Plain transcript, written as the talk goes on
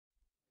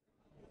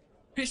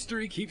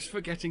History keeps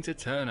forgetting to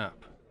turn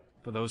up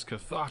for those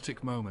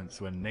cathartic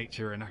moments when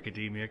nature and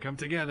academia come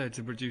together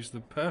to produce the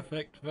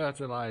perfect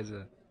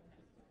fertilizer.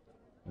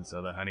 And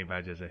so the honey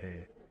badgers are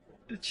here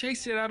to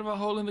chase it out of a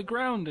hole in the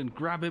ground and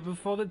grab it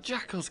before the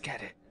jackals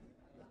get it.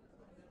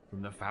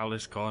 From the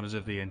foulest corners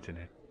of the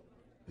internet,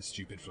 the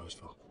stupid flows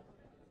fall.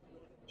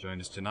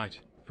 Join us tonight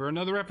for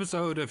another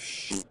episode of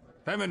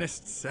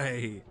Feminists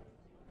Say.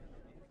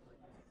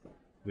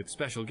 With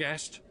special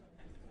guest,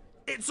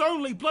 it's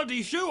only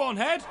bloody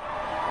Shoe0nHead!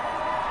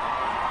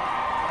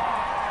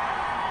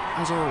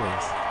 As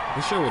always,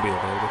 the show will be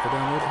available for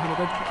download at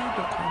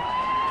honeybadgerreview.com.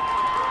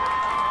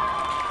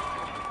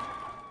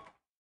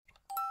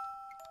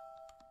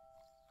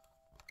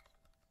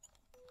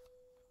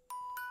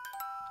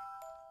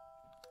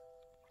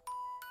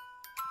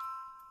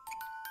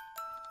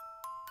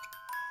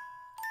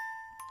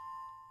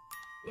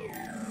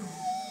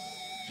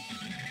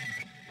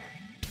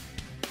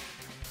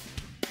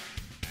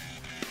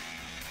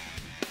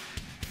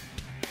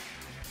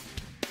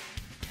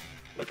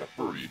 Like a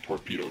furry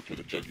torpedo to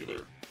the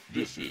jugular.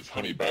 This is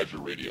Honey Badger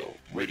Radio,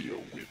 radio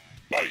with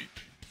bite.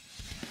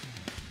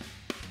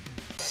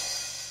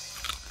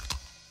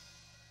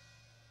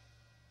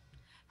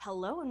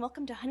 Hello and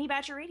welcome to Honey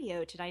Badger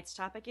Radio. Tonight's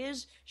topic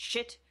is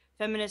Shit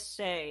Feminists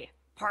Say,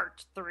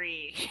 Part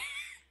 3.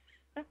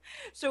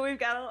 So we've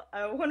got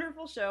a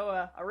wonderful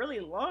show, a really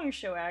long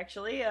show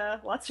actually,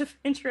 lots of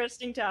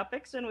interesting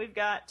topics, and we've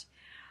got,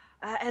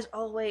 as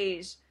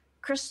always,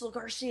 Crystal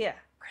Garcia.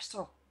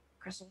 Crystal,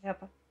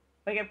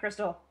 wake up,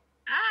 Crystal.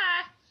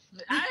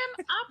 I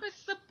am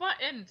opposite the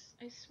buttons.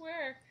 I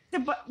swear. The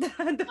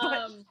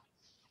button.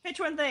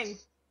 Pitch one thing.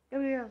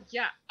 Go.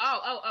 Yeah.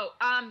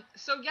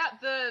 So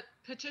the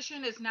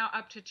petition is now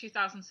up to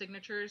 2,000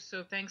 signatures.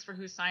 So thanks for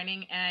who's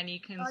signing, and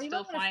you can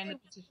still find the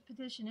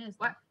petition is.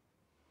 What?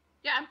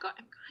 Yeah, I'm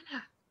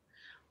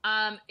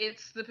gonna.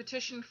 It's the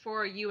petition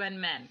for UN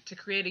men to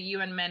create a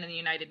UN men in the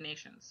United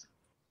Nations.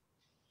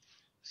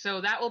 So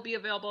that will be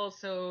available.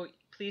 So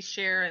please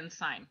share and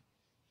sign.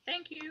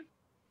 Thank you.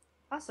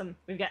 Awesome.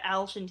 We've got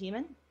Alison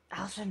Tiemann.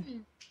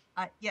 Alison.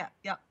 Yeah,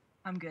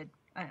 I'm good.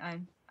 I've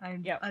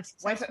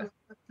Wife clicked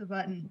the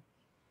button.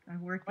 I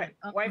worked it.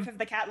 Wife of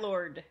the Cat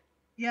Lord.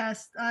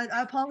 Yes,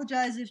 I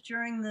apologize if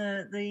during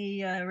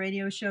the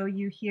radio show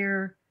you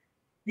hear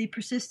the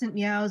persistent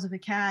meows of a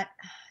cat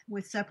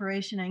with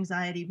separation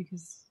anxiety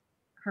because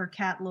her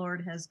cat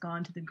lord has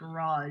gone to the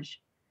garage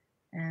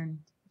and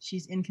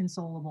she's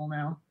inconsolable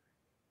now.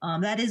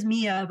 That is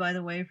Mia, by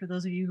the way, for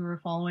those of you who are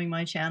following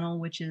my channel,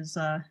 which is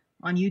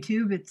on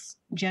YouTube. It's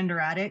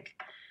Genderatic.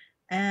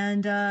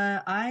 And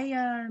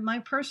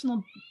my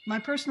personal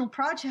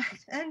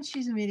project, and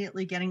she's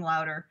immediately getting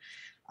louder.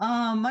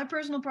 My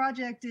personal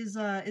project is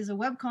a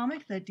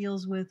webcomic that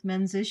deals with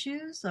men's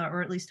issues,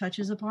 or at least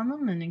touches upon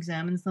them and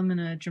examines them in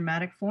a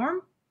dramatic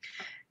form.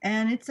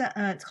 And it's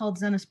called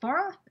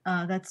Xenospora.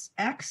 That's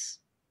X,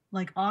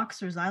 like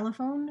ox or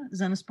xylophone,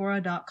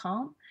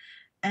 xenospora.com.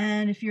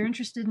 And if you're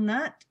interested in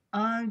that,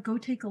 go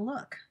take a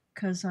look.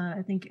 Because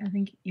I think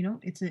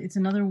it's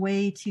another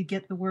way to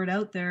get the word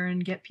out there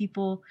and get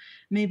people,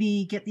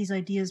 maybe get these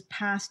ideas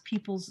past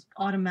people's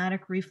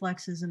automatic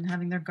reflexes and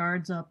having their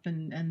guards up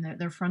and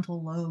their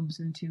frontal lobes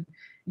into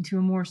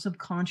a more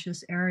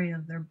subconscious area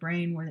of their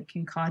brain where they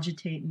can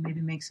cogitate and maybe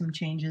make some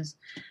changes.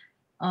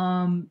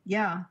 And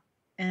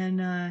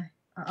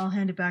I'll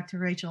hand it back to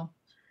Rachel.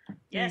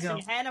 Yes,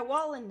 and Hannah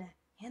Wallen.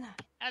 Hannah.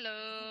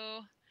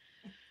 Hello.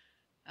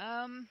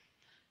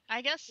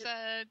 I guess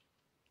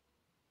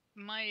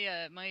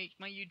my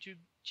YouTube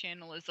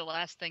channel is the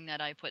last thing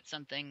that I put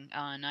something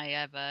on. I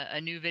have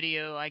a new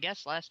video, I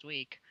guess, last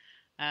week.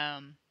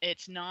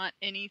 It's not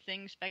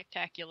anything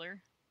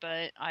spectacular,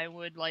 but I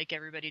would like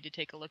everybody to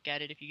take a look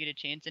at it if you get a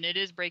chance. And it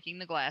is Breaking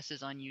the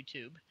Glasses on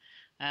YouTube.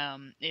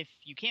 If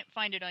you can't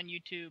find it on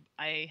YouTube,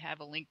 I have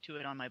a link to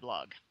it on my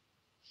blog,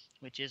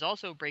 which is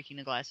also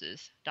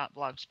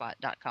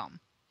breakingtheglasses.blogspot.com.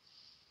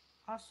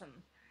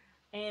 Awesome.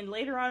 And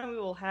later on we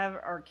will have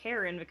our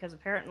Karen, because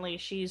apparently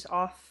she's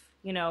off,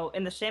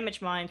 in the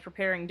sandwich mines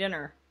preparing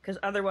dinner, because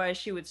otherwise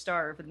she would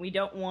starve, and we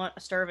don't want a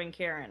starving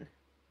Karen.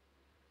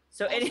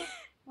 So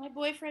my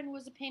boyfriend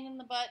was a pain in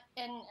the butt,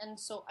 and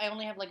so I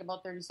only have like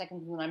about 30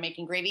 seconds when I'm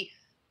making gravy.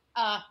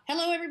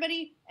 Hello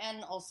everybody,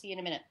 and I'll see you in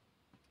a minute.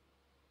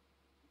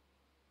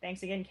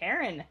 Thanks again,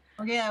 Karen.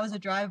 Okay, that was a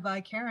drive-by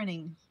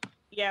Karening.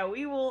 Yeah,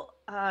 we will,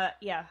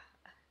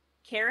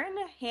 Karen,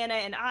 Hannah,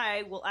 and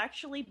I will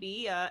actually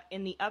be at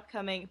the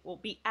upcoming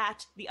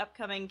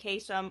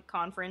KSUM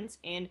conference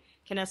in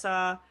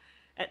Kennesaw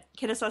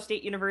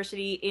State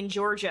University in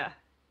Georgia,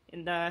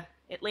 in the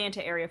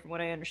Atlanta area, from what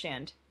I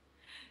understand.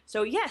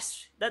 So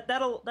yes,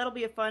 that'll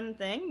be a fun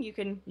thing. You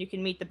can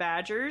meet the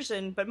Badgers,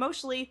 but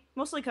mostly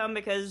come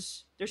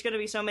because there's going to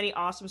be so many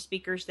awesome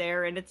speakers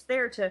there, and it's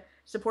there to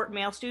support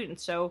male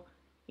students. So,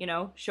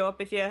 show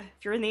up if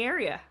you're in the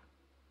area.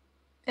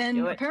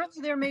 And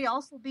apparently there may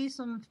also be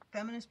some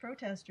feminist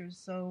protesters,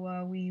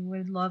 so we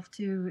would love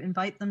to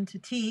invite them to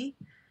tea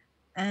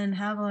and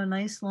have a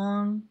nice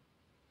long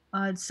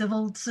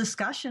civil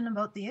discussion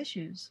about the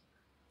issues.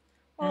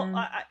 Well, And-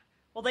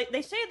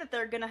 they say that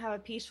they're going to have a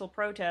peaceful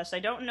protest. I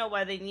don't know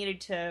why they needed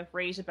to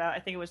raise about, I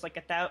think it was like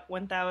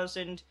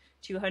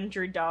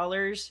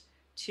 $1,200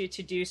 to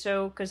do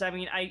so. Because I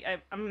mean,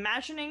 I'm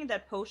imagining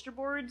that poster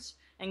boards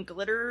and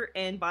glitter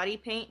and body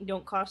paint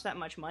don't cost that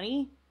much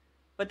money.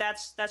 But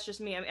that's just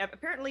me. I mean,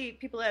 apparently,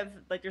 people have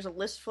like there's a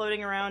list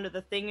floating around of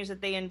the things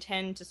that they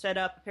intend to set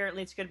up.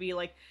 Apparently, it's going to be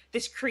like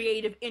this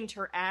creative,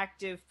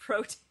 interactive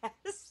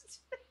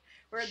protest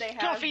where they have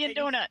Coffee and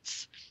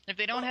donuts. If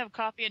they don't have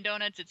coffee and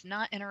donuts, it's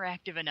not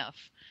interactive enough.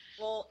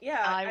 Well,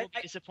 yeah, I will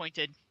be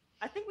disappointed.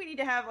 I think we need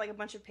to have like a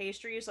bunch of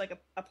pastries, like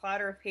a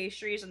platter of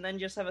pastries, and then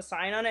just have a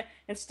sign on it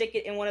and stick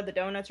it in one of the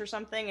donuts or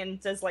something, and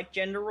it says like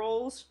gender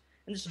roles,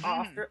 and just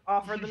offer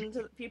them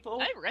to people.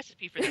 I have a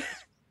recipe for this.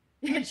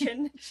 Yeah,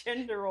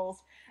 gender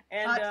roles,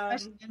 and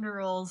gender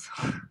roles.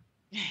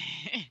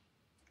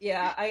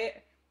 yeah,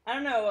 I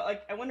don't know.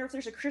 Like, I wonder if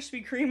there's a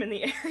Krispy Kreme in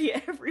the area.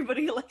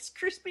 Everybody likes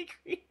Krispy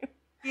Kreme.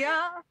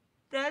 Yeah,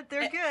 they're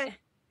good.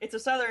 It's a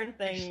southern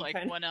thing. There's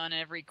like one on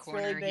every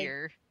corner really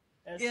here.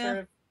 It's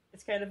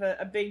it's kind of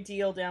a big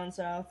deal down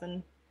south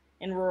and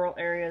in rural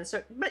areas.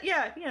 So, but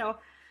yeah,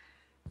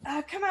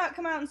 come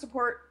out and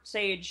support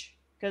Sage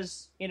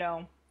because he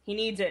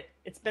needs it.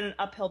 It's been an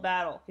uphill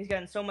battle. He's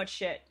gotten so much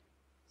shit.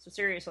 So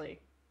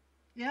seriously,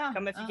 yeah,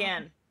 come if you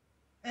can.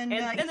 And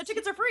the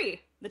tickets are free.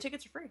 The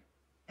tickets are free.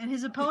 And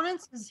his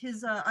opponents,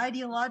 his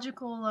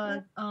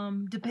ideological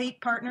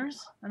debate partners.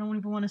 I don't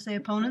even want to say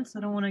opponents. I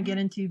don't want to get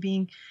into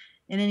being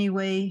in any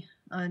way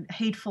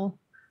hateful.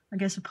 I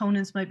guess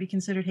opponents might be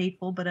considered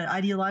hateful, but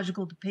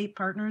ideological debate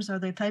partners are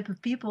the type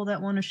of people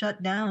that want to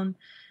shut down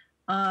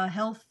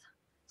health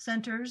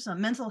centers,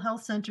 mental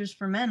health centers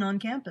for men on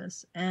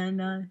campus.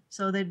 And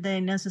so they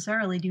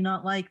necessarily do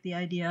not like the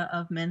idea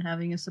of men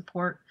having a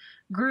support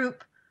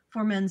group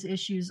for men's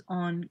issues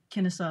on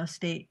Kennesaw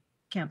State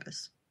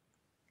campus,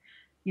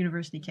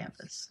 university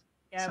campus.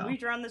 Yeah, so. We've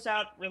drawn this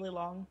out really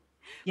long.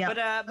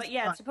 Yeah. But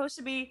yeah, it's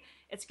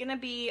going to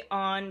be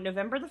on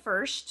November the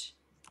 1st.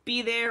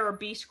 Be there or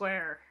be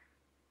square.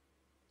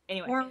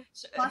 Anyway. Or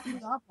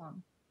possibly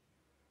oblong.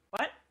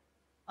 What?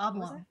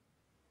 Oblong.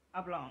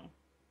 Oblong.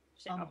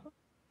 Oblong.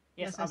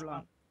 Yes,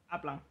 oblong.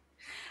 Oblong.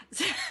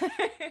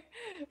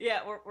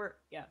 Yeah,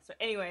 yeah. So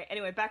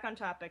anyway, back on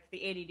topic.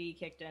 The ADD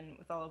kicked in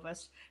with all of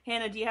us.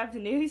 Hannah, do you have the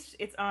news?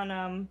 It's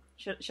on.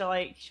 Shall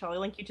I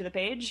link you to the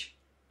page?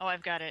 Oh,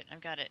 I've got it.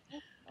 Okay.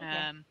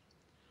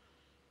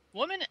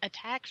 Woman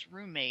attacks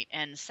roommate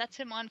and sets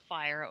him on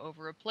fire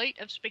over a plate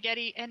of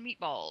spaghetti and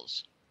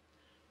meatballs.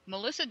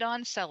 Melissa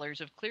Dawn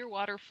Sellers of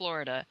Clearwater,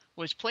 Florida,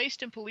 was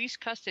placed in police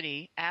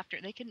custody after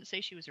they couldn't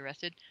say she was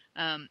arrested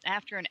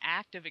after an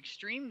act of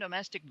extreme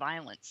domestic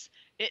violence.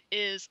 It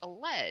is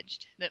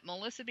alleged that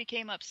Melissa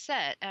became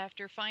upset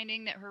after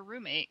finding that her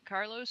roommate,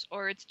 Carlos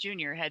Oritz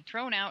Jr., had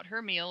thrown out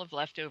her meal of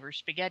leftover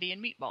spaghetti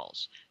and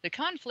meatballs. The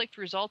conflict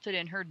resulted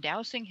in her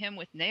dousing him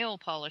with nail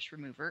polish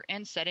remover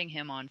and setting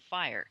him on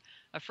fire.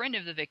 A friend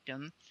of the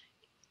victim,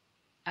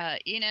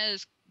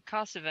 Inez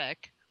Kosevec,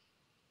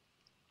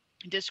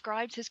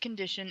 describes his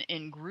condition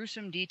in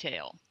gruesome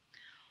detail.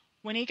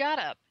 When he got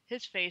up,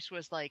 his face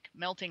was like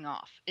melting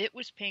off. It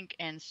was pink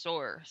and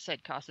sore,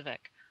 said Kosevec.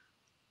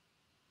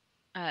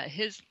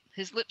 His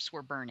lips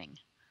were burning.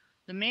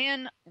 The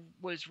man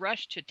was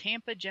rushed to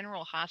Tampa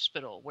General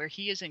Hospital, where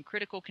he is in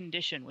critical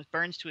condition with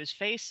burns to his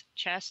face,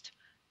 chest,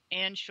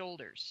 and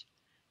shoulders.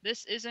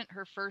 This isn't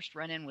her first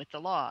run-in with the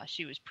law.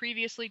 She was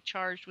previously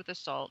charged with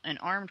assault and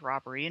armed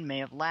robbery in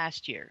May of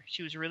last year.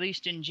 She was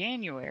released in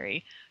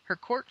January, her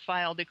court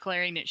file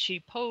declaring that she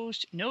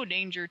posed no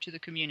danger to the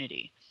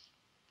community.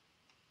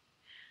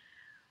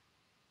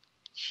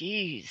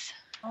 Jeez.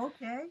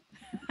 Okay.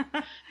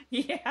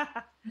 Yeah.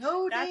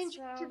 No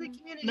danger to the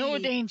community. No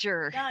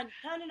danger.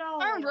 None at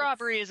all. Armed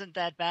robbery isn't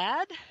that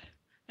bad.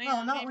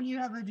 Well, not when you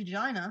have a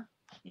vagina.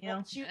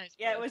 Well,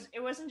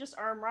 it wasn't just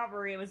armed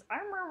robbery. It was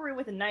armed robbery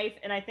with a knife,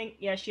 and I think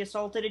she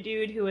assaulted a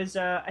dude who was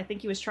I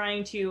think he was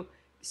trying to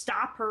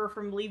stop her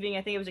from leaving.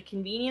 I think it was a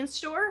convenience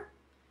store.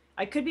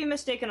 I could be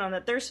mistaken on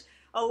that. There's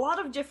a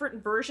lot of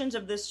different versions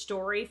of this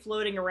story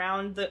floating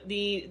around.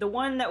 The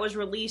one that was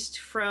released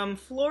from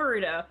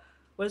Florida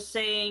was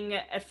saying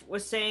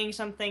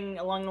something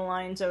along the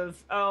lines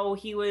of, oh,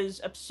 he was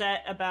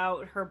upset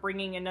about her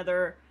bringing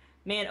another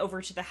man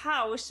over to the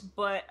house,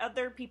 but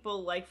other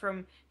people, like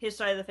from his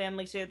side of the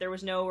family, say that there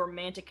was no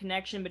romantic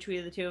connection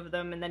between the two of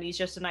them, and then he's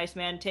just a nice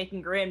man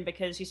taking her in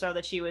because he saw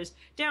that she was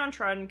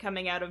downtrodden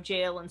coming out of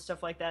jail and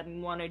stuff like that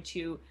and wanted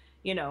to,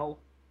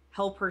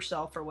 help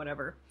herself or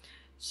whatever.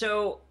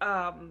 So,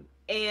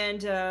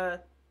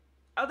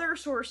 other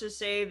sources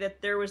say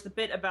that there was the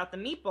bit about the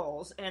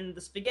meatballs and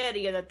the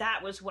spaghetti and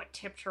that was what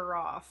tipped her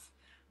off,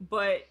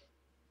 but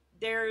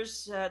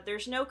there's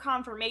no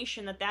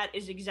confirmation that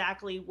is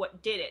exactly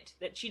what did it.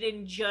 That she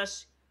didn't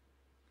just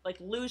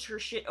lose her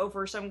shit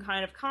over some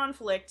kind of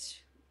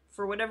conflict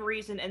for whatever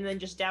reason and then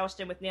just doused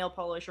him with nail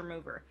polish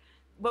remover.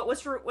 But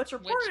what's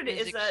reported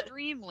is that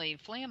extremely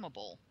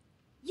flammable.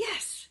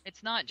 Yes,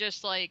 it's not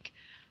just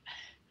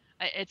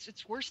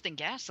it's worse than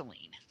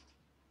gasoline.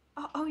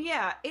 Oh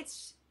yeah,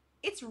 it's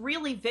it's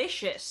really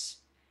vicious,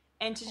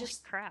 and to Holy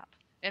just crap.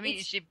 I mean,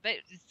 it's-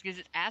 because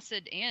it's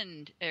acid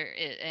and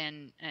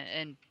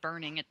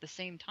burning at the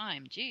same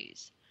time.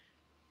 Jeez.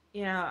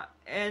 yeah,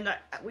 and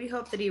we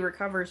hope that he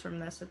recovers from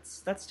this.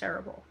 That's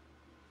terrible.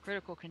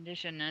 Critical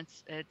condition.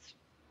 It's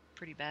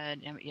pretty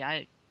bad. I mean,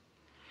 yeah.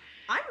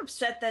 I'm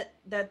upset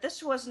that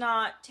this was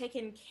not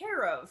taken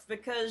care of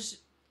because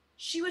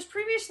she was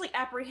previously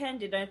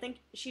apprehended. And I think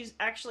she's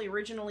actually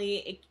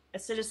originally a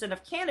citizen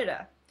of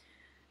Canada.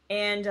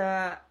 And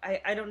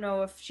I don't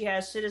know if she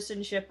has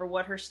citizenship or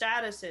what her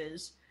status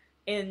is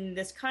in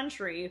this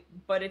country,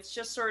 but it's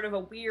just sort of a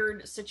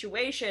weird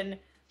situation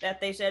that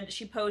they said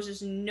she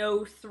poses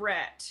no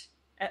threat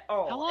at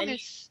all. How long And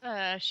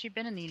has she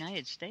been in the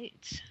United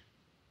States?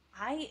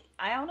 I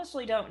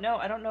honestly don't know.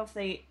 I don't know if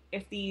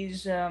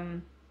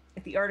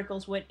the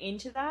articles went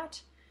into that,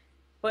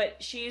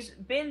 but she's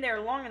been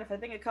there long enough. I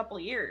think a couple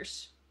of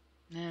years.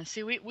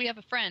 See, we have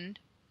a friend.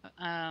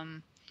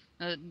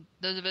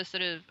 Those of us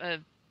that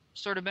have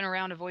sort of been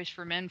around A Voice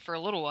for Men for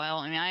a little while.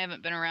 I mean, I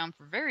haven't been around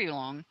for very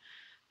long,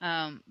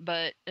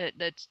 but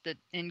that's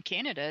in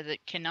Canada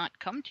that cannot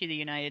come to the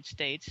United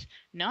States,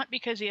 not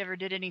because he ever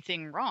did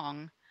anything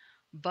wrong,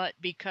 but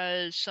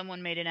because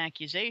someone made an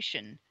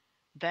accusation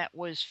that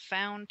was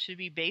found to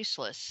be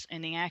baseless,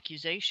 and the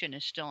accusation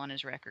is still on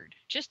his record.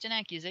 Just an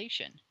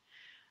accusation.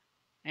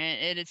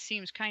 And it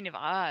seems kind of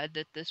odd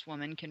that this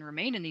woman can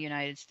remain in the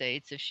United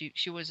States if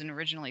she wasn't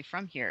originally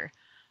from here,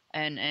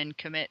 and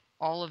commit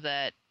all of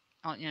that,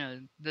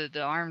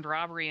 the armed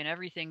robbery and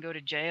everything, go to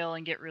jail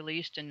and get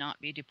released and not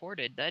be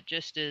deported. That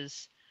just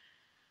is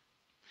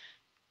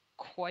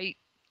quite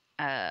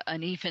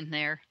uneven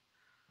there.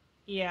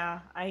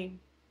 Yeah,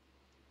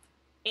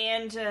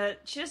 and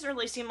she doesn't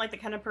really seem like the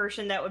kind of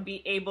person that would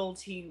be able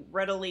to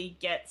readily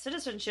get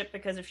citizenship,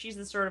 because if she's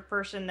the sort of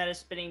person that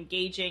has been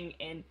engaging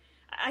in,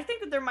 I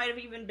think that there might have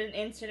even been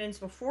incidents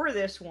before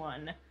this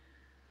one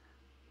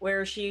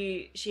where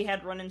she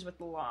had run-ins with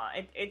the law.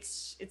 It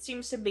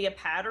seems to be a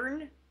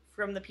pattern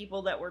from the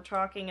people that were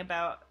talking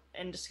about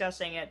and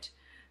discussing it,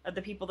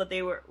 the people that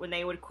when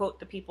they would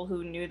quote the people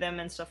who knew them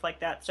and stuff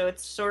like that. So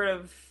it's sort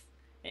of,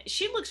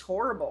 she looks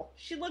horrible.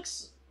 She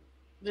looks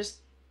just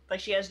like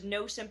she has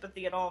no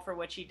sympathy at all for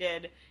what she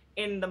did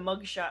in the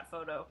mugshot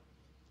photo.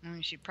 I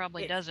mean, she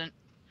probably doesn't.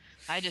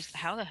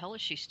 How the hell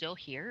is she still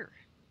here?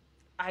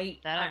 I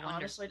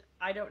honestly,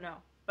 I don't know.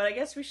 But I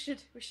guess we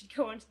should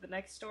go on to the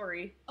next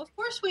story. Of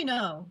course we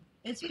know.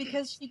 It's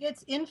because she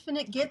gets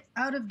infinite get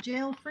out of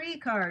jail free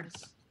cards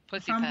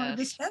Pussy from pass. her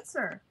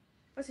dispenser.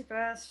 Pussy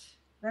pass.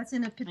 That's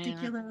in a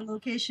particular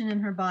location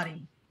in her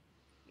body.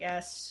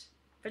 Yes.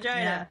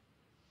 Vagina.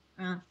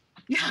 Yeah.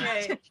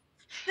 Yay.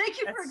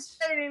 Thank you for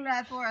explaining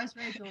that for us,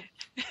 Rachel.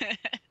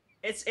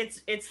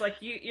 It's like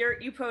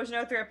you pose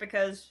no threat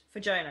because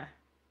vagina.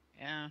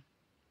 Yeah.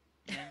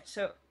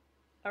 So,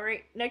 all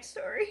right, next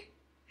story.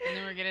 And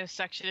then we're gonna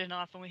section it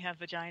off, and we have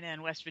vagina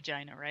and West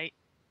Vagina, right?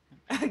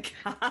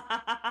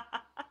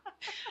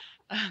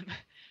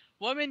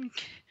 Woman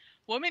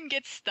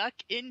gets stuck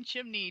in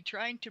chimney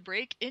trying to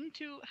break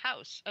into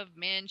house of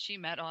man she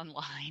met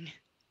online.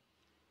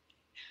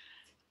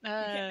 You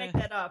can't make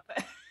that up.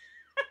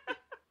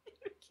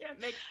 You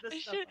can't make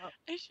this stuff up.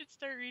 I should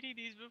start reading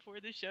these before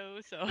the show,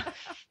 so.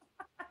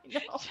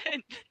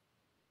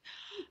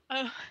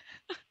 No.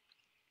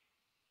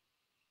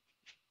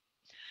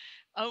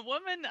 A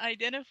woman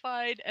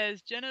identified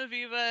as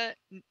Genevieve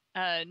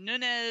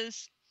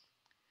Nunez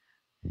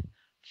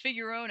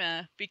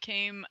Figuerona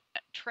became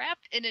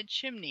trapped in a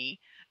chimney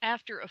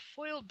after a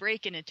foiled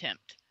break-in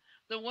attempt.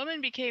 The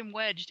woman became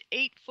wedged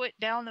 8 foot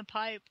down the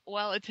pipe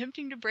while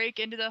attempting to break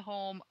into the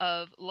home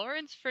of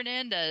Lawrence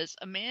Fernandez,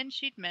 a man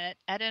she'd met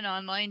at an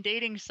online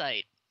dating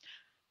site.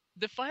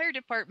 The fire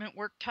department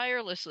worked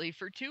tirelessly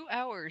for 2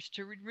 hours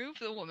to remove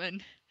the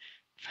woman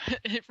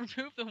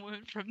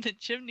from the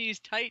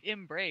chimney's tight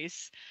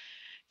embrace,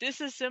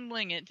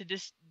 disassembling it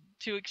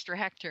to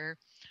extract her.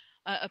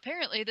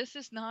 Apparently, this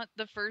is not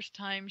the first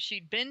time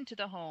she'd been to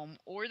the home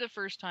or the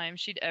first time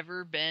she'd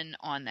ever been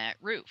on that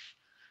roof.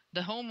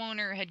 The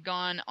homeowner had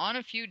gone on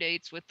a few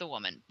dates with the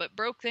woman, but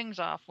broke things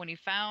off when he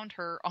found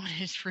her on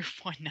his roof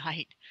one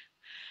night.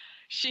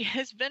 She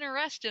has been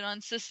arrested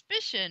on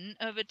suspicion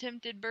of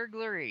attempted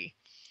burglary.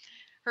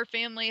 Her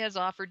family has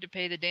offered to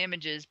pay the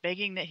damages,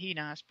 begging that he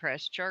not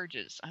press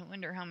charges. I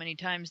wonder how many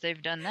times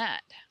they've done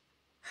that.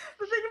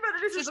 The thing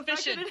about it is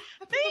Suspicion. The fact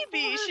that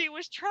Maybe she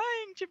was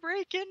trying to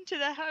break into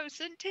the house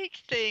and take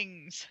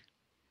things.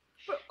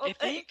 You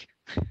think?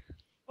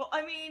 Well,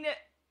 I mean,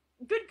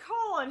 good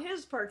call on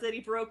his part that he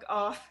broke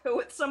off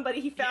with somebody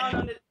he found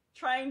on it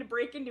trying to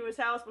break into his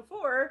house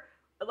before,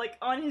 like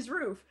on his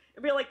roof.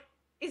 It'd be like,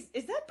 is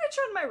that bitch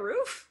on my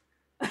roof?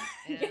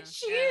 Yes,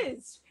 she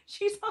is.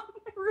 She's on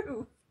my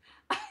roof.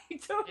 I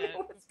don't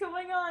know what's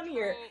going on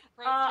here.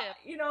 Pro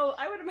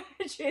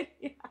tip.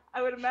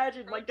 I would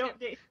imagine, like, don't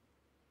date.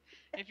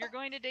 If you're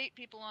going to date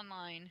people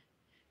online,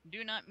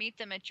 do not meet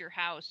them at your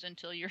house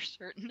until you're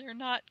certain they're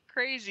not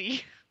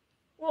crazy.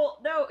 Well,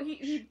 no,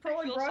 he I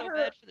probably feel brought so her.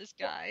 bad for this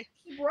guy.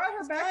 He brought her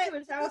This back guy- to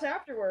his house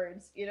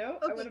afterwards. You know,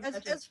 I would Okay,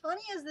 imagine. as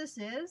funny as this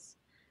is,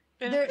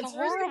 It's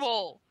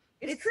horrible.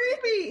 It's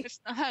creepy. It's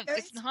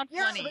not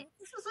yeah, funny.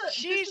 but this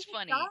She's is a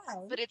funny, guy.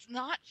 but it's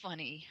not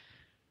funny.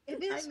 If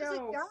this I was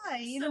know. a guy,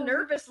 It's you a know,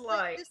 nervous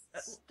like,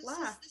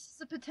 lie. This is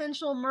a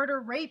potential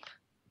murder rape.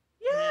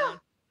 Yeah,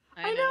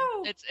 I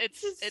know.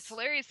 It's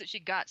hilarious that she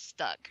got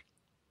stuck.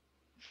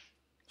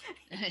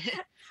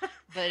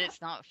 But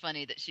it's not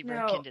funny that she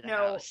broke into the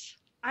house.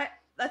 I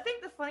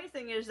think the funny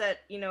thing is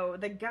that, you know,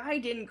 the guy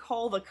didn't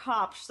call the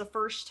cops the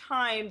first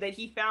time that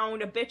he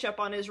found a bitch up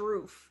on his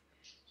roof.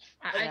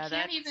 I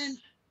can't even.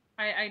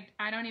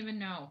 I don't even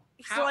know.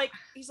 He's like,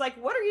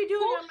 what are you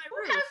doing on my Who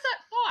roof? has that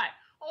thought?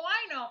 Oh,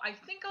 I know. I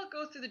think I'll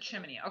go through the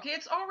chimney. Okay,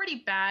 it's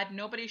already bad.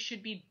 Nobody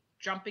should be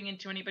jumping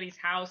into anybody's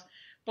house.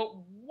 But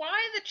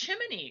why the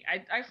chimney?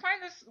 I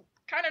find this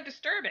kind of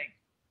disturbing.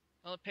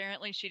 Well,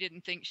 apparently she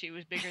didn't think she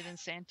was bigger than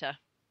Santa.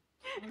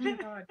 Oh my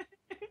god.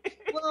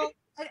 Well,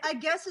 I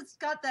guess it's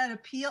got that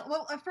appeal.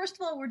 Well, first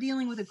of all, we're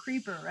dealing with a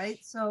creeper, right?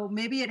 So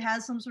maybe it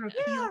has some sort of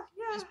appeal.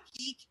 Yeah. Just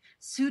peek,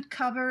 suit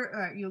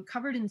cover,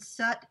 covered in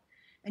soot,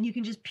 and you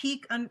can just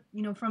peek,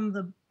 from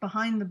the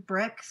behind the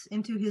bricks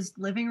into his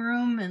living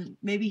room, and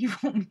maybe he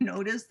won't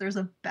notice there's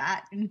a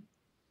bat. And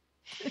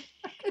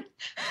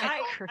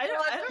I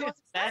don't know.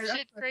 That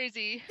shit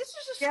crazy. This is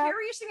the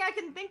scariest thing I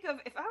can think of.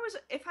 If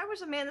I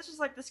was a man, this is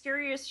like the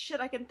scariest shit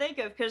I can think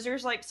of, because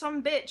there's like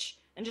some bitch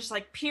and just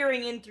like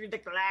peering in through the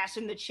glass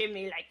in the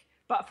chimney, like,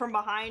 but from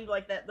behind,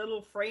 like that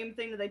little frame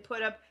thing that they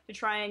put up to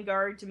try and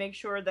guard, to make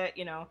sure that,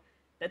 you know,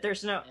 that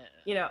there's no,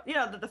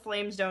 that the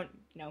flames don't,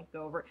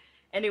 go over.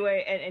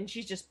 Anyway, and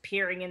she's just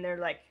peering in there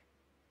like,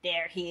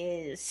 there he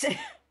is.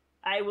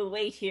 I will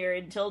wait here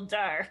until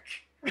dark,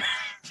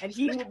 and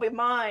he will be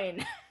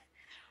mine.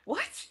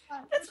 What?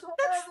 That's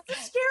the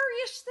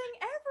scariest thing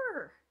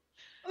ever.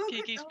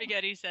 Kiki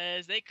Spaghetti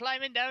says, they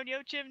climbing down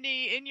your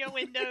chimney in your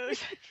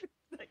windows.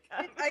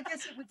 I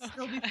guess it would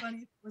still be funny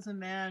if it was a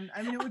man.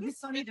 I mean, it would be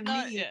funny to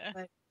me. Yeah.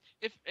 But...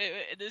 If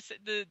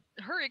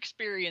her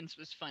experience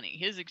was funny,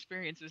 his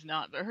experience was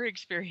not, but her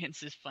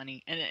experience is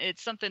funny, and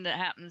it's something that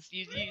happens.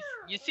 You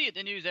see it in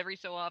the news every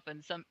so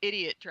often. Some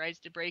idiot tries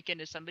to break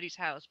into somebody's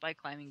house by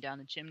climbing down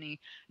the chimney,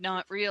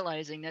 not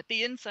realizing that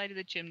the inside of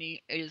the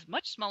chimney is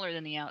much smaller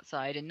than the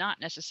outside, and not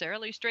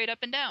necessarily straight up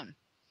and down.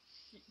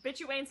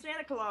 Bet you ain't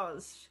Santa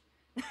Claus.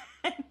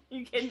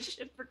 You getting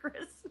shit for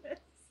Christmas.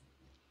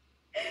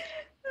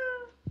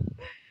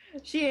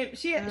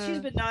 She's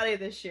been naughty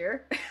this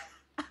year.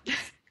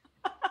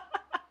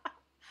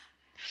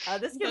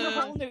 This gives a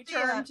whole new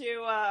term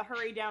to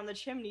hurry down the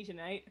chimney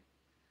tonight.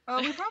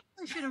 We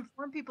probably should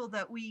inform people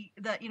that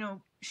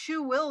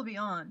Shoe will be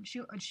on.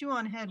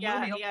 Shoe0nHead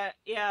will be on.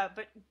 Yeah,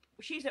 but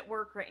she's at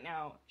work right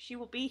now. She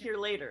will be here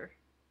later.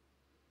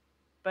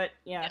 But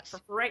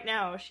for right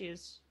now,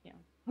 she's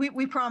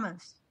We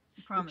promise.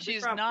 We promise.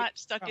 She's not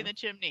stuck in the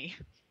chimney.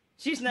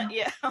 She's not.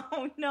 Yeah.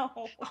 Oh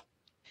no.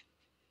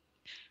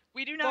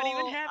 We do not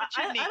even have a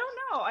chimney. I don't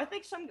know. I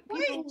think some people.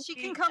 Wait, she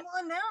can come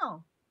on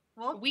now.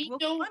 Well, we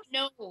don't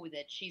know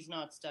that she's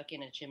not stuck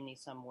in a chimney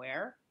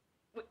somewhere.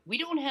 We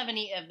don't have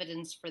any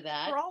evidence for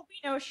that. For all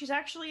we know, she's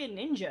actually a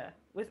ninja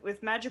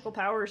with magical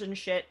powers and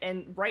shit.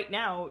 And right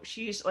now,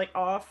 she's like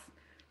off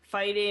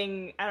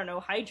fighting, I don't know,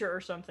 Hydra or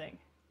something.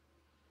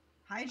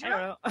 Hydra? I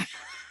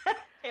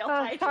don't know.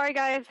 Hydra. Sorry,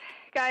 guys.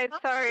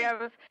 Sorry, I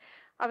was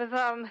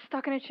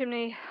stuck in a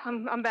chimney.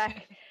 I'm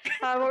back.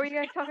 What were you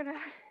guys talking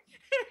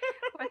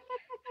about?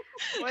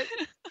 What?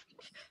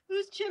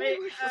 Whose chimney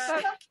was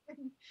stuck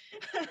in?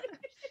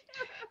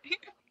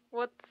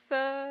 What's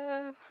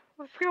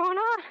going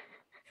on?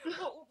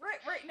 Well,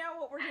 right now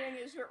what we're doing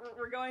is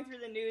we're going through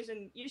the news,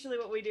 and usually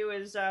what we do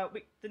is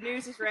the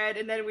news is read,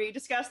 and then we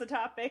discuss the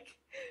topic.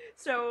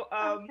 So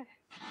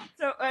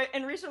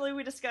and recently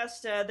we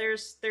discussed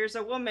there's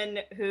a woman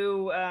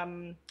who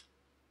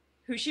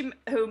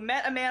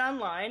met a man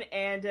online,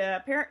 and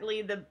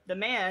apparently the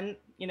man,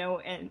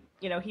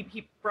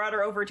 he brought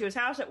her over to his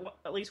house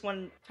at least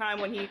one time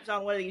when he was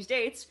on one of these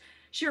dates.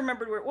 She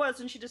remembered where it was,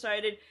 and she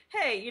decided,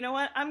 hey, you know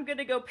what? I'm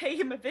gonna go pay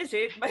him a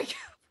visit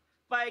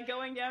by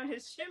going down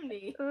his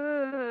chimney.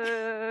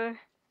 That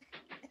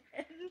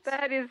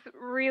is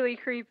really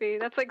creepy.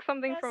 That's like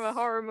something from a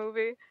horror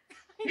movie.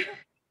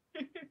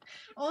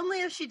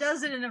 Only if she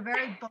does it in a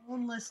very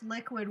boneless,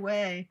 liquid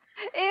way.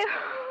 Ew.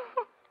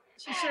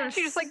 She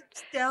just like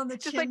down the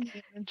chimney,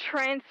 like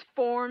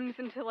transforms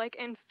into like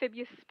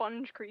amphibious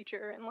sponge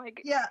creature and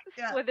like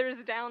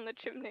slithers down the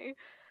chimney.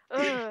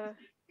 Ugh.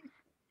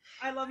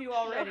 I love you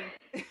already.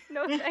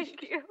 No,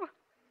 thank you.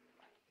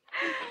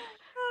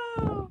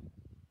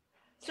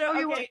 So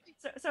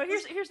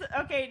here's the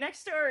next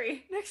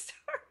story.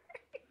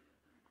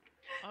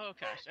 Oh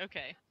gosh,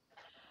 okay.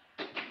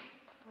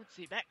 Let's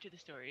see, back to the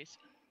stories.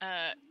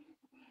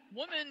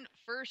 Woman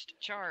first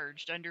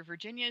charged under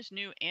Virginia's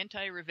new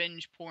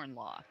anti-revenge porn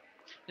law.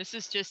 This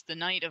is just the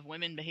night of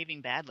women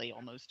behaving badly,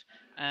 almost.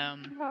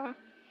 The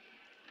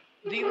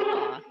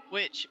law,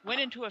 which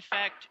went into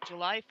effect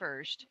July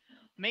 1st,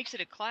 makes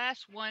it a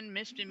Class 1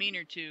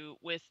 misdemeanor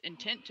with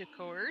intent to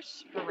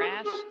coerce,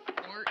 harass,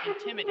 or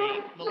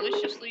intimidate,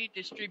 maliciously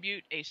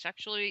distribute a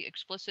sexually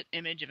explicit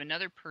image of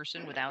another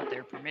person without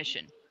their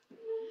permission.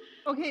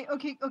 Okay,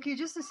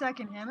 just a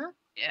second, Hannah.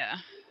 Yeah.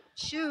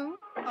 Shoe,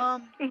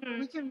 Mhm.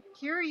 we can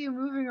hear you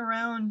moving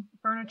around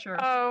furniture.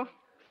 Oh,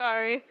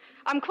 sorry.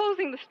 I'm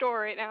closing the store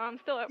right now. I'm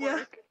still at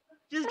work.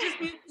 Just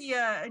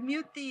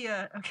mute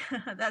the okay,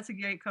 that's a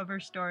great cover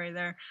story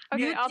there.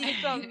 Okay, Mute I'll the-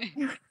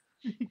 just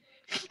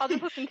I'll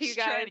just listen to you She's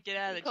guys. trying to get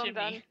out of the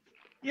until I'm chimney.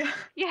 done.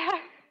 Yeah.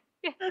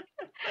 Yeah.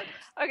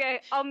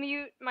 Okay, I'll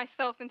mute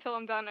myself until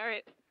I'm done. All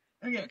right.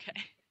 Okay.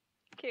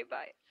 Okay,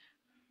 bye.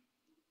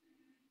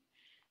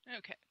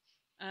 Okay.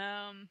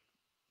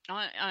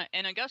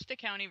 An Augusta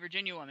County,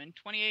 Virginia woman,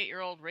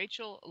 28-year-old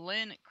Rachel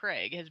Lynn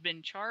Craig, has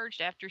been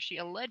charged after she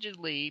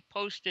allegedly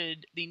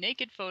posted the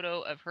naked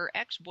photo of her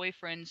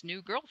ex-boyfriend's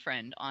new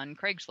girlfriend on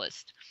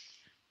Craigslist.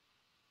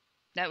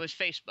 That was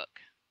Facebook.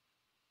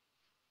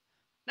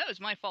 That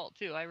was my fault,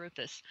 too. I wrote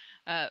this.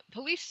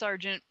 Police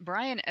Sergeant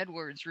Brian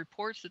Edwards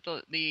reports that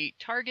the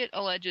target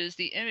alleges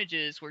the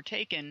images were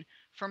taken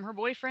from her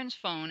boyfriend's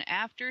phone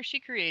after she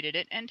created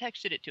it and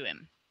texted it to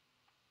him.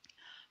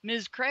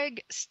 Ms.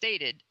 Craig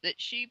stated that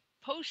she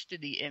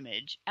posted the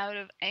image out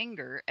of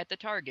anger at the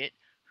target,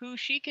 who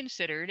she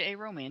considered a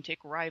romantic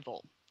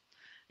rival.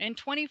 In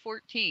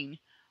 2014,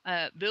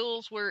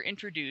 bills were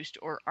introduced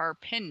or are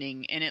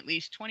pending in at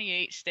least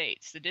 28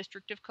 states, the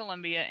District of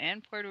Columbia,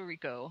 and Puerto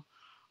Rico.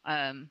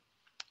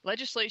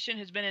 Legislation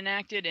has been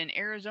enacted in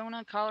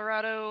Arizona,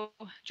 Colorado,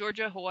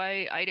 Georgia,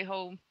 Hawaii,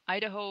 Idaho,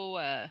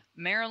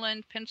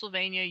 Maryland,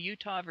 Pennsylvania,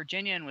 Utah,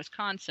 Virginia, and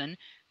Wisconsin.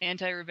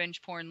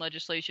 Anti-revenge porn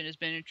legislation has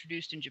been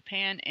introduced in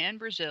Japan and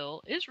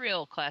Brazil.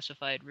 Israel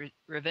classified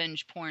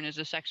revenge porn as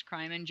a sex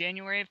crime in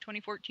January of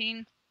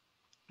 2014.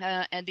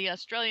 And the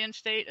Australian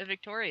state of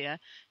Victoria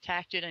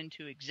tacked it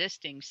into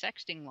existing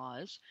sexting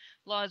laws.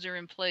 Laws are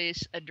in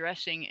place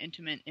addressing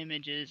intimate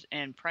images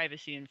and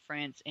privacy in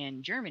France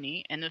and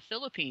Germany, and the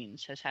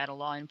Philippines has had a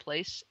law in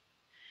place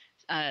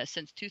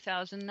since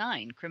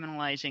 2009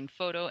 criminalizing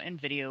photo and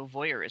video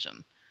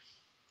voyeurism.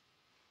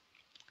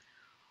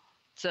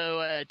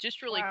 So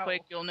just really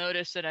quick, you'll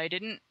notice that I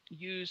didn't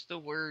use the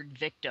word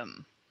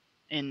victim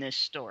in this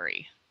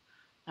story.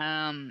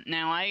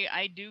 Now,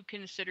 I do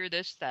consider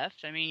this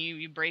theft. I mean,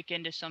 you break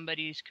into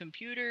somebody's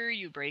computer,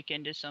 you break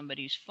into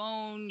somebody's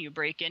phone, you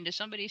break into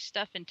somebody's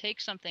stuff and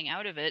take something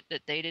out of it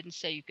that they didn't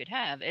say you could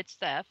have. It's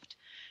theft.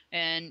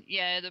 And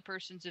yeah, the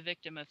person's a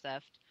victim of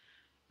theft.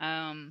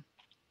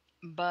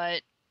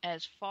 But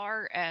as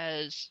far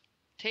as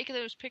take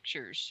those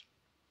pictures,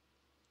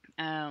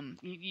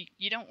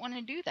 you don't want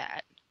to do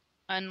that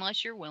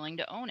unless you're willing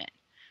to own it.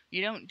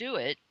 You don't do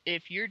it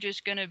if you're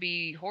just going to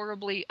be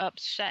horribly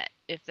upset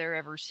if they're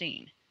ever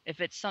seen.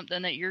 If it's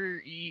something that you're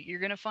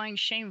going to find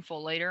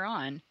shameful later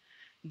on,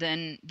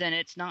 then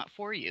it's not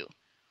for you.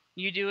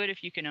 You do it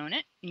if you can own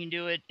it. You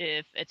do it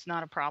if it's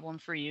not a problem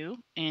for you,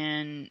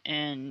 and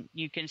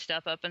you can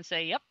step up and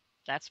say, "Yep,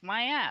 that's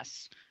my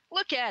ass.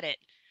 Look at it,"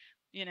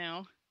 you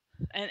know,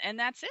 and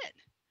that's it.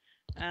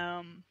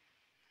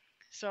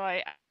 So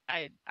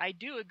I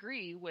do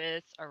agree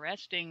with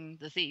arresting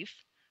the thief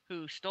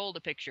who stole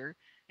the picture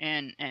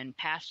and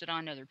passed it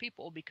on to other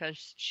people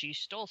because she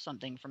stole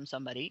something from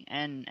somebody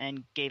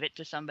and gave it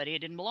to somebody it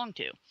didn't belong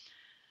to.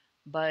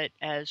 But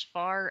as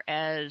far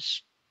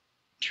as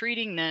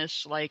treating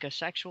this like a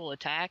sexual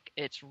attack,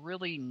 it's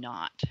really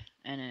not.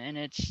 And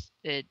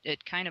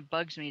it kind of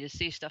bugs me to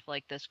see stuff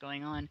like this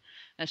going on,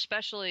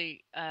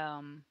 especially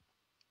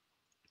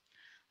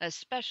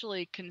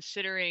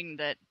considering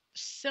that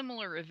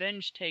similar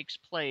revenge takes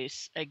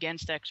place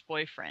against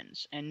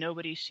ex-boyfriends and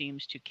nobody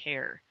seems to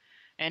care.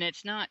 And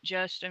it's not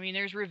just, I mean,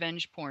 there's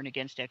revenge porn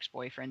against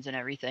ex-boyfriends and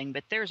everything,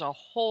 but there's a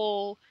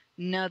whole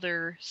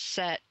nother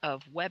set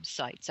of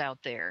websites out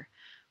there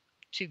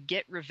to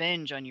get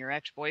revenge on your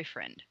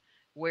ex-boyfriend,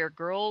 where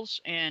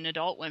girls and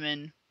adult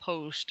women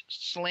post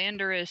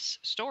slanderous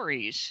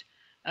stories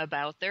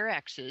about their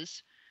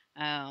exes,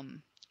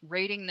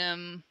 rating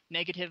them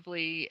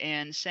negatively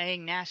and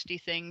saying nasty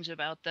things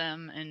about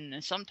them,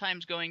 and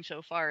sometimes going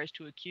so far as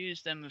to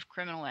accuse them of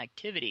criminal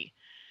activity.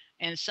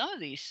 And some of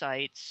these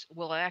sites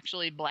will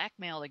actually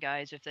blackmail the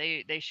guys if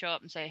they show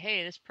up and say,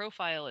 hey, this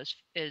profile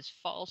is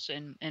false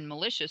and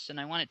malicious and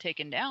I want it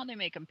taken down. They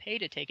make them pay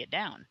to take it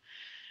down.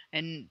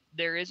 And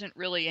there isn't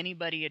really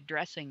anybody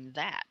addressing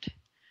that.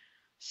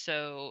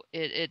 So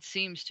it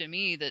seems to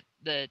me that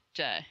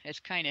it's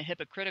kind of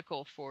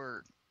hypocritical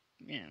for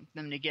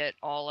them to get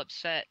all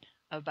upset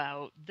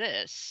about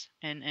this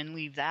and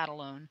leave that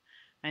alone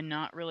and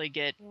not really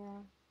get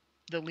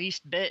the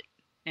least bit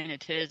in a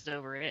tiz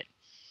over it.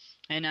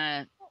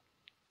 And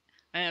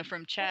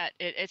from chat,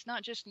 it's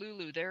not just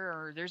Lulu.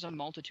 There's a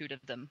multitude of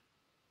them.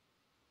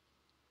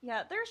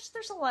 Yeah,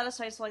 there's a lot of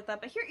sites like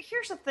that. But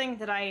here's the thing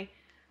that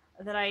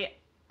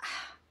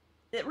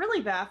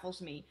really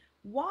baffles me.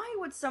 Why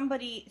would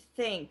somebody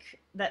think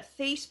that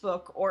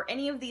Facebook or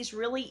any of these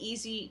really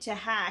easy to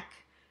hack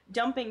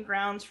dumping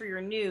grounds for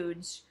your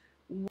nudes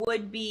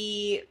would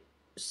be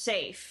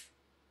safe?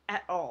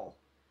 at all.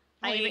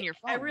 Not even your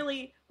phone. I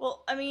really,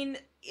 well, I mean,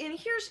 and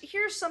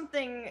here's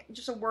something,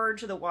 just a word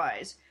to the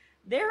wise.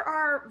 There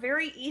are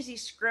very easy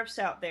scripts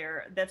out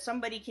there that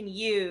somebody can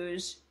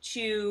use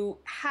to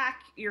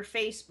hack your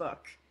Facebook,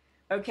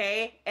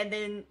 okay? And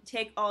then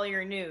take all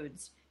your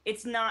nudes.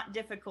 It's not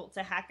difficult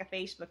to hack a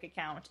Facebook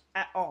account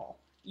at all.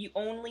 You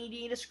only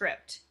need a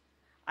script.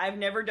 I've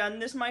never done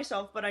this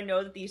myself, but I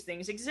know that these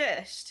things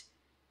exist.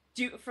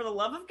 For the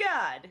love of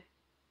God,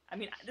 I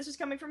mean, this is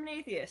coming from an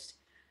atheist.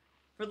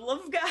 For the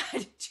love of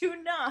God, do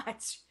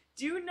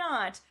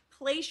not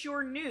place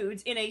your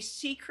nudes in a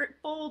secret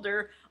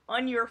folder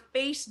on your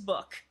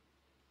Facebook,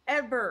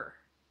 ever.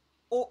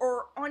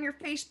 Or on your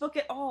Facebook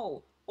at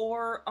all.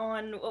 Or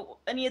on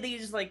any of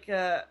these, like,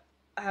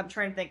 I'm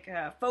trying to think,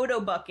 Photo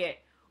Bucket,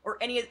 or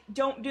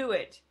don't do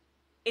it.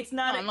 It's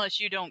not unless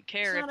you don't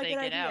care if they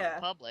get out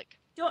in public.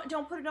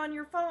 Don't put it on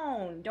your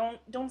phone.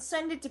 Don't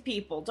send it to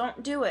people.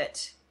 Don't do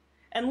it.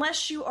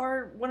 Unless you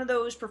are one of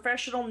those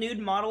professional nude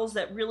models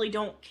that really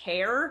don't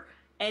care,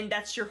 and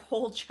that's your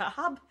whole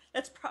job.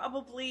 That's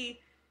probably,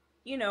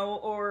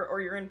 or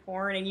you're in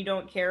porn and you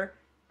don't care.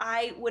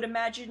 I would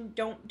imagine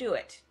don't do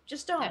it.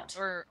 Just don't.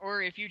 Yeah,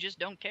 or if you just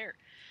don't care,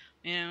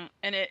 and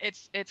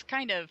it's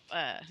kind of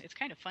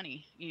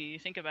funny. You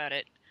think about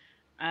it.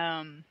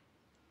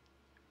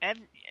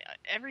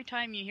 Every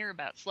time you hear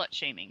about slut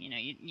shaming,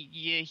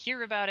 you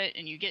hear about it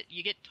and you get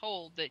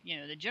told that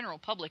the general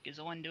public is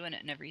the one doing it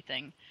and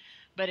everything.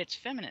 But it's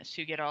feminists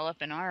who get all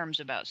up in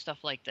arms about stuff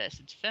like this.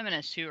 It's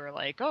feminists who are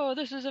like, oh,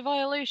 this is a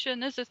violation.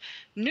 This is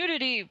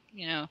nudity.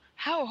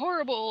 How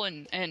horrible.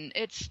 And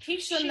it's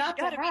teach them not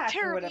to hack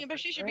or whatever, but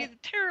she should be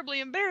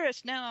terribly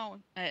embarrassed now.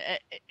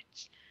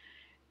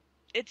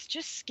 It's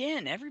just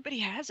skin. Everybody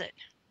has it.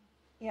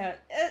 Yeah.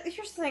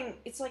 Here's the thing.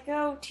 It's like,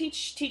 oh,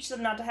 teach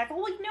them not to hack.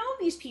 Well, we know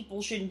these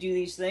people shouldn't do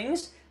these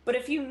things. But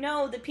if you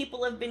know that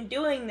people have been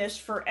doing this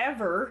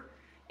forever,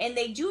 and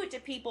they do it to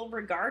people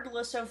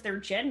regardless of their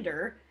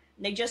gender,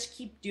 they just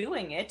keep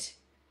doing it,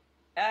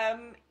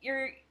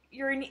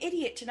 you're an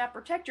idiot to not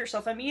protect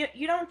yourself. I mean,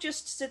 you don't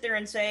just sit there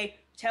and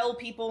tell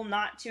people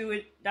not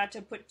to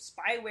put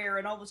spyware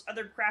and all this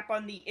other crap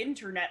on the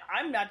internet.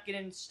 I'm not going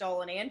to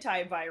install an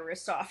antivirus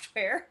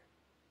software.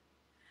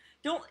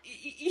 You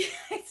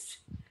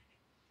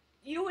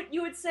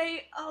would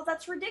say, oh,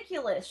 that's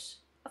ridiculous.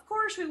 Of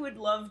course we would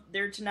love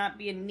there to not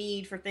be a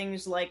need for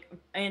things like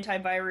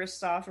antivirus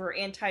software,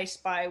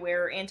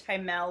 anti-spyware,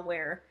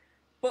 anti-malware.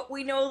 But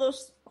we know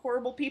those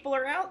horrible people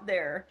are out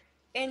there,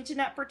 and to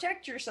not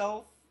protect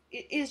yourself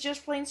is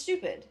just plain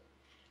stupid.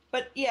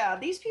 But yeah,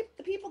 the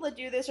people that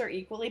do this are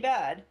equally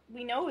bad.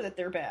 We know that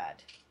they're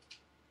bad.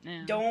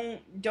 Yeah.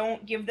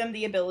 Don't give them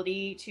the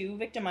ability to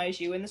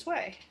victimize you in this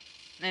way.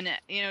 And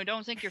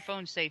don't think your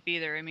phone's safe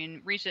either. I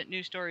mean, recent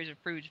news stories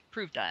have proved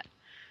that.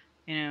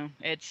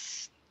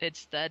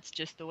 That's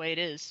just the way it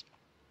is.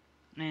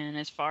 And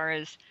as far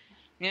as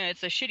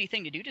it's a shitty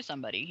thing to do to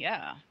somebody,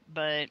 yeah,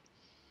 but.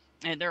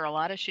 And there are a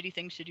lot of shitty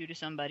things to do to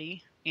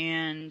somebody,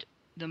 and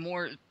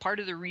part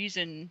of the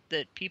reason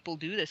that people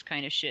do this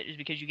kind of shit is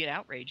because you get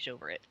outraged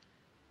over it.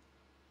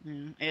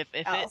 If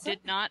it did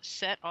not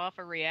set off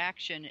a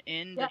reaction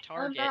in the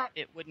target,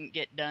 it wouldn't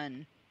get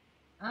done.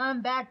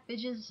 I'm back,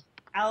 bitches.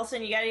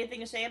 Allison, you got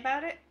anything to say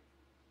about it?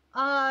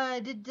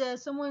 Did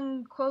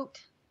someone quote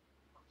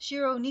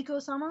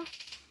Shoe0nHead?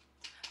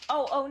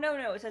 Oh,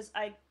 no. It says,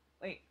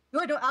 wait.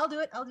 No, I'll do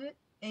it.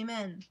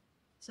 Amen.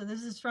 So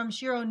this is from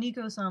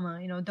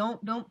Shoe0nHead.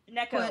 Don't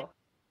Neko.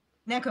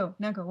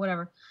 Neko,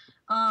 whatever.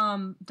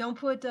 Don't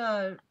put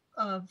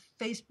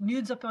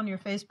nudes up on your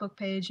Facebook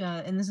page.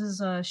 And this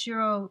is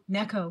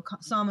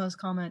Shoe0nHead-sama's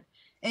comment.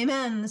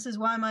 Amen. This is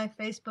why my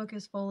Facebook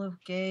is full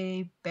of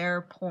gay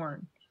bear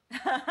porn.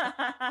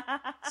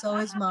 So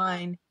is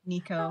mine,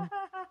 Neko.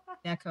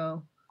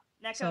 Neko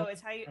So,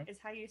 is how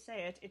you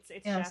say it. It's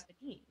yes.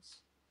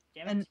 Japanese.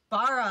 Damn it. And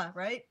Bara,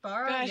 right?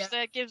 Bara. Gosh, yeah.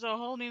 that gives a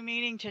whole new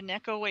meaning to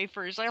Necco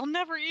wafers. I'll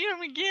never eat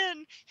them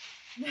again.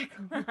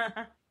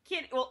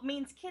 Well, it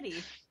means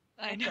kitty.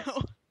 I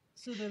know.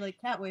 So they're like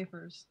cat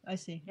wafers. I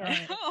see. Yeah.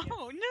 Right.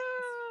 Oh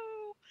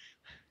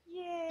no!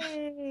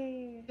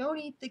 Yay! Don't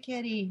eat the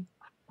kitty.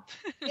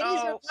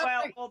 Oh,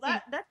 well,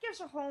 that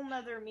gives a whole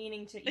nother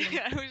meaning to eating.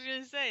 I was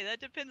gonna say that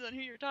depends on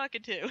who you're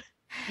talking to.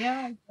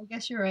 Yeah, I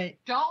guess you're right.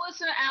 Don't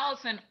listen to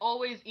Allison.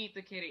 Always eat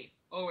the kitty.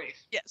 Always.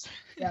 Yes.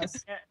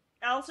 Yes.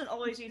 Allison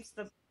always eats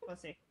the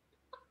pussy.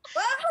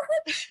 What? How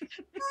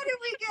did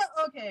we get?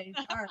 Okay.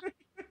 All right.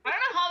 I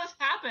don't know how this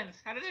happens.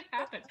 How did it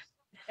happen?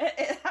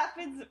 It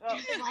happens. Well,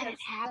 Just let it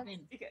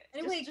happen.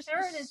 Anyway,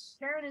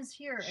 Karen is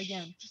here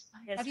again.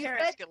 Yes, Have you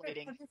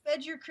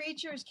fed your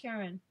creatures,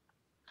 Karen?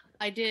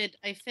 I did.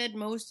 I fed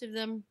most of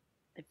them.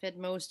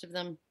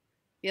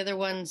 The other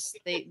ones,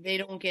 they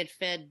don't get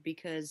fed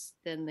because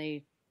then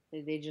they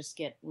just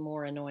get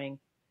more annoying.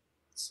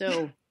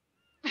 So.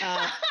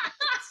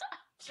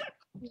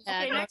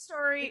 Okay, next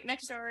story.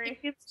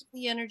 It gives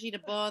the energy to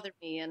bother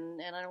me,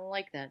 and I don't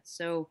like that.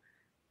 So,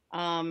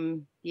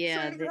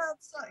 Yeah. So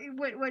you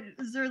have, what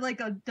is there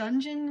like a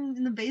dungeon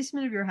in the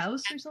basement of your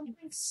house or something?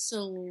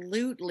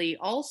 Absolutely.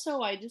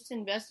 Also, I just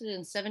invested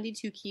in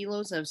 72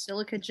 kilos of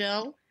silica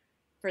gel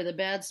for the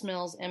bad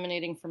smells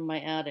emanating from my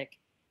attic.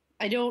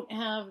 I don't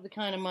have the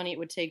kind of money it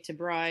would take to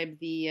bribe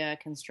the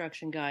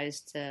construction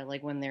guys to,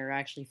 like, when they're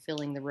actually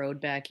filling the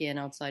road back in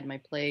outside my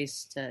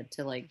place to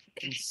like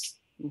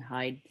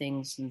hide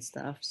things and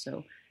stuff.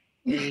 So,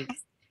 they,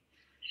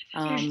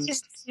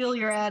 Just steal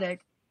your attic.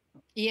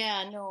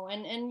 yeah, no,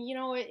 and you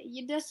know,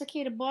 you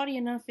desiccate a body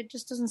enough, it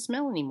just doesn't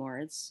smell anymore.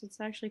 It's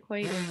actually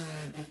quite.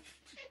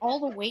 All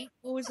the weight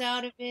goes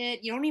out of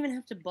it. You don't even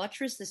have to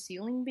buttress the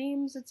ceiling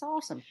beams. It's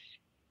awesome.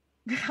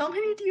 How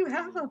many do you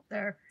have up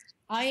there?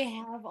 I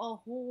have a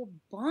whole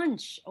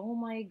bunch. Oh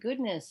my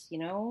goodness! You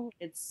know,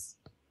 it's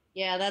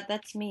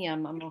that's me.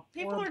 I'm a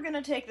People are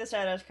gonna take this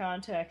out of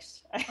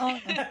context. Oh,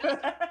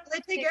 they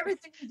take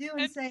everything you do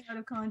and say out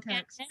of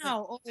context.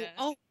 Now,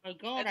 oh my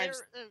God!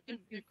 And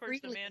of course,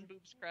 the man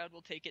boobs crowd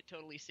will take it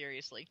totally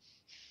seriously.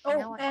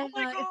 Oh, and, oh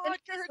my God!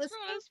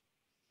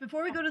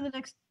 Before we go to the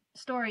next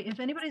story,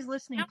 if anybody's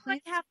listening,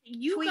 please.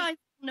 You guys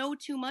know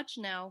too much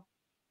now.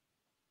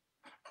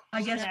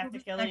 I guess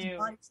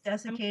it's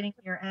desiccating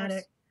your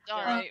attic.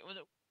 All right. Well,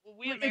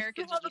 we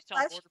Americans will just tell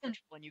Border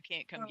Patrol and you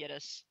can't come get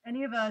us.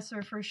 Any of us,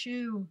 or for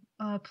Shoe,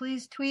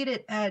 please tweet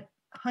it at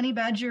Honey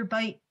Badger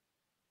Bite.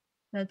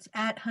 That's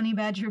at Honey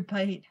Badger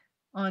Bite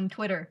on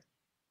Twitter.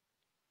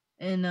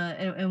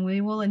 And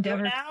we will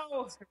endeavor to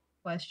answer the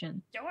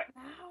question. Do it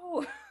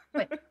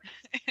now.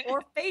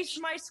 Or face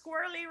my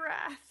squirrely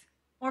wrath.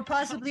 Or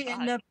possibly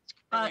end up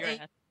a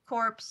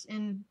corpse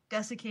in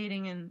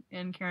desiccating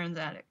in Karen's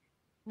attic.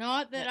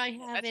 Not that I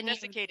have any.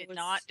 Desiccated,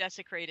 not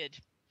desecrated.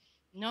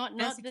 Not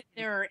that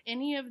there are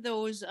any of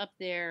those up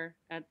there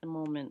at the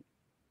moment.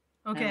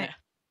 Okay.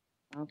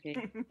 Okay.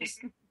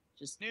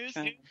 Just news.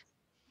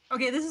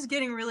 Okay, this is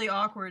getting really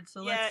awkward.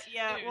 So let's.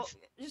 Yeah. Well,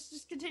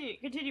 just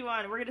continue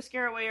on. We're gonna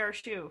scare away our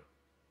Shoe.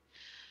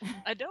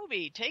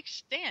 Adobe takes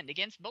stand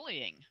against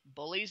bullying.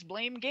 Bullies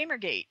blame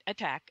Gamergate.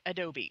 Attack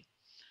Adobe.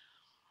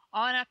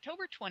 On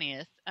October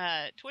 20th,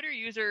 Twitter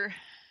user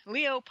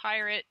Leo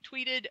Pirate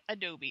tweeted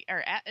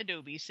at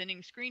Adobe,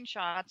 sending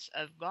screenshots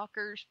of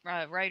Gawker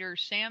writer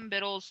Sam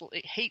Biddle's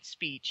hate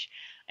speech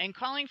and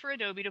calling for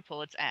Adobe to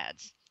pull its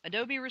ads.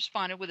 Adobe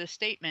responded with a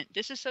statement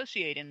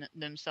disassociating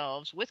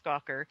themselves with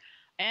Gawker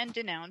and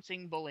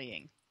denouncing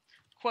bullying.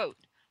 Quote,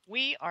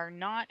 "We are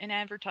not an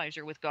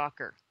advertiser with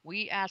Gawker.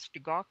 We asked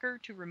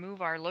Gawker to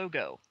remove our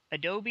logo.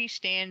 Adobe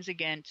stands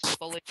against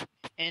bullying."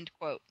 End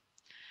quote.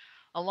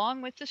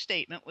 Along with the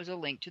statement was a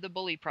link to the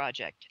Bully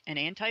Project, an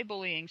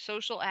anti-bullying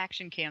social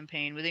action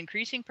campaign with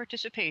increasing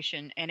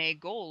participation and a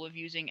goal of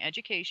using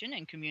education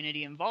and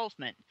community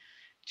involvement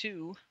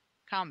to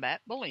combat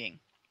bullying.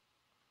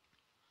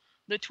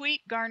 The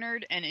tweet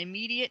garnered an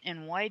immediate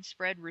and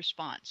widespread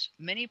response.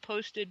 Many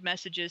posted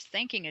messages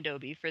thanking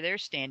Adobe for their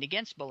stand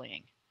against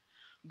bullying.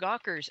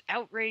 Gawker's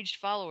outraged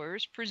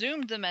followers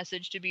presumed the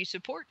message to be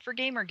support for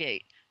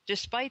Gamergate,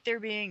 despite there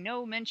being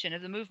no mention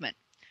of the movement.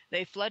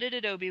 They flooded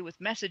Adobe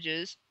with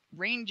messages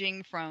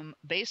ranging from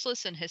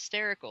baseless and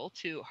hysterical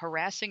to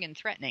harassing and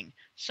threatening,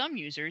 some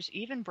users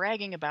even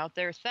bragging about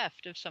their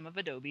theft of some of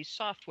Adobe's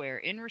software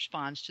in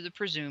response to the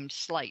presumed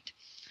slight.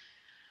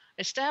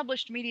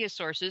 Established media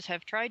sources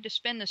have tried to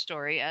spin the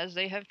story as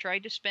they have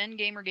tried to spin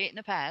Gamergate in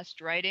the past,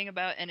 writing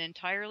about an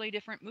entirely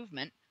different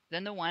movement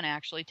than the one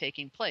actually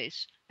taking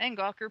place, and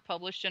Gawker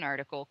published an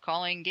article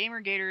calling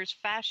Gamergaters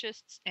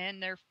fascists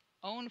and their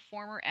own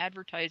former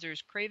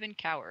advertisers craven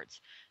cowards,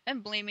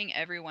 and blaming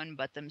everyone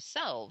but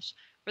themselves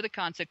for the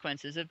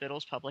consequences of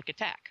Biddle's public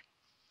attack.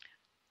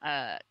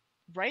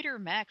 Writer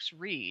Max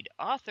Reed,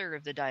 author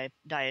of the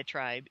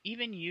diatribe,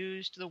 even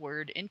used the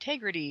word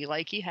integrity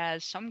like he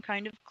has some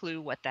kind of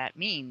clue what that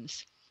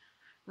means.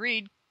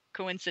 Reed,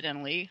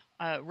 coincidentally,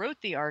 wrote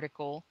the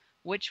article,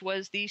 which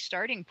was the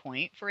starting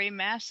point for a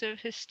massive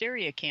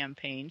hysteria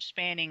campaign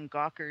spanning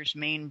Gawker's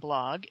main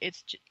blog,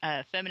 its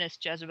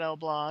feminist Jezebel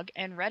blog,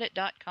 and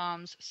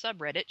Reddit.com's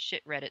subreddit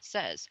ShitReddit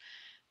Says.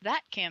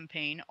 That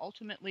campaign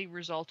ultimately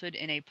resulted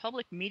in a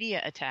public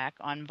media attack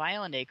on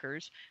Violent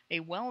Acres, a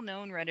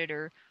well-known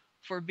Redditor,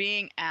 for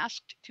being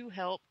asked to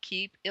help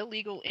keep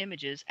illegal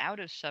images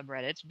out of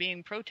subreddits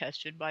being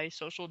protested by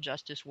social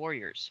justice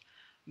warriors.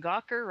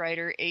 Gawker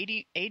writer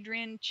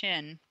Adrian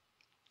Chen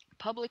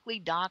publicly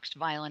doxed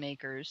Violent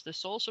Acres, the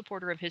sole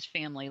supporter of his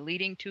family,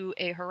 leading to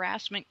a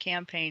harassment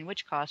campaign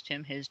which cost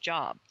him his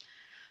job.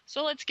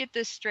 So let's get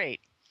this straight.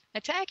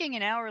 Attacking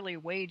an hourly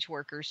wage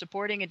worker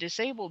supporting a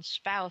disabled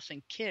spouse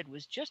and kid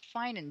was just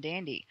fine and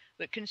dandy,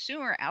 but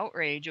consumer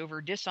outrage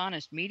over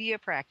dishonest media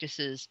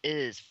practices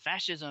is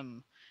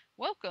fascism.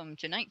 Welcome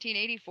to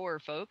 1984,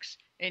 folks,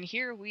 and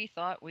here we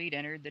thought we'd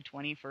entered the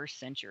 21st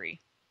century.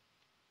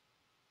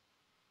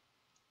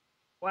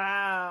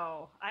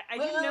 Wow. I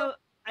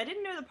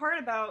didn't know the part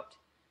about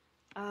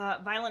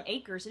Violent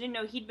Acres. I didn't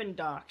know he'd been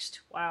doxxed.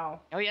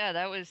 Wow. Oh yeah,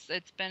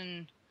 it's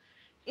been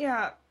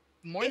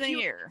more than a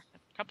year.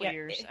 A couple of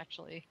years,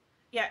 actually.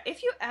 Yeah,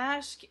 if you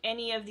ask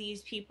any of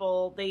these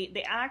people,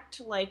 they act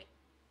like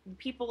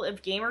people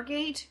of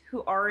Gamergate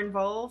who are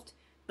involved,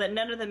 but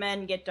none of the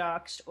men get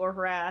doxxed or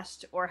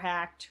harassed or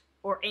hacked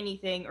or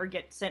anything or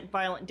get sent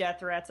violent death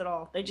threats at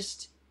all. They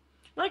just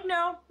like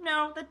no,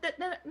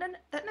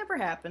 that never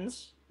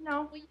happens.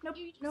 No, Well, nope,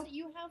 nope.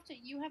 you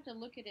have to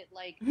look at it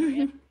like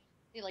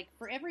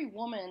for every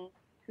woman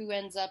who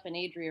ends up in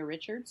Adria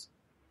Richards,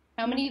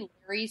 how many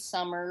Larry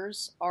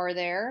Summers are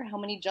there? How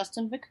many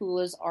Justin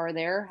Vakulas are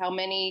there? How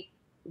many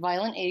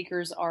Violent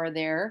Acres are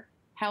there?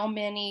 How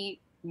many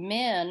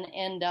men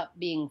end up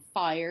being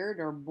fired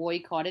or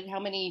boycotted? How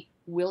many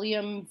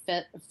William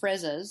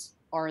Frezas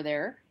are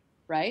there,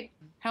 right?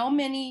 How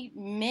many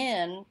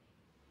men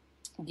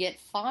get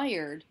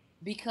fired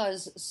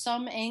because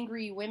some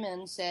angry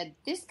women said,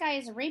 this guy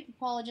is a rape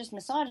apologist,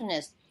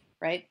 misogynist,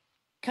 right?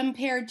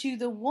 Compared to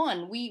the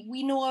one.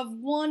 We know of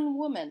one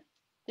woman.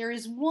 There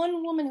is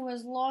one woman who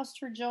has lost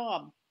her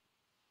job,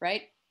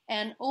 right?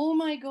 And oh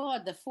my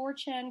God, the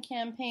 4chan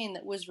campaign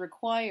that was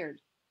required,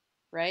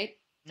 right?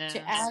 No.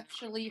 To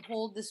actually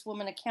hold this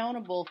woman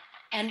accountable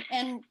and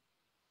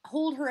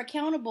hold her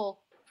accountable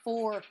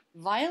for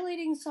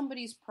violating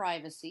somebody's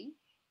privacy,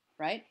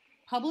 right?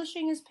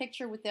 Publishing his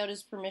picture without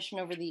his permission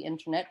over the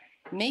internet,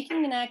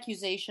 making an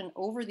accusation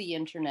over the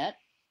internet,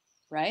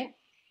 right?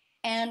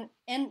 And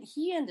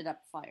he ended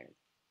up fired,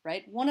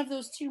 right? One of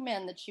those two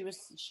men that she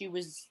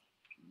was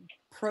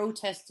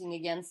protesting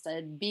against,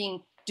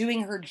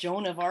 doing her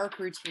Joan of Arc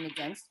routine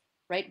against,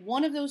 right?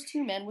 One of those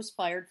two men was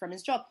fired from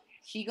his job.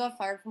 She got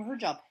fired from her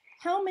job.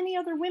 How many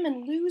other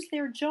women lose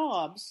their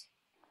jobs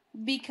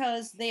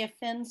because they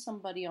offend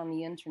somebody on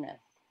the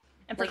internet?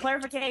 And for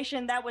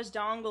clarification, that was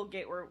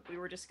Donglegate where we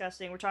were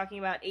discussing. We're talking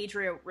about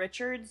Adria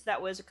Richards.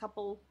 That was a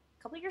couple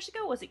years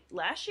ago. Was it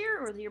last year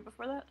or the year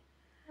before that?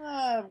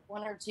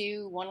 1 or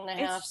 2,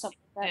 1.5, something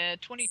like that. Yeah,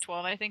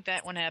 2012. I think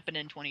that one happened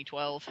in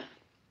 2012.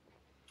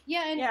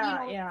 Yeah, and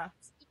yeah.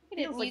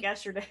 It was like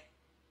yesterday.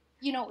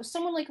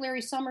 Someone like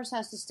Larry Summers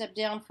has to step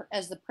down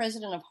as the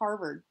president of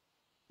Harvard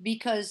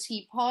because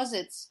he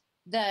posits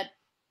that,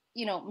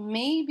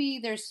 maybe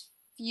there's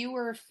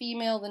fewer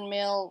female than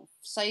male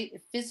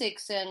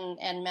physics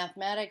and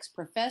mathematics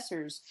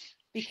professors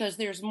because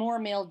there's more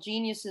male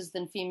geniuses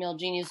than female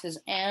geniuses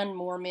and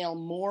more male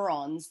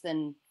morons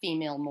than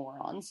female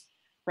morons,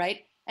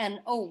 right? And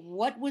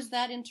what was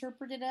that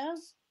interpreted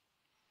as?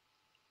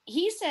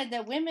 He said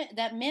that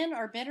men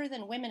are better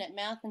than women at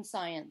math and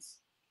science.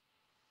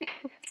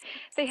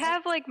 They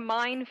have like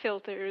mind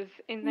filters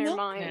in their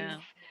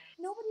minds.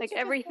 Yeah. Like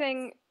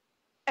everything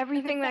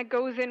that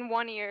goes in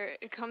one ear,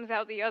 it comes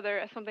out the other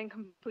as something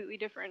completely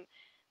different.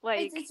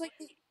 Like it's like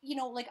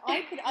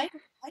I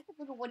could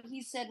look at what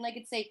he said and I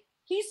could say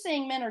he's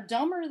saying men are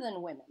dumber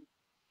than women.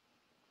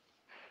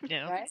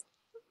 Yeah. Right?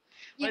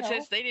 But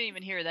since they didn't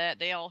even hear that,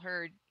 they all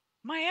heard,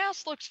 my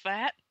ass looks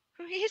fat.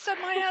 He said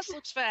my ass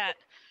looks fat.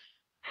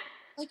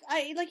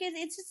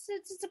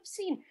 It's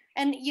obscene.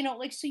 And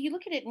so you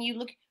look at it and you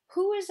look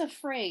who is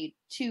afraid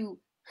to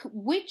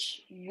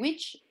which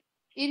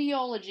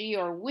ideology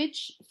or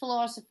which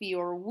philosophy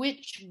or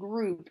which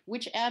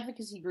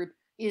advocacy group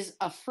is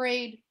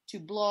afraid to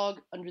blog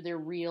under their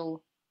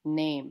real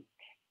name.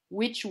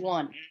 Which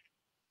one?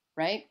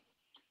 Right?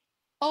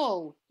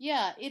 Oh,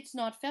 yeah, it's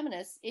not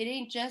feminist. It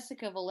ain't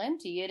Jessica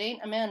Valenti. It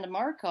ain't Amanda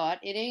Marcotte.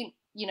 It ain't,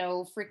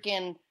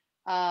 freaking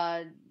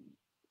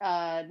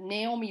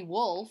Naomi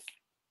Wolf,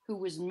 who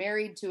was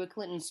married to a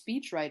Clinton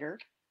speechwriter,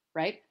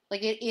 right?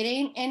 Like, it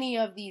ain't any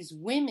of these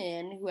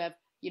women who have,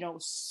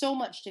 so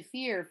much to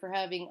fear for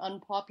having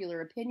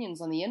unpopular opinions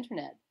on the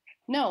internet.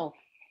 No,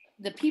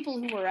 the people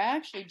who are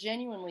actually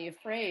genuinely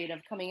afraid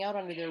of coming out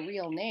under their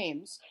real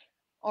names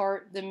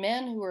are the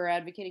men who are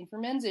advocating for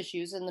men's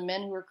issues and the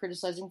men who are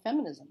criticizing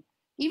feminism.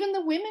 Even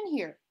the women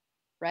here,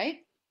 right?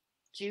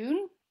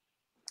 June,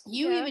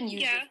 you even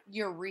use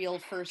your real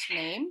first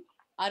name.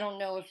 I don't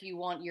know if you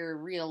want your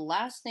real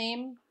last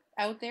name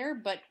out there,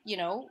 but,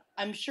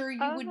 I'm sure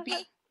you would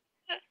be,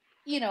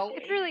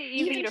 It's really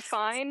easy to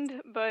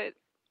find, but,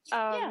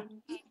 Even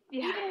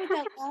with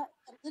that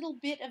little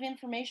bit of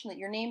information that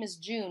your name is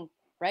June,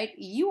 right?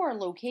 You are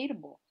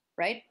locatable,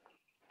 right?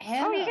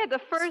 Hannah, the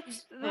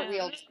first...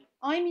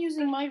 I'm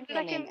using my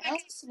real name.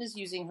 Allison is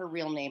using her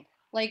real name.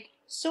 Like,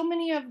 so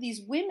many of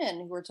these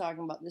women who are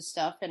talking about this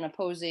stuff and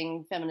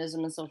opposing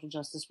feminism and social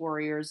justice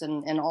warriors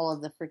and all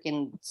of the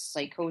freaking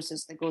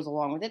psychosis that goes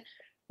along with it,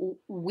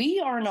 we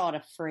are not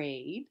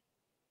afraid,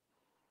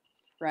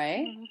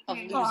 right? Of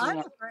losing I'm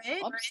our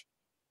afraid. jobs.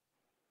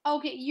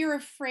 Okay, you're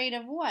afraid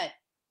of what?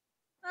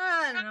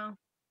 I don't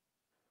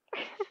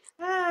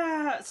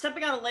know.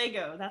 Stepping on a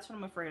Lego. That's what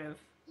I'm afraid of.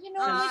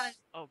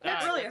 Oh, God.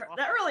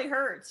 That really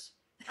hurts.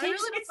 I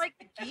really don't like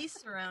the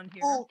geese around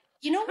here. Oh,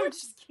 you know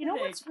what's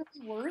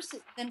really worse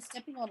than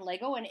stepping on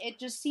Lego, and it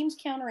just seems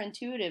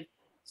counterintuitive.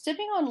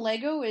 Stepping on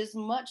Lego is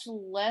much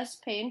less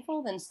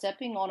painful than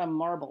stepping on a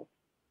marble.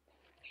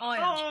 Oh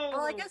yeah.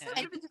 Well, I guess that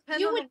would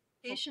depend on the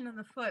location of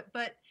the foot,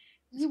 but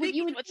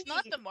it's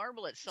not the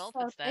marble itself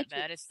that's that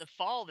bad. It's the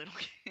fall that'll.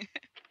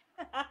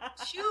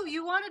 Shoe,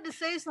 you wanted to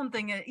say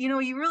something.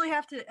 You really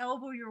have to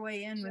elbow your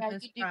way in with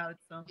this crowd.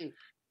 So,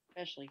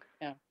 especially,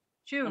 yeah.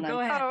 Shoe, go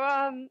ahead.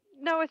 Oh,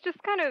 no, it's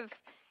just kind of,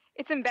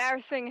 it's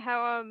embarrassing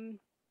how,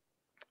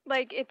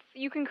 like,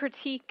 you can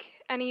critique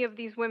any of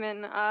these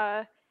women,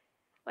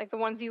 like the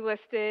ones you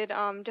listed,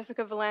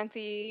 Jessica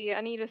Valenti,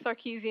 Anita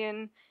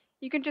Sarkeesian.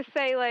 You can just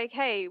say, like,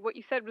 hey, what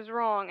you said was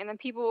wrong, and then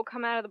people will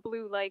come out of the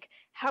blue like,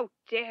 how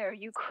dare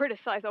you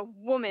criticize a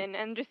woman,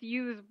 and just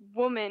use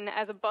woman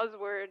as a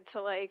buzzword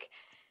to, like,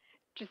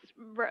 just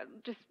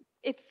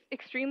it's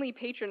extremely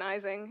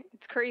patronizing.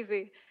 It's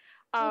crazy.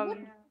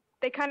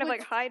 They kind of,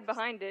 like, hide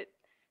behind it.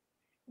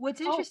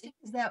 What's interesting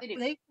is that they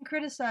can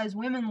criticize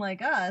women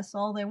like us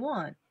all they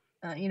want.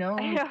 I know.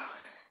 We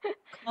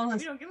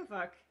don't give a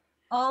fuck.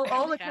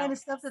 All the kind of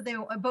stuff that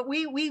but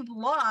we've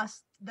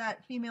lost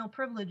that female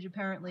privilege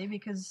apparently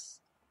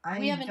because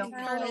we have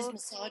internalized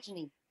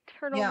misogyny.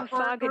 Internal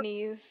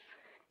misogynies.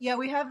 Yeah,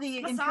 we have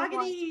the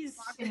misogynies.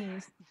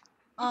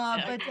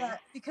 But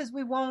because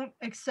we won't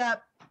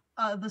accept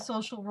the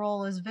social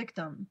role as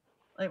victim.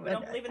 Like, we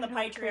don't believe in the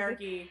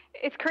patriarchy.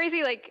 It's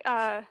crazy, like,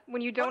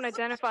 when you don't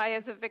identify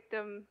as a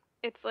victim,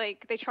 it's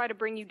like they try to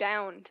bring you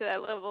down to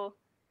that level.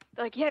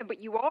 They're like, yeah,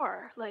 but you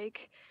are.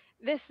 Like,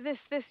 this,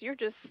 you're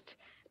just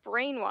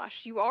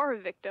brainwashed. You are a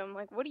victim.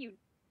 Like, what do you...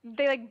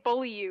 They, like,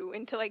 bully you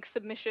into, like,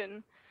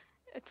 submission.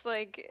 It's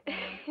like...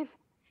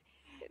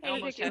 They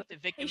almost have to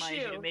victimize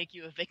you to make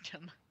you a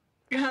victim.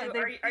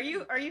 Are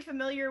you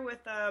familiar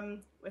with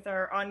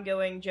our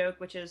ongoing joke,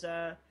 which is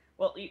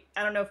well,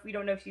 I don't know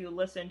if you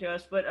listen to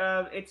us, but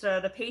it's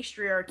the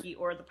patriarchy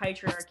or the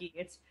patriarchy.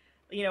 It's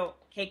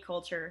cake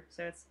culture.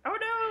 So it's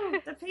no,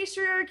 the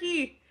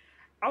patriarchy.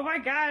 Oh my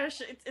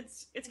gosh,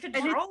 it's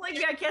controlling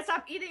me. I can't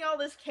stop eating all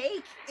this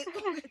cake.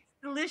 It's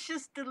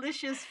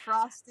delicious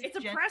frosted. It's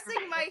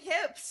oppressing my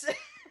hips.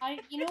 I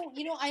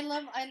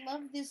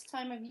love this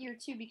time of year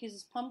too because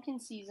it's pumpkin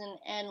season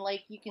and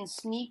like you can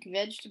sneak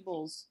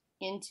vegetables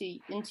into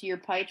your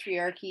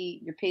patriarchy,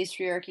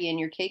 and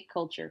your cake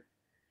culture.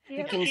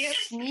 You can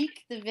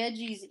sneak the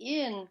veggies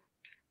in,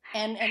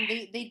 and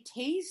they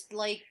taste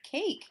like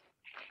cake.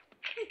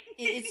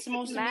 It's the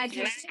most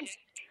amazing thing.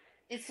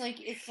 It's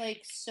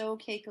like so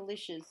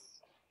cakealicious.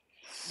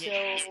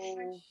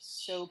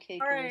 So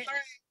cakealicious. All right.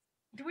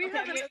 Do we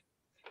have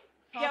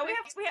Yeah,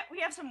 we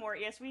have some more.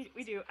 Yes, we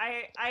do.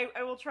 I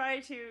will try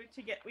to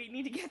get. We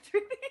need to get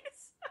through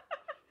these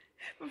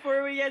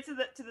before we get to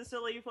the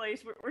silly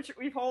place.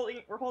 We're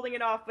holding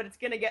it off, but it's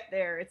gonna get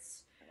there.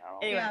 It's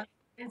anyway. Yeah,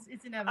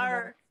 it's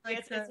inevitable.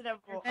 It's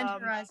inevitable.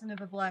 Event horizon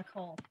of a black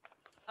hole.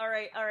 All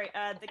right.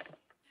 The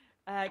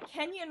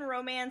Kenyan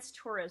romance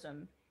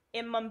tourism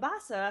in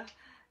Mombasa,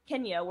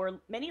 Kenya, where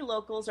many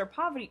locals are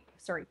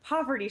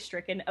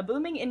poverty-stricken. A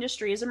booming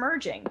industry is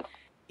emerging.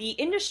 The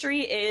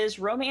industry is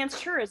romance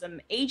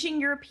tourism.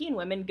 Aging European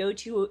women go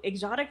to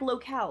exotic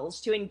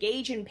locales to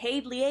engage in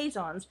paid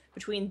liaisons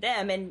between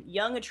them and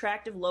young,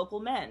 attractive local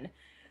men.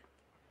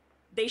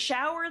 They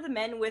shower the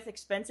men with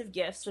expensive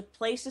gifts, a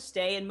place to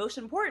stay, and most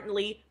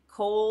importantly,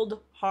 cold,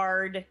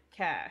 hard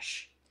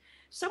cash.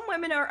 Some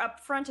women are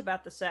upfront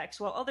about the sex,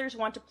 while others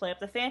want to play up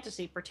the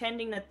fantasy,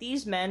 pretending that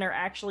these men are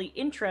actually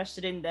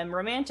interested in them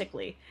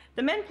romantically.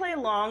 The men play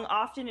along,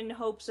 often in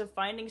hopes of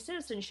finding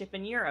citizenship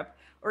in Europe,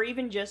 or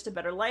even just a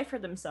better life for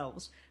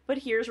themselves. But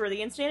here's where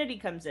the insanity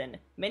comes in.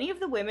 Many of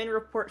the women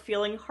report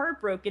feeling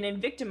heartbroken and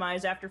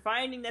victimized after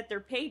finding that their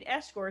paid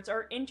escorts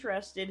are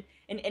interested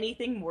in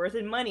anything more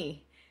than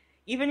money.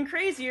 Even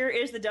crazier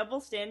is the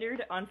double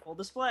standard on full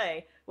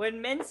display.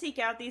 When men seek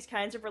out these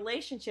kinds of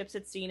relationships,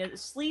 it's seen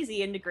as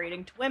sleazy and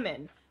degrading to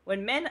women.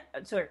 When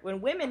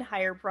women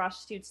hire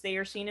prostitutes, they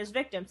are seen as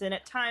victims, and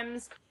at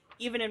times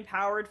even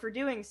empowered for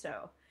doing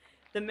so.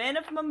 The men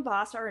of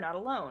Mombasa are not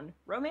alone.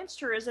 Romance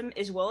tourism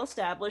is well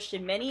established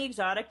in many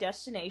exotic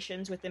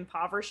destinations with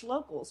impoverished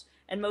locals,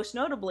 and most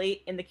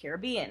notably in the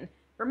Caribbean.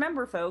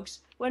 Remember, folks,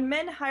 when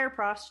men hire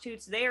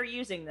prostitutes, they are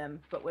using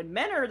them, but when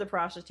men are the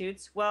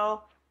prostitutes,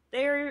 well,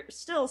 they're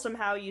still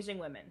somehow using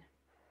women.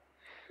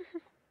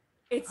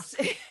 It's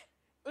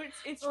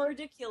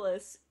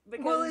ridiculous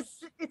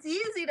because it's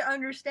easy to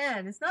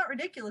understand. It's not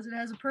ridiculous. It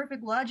has a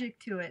perfect logic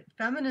to it.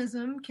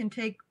 Feminism can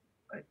take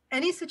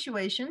any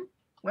situation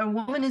where a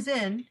woman is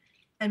in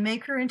and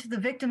make her into the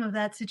victim of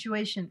that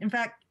situation. In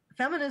fact,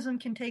 feminism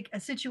can take a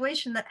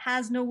situation that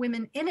has no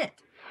women in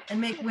it and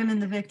make women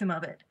the victim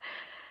of it.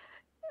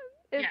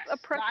 It's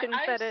oppression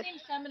fetish. I've seen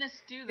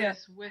feminists do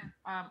this with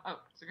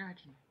so go ahead,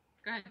 June.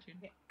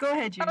 Go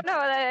ahead, June. Oh no,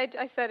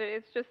 I said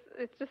it.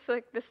 It's just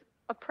like this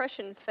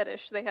oppression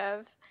fetish they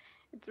have.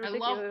 It's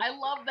ridiculous. I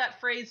love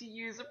that phrase you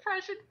use,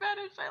 oppression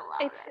fetish. I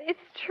love it. It's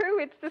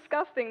true. It's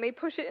disgusting. They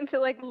push it into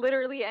like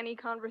literally any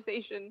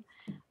conversation.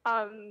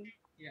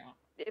 Yeah.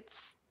 It's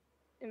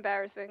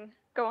embarrassing.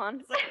 Go on.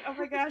 It's like, oh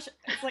my gosh.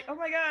 It's like, oh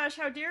my gosh,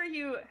 how dare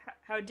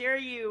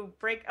you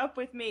break up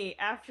with me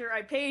after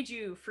I paid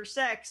you for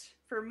sex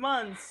for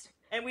months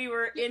and we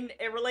were in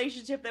a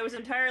relationship that was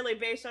entirely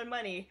based on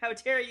money. How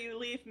dare you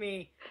leave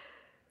me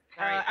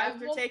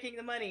after taking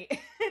the money?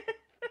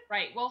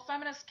 Right. Well,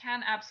 feminists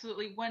can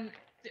absolutely, when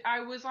I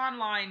was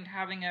online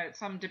having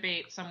some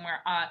debate somewhere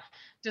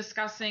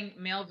discussing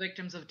male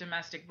victims of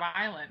domestic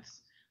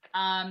violence.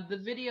 The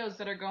videos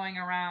that are going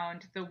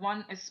around, the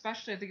one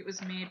especially, I think it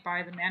was made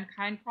by the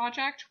Mankind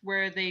Project,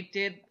 where they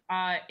did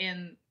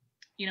in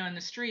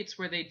the streets,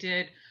 where they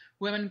did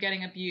women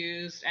getting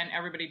abused and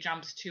everybody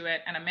jumps to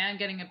it, and a man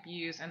getting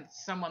abused and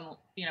someone,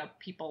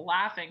 people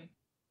laughing.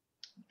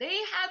 They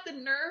had the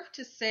nerve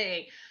to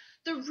say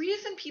the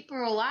reason people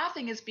are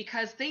laughing is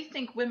because they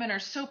think women are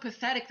so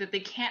pathetic that they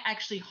can't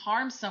actually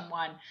harm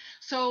someone.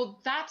 So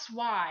that's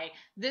why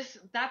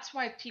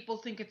people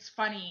think it's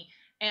funny.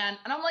 And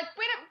I'm like,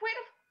 wait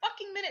a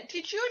fucking minute.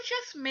 Did you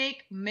just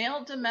make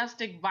male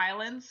domestic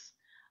violence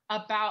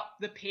about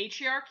the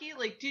patriarchy?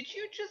 Like, did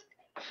you just,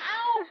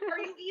 how are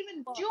you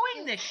even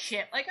doing this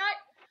shit? Like,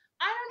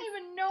 I don't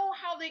even know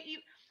how they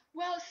even,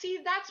 well, see,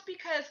 that's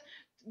because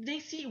they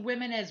see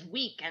women as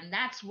weak, and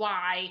that's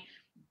why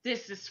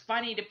this is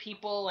funny to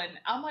people. And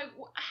I'm like,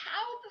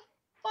 how the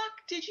fuck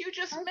did you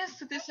just miss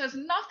that this has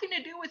nothing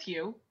to do with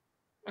you?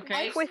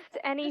 Okay. Twist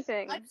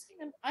anything.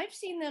 I've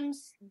seen them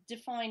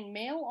define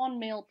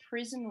male-on-male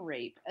prison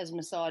rape as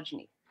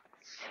misogyny.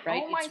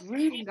 Right? Oh my it's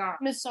really God.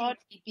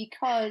 misogyny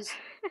because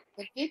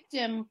the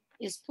victim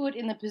is put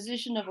in the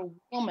position of a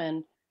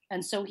woman,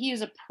 and so he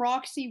is a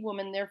proxy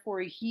woman,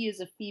 therefore he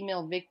is a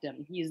female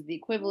victim. He is the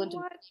equivalent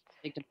of a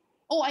victim.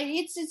 Oh,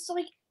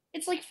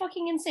 it's like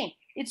fucking insane.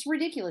 It's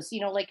ridiculous,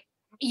 and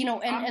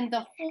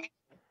the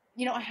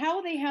whole,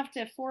 how they have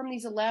to form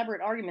these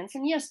elaborate arguments.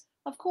 And yes,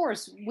 of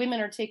course, women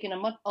are taken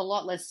a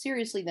lot less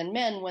seriously than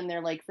men when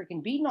they're like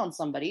freaking beating on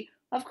somebody.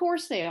 Of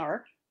course they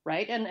are,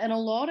 right? And a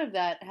lot of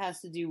that has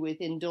to do with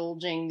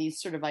indulging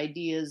these sort of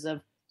ideas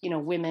of,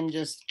 women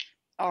just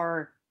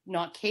are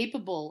not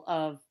capable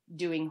of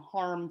doing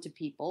harm to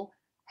people.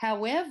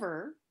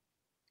 However,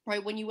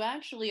 right, when you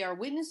actually are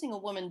witnessing a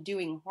woman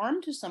doing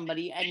harm to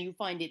somebody and you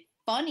find it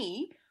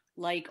funny,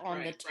 like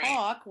on the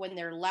talk when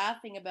they're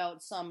laughing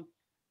about some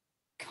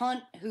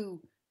cunt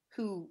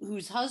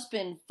whose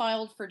husband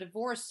filed for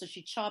divorce, so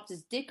she chopped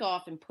his dick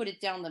off and put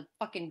it down the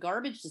fucking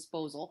garbage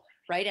disposal,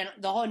 right? And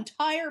the whole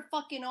entire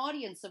fucking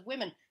audience of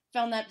women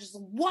found that just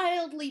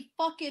wildly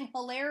fucking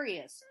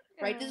hilarious,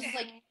 right? This is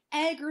like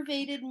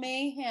aggravated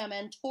mayhem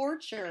and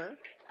torture,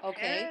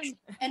 okay?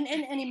 And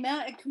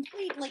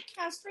complete like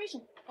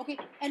castration, okay?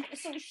 And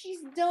so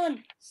she's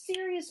done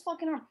serious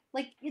fucking harm.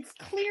 Like, it's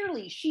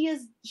clearly she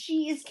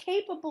is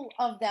capable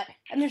of that,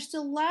 and they're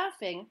still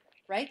laughing,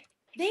 right?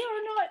 They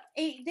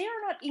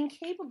are not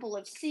incapable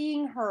of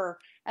seeing her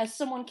as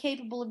someone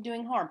capable of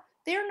doing harm.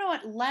 They're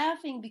not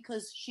laughing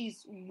because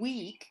she's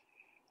weak.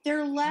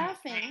 They're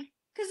laughing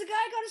because the guy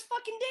got his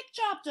fucking dick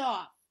chopped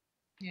off.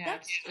 Yeah,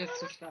 it's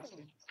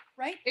disgusting.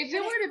 Right? If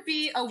there were to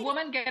be a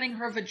woman getting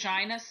her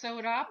vagina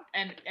sewed up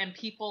and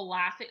people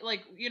laughing,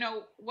 like,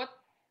 what,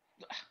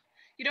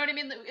 you know what I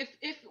mean?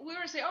 If we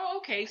were to say, oh,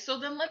 okay, so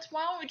then why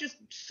don't we just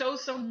sew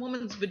some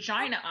woman's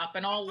vagina up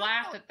and all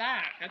laugh at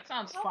that? That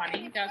sounds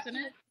funny, doesn't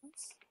it?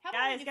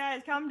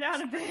 Guys, calm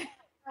down a bit.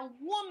 A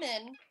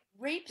woman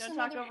rapes Don't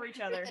another talk over each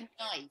other. with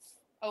a knife,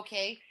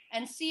 okay?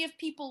 And see if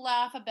people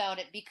laugh about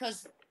it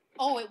because,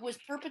 it was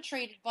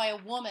perpetrated by a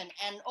woman,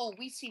 and,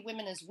 we see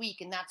women as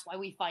weak, and that's why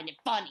we find it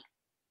funny.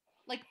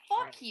 Like,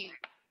 fuck you.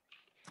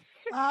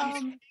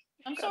 I'm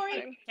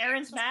sorry.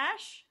 Karen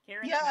Smash?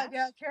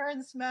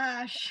 Karen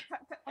Smash.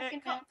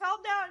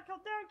 Calm down,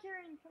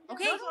 Karen.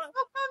 Okay. No,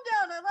 calm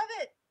down. I love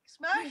it.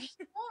 Smash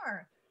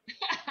more.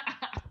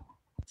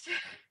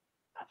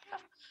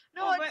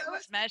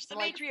 Smash the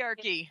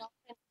matriarchy.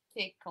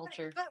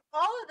 Culture. But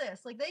all of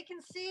this, like, they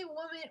can see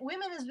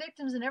women as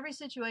victims in every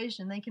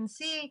situation. They can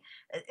see,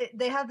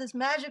 they have this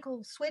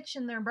magical switch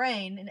in their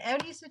brain. In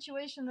any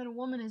situation that a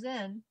woman is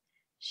in,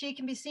 she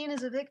can be seen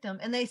as a victim,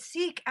 and they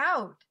seek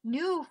out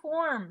new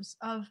forms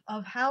of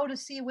how to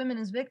see women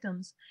as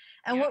victims.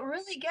 And what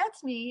really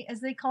gets me is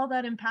they call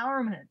that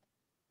empowerment.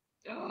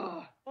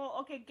 Ugh. Well,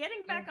 okay,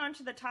 getting back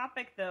onto the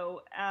topic,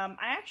 though,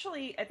 I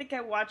think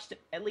I watched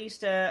at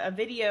least a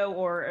video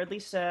or at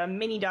least a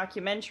mini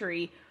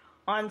documentary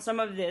on some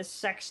of this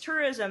sex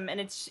tourism, and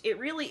it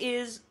really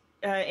is,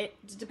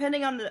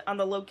 depending on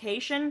the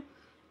location,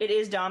 it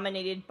is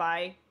dominated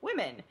by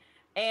women.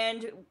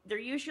 And they're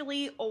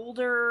usually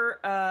older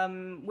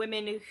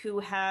women who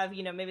have,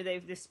 maybe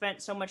they've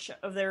spent so much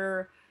of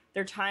their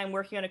time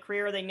working on a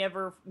career, they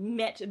never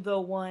met the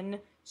one.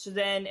 So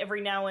then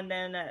every now and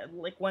then,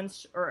 like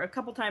once or a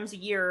couple times a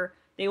year,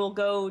 they will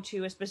go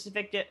to a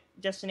specific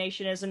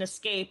destination as an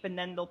escape, and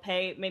then they'll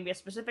pay maybe a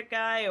specific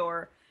guy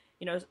or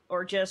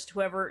just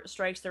whoever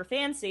strikes their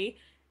fancy,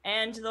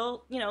 and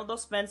they'll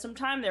spend some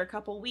time there, a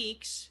couple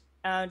weeks,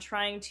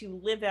 trying to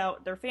live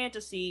out their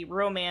fantasy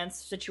romance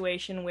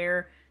situation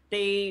where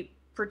they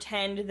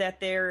pretend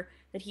that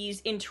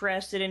he's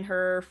interested in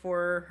her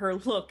for her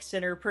looks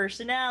and her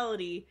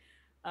personality,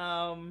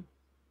 and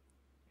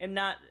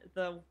not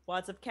the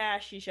wads of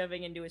cash she's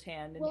shoving into his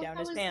hand and down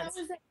his pants.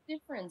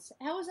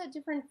 How is that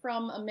different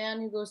from a man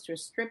who goes to a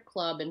strip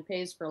club and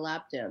pays for a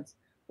lap dance?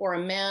 or a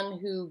man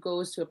who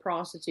goes to a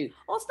prostitute.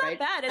 Well, it's not right?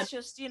 bad. It's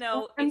just,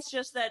 it's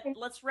just that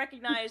let's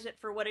recognize it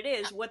for what it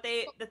is.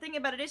 The thing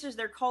about it is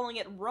they're calling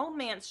it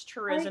romance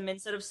tourism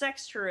instead of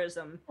sex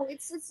tourism. Okay.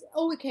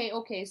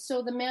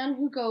 So the man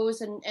who goes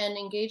and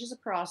engages a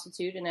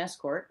prostitute, an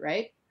escort,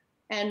 right?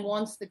 And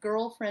wants the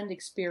girlfriend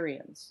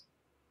experience,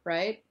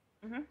 right?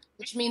 Mm-hmm.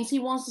 Which means he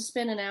wants to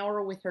spend an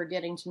hour with her,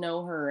 getting to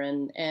know her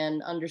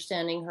and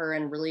understanding her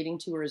and relating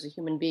to her as a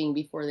human being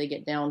before they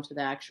get down to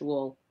the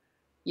actual,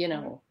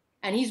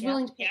 and he's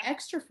willing to pay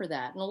extra for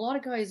that. And a lot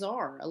of guys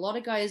are. A lot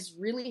of guys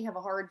really have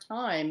a hard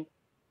time.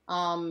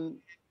 And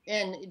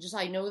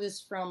I know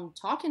this from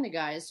talking to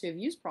guys who have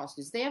used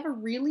prostitutes. They have a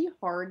really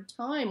hard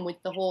time with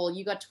the whole,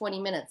 you got 20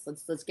 minutes,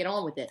 let's get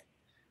on with it.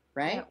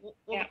 Right?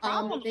 Yeah.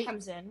 Well, the problem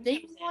comes in.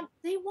 They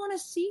want to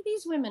see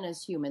these women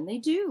as human. They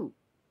do.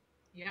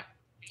 Yeah.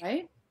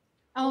 Right?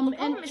 The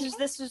problem is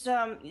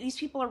these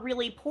people are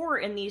really poor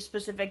in these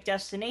specific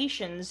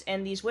destinations,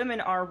 and these women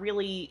are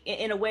really,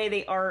 in a way,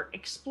 they are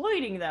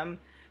exploiting them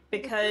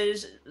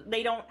because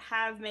they don't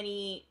have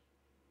many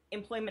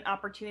employment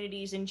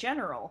opportunities in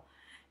general.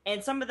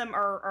 And some of them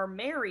are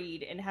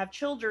married and have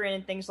children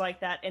and things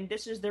like that, and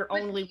this is their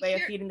only way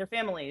of feeding their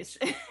families.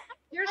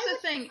 Here's the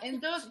thing, in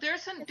there's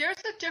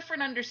a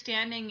different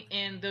understanding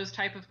in those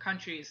type of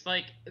countries.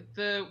 Like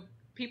the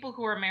people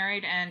who are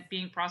married and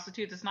being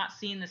prostitutes is not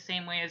seen the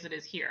same way as it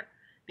is here,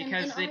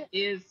 because it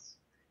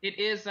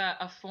is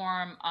a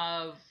form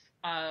of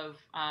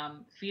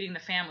feeding the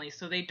family,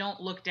 so they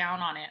don't look down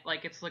on it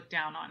like it's looked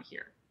down on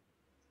here.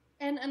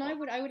 And I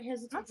would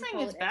hesitate. I'm not saying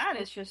it's bad.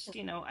 It's just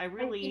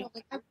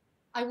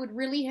I would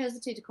really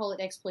hesitate to call it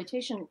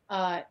exploitation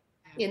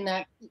in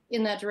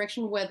that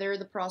direction, whether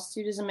the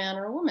prostitute is a man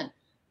or a woman.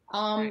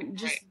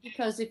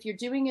 Because if you're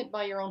doing it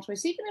by your own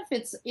choice, even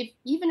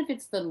if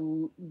it's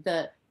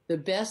the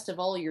best of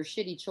all your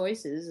shitty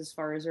choices as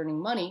far as earning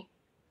money,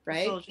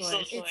 right?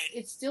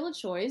 It's still a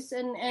choice,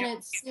 and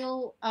it's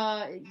still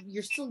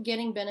you're still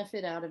getting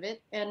benefit out of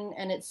it,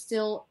 and it's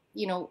still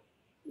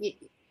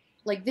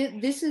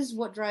this is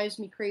what drives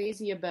me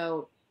crazy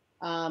about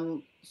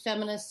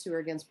feminists who are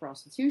against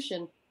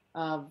prostitution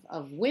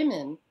of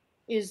women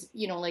is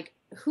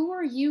who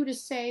are you to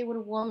say what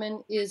a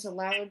woman is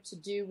allowed to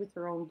do with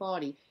her own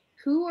body?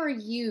 Who are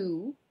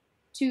you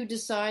to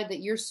decide that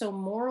you're so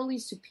morally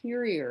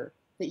superior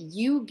that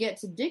you get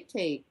to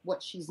dictate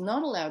what she's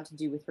not allowed to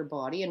do with her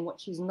body and what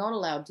she's not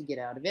allowed to get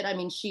out of it? I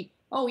mean, she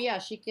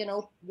can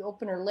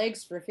open her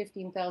legs for a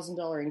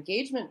 $15,000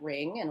 engagement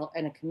ring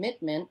and a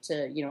commitment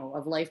to,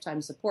 of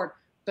lifetime support,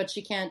 but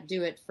she can't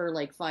do it for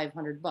like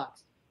 $500.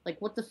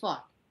 Like, what the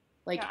fuck?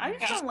 Like, I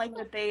just don't like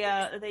that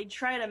they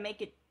try to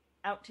make it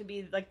out to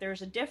be like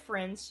there's a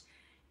difference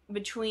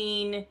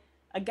between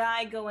a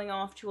guy going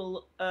off to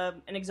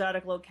an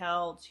exotic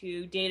locale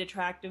to date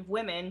attractive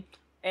women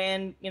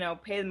and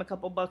pay them a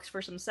couple bucks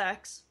for some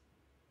sex.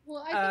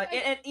 Well,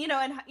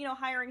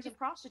 hiring some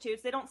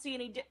prostitutes. They don't see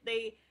any.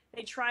 They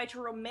try to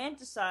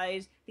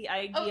romanticize the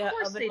idea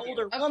of an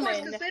older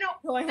woman. Because they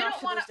don't want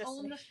to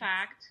own the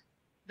fact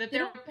that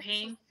they're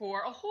paying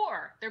for a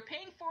whore. They're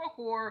paying for a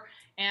whore,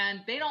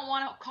 and they don't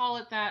want to call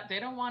it that. They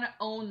don't want to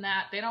own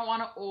that. They don't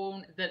want to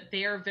own that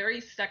they are very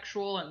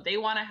sexual and they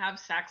want to have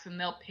sex and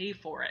they'll pay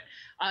for it.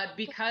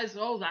 Because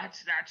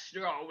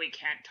we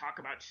can't talk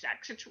about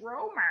sex. It's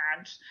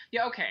romance.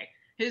 Yeah, okay.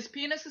 His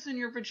penis is in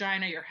your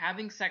vagina. You're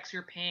having sex.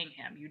 You're paying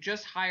him. You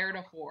just hired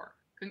a whore.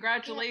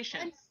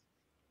 Congratulations.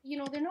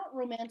 They're not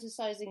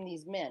romanticizing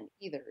these men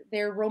either.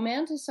 They're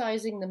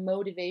romanticizing the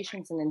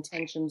motivations and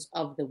intentions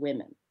of the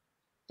women.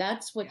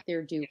 That's what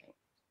they're doing,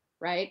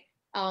 right?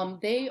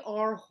 They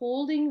are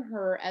holding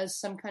her as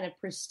some kind of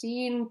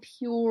pristine,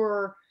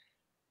 pure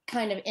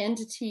kind of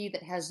entity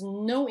that has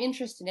no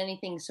interest in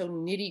anything so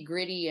nitty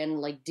gritty and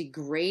like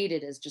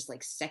degraded as just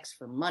like sex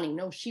for money.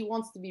 No, she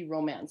wants to be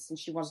romanced,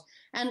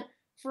 and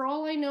for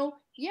all I know,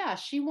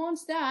 she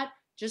wants that.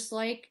 Just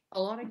like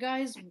a lot of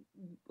guys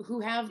who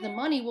have the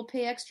money will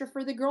pay extra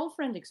for the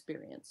girlfriend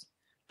experience,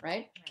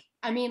 right?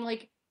 I mean,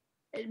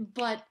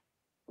 but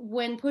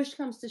when push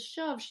comes to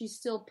shove, she's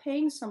still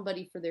paying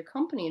somebody for their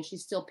company and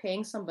she's still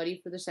paying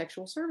somebody for their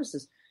sexual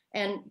services.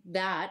 And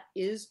that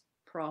is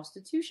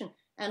prostitution.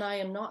 And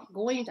I'm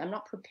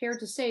not prepared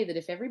to say that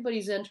if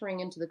everybody's entering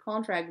into the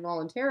contract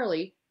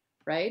voluntarily,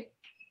 right,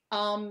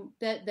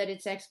 that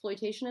it's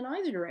exploitation in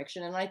either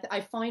direction. And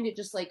I find it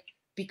just like,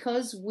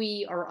 because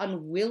we are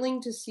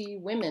unwilling to see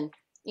women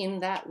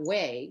in that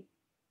way,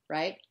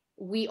 right,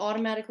 we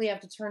automatically have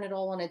to turn it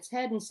all on its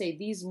head and say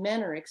these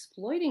men are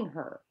exploiting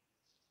her.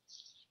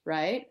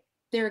 Right?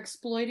 They're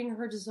exploiting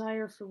her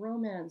desire for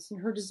romance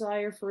and her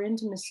desire for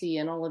intimacy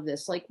and all of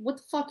this. Like, what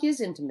the fuck is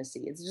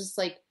intimacy? It's just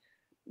like,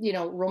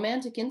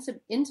 romantic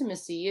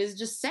intimacy is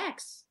just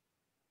sex.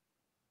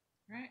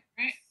 Right.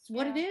 It's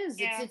what it is.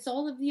 Yeah. It's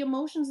all of the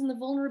emotions and the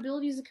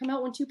vulnerabilities that come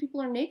out when two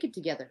people are naked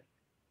together.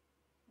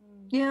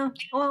 Yeah.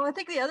 Well, I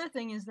think the other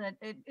thing is that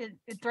it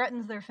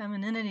threatens their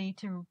femininity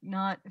to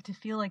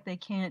feel like they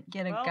can't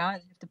get a guy.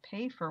 They have to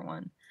pay for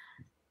one.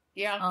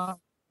 Yeah.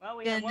 Well,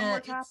 we have one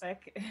more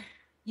topic.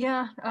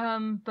 Yeah,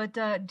 but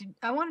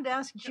I wanted to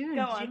ask June, Go did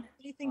you on. have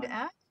anything to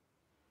add?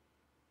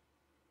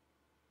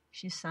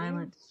 She's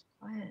silent.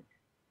 Quiet.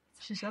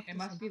 She's up It to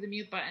must something. be the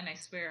mute button, I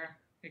swear.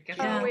 It gets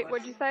Yeah. all of Wait, us.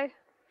 what'd you say?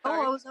 Oh,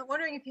 Sorry. I was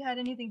wondering if you had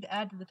anything to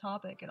add to the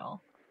topic at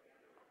all.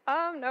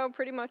 No,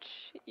 pretty much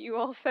you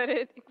all said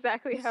it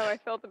exactly how I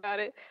felt about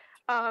it.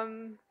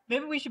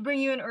 Maybe we should bring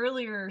you in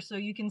earlier so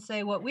you can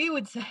say what we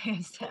would say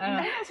instead.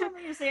 I have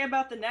something to say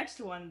about the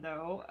next one,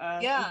 though.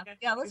 Yeah,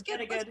 let's we've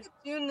give got a good.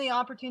 June the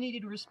opportunity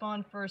to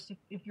respond first,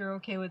 if you're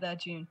okay with that,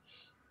 June.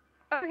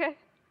 Okay.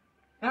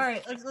 All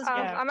right, let's go.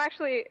 I'm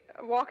actually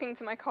walking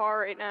to my car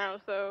right now,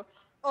 so.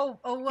 Oh,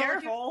 well.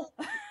 Careful.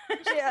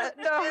 Yeah,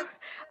 no.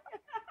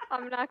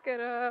 I'm not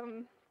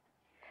gonna.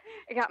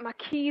 I got my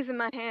keys in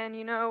my hand,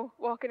 you know,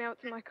 walking out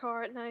to my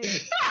car at night.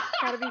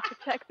 Gotta be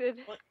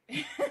protected.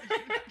 Big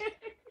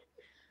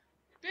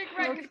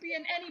Red could be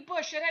in any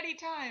bush at any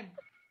time.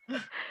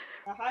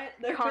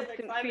 They're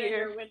Constant climbing fear.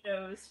 your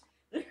windows.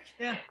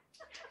 Yeah.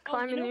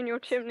 Climbing in your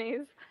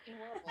chimneys.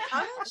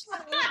 I was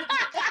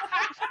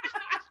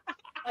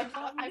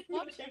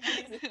walking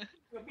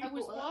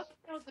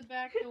out the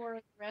back door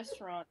of the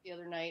restaurant the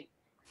other night,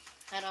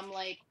 and I'm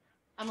like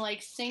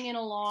singing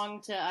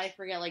along to, I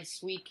forget, like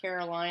Sweet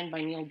Caroline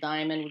by Neil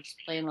Diamond, which is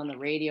playing on the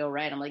radio,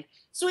 right? I'm like,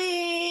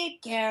 Sweet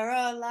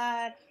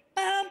Caroline,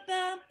 bum,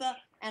 bum, bum.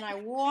 And I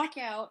walk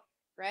out,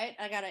 right?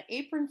 I got an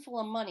apron full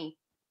of money,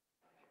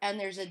 and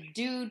there's a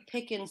dude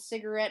picking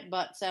cigarette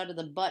butts out of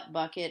the butt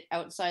bucket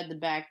outside the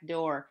back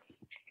door.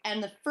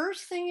 And the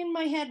first thing in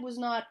my head was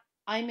not,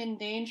 I'm in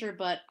danger,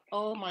 but,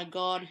 oh my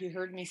God, he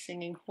heard me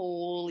singing.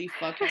 Holy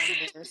fucking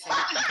embarrassing.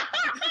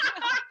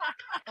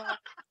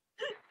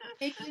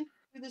 Taking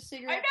through the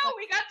cigarette. I know,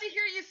 we got to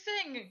hear you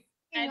sing.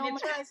 And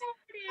it's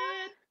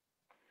appropriate.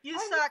 You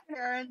suck,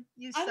 Karen.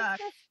 You I'm suck.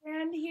 gonna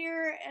stand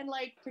here and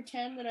like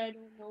pretend that I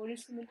don't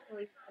notice him until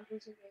he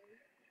wanders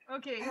away.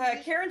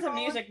 Okay. Karen's a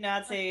music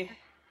Nazi.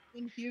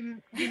 In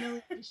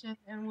humiliation,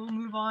 and we'll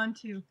move on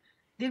to.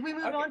 Did we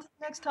move on to the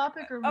next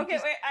topic, or? Okay,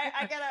 wait.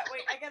 I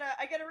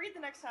gotta read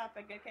the next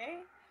topic. Okay.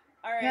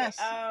 All right. Yes.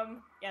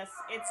 Yes.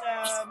 It's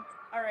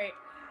All right.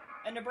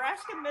 A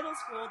Nebraska middle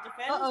school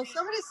defends. Oh,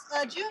 somebody's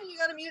June. You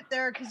gotta mute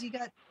there because you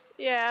got.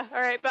 Yeah.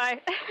 All right.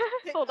 Bye.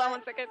 Hold on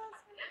one second.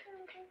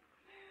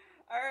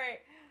 All right.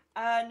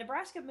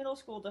 Nebraska middle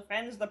school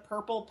defends the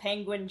Purple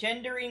Penguin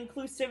Gender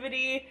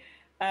Inclusivity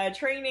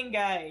Training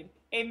Guide.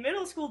 A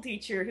middle school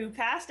teacher who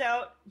passed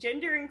out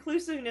gender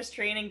inclusiveness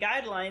training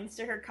guidelines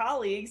to her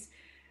colleagues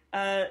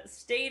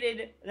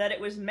states that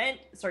it was meant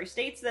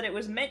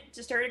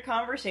to start a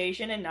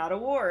conversation and not a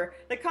war.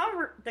 The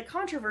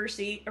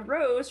controversy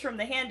arose from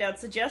the handout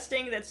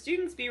suggesting that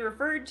students be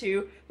referred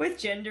to with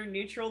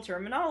gender-neutral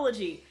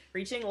terminology,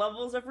 reaching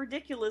levels of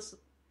ridiculousness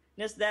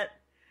that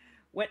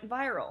went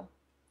viral.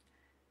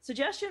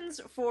 Suggestions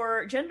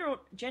for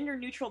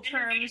gender-neutral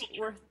terms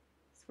were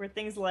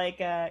things like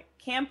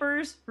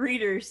campers,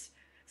 readers,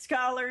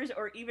 scholars,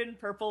 or even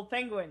purple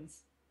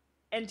penguins,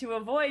 and to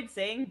avoid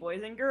saying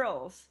boys and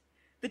girls.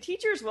 The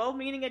teacher's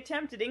well-meaning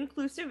attempt at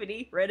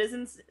inclusivity read as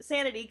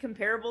insanity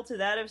comparable to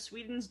that of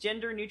Sweden's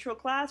gender-neutral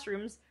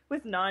classrooms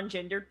with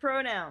non-gendered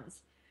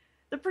pronouns.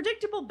 The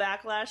predictable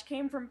backlash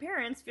came from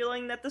parents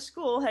feeling that the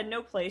school had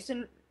no place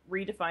in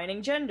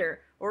redefining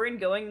gender, or in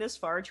going this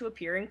far to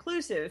appear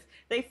inclusive.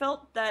 They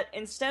felt that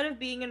instead of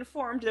being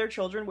informed, their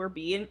children were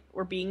being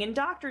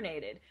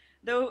indoctrinated.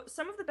 Though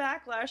some of the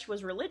backlash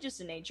was religious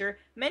in nature,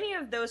 many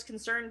of those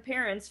concerned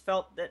parents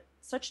felt that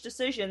such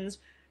discussions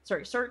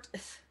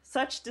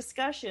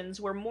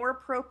were more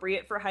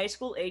appropriate for high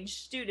school-aged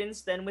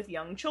students than with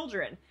young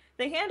children.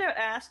 The handout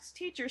asks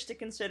teachers to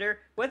consider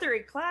whether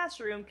a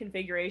classroom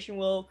configuration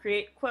will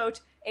create, quote,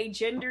 a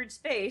gendered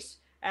space,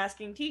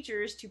 asking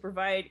teachers to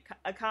provide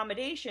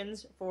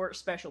accommodations for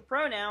special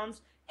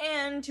pronouns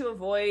and to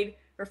avoid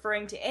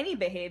referring to any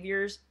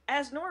behaviors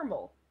as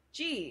normal.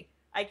 Gee,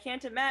 I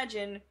can't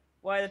imagine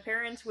why the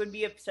parents would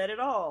be upset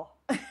at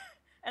all.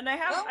 And I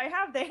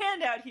have the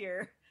handout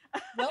here.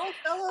 Well,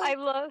 fellow I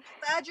love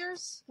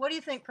badgers. What do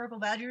you think, purple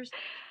badgers?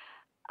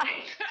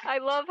 I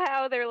love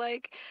how they're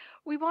like,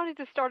 we wanted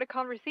to start a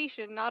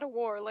conversation, not a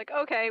war. Like,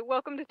 okay,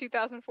 welcome to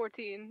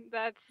 2014.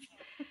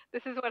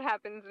 This is what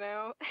happens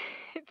now.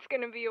 It's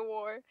gonna be a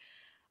war.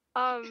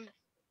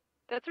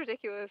 That's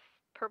ridiculous.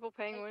 Purple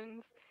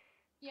penguins.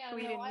 Yeah,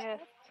 Sweden, no, yes.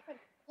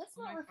 let's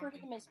not refer to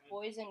them as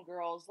boys and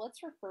girls.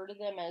 Let's refer to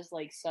them as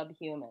like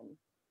subhuman.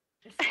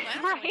 I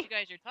don't know what you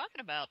guys are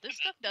talking about. This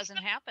stuff doesn't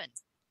happen.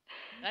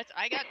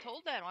 I got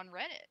told that on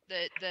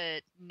Reddit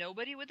that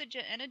nobody with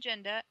an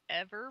agenda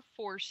ever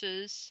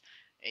forces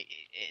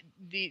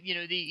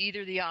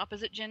either the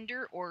opposite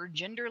gender or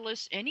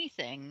genderless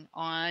anything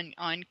on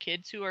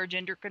kids who are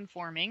gender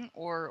conforming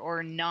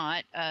or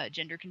not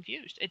gender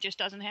confused. It just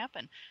doesn't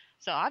happen.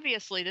 So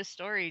obviously this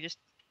story just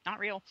not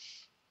real.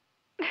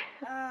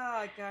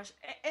 Oh gosh,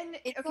 and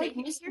It's okay, like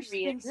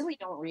mystery. It really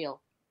don't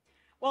real.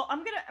 Well,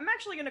 I'm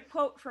actually gonna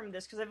quote from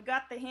this because I've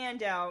got the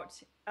handout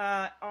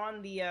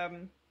on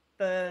the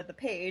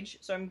page,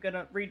 so I'm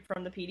gonna read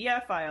from the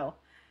PDF file.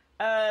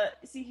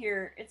 See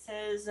here, it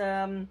says,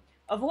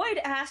 Avoid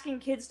asking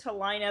kids to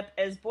line up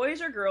as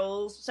boys or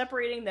girls,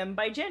 separating them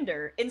by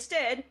gender.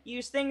 Instead,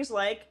 use things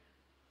like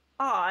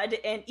odd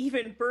and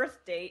even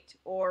birth date,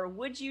 or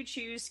would you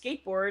choose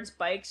skateboards,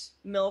 bikes,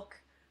 milk,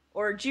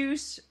 or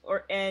juice,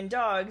 and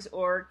dogs,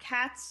 or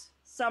cats,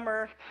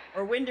 summer,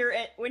 or winter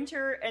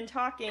and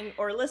talking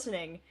or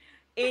listening.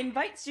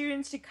 Invite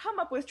students to come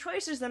up with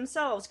choices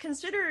themselves.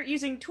 Consider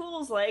using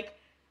tools like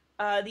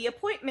the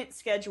appointment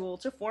schedule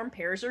to form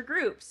pairs or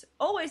groups.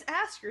 Always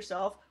ask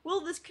yourself,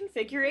 will this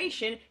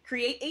configuration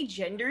create a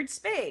gendered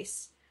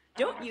space?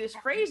 Don't use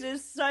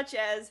phrases such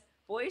as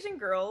boys and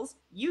girls,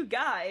 you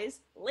guys,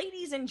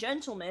 ladies and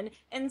gentlemen,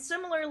 and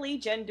similarly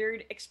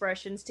gendered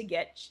expressions to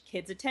get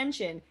kids'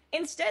 attention.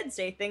 Instead,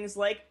 say things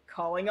like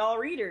calling all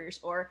readers,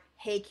 or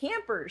hey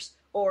campers,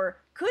 or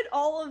could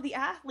all of the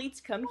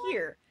athletes come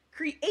here?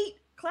 Create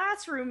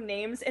classroom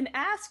names and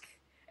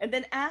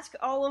then ask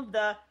all of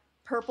the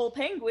purple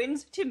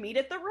penguins to meet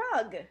at the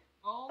rug.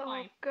 Oh Oh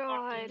my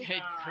God. Good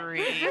Is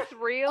grief. this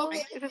real?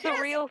 Okay, Is this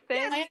a real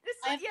thing?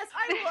 Yes,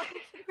 I love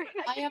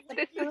I have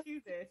the you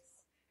do this.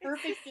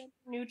 perfect gender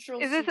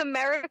neutral. Is this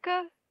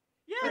America?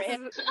 Yes.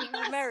 This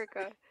is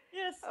America.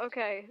 Yes.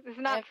 Okay, this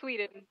is not Yep.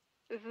 Sweden.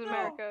 This is No,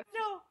 America.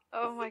 No.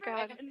 Oh This my is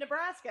God. in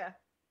Nebraska.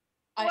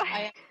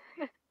 I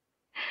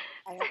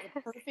have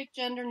the perfect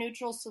gender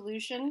neutral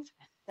solution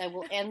that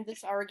will end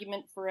this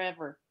argument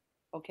forever.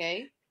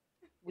 Okay?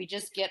 We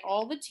just get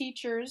all the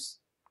teachers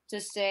to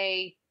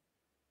say,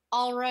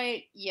 all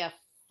right, you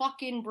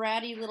fucking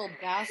bratty little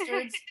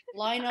bastards,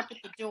 line up at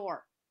the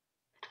door.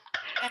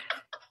 And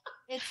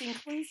it's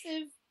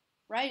inclusive,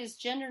 right? It's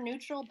gender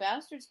neutral.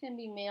 Bastards can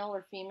be male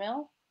or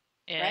female,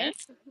 right?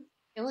 Yes.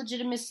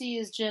 Illegitimacy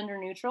is gender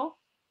neutral.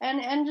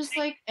 And just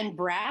like, and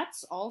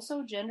brats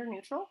also gender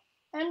neutral.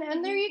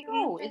 And there you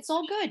go. It's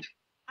all good.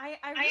 I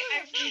really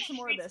want to read some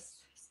more of this.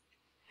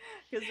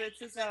 Because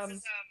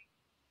it's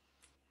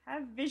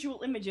have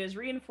visual images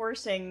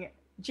reinforcing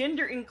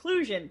gender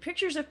inclusion,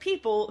 pictures of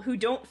people who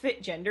don't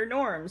fit gender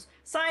norms,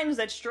 signs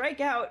that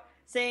strike out,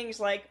 sayings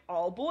like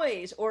all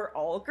boys or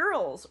all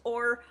girls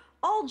or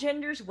all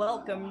genders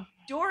welcome,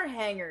 door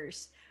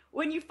hangers.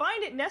 When you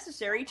find it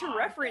necessary to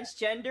reference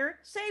gender,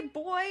 say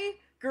boy,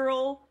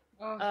 girl,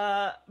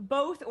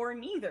 both or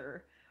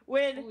neither.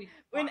 When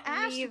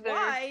asked Neither.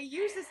 why,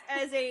 use this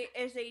as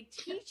a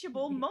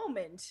teachable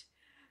moment.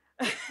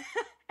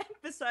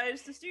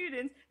 Emphasize to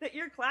students that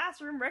your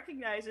classroom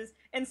recognizes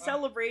and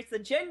celebrates the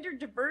gender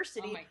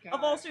diversity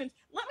of all students.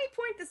 Let me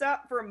point this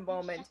out for a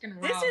moment.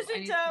 This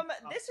isn't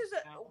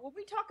when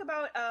we talk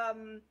about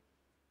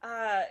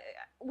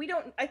we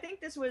don't. I think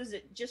this was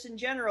just in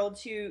general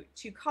to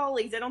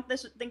colleagues. I don't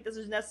think this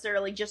is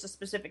necessarily just a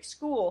specific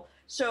school.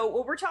 So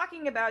what we're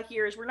talking about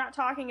here is we're not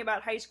talking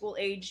about high school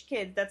age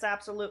kids. That's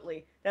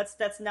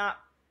not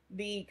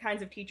the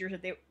kinds of teachers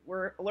that they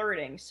were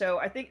alerting. So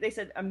I think they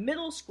said a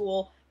middle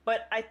school,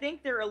 but I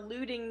think they're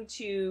alluding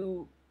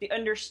to the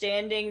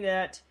understanding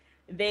that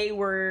they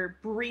were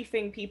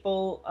briefing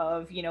people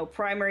of,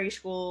 primary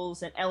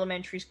schools and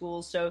elementary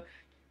schools. So,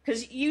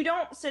 because you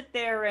don't sit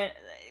there and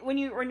when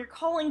you're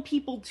calling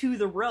people to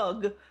the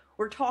rug,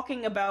 we're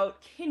talking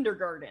about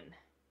kindergarten,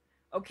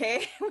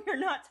 okay? We're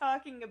not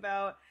talking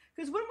about,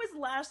 because when was the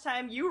last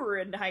time you were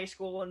in high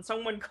school and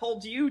someone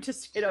called you to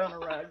sit on a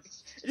rug?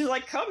 It's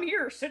like, come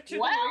here, sit to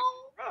the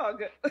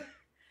rug.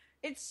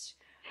 It's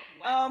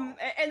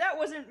and that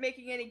wasn't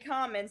making any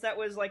comments. That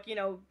was like,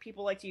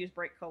 people like to use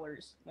bright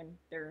colors when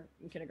they're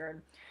in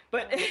kindergarten,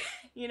 but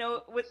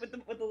with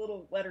the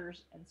little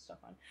letters and stuff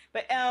on.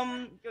 But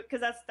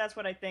because that's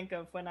what I think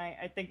of when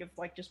I think of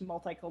like just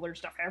multicolored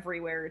stuff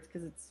everywhere. It's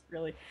because it's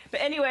really.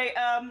 But anyway,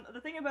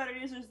 the thing about it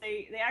is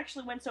they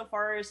actually went so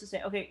far as to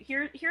say, okay,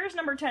 here's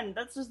number 10.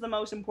 This is the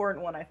most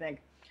important one, I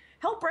think.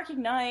 Help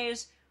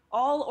recognize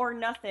all or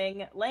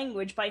nothing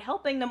language by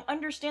helping them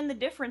understand the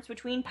difference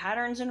between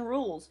patterns and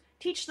rules.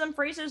 Teach them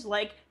phrases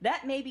like,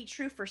 that may be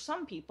true for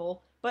some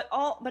people, but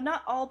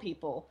not all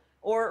people,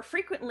 or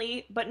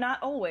frequently but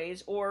not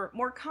always, or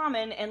more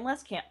common and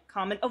less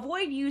common.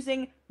 Avoid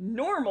using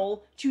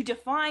normal to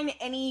define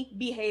any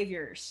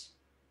behaviors.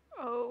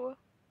 Oh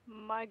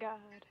my God.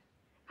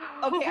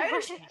 Okay, I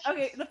understand.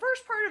 Okay, the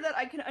first part of that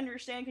I can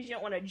understand because you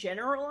don't want to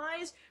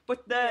generalize,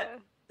 but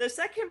the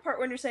second part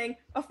when you're saying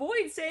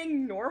avoid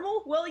saying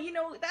normal, well,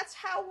 that's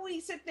how we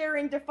sit there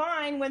and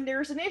define when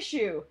there's an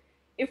issue.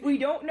 If we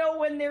don't know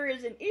when there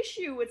is an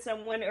issue with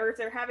someone or if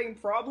they're having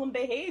problem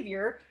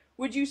behavior,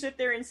 would you sit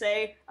there and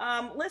say,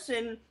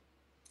 listen,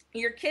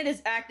 your kid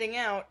is acting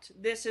out.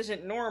 This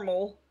isn't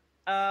normal.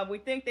 We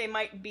think they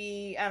might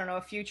be, I don't know,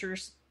 a future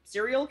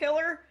serial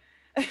killer.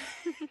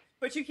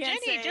 But you can't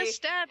Jenny, say... just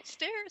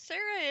stare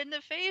Sarah in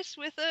the face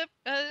with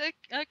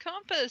a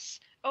compass.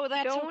 Oh,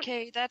 that's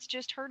okay. That's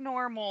just her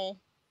normal.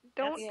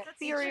 Don't That's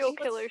serial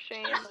killer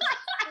shame.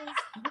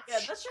 Yeah,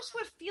 that's just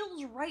what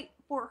feels right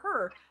for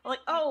her. Like,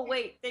 oh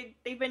wait,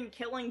 they've been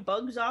killing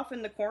bugs off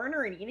in the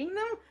corner and eating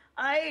them.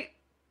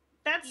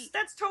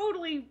 That's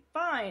totally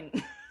fine.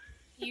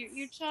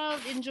 Your child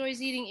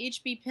enjoys eating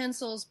HB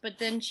pencils, but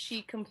then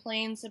she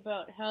complains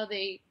about how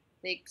they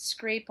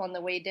scrape on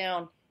the way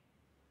down.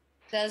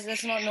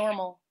 That's not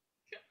normal.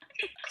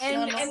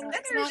 And It's not then normal.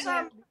 It's there's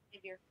not normal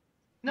behavior.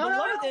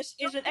 below this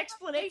is an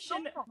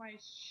explanation. My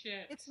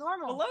shit. It's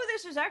normal. Below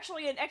this is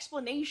actually an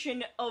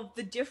explanation of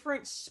the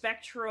different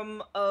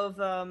spectrum of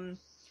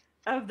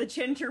the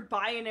gender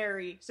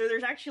binary. So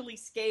there's actually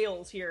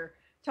scales here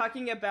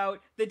talking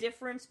about the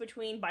difference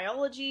between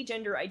biology,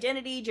 gender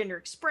identity, gender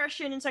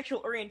expression, and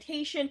sexual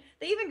orientation.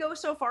 They even go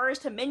so far as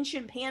to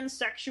mention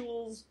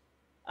pansexuals,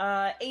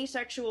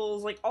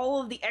 asexuals, like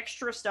all of the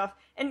extra stuff.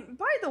 And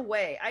by the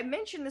way, I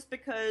mention this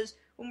because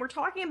when we're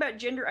talking about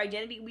gender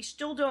identity, we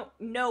still don't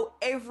know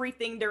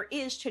everything there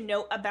is to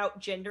know about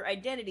gender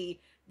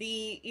identity.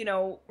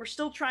 We're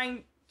still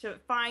trying to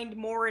find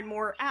more and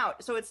more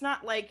out. So it's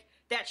not like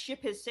that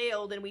ship has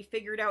sailed and we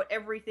figured out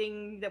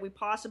everything that we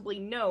possibly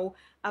know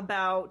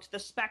about the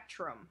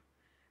spectrum,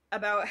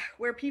 about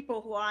where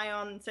people lie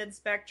on said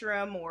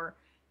spectrum, or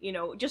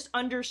just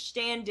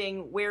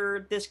understanding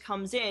where this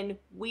comes in.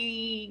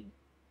 We're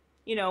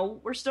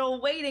still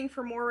waiting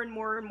for more and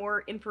more and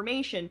more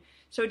information.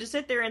 So to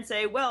sit there and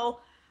say,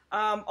 well,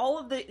 all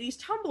of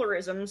these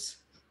Tumblrisms,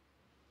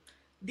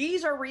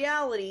 these are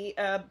reality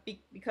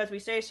because we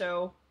say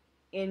so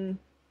in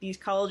these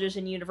colleges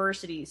and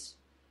universities.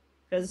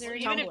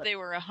 Even if they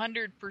were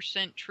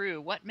 100%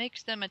 true, what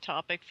makes them a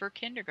topic for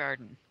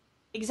kindergarten?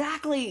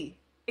 Exactly.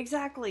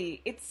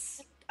 It's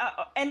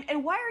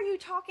and why are you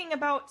talking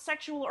about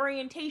sexual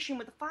orientation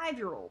with a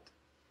 5-year-old?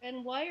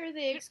 And why are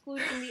they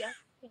excluding the other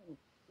kin?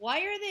 Why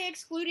are they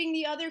excluding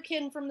the other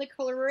kin from the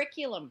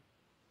curriculum?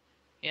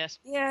 Yes.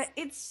 Yeah,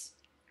 it's.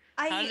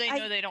 How do they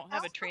know they don't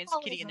have a trans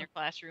kitty in their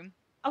classroom?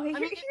 Okay,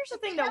 here's the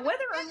thing, though.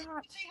 Whether or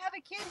not they have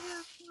a kid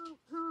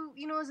who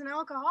is an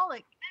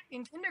alcoholic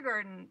in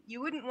kindergarten,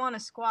 you wouldn't want to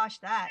squash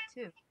that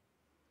too.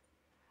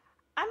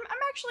 I'm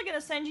actually going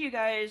to send you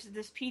guys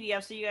this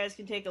PDF so you guys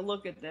can take a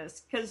look at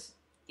this, because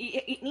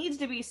it needs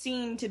to be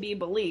seen to be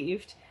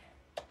believed.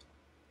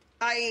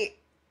 To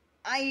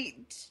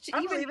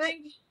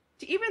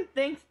even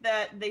think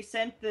that they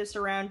sent this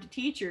around to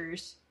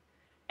teachers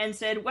and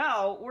said,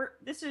 "Wow, we're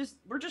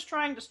just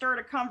trying to start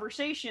a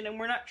conversation, and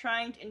we're not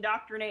trying to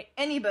indoctrinate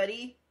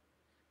anybody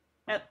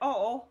at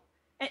all."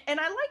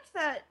 And I liked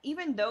that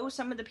even though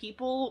some of the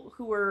people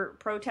who were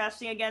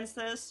protesting against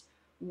this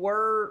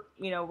were,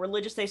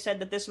 religious, they said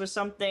that this was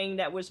something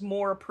that was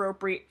more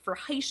appropriate for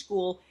high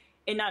school,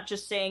 and not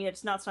just saying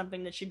it's not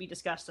something that should be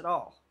discussed at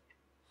all.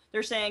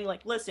 They're saying,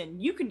 like,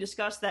 listen, you can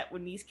discuss that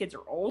when these kids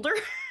are older,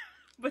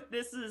 but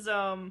this is,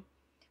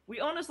 we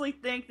honestly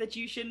think that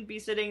you shouldn't be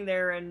sitting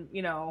there and,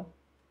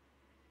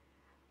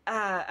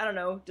 I don't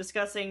know,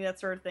 discussing that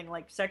sort of thing,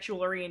 like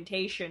sexual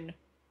orientation,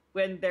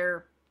 when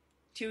they're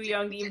too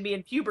young to even be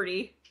in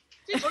puberty.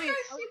 Did you guys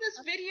see this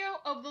video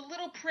of the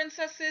little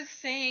princesses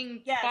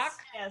saying yes, fuck?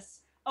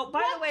 Yes. Oh,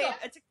 by the way,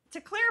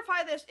 to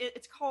clarify this,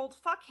 it's called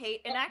fuck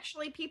hate, and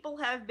actually people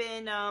have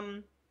been,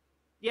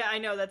 yeah, I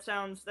know, that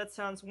sounds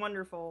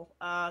wonderful.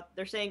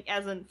 They're saying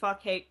as in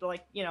fuck hate,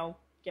 like,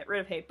 get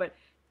rid of hate, but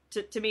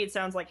to me it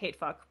sounds like hate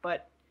fuck,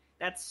 but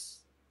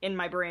that's in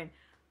my brain.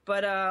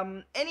 But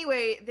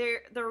anyway,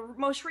 the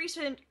most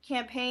recent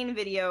campaign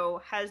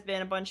video has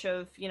been a bunch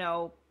of,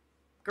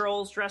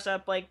 girls dress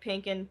up like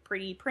pink and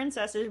pretty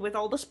princesses with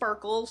all the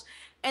sparkles,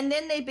 and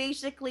then they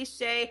basically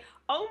say,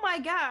 oh my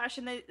gosh,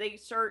 and they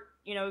start,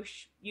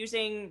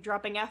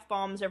 dropping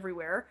F-bombs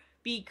everywhere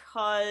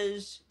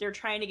because they're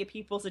trying to get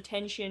people's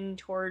attention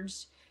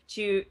towards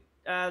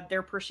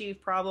their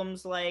perceived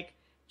problems like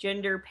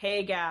gender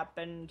pay gap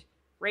and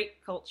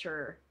rape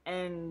culture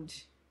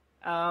and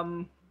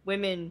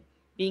women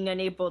being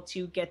unable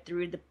to get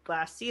through the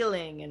glass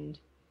ceiling, and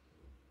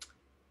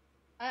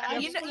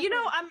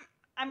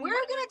I'm We're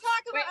going to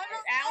talk about.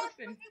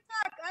 Allison.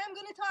 I'm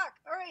going to talk.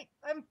 All right.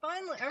 I'm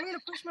going to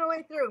push my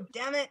way through.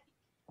 Damn it.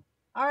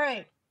 All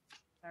right.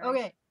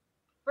 Okay.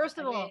 First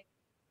of all,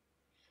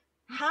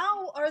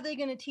 how are they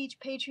going to teach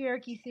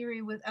patriarchy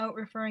theory without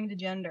referring to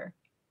gender?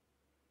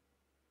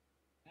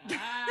 Yeah.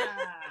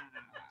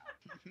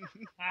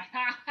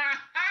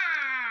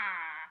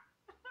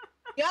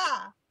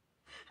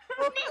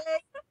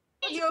 Okay.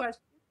 If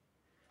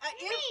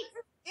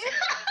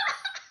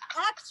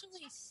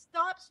actually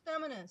stops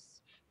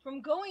feminists from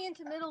going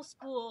into middle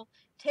school,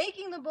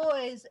 taking the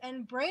boys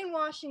and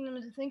brainwashing them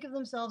to think of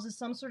themselves as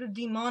some sort of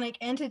demonic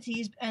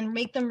entities and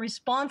make them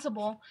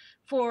responsible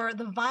for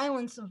the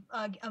violence of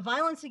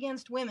violence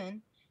against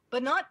women,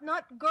 but not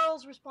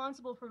girls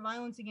responsible for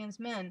violence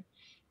against men.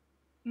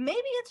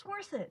 Maybe it's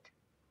worth it.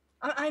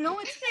 I know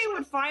I think they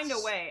would find a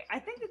way. I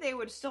think that they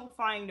would still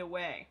find a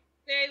way.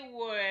 They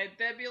would.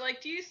 They'd be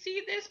like, do you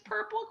see this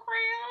purple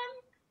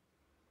crayon?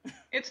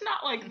 It's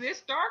not like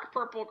this dark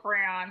purple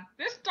crayon.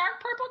 This dark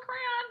purple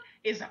crayon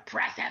is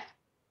oppressive.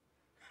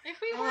 If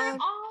we were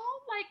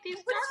all like these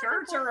dark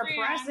skirts purple are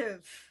crayons,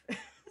 oppressive.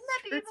 Wouldn't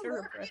that be even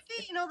more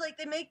creepy? Like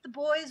they make the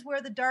boys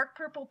wear the dark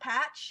purple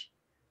patch,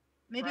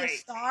 maybe a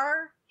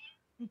star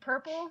in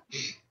purple,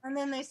 and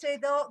then they say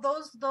those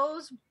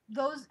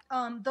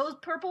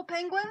purple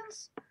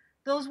penguins,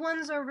 those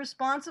ones are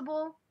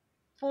responsible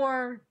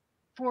for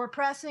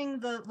oppressing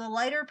the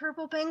lighter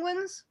purple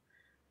penguins.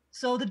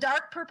 So the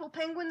dark purple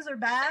penguins are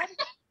bad.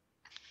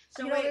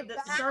 So You know, wait, they're the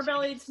bad.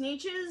 star-bellied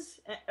sneeches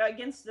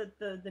against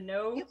the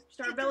no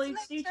star-bellied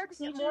Doesn't that start to get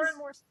sneeches? more and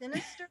more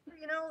sinister?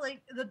 You know,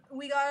 like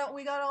we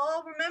gotta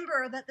all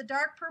remember that the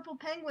dark purple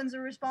penguins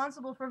are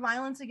responsible for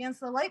violence against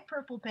the light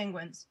purple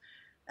penguins,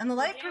 and the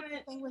light purple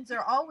penguins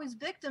are always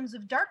victims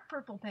of dark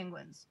purple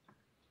penguins,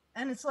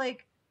 and it's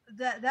like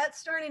that's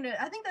starting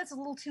to. I think that's a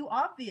little too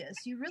obvious.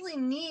 You really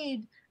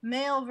need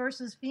male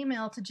versus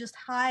female to just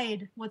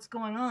hide what's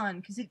going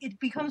on, because it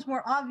becomes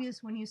more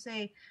obvious when you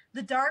say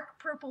the dark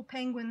purple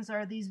penguins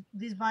are these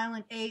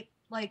violent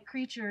ape-like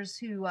creatures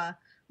who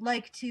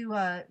like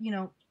to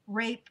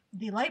rape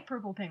the light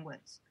purple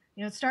penguins.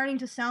 You know, it's starting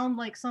to sound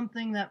like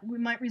something that we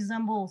might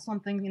resemble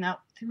something,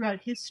 throughout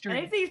history.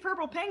 And if these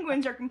purple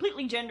penguins are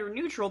completely gender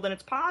neutral, then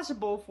it's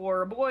possible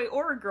for a boy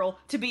or a girl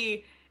to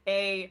be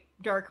a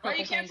dark purple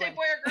penguin. Well, you can't say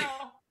boy or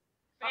girl.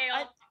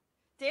 Fail.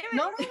 Damn it.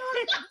 No.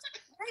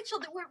 Rachel,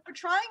 we're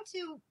trying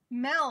to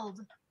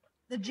meld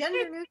the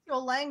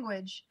gender-neutral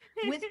language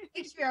with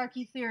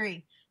patriarchy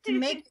theory to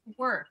make it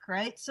work,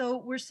 right? So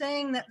we're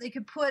saying that they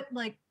could put,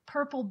 like,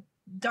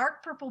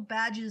 dark purple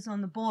badges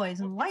on the boys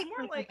and light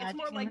purple badges. It's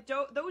more like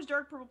those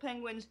dark purple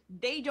penguins,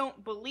 they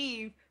don't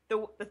believe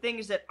the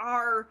things that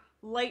our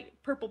light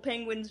purple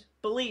penguins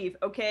believe,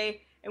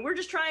 okay? And we're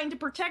just trying to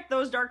protect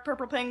those dark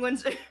purple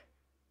penguins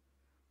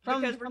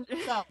from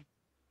themselves.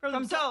 From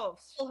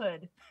themselves.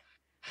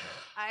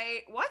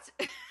 What?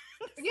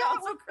 Yeah,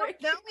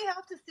 now we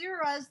have to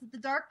theorize that the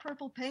dark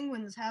purple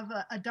penguins have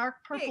a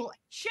dark purple. Hey,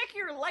 check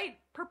your light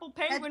purple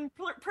penguin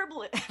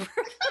privilege.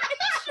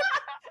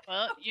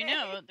 Well,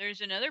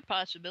 there's another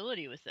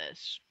possibility with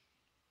this.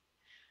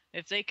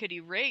 If they could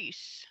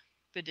erase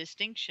the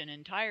distinction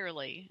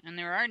entirely, and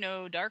there are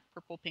no dark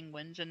purple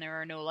penguins and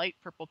there are no light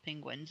purple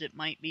penguins, it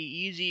might be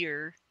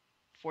easier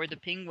for the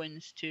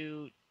penguins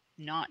to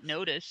not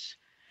notice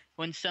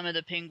when some of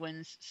the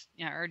penguins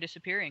are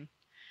disappearing.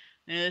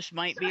 And this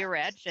might be a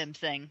radfem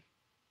thing.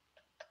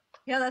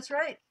 Yeah, that's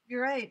right.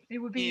 You're right. It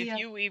would be if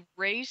you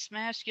erase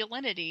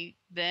masculinity,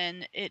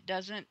 then it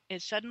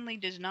suddenly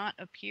does not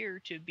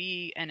appear to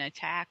be an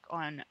attack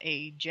on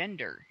a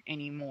gender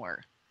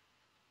anymore.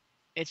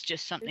 It's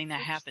just something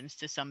that happens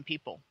to some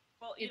people.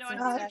 Well, I think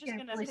they're just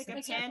going to pick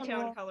a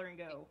Pantone color and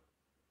go.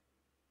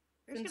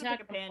 They're just going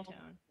to pick a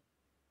Pantone.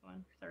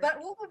 But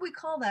what would we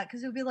call that?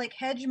 Because it would be like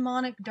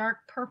hegemonic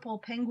dark purple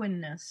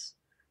penguinness.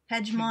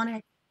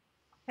 Hegemonic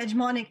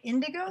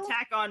indigo?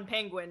 Attack on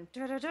penguin.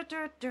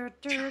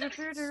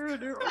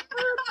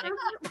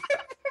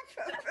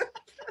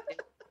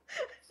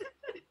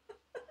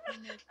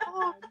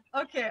 Oh,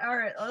 okay, all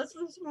right. Let's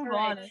move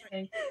on. I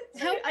think.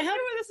 I knew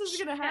this was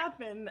gonna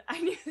happen.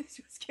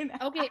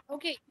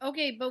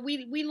 Okay. But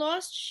we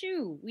lost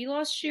Shoe.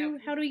 Yeah,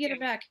 How do we get her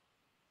back?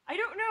 I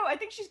don't know. I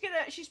think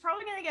she's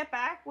probably gonna get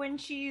back when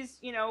she's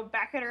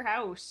back at her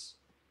house.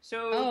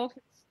 So. Oh,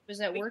 okay. Does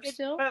that work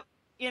still? But,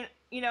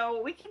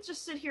 we can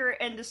just sit here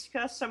and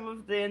discuss some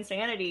of the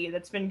insanity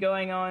that's been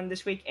going on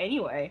this week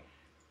anyway.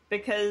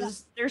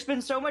 Because there's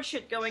been so much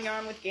shit going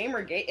on with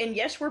Gamergate. And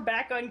yes, we're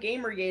back on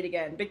Gamergate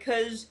again.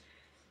 Because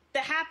the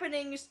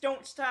happenings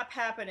don't stop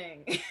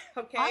happening.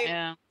 Okay?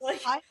 Yeah.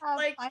 I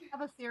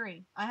have a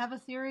theory.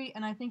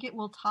 And I think it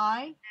will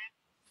tie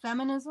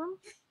feminism,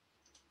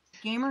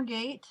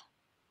 Gamergate,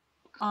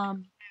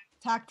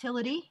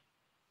 tactility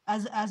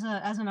as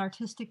an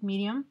artistic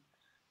medium.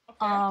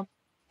 Okay.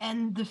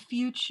 And the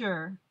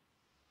future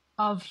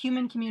of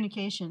human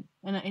communication,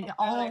 and it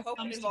all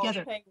comes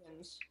together.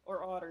 Penguins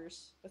or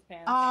otters with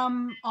pants.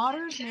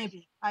 Otters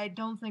maybe. I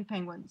don't think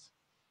penguins.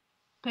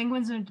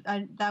 Penguins are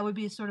that would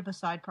be sort of a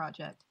side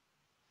project.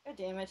 God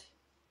damn it!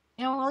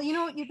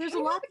 There's a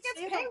lot to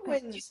say about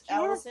penguins,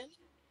 Allison.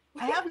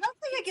 I have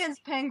nothing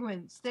against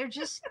penguins. They're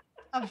just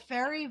a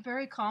very,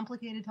 very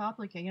complicated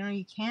topic.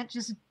 You can't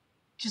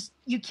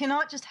you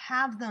cannot just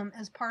have them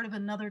as part of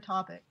another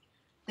topic.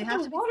 They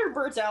have to be water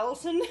birds,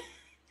 Allison.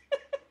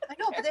 I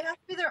know, but they have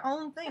to be their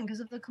own thing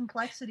because of the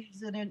complexities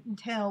that it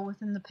entail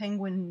within the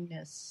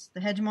penguinness, the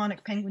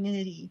hegemonic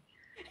penguinity.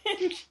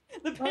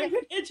 The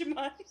penguin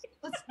hegemony.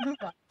 Let's move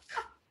on.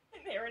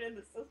 Inherent in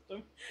the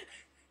system.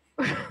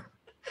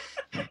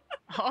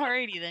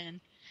 Alrighty then.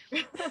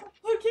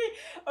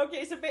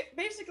 Okay. So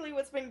basically,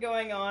 what's been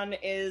going on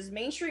is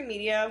mainstream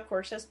media, of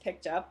course, has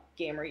picked up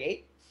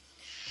Gamergate.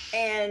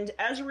 And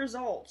as a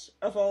result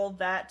of all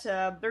that,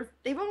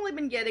 they've only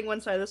been getting one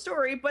side of the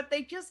story, but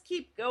they just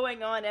keep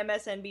going on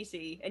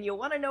MSNBC. And you'll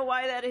want to know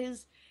why that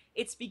is.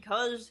 It's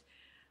because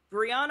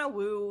Brianna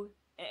Wu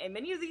and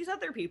many of these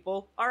other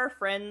people are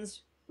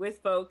friends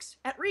with folks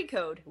at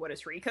Recode. What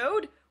is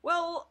Recode?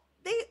 Well,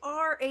 they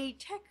are a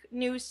tech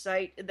news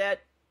site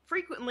that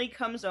frequently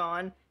comes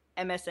on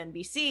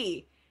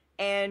MSNBC.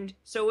 And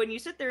so when you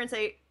sit there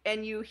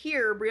and you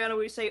hear Brianna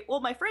Wu say,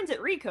 well, my friends at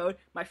Recode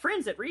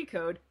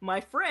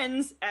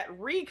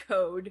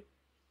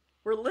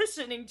were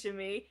listening to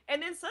me,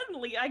 and then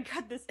suddenly I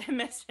got this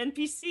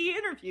MSNBC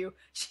interview.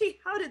 Gee,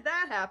 how did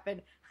that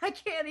happen? I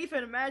can't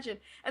even imagine.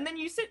 And then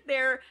you sit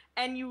there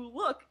and you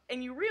look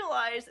and you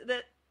realize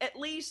that at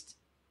least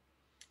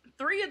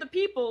three of the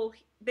people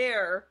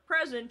there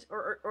present,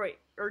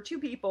 or two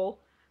people.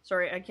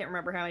 Sorry, I can't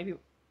remember how many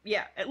people.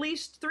 Yeah, at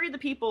least three of the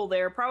people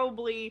there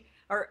probably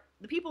are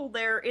the people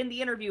there in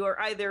the interview are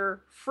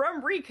either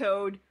from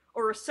Recode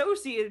or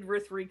associated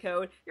with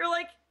Recode. You're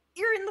like,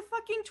 you're in the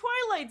fucking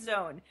Twilight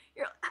Zone.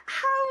 You're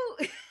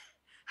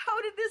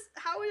how does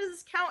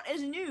this count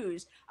as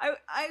news?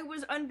 I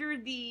was under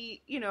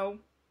the,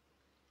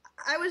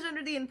 I was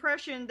under the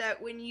impression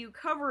that when you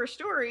cover a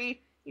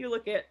story, you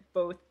look at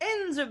both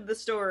ends of the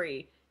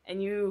story,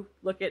 and you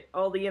look at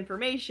all the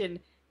information,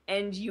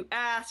 and you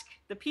ask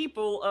the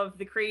people of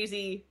the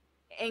crazy,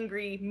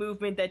 angry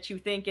movement that you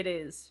think it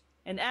is,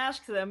 and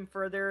ask them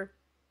for their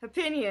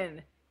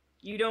opinion.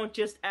 You don't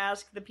just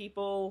ask the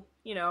people,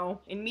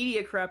 in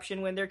media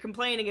corruption when they're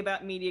complaining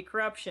about media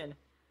corruption.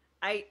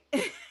 I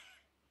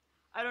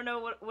don't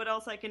know what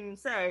else I can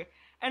say.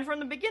 And from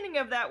the beginning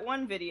of that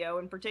one video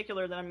in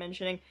particular that I'm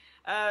mentioning,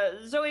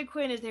 Zoe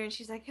Quinn is there and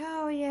she's like,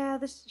 oh yeah,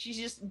 she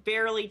just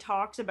barely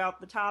talks about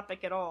the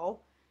topic at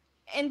all.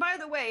 And by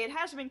the way, it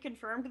has been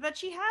confirmed that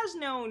she has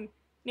known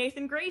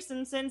Nathan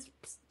Grayson since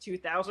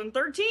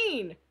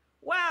 2013.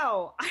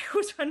 Wow, I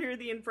was under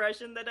the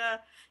impression that,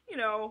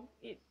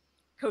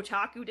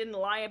 Kotaku didn't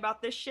lie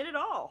about this shit at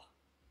all.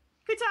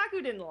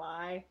 Kotaku didn't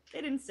lie.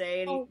 They didn't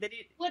say about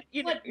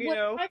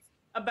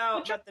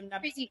them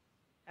not...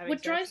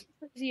 What drives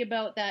me crazy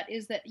about that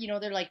is that,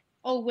 they're like,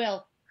 oh,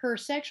 well, her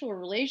sexual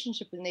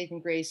relationship with Nathan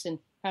Grayson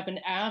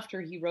happened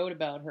after he wrote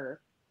about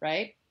her,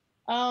 right?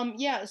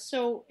 Yeah,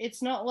 so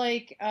it's not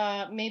like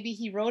maybe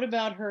he wrote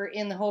about her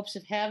in the hopes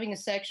of having a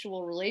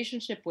sexual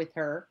relationship with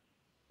her,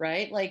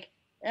 right?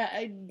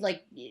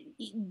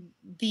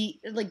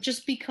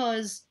 Just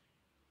because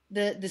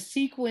the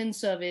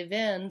sequence of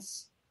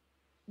events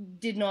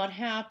did not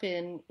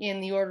happen in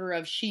the order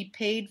of she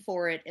paid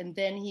for it and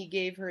then he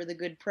gave her the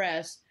good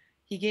press.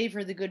 He gave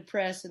her the good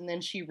press and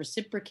then she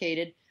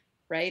reciprocated,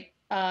 right?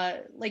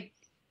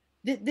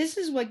 This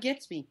is what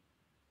gets me.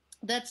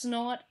 That's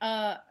not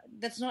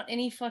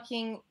any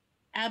fucking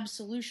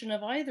absolution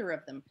of either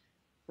of them,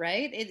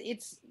 right?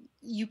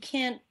 You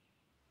can't,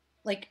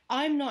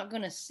 I'm not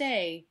going to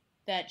say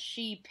that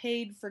she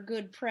paid for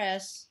good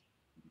press,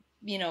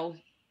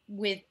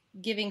 with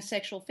giving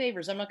sexual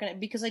favors. I'm not going to,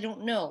 because I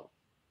don't know,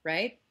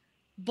 right?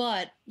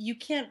 But you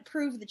can't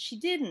prove that she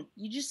didn't.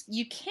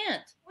 You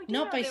can't. Well,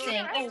 not by they were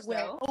saying, nice,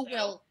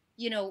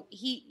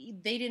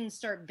 they didn't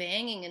start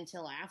banging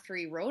until after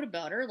he wrote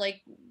about her.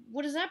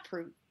 What does that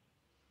prove?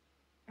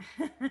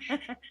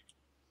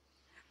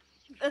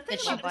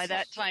 By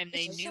that time,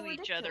 they knew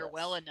each other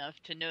well enough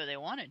to know they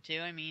wanted to.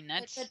 I mean,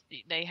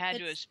 they had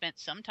to have spent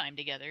some time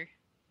together.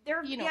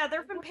 There have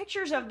been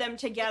pictures of them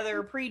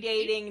together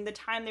predating the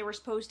time they were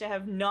supposed to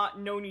have not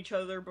known each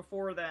other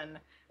before then,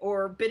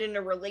 or been in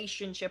a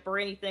relationship or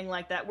anything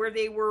like that, where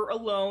they were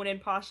alone and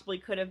possibly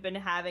could have been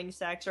having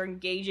sex or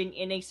engaging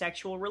in a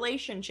sexual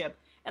relationship.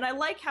 And I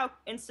like how,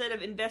 instead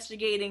of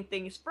investigating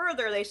things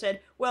further, they said,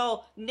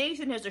 well,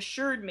 Nathan has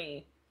assured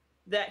me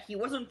that he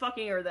wasn't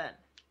fucking her then.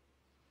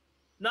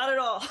 Not at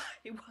all.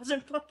 He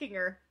wasn't fucking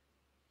her.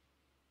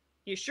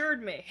 He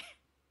assured me.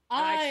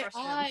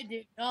 I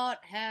did not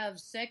have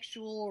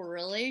sexual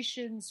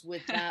relations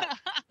with that.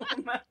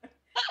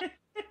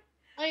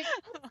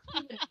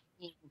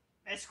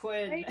 Miss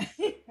Quinn.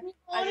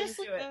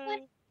 Honestly,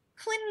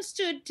 Clinton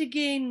stood to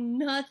gain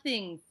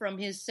nothing from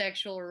his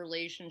sexual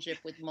relationship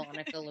with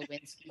Monica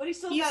Lewinsky. But he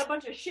still got a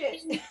bunch of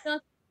shit.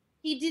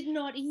 He did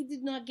not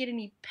get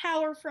any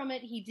power from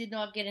it. He did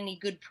not get any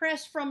good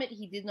press from it.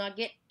 He did not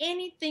get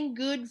anything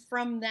good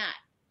from that,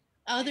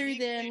 other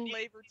than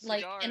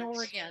an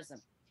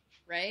orgasm.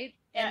 Right?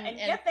 And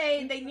yet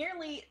they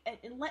nearly,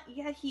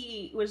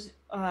 he was,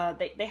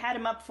 they had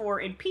him up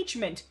for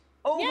impeachment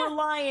over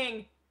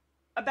lying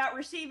about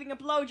receiving a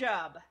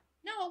blowjob.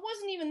 No, it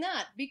wasn't even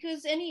that,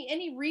 because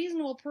any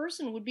reasonable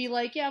person would be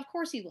like, yeah, of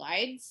course he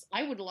lied.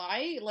 I would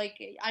lie.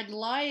 I'd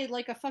lie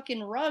like a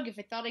fucking rug if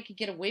I thought I could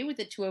get away with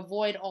it to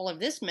avoid all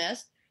of this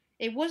mess.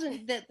 It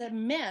wasn't that the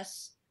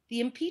mess, the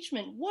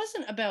impeachment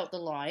wasn't about the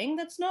lying.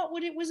 That's not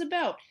what it was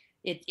about.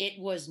 It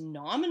was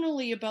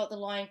nominally about the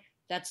lying.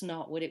 That's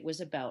not what it was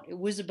about. It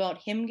was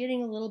about him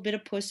getting a little bit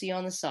of pussy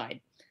on the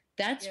side.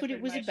 That's what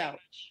it was about,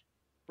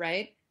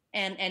 right?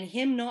 And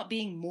him not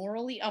being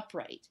morally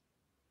upright.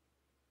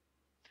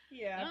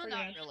 Yeah, no,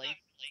 not really.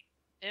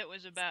 It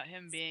was about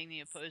him being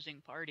the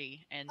opposing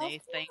party, and they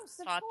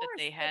thought that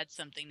they had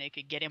something they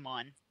could get him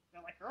on.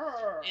 They're like,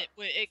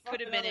 it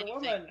could have been anything.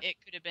 Woman. It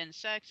could have been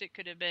sex. It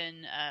could have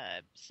been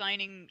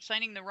signing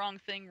the wrong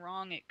thing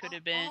wrong. It could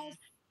have been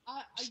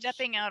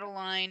stepping out of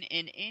line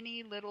in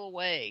any little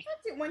way.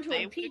 They would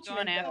have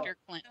gone after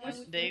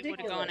Clinton. They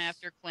would have gone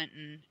after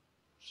Clinton.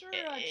 Sure,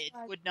 it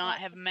would not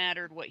have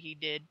mattered what he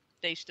did.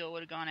 They still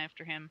would have gone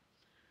after him.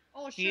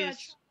 Oh, sure.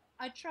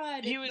 I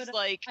tried. He was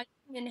like, I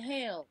didn't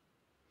inhale.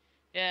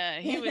 Yeah,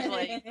 he was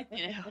like,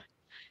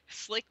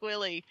 Slick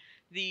Willie,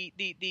 the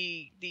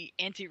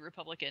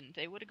anti-Republican.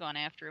 They would have gone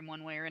after him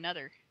one way or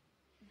another.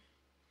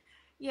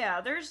 Yeah,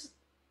 there's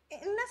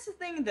And that's the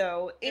thing,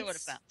 though. They would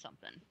have found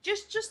something.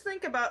 Just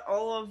think about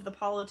all of the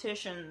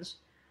politicians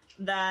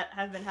that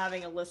have been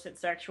having illicit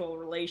sexual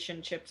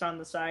relationships on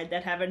the side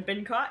that haven't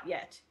been caught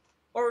yet,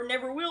 or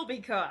never will be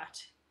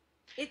caught.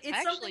 It's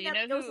Actually, something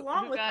that goes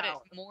along who with got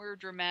power. it more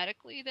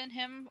dramatically than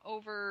him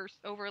over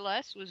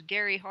less was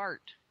Gary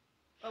Hart.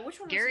 Which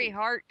one? Gary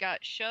Hart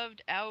got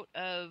shoved out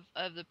of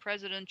the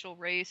presidential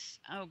race.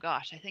 Oh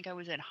gosh, I think I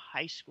was in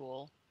high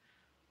school,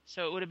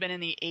 so it would have been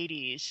in the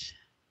 80s.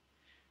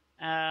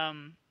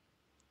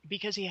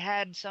 Because he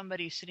had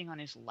somebody sitting on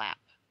his lap.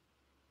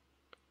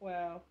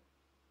 Wow.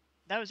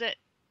 That was it.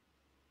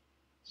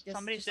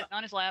 Somebody sitting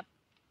on his lap.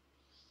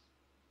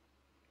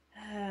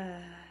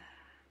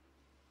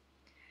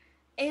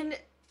 And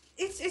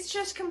it's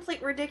just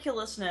complete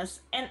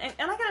ridiculousness. And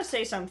I gotta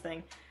say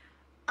something.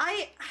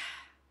 I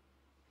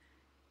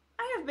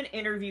have been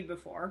interviewed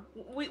before.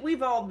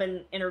 We've all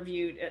been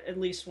interviewed at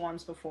least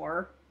once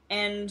before.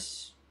 And,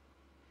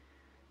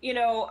 you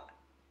know,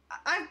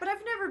 I've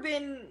never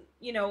been,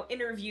 you know,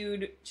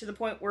 interviewed to the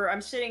point where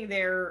I'm sitting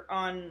there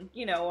on,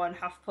 you know, on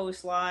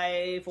HuffPost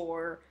Live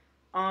or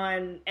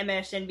on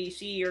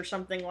MSNBC or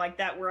something like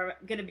that, where I'm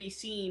going to be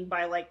seen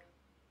by, like,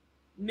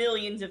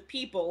 millions of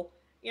people.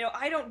 You know,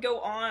 I wouldn't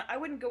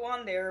go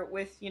on there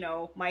with, you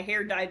know, my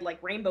hair dyed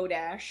like Rainbow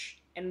Dash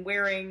and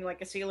wearing,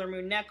 like, a Sailor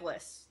Moon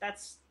necklace.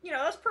 That's, you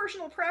know, that's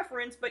personal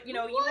preference, but, you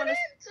know, you want to...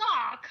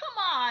 Aw, come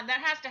on.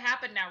 That has to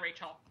happen now,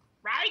 Rachel.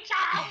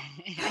 Rachel!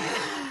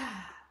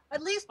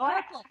 At least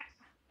purple.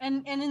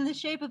 And in the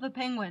shape of a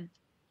penguin.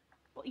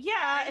 Well,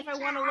 yeah, if I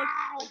want to look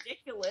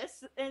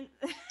ridiculous. And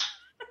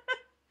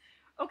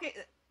okay,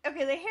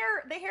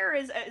 the hair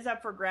is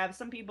up for grabs.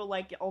 Some people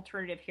like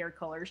alternative hair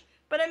colors,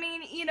 but I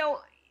mean, you know,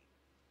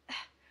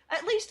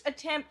 at least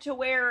attempt to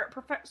wear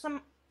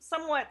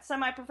somewhat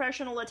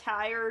semi-professional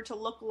attire to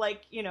look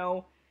like, you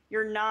know,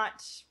 you're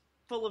not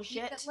full of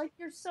shit. Yeah, like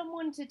you're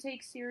someone to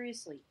take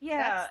seriously.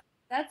 Yeah,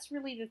 that's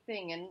really the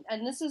thing,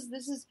 and this is.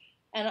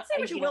 And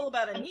say what you will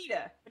about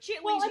Anita, but she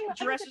at least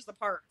dresses the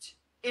part.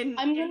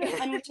 I'm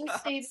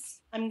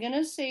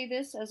gonna say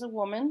this as a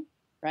woman,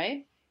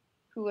 right,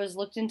 who has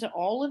looked into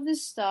all of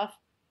this stuff.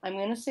 I'm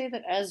gonna say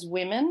that as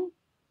women,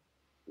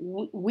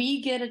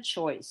 we get a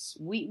choice.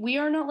 We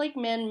are not like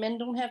men. Men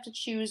don't have to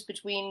choose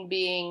between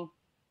being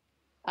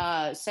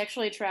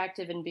sexually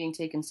attractive and being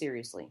taken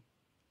seriously,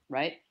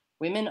 right?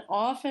 Women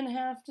often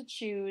have to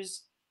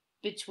choose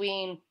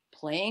between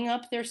playing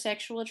up their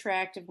sexual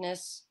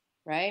attractiveness,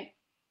 right,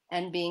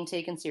 and being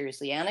taken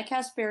seriously. Anna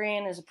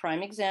Kasparian is a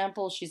prime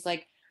example. She's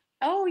like,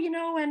 oh, you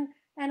know,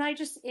 and I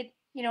just,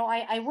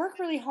 I work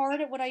really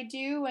hard at what I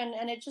do,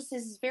 and it just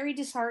is very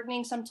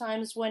disheartening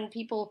sometimes when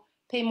people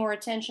pay more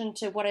attention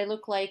to what I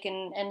look like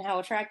and how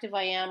attractive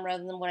I am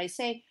rather than what I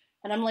say.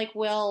 And I'm like,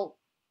 well,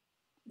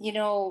 you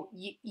know,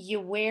 you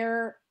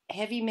wear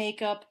heavy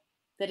makeup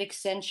that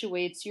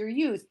accentuates your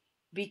youth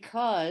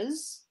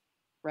because,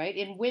 right,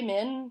 in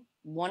women,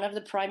 one of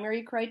the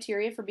primary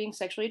criteria for being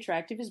sexually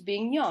attractive is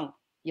being young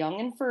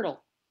and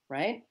fertile,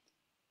 right?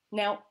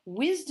 Now,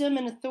 wisdom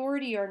and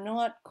authority are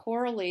not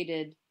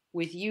correlated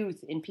with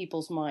youth in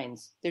people's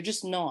minds. They're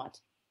just not,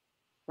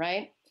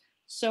 right?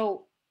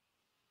 So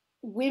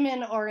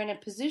women are in a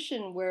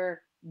position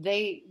where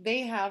they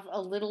have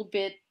a little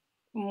bit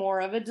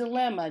more of a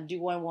dilemma.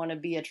 Do I want to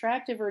be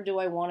attractive or do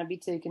I want to be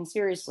taken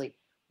seriously?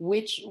 How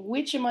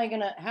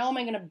am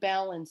I gonna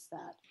balance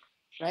that,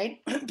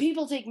 right?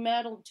 People took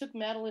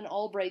Madeleine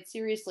Albright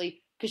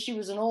seriously because she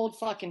was an old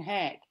fucking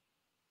hag,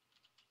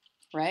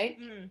 right?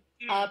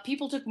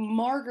 People took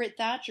Margaret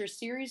Thatcher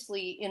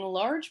seriously in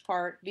large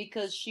part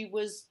because she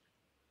was,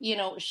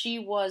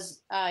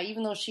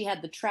 even though she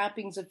had the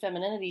trappings of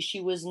femininity,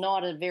 she was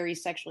not a very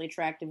sexually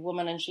attractive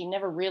woman, and she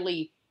never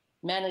really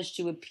managed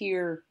to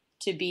appear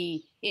to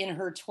be in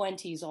her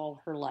 20s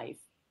all her life,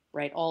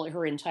 right? All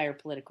her entire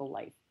political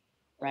life,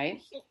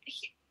 right?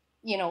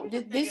 You know,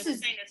 this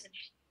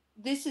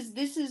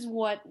is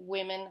what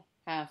women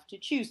have to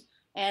choose.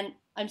 And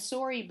I'm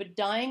sorry, but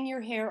dyeing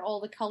your hair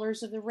all the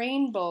colors of the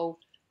rainbow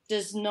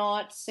does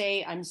not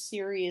say I'm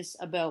serious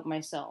about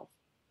myself.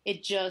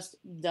 It just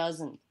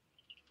doesn't,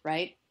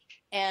 right?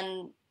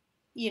 And,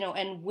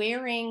 and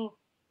wearing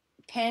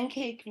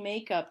pancake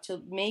makeup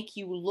to make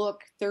you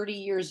look 30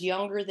 years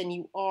younger than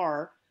you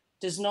are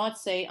does not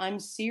say I'm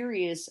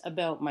serious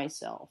about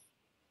myself,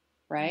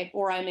 right?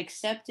 Or I'm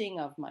accepting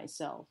of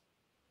myself.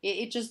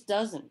 It just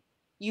doesn't.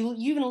 You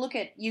look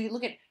at,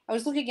 I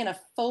was looking at a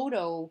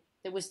photo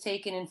that was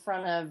taken in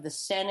front of the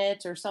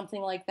Senate or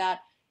something like that.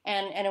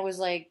 And it was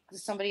like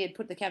somebody had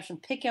put the caption,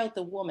 pick out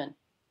the woman,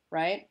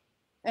 right?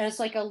 And it's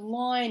like a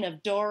line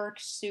of dark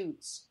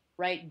suits,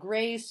 right?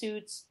 Gray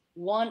suits,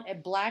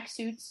 black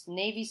suits,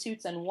 navy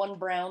suits, and one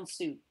brown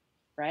suit,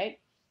 right?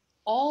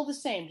 All the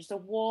same, just a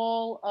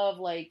wall of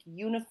like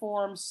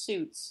uniform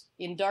suits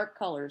in dark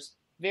colors.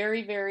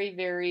 Very, very,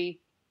 very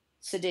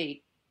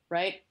sedate,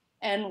 right?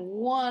 And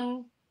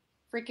one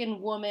freaking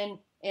woman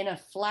in a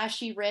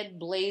flashy red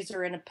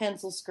blazer and a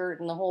pencil skirt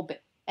and the whole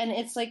bit. And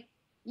it's like,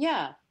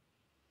 yeah,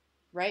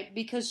 right?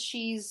 Because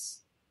she's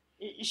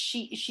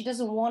she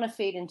doesn't want to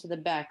fade into the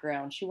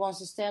background. She wants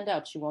to stand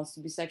out. She wants to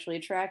be sexually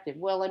attractive.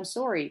 Well, I'm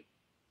sorry,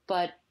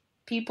 but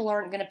people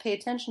aren't going to pay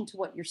attention to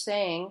what you're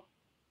saying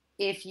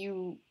if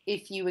you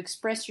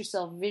express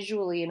yourself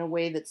visually in a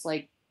way that's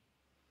like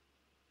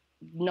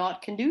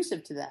not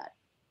conducive to that.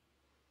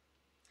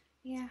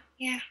 Yeah.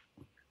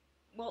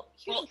 Well,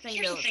 here's the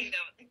thing, though.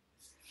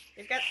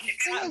 They've got.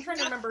 I'm trying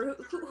to remember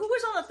who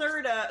was on the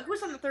third. Who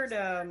was on the third?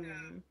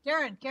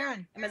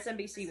 Karen.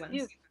 MSNBC ones.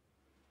 You.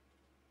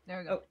 There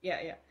we go. Oh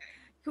yeah.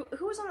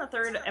 Who was on the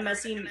third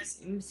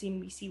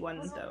MSNBC one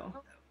though?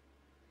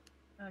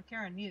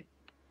 Karen, mute.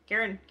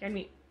 Karen,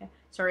 mute. Yeah.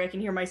 Sorry, I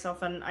can hear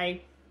myself, and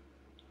I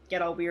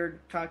get all weird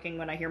talking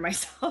when I hear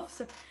myself.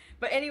 So.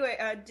 But anyway,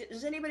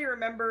 does anybody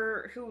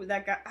remember who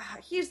that guy?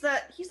 He's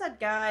that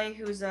guy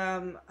who's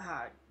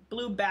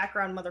blue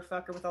background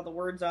motherfucker with all the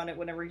words on it.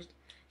 Whenever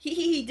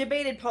he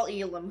debated Paul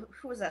Elam.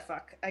 Who was that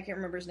fuck? I can't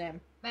remember his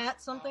name.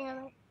 Matt something, I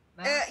think.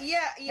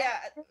 Yeah.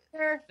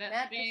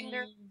 Matt thing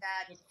Binder,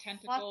 with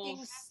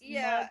tentacles.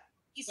 Yeah,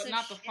 but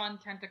not the fun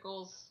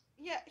tentacles.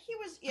 Yeah, he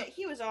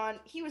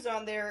was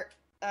on there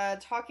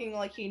talking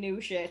like he knew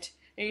shit,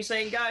 and he's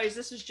saying, guys,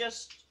 this is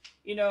just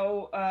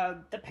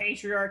the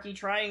patriarchy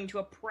trying to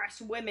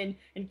oppress women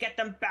and get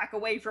them back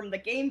away from the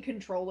game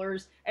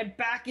controllers and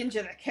back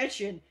into the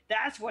kitchen.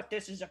 That's what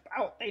this is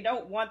about. They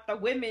don't want the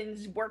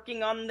women's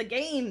working on the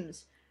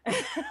games.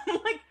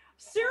 Like,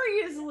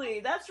 seriously,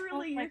 that's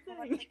really your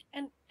thing.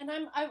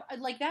 I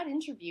like that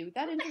interview.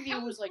 That interview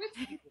was like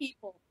two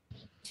people.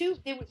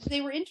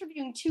 They were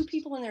interviewing two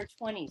people in their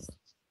 20s,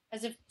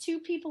 as if two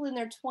people in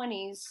their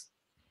 20s,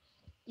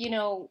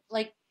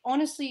 like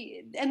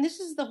honestly. And this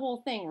is the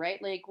whole thing,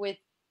 right? Like with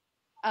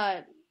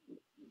how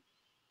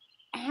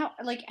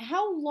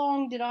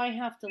long did I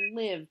have to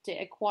live to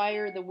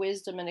acquire the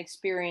wisdom and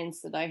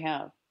experience that I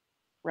have,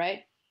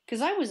 right?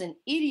 Because I was an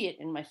idiot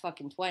in my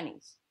fucking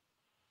 20s.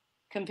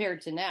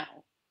 Compared to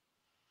now.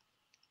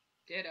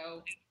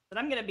 Ditto. But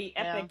I'm going to be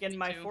epic in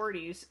my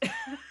 40s.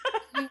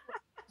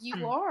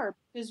 You are,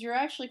 because you're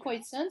actually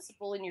quite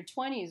sensible in your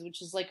 20s,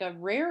 which is like a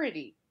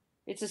rarity.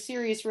 It's a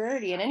serious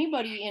rarity. And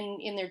anybody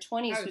in their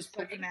 20s who's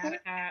political,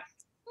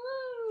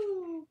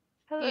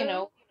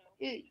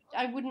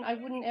 I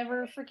wouldn't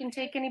ever freaking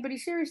take anybody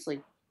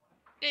seriously.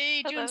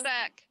 Hey, June's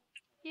back.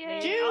 Yay.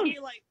 June! I'll be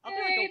like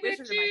a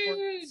wizard in my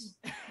 40s.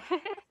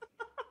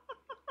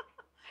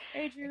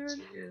 Hey, June.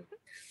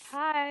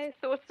 Hi.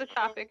 So what's the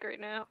topic right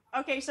now?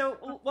 Okay,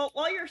 so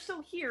while you're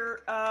still here,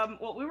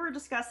 we were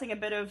discussing a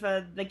bit of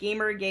the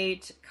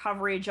Gamergate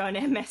coverage on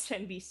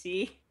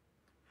MSNBC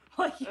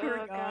while you were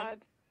gone.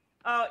 God.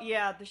 Oh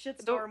yeah, the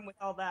shitstorm with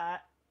all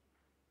that.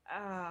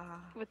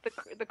 With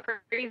the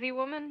crazy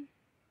woman.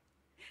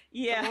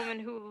 Yeah. The woman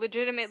who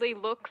legitimately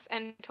looks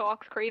and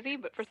talks crazy,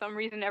 but for some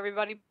reason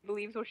everybody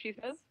believes what she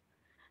says.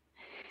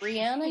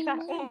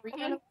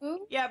 Brianna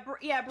Wu? Yeah,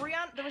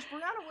 Brianna. There was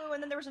Brianna Wu,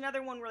 and then there was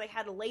another one where they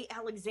had Late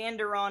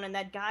Alexander on, and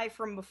that guy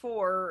from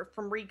before,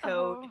 from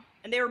Recode,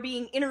 and they were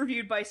being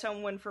interviewed by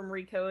someone from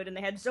Recode, and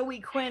they had Zoe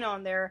Quinn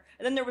on there,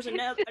 and then there was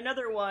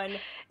another one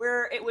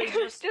where it was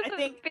just I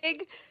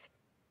think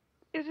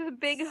it's just a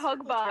big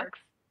hug box. Jerk.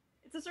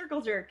 It's a circle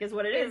jerk, is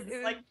what it is.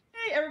 It's like,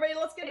 hey, everybody,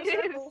 let's get in a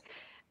circle.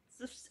 It's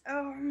just,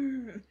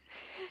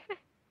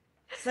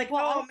 It's like,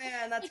 oh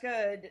man, that's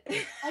good.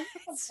 I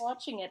love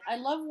watching it. I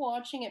love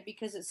watching it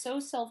because it's so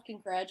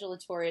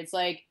self-congratulatory. It's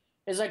like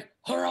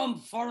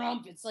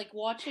harumph. It's like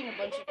watching a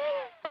bunch of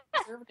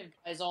conservative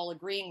guys all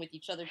agreeing with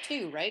each other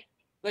too, right?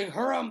 Like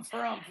harumph.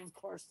 Of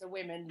course, the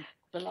women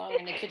belong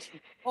in the kitchen.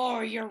 Oh,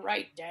 you're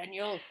right,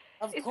 Daniel.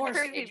 Of course,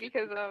 it's crazy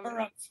because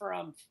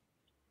harumph,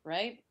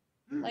 right?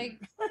 Like,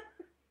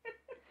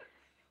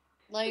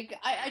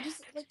 I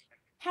just like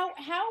how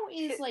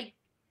is like.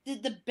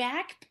 The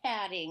back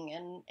patting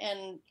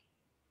and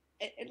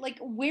like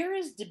where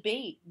is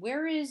debate?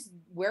 Where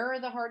are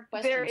the hard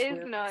questions? There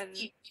is none.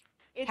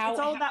 It's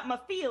all about my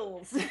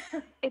feels.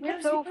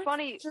 It's so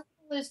funny.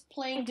 Journalist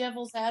playing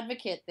devil's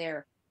advocate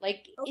there,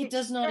 like it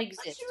does not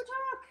exist.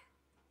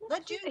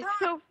 Let you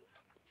talk.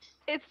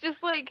 It's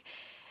just like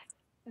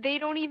they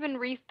don't even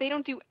they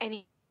don't do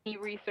any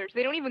research.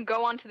 They don't even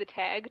go onto the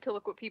tag to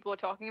look what people are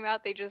talking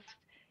about. They just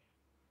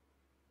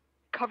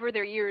cover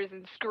their ears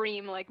and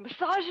scream like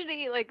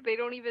misogyny, like they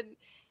don't even.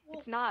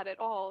 It's not at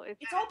all.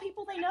 It's all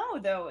people they know,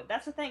 though.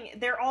 That's the thing.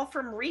 They're all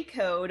from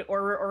Recode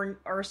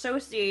or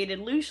associated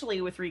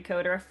loosely with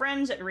Recode or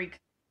friends at Recode.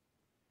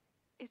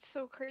 It's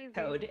so crazy.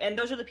 And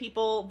those are the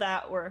people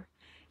that were,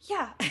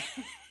 to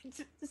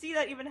see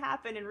that even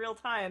happen in real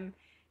time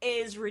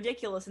is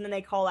ridiculous. And then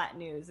they call that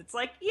news. It's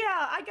like,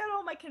 I got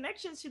all my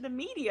connections to the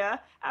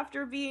media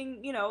after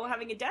being,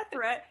 having a death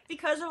threat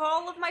because of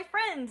all of my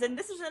friends. And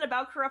this isn't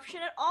about corruption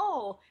at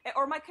all,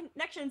 or my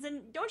connections.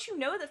 And don't you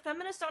know that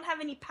feminists don't have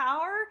any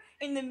power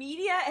in the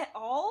media at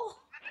all?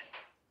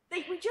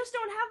 We just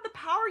don't have the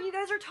power you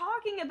guys are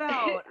talking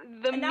about.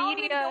 Now I'm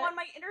going to go on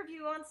my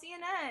interview on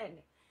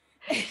CNN.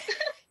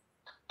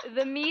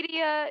 The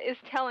media is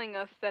telling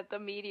us that the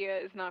media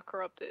is not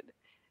corrupted.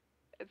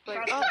 It's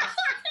like,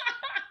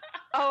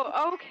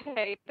 Oh,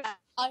 okay.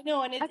 I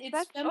know, and it's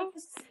That's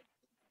feminists.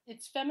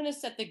 It's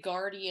feminists at the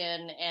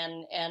Guardian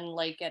and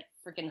like at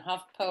freaking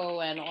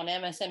HuffPo and on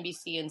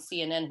MSNBC and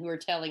CNN who are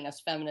telling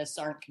us feminists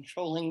aren't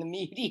controlling the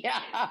media.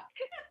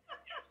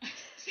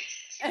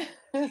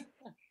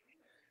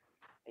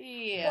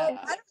 Yeah. Well,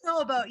 I don't know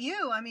about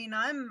you. I mean,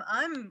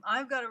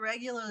 I've got a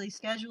regularly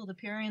scheduled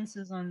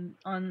appearances on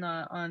I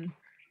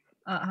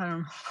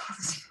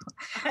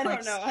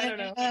don't know. I don't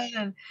know. I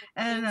don't know.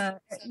 And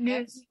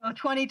news,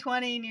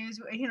 2020 news.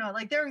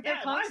 Like they're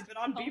Yeah, constant.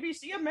 I've been on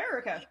BBC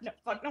America. No,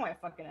 no, I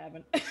fucking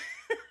haven't.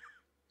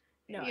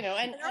 No,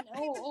 and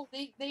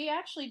they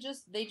actually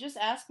just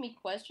ask me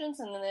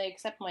questions and then they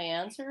accept my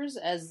answers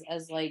as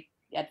like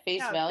at face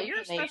yeah, value.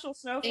 But you're a special They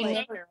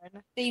snowflake, never,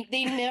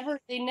 Karen.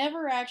 they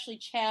never actually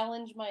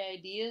challenge my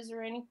ideas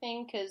or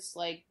anything because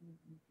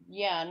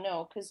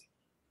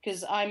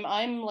because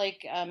I'm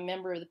like a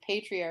member of the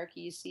patriarchy,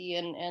 you see,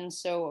 and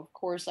so of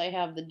course I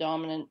have the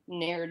dominant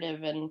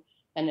narrative and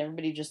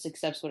everybody just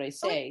accepts what I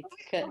say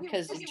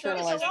because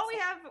internalized. So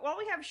while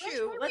we have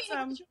Shoe, let's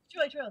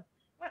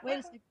Wait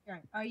a second,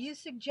 Karen. Are you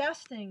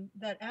suggesting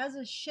that as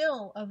a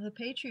shill of the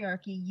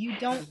patriarchy, you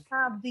don't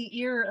have the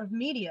ear of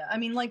media? I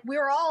mean, like,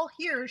 we're all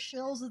here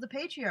shills of the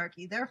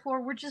patriarchy. Therefore,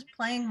 we're just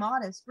playing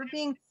modest.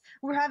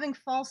 We're having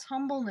false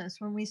humbleness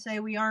when we say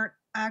we aren't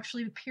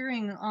actually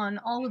appearing on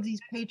all of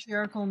these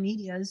patriarchal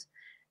medias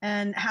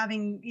and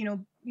having,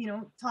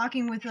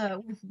 talking with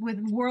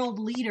world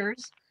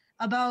leaders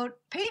about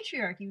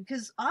patriarchy.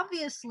 Because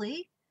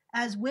obviously,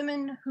 as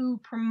women who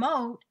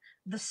promote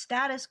the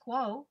status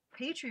quo,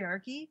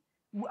 patriarchy,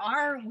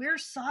 we're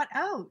sought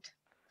out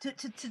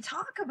to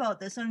talk about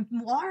this on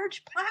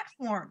large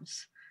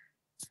platforms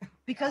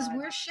because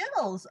we're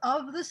shills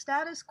of the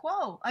status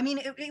quo. I mean,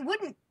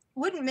 it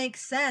wouldn't make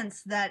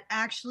sense that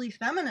actually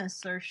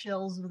feminists are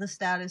shills of the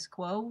status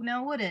quo,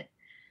 now would it?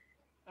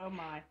 Oh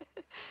my.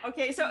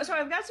 Okay, so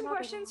I've got some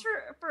questions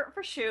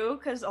for Shoe,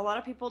 because a lot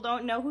of people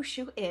don't know who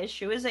Shoe is.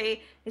 Shoe is a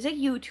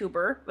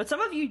YouTuber, but some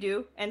of you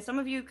do, and some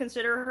of you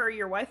consider her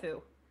your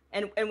waifu.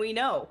 And we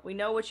know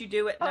what you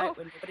do at night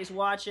when nobody's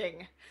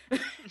watching.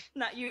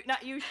 not you,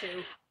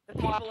 Shoe. The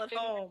people at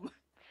home.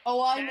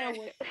 Oh, I know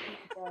what she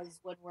does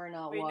when we're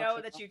not watching. We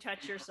know that you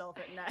touch yourself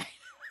at night.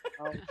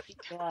 Oh, she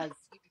does.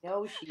 You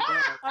know she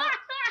does.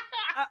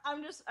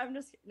 I'm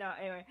just no.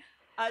 Anyway,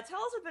 tell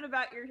us a bit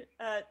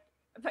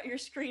about your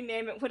screen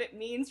name and what it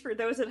means for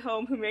those at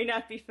home who may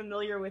not be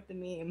familiar with the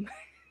meme.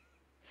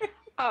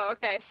 Oh,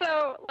 okay.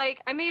 So,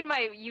 like, I made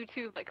my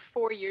YouTube like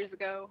 4 years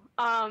ago.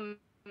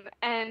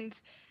 And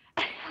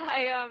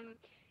I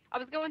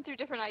was going through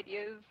different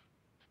ideas,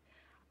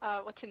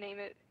 what to name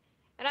it,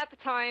 and at the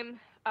time,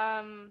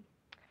 I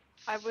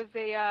was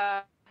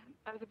a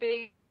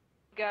big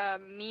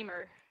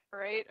memer,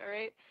 right? All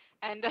right,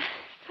 and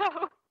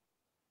so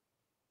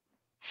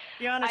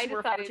be honest, I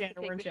decided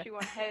to we're take the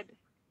Shoe0nHead.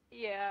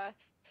 Yeah,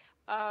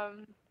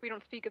 we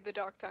don't speak of the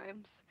dark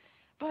times,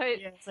 but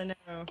yes, I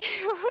know.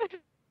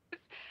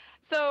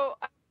 So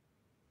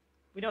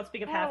we don't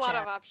speak of I had half a lot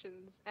chat. of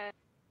options, and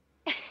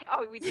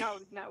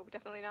no,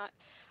 definitely not.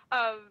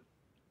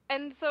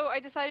 And so I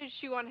decided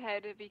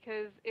Shoe0nHead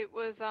because it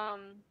was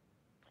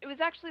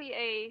actually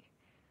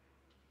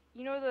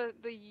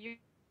the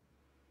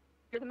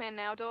You're the Man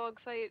Now dog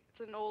site.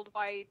 It's an old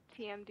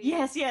YTMD.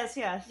 Yes.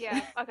 Yeah.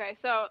 Okay.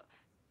 So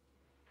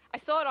I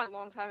saw it on a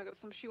long time ago,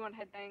 some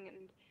Shoe0nHead thing,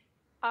 and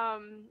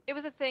it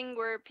was a thing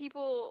where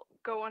people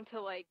go onto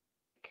like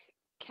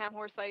cam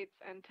horse sites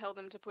and tell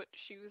them to put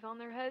shoes on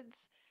their heads.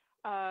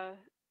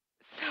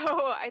 So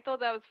I thought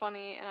that was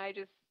funny, and I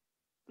just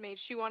made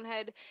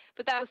Shoe0nHead,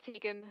 but that was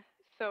taken,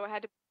 so I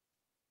had to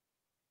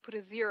put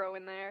a 0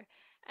 in there,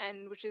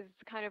 and which is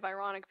kind of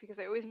ironic because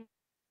I always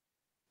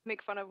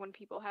make fun of when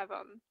people have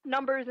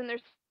numbers in their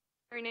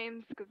story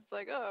names because it's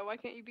like, oh, why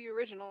can't you be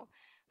original?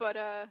 But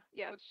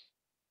yeah, it's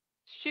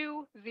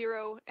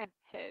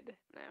Shoe0nHead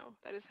now.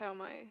 That is how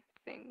my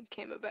thing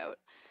came about.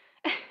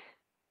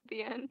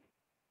 The end.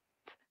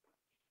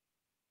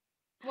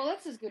 Well,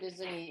 that's as good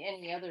as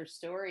any other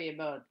story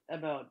about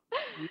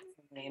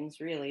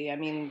names, really. I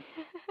mean,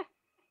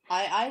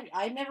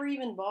 I never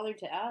even bothered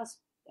to ask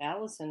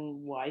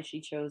Allison why she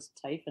chose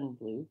Typhon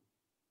Blue.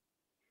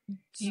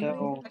 Do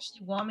you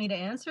actually want me to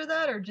answer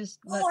that, or just?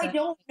 I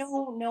don't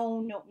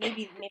know. No.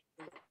 Maybe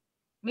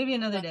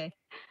another day.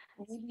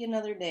 Maybe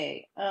another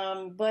day.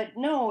 But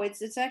no,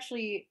 it's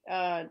actually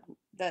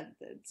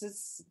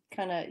it's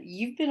kind of.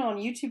 You've been on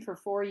YouTube for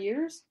 4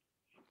 years.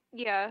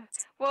 Yeah.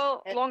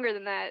 Well, longer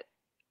than that.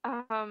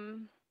 I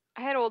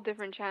had all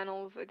different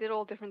channels. I did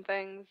all different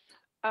things.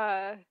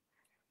 And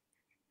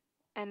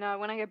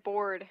when I get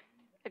bored,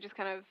 I just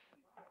kind of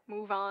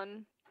move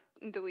on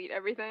and delete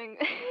everything.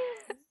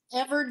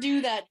 Never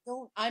do that.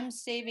 Don't. I'm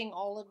saving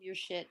all of your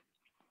shit.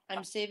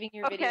 I'm saving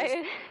your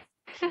videos.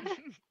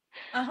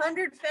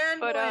 100 fanboys.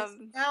 But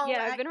now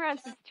yeah, I've been around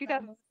since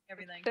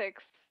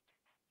 2006.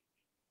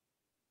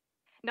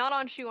 Not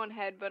on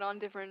Shoe0nHead, but on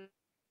different.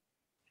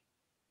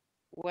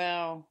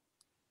 Wow.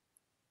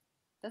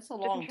 That's a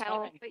long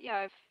time. But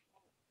yeah,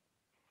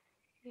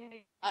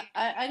 Yeah.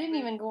 I didn't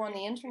even go on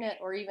the internet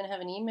or even have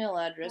an email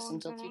address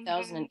until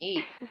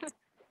 2008.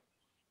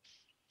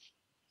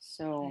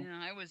 So Yeah,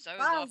 I was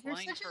Wow, you're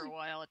offline such for a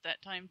while at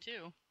that time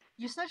too.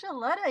 You're such a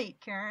Luddite,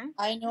 Karen.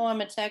 I know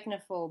I'm a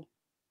technophobe.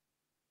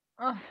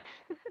 Oh,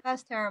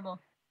 that's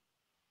terrible.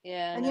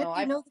 Yeah, And no,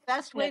 yet you know the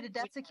best way to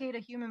definitely- desiccate a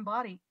human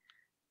body.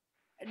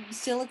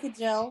 Silica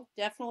gel,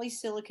 definitely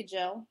silica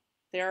gel.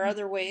 There are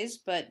other ways,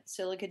 but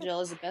silica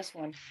gel is the best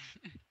one.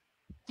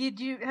 Have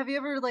you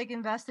ever like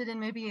invested in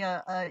maybe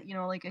a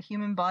like a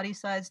human body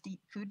sized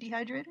food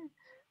dehydrator?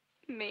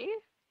 Me?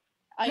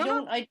 I No,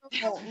 don't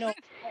no.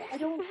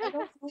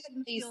 know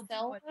if they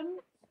sell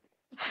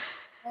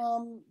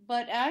them.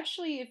 But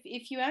actually,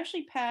 if you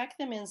actually pack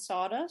them in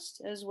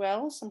sawdust as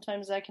well,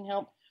 sometimes that can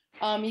help.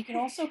 You can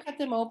also cut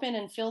them open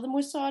and fill them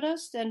with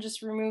sawdust and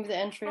just remove the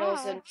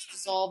entrails and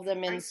dissolve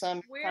them in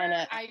some kind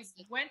of. I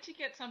went to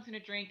get something to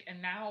drink,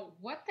 and now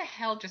what the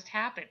hell just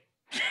happened?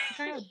 You're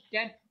talking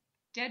about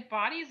dead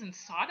bodies and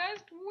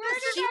sawdust? Where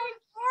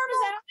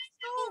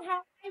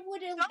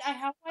did I?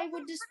 How I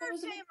would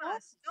dispose of Shame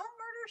us. Don't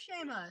murder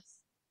shame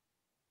us.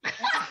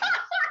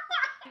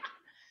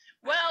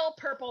 Well,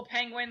 purple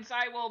penguins,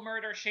 I will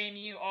murder shame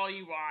you all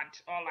you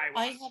want. All I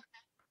want.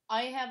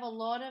 I have a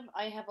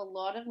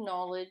lot of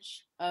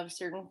knowledge of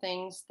certain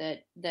things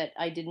that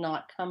I did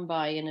not come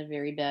by in a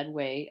very bad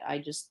way. I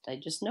just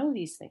know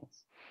these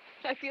things.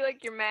 I feel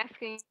like you're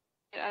masking it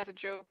as a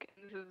joke,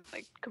 and this is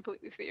like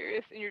completely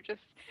serious, and you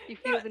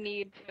feel the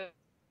need to.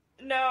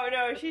 No,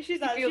 she's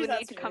not. You feel she's the not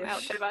need to come serious.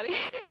 out to everybody.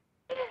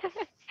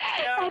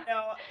 No.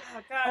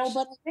 Oh gosh. Oh,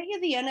 but I bet you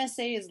the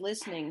NSA is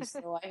listening,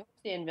 so I hope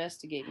they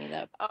investigate me.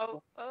 That.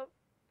 Oh.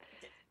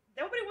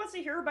 Nobody wants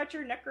to hear about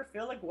your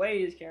necrophilic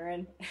ways,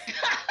 Karen.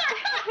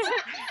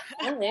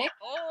 Really?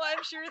 Oh,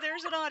 I'm sure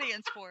there's an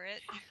audience for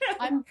it.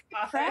 I'm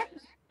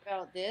practicing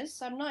about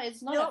this. I'm not.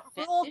 It's not a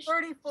Rule fetish.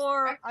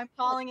 34. I'm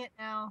calling it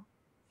now.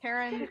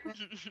 Karen.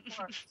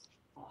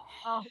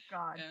 Oh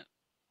God.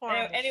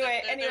 Yeah.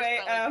 Anyway.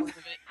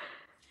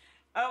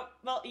 Oh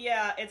well,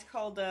 yeah. It's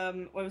called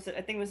what was it?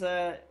 I think it was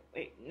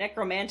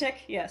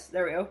necromantic. Yes,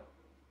 there we go.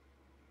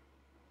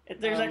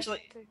 There's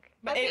actually.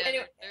 But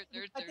anyway,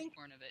 there's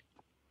porn of it.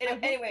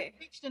 Anyway,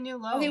 reached a new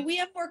low. Okay, we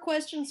have more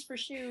questions for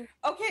Shoe.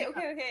 Okay.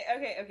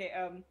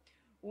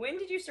 When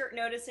did you start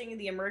noticing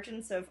the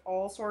emergence of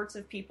all sorts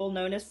of people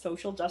known as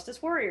social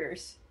justice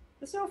warriors,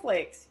 the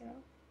snowflakes? You know,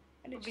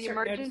 when did you The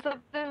start emergence of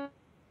them.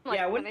 Like,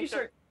 yeah, when did you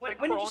start? When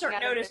did you start crawling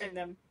out of noticing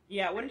them?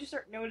 Yeah, when did you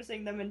start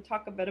noticing them? And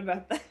talk a bit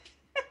about that.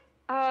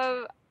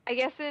 I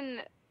guess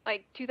in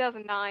like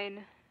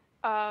 2009,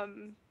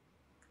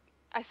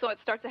 I saw it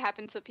start to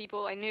happen to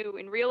people I knew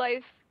in real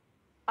life.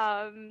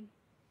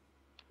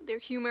 Their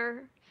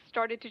humor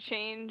started to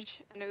change,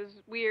 and it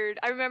was weird.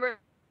 I remember,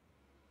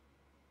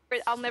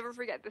 I'll never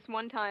forget this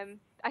one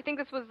time. I think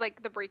this was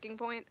like the breaking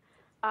point.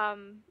 I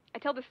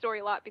tell this story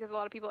a lot because a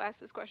lot of people ask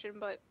this question,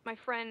 but my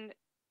friend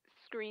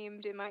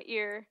screamed in my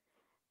ear,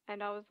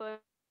 and I was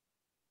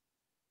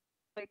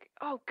like,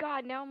 oh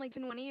God, now I'm like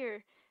in one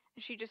ear.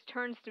 And she just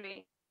turns to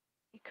me,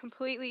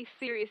 completely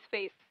serious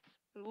face,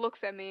 and looks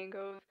at me and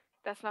goes,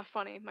 "That's not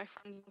funny. My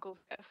friend's uncle's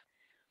deaf."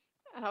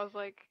 And I was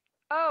like,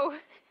 "Oh,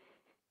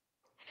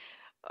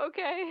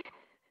 okay."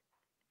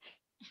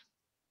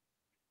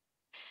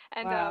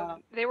 And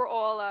Wow. they were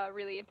all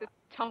really into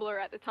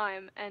Tumblr at the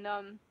time, and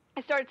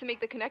I started to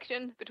make the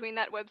connection between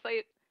that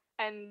website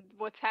and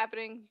what's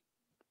happening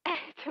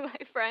to my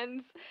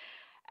friends.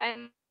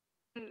 And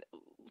a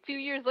few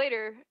years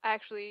later,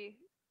 actually,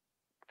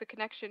 the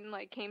connection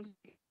like came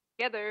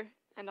together,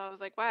 and I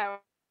was like, wow,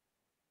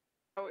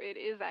 it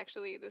is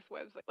actually this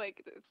website.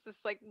 Like, it's this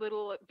like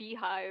little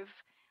beehive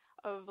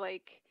of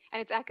like,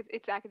 and it's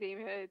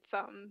academia, it's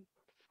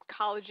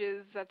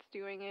colleges that's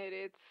doing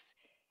it.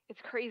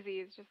 It's crazy.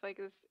 It's just like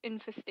this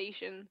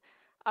infestation.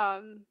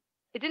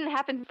 It didn't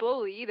happen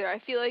slowly either. I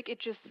feel like it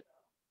just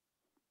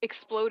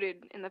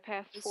exploded in the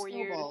past 4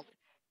 years. Snowballed.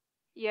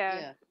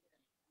 Yeah.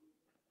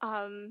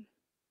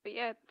 But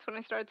yeah, that's when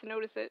I started to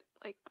notice it,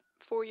 like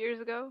 4 years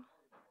ago.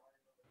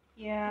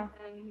 Yeah.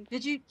 And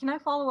Can I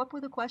follow up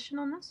with a question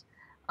on this?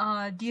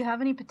 Do you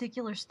have any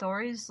particular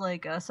stories,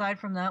 like aside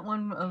from that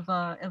one, of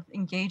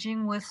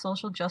engaging with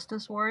social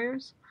justice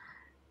warriors?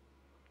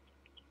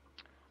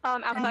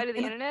 Outside of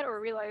the internet or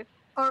real life?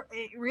 Or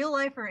real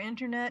life or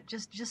internet,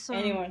 just some...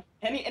 Anyone.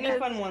 Any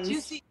fun ones.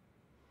 Juicy...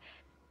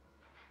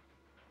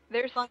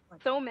 There's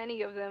so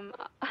many of them.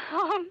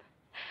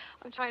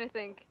 I'm trying to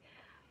think.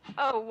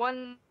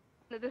 Oh,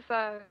 this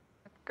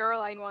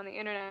girl I knew on the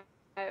internet,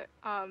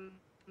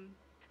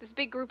 this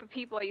big group of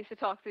people I used to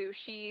talk to,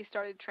 she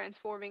started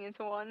transforming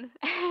into one,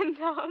 and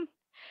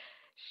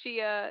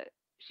she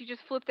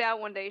just flipped out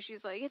one day.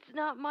 She's like, "It's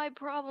not my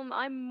problem.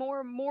 I'm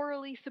more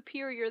morally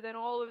superior than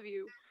all of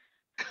you."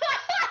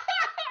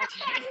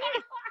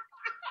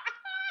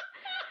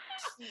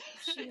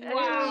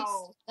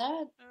 Wow.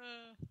 That.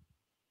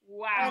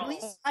 Wow. At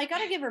least I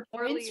gotta give her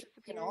points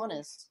for being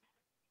honest.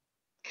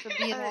 For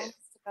being honest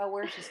about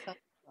where she's coming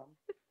from.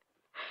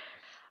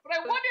 But I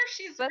wonder if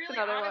she's That's really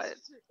another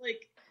honest.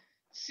 Like,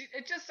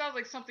 It just sounds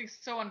like something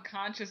so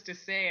unconscious to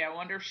say. I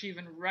wonder if she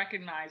even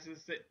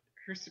recognizes that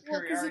her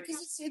superiority.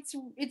 Because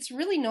it's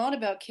really not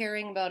about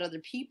caring about other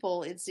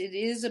people. It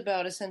is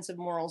about a sense of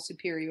moral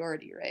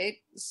superiority, right?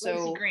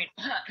 So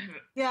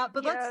yeah,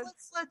 but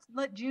let's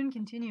let June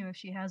continue if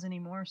she has any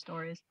more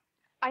stories.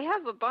 I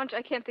have a bunch.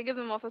 I can't think of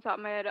them off the top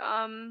of my head.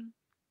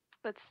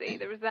 Let's see.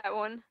 There was that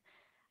one.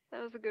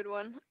 That was a good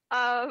one.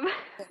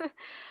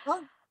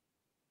 Well,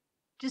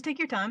 just take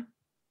your time.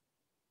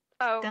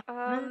 Oh,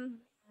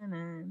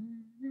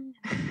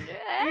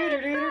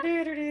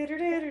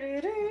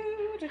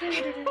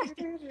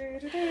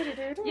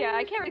 yeah,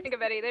 I can't really think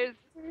of any. There's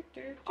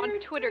on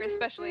Twitter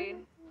especially.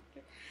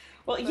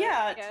 Well,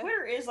 yeah,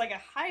 Twitter is like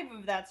a hive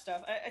of that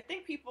stuff. I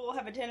think people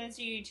have a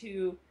tendency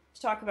to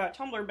talk about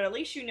Tumblr, but at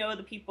least you know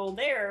the people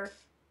there,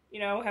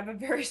 have a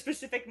very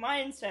specific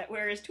mindset.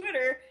 Whereas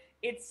Twitter,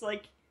 it's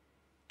like,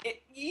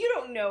 you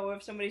don't know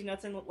if somebody's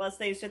nuts unless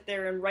they sit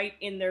there and write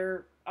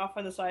off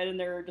on the side in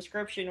their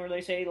description where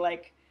they say,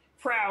 like,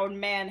 proud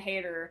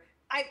man-hater.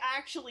 I've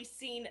actually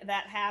seen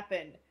that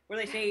happen, where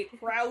they say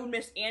proud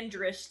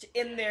misandrist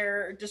in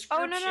their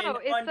description on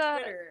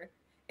Twitter.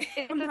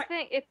 It's a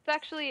thing. It's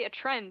actually a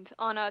trend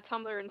on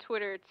Tumblr and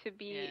Twitter to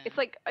be.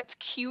 Yeah. It's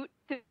cute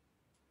to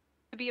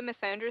be a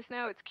misandrist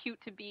now. It's cute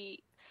to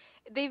be.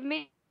 They've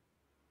made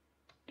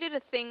it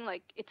a thing.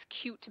 Like, it's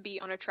cute to be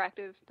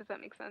unattractive. Does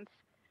that make sense?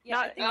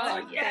 Yeah,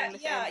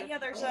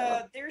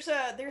 There's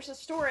a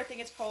store. I think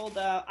it's called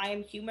I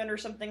Am Human or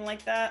something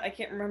like that. I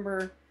can't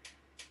remember.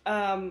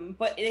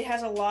 But it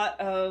has a lot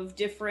of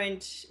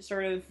different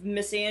sort of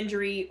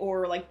misandry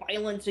or like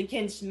violence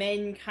against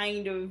men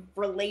kind of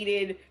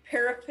related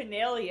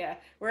paraphernalia,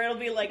 where it'll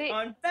be like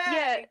on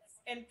bags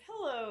and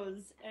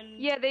pillows and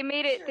they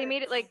made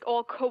it like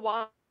all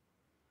kawaii,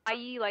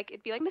 like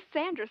it'd be like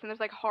misandrist, and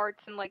there's like hearts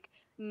and like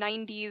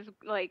 90s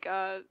like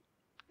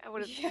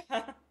what is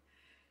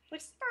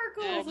like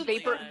sparkles,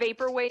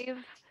 vaporwave.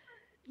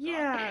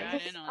 Yeah, I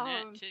got in on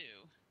that too.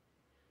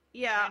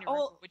 Yeah,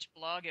 which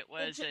blog it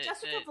was.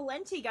 Jessica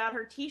Valenti got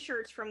her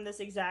T-shirts from this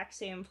exact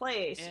same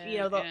place.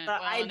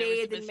 I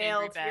bathe in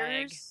male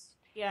tears.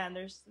 Yeah, and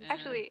there's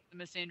actually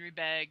the misandry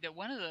bag that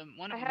one of them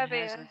has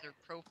as their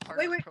profile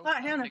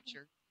Hannah.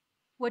 picture.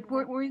 What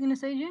were you going to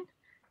say, June?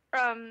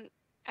 I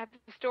have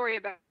a story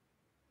about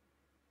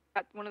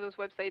one of those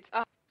websites.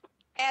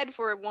 Ad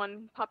for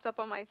one popped up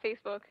on my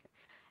Facebook,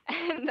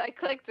 and I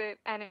clicked it,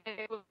 and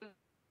it was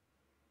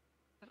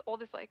all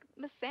this like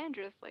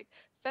misandrist, like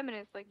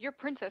feminist, like your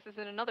princess is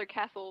in another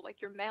castle,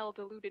 like your male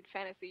deluded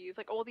fantasies,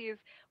 like all these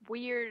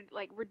weird,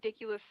 like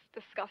ridiculous,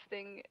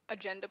 disgusting,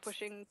 agenda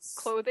pushing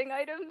clothing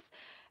items.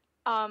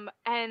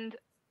 And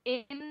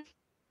in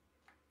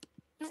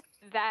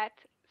that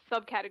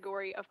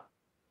subcategory of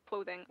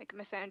clothing, like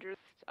misandrist,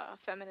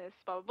 feminist,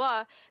 blah blah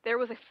blah, there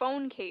was a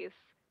phone case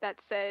that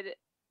said,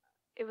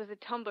 it was a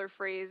Tumblr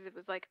phrase, it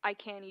was like, I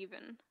can't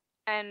even.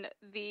 And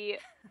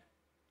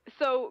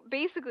so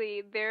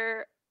basically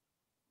they're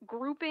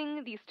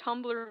grouping these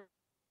Tumblr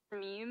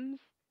memes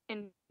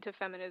into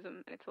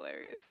feminism, and it's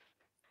hilarious.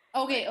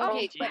 Okay.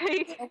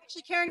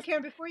 Actually,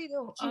 Karen, before you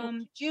go,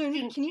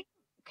 June,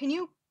 can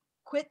you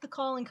quit the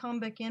call and come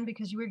back in,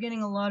 because you were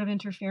getting a lot of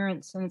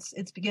interference and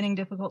it's beginning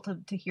difficult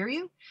to hear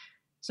you.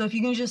 So if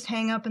you can just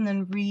hang up and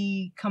then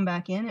come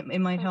back in,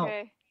 it might help.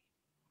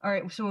 All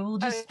right, so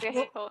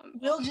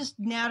we'll just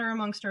natter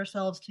amongst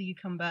ourselves till you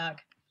come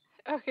back.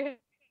 Okay.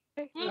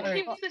 We'll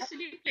keep the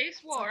city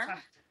face warm.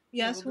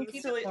 Yes, we'll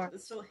keep it warm.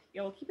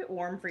 We'll keep it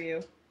warm for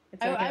you.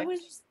 I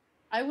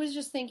was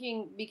just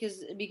thinking,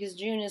 because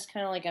June is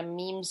kind of like a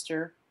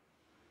memester,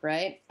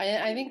 right?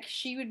 I think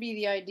she would be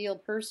the ideal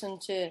person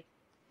to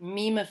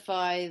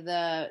memify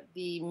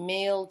the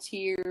male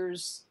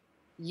tears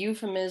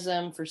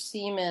euphemism for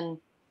semen,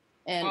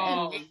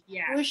 and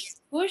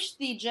push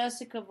the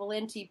Jessica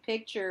Valenti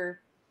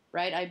picture,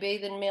 right? I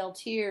bathe in male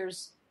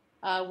tears,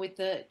 with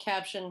the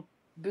caption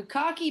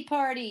 "Bukkake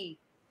party"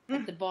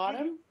 at the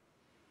bottom.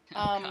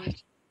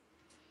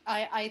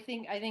 I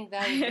think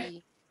that would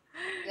be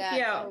that.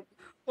 Yeah.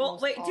 Well,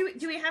 wait.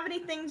 Do we have any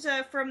things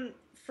from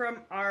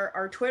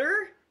our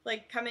Twitter,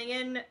 like, coming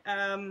in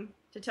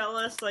to tell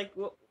us, like,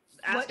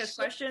 ask us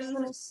questions?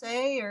 What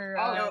say or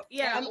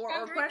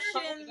or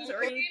questions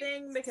or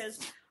anything, because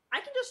I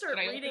can just start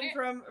reading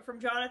from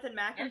Jonathan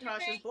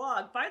McIntosh's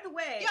blog. By the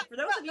way, for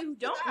those of you who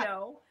don't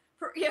know.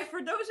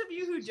 For those of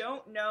you who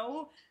don't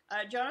know,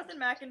 Jonathan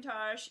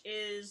McIntosh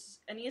is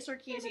Ania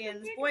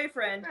Sarkeesian's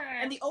boyfriend,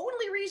 and the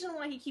only reason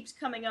why he keeps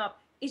coming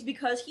up is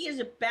because he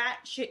is a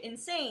batshit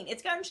insane.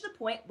 It's gotten to the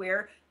point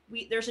where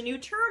there's a new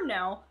term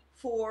now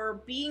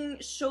for being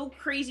so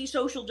crazy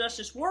social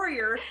justice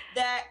warrior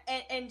that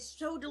and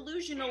so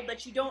delusional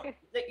that you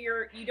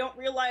don't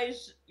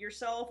realize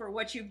yourself or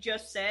what you've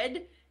just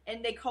said,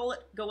 and they call it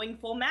going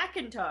full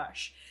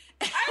Macintosh.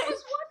 I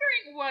was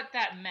wondering what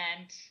that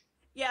meant.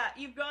 Yeah,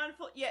 you've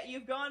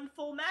gone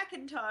full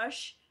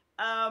Macintosh.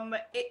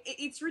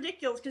 It's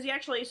ridiculous, because he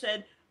actually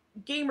said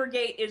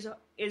Gamergate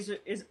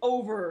is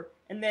over,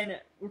 and then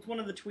with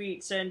one of the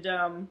tweets, and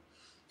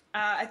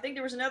I think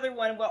there was another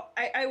one. Well,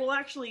 I will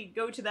actually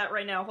go to that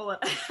right now. Hold on.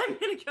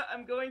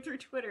 I'm going through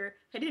Twitter.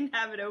 I didn't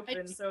have it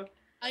open, so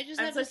I just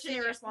I'm have to such say,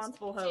 an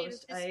irresponsible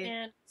host. This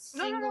man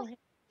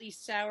single-handedly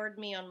soured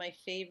me on my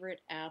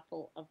favorite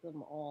apple of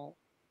them all.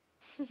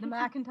 The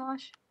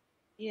Macintosh?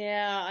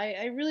 Yeah,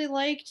 I really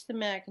liked the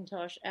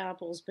Macintosh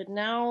apples, but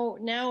now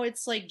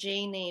it's like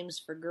J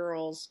names for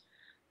girls.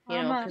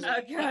 You know, 'cause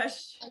oh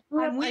gosh.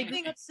 I'm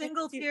weeping a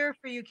single tear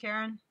for you,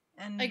 Karen.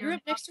 And I grew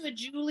up next to a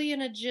Julie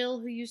and a Jill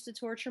who used to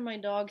torture my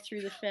dog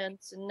through the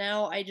fence, and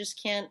now I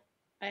just can't.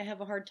 I have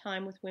a hard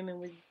time with women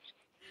with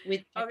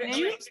Okay,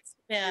 Julie's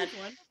bad.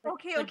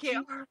 Okay. But Julie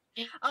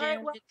and All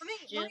right. Well,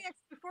 Janet, let me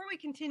before we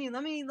continue,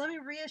 let me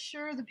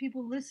reassure the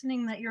people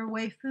listening that your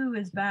waifu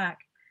is back.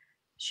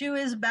 Shu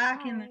is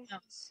back in the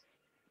house.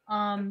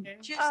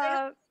 Shu, say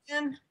hello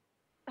again.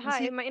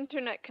 Hi, my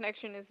internet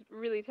connection is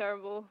really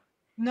terrible.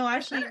 No,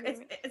 actually,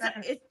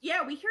 it's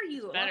yeah, we hear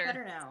you a lot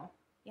better now.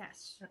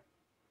 Yes.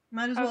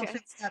 Might as well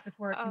fix that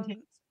before it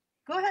continues.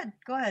 Go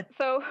ahead.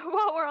 So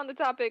while we're on the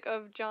topic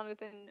of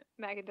Jonathan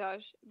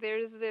McIntosh,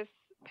 there's this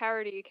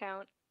parody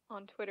account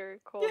on Twitter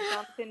called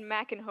Jonathan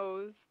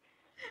McInhose,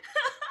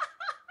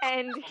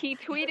 and he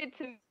tweeted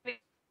to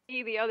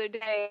me the other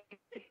day.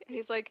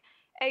 He's like,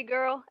 "Hey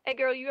girl,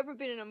 you ever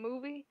been in a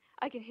movie?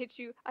 I can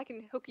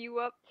hook you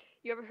up.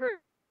 You ever heard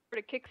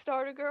of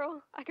Kickstarter,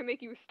 girl? I can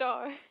make you a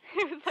star."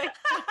 It was like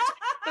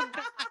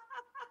the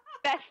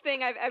best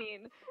thing I've ever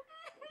seen.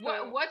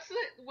 What's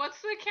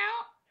the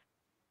account?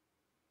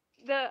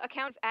 The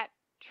account's at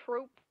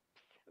Tropes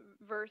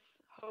vs.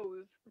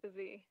 Hose with a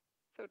Z.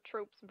 So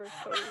Tropes vs.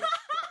 Hose.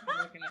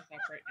 I'm looking this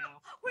up right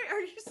now. Wait, are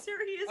you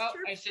serious? Oh,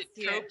 I should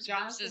see it.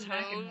 Jonathan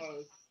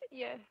McInhose.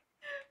 Yeah.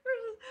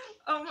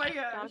 Oh my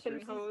gosh.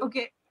 Jonathan Hose.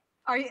 Okay.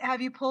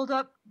 Have you pulled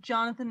up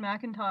Jonathan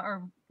McIntosh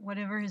or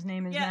whatever his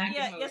name is? Yeah,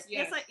 yes,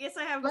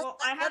 I have. Well,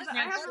 I have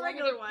the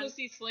regular one.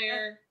 Pussy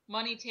Slayer,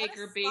 Money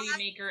Taker, Baby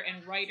Maker,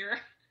 and Writer.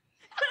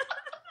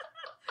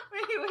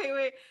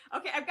 Wait.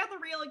 Okay, I've got the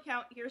real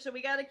account here, so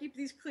we got to keep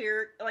these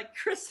clear. Like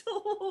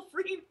Crystal will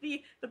read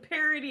the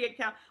parody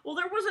account. Well,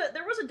 there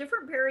was a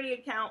different parody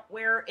account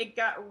where it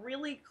got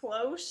really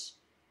close.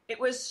 It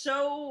was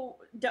so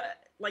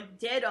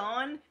dead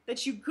on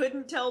that you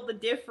couldn't tell the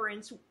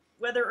difference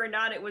whether or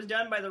not it was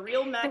done by the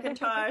real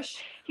Macintosh.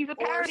 He's a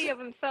parody of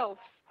himself.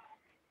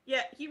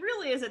 Yeah, he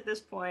really is at this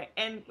point.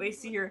 And wait,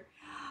 see here.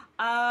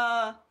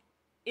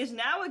 Is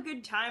now a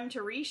good time to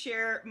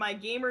reshare my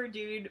Gamer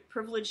Dude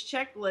privilege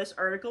checklist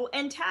article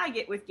and tag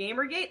it with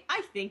Gamergate?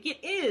 I think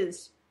it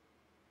is.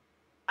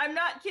 I'm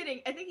not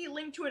kidding. I think he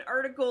linked to an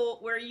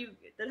article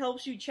that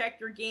helps you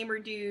check your Gamer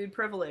Dude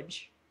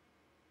privilege.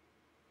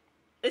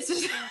 This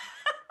is.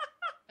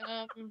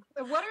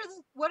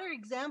 What are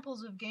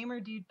examples of Gamer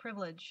Dude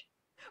privilege?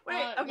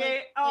 Wait,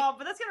 okay.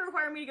 But that's gonna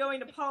require me to go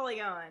into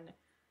Polygon.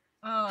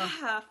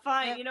 Oh,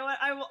 fine. You know what?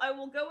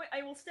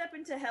 I will step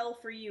into hell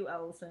for you,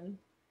 Ellison.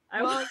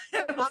 I will do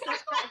it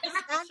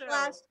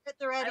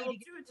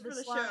for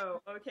the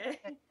show, okay?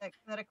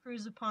 That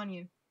accrues upon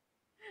you.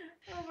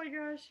 Oh my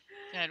gosh.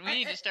 And we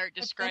need to start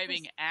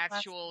describing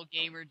actual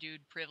Gamer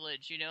Dude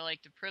privilege, you know,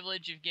 like the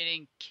privilege of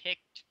getting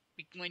kicked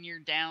when you're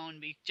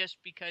down just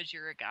because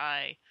you're a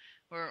guy.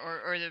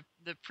 Or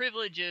the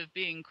privilege of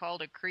being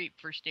called a creep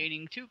for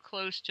standing too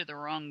close to the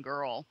wrong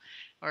girl.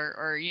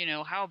 Or you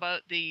know, how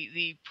about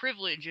the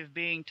privilege of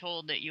being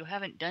told that you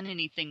haven't done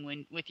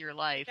anything with your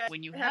life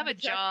when you have a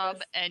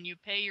job and you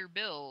pay your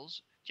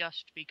bills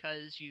just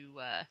because you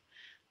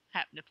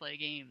happen to play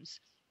games.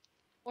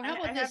 Or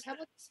how about this? How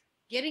about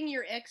getting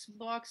your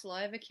Xbox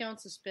Live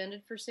account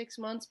suspended for 6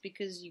 months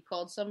because you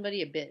called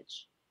somebody a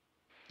bitch?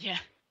 Yeah.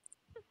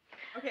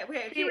 Okay,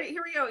 here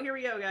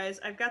we go, guys.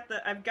 I've got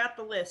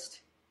the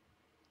list.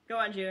 Go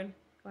on, June.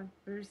 Go on.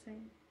 What are you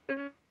saying? This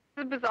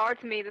is bizarre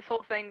to me, this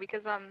whole thing,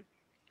 because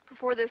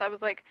before this I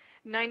was like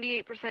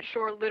 98%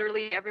 sure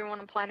literally everyone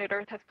on planet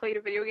Earth has played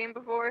a video game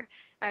before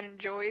and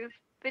enjoys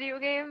video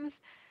games,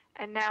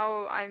 and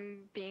now I'm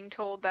being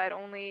told that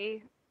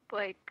only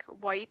like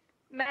white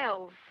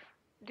males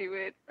do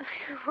it,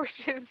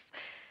 which is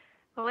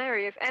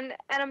hilarious. And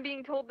I'm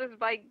being told this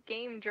by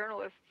game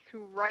journalists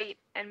who write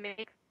and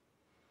make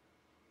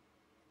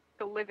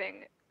a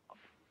living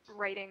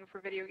writing for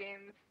video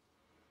games.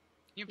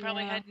 You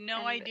probably had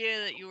no idea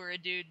that you were a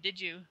dude,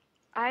 did you?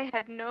 I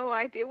had no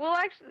idea. Well,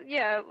 actually,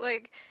 yeah,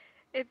 like,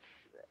 it's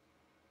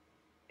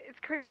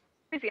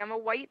crazy. I'm a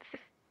white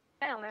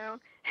male now.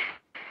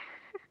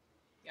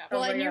 Yeah.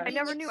 Well, I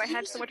never knew I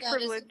had so much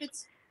privilege.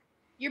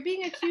 You're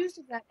being accused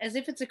of that as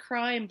if it's a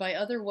crime by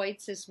other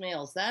white cis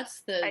males. That's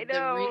the I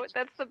know,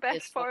 that's the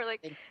best part.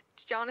 Like,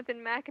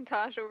 Jonathan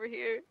McIntosh over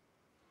here.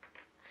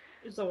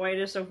 He's the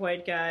whitest of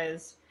white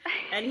guys.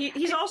 And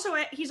he's also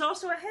a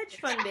hedge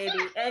fund baby,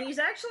 and he's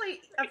actually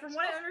from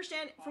what I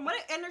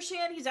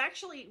understand, he's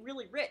actually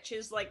really rich.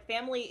 His like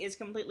family is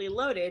completely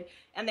loaded,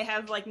 and they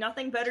have like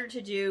nothing better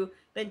to do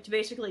than to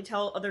basically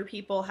tell other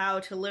people how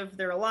to live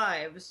their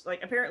lives.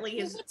 Like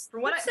apparently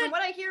from what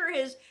I hear,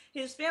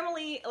 his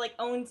family like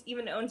owns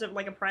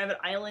a private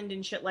island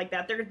and shit like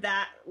that. They're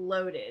that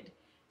loaded.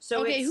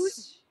 So okay,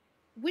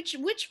 Which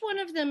one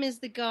of them is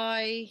the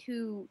guy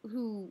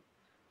who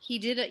he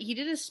did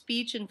a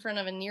speech in front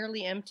of a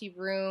nearly empty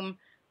room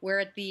where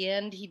at the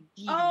end he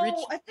I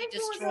ritually think it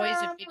was, destroys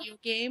a video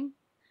game?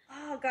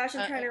 Oh gosh,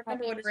 I'm trying to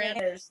remember what his name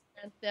is.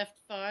 Grand Theft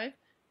 5.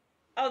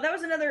 Oh, that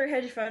was another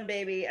hedge fund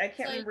baby. I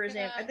can't remember his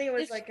name. I think it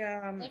was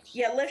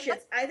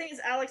Lifshitz. I think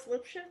it's Alex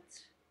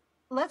Lifshitz.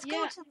 Let's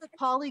go to the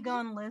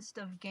Polygon list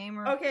of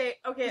gamer. Okay.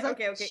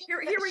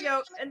 Here we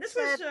go. And this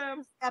was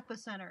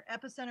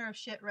epicenter of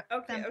shit.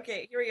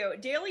 Okay. Here we go.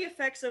 Daily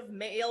effects of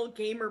male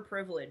gamer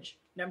privilege.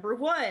 Number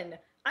 1.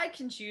 I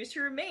can choose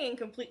to remain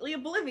completely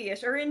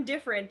oblivious or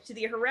indifferent to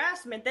the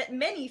harassment that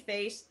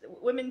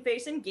women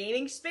face in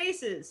gaming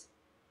spaces.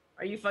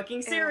 Are you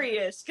fucking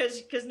serious?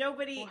 Because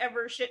nobody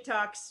ever shit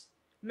talks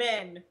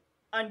men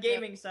on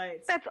gaming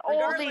sites. That's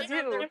all they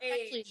do. Of their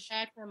age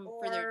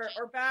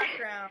or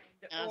background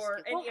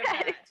or any of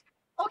that.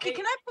 Okay,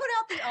 can I put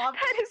out the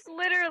obvious? That is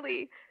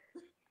literally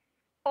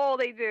all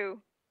they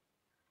do.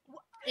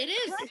 It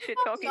is. They shit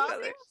talk each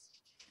other.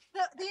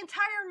 The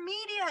entire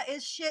media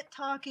is shit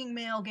talking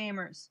male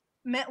gamers.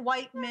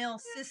 White male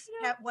cis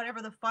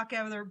whatever the fuck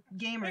ever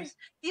gamers.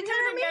 The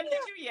entire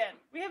media.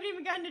 We haven't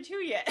even gotten to 2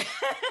 yet.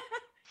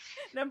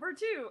 Number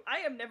 2, I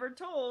am never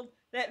told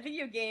that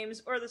video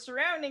games or the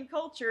surrounding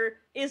culture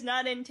is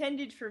not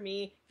intended for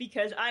me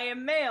because I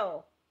am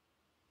male.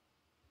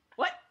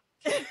 What?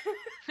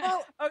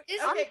 Well, I'm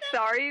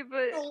sorry,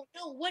 but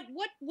no.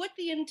 What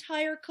the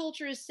entire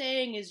culture is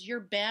saying is you're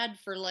bad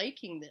for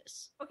liking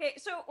this. Okay,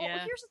 so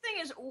here's the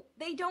thing: is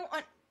they don't.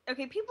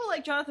 People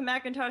like Jonathan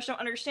McIntosh don't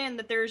understand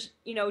that there's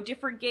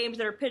different games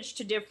that are pitched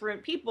to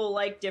different people,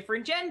 like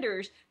different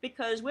genders,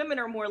 because women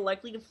are more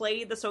likely to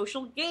play the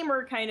social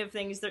gamer kind of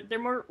things. They're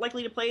more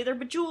likely to play their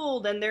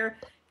Bejeweled and their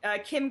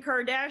Kim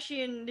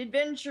Kardashian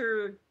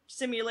adventure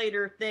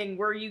simulator thing,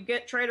 where you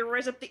try to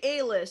rise up the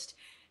A list.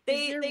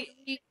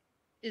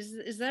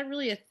 Is that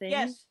really a thing?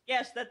 Yes,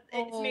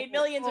 it's made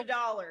millions of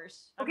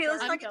dollars. Okay,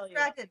 let's not get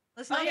distracted.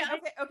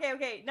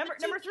 Okay. Number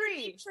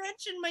 3.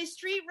 Trench in my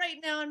street right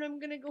now, and I'm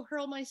gonna go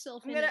hurl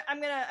myself.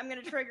 I'm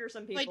gonna trigger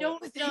some people. If I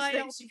don't die,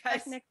 I'll be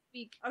back next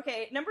week.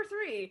 Okay, number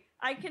 3.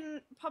 I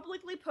can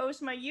publicly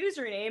post my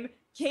username,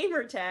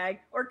 gamer tag,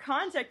 or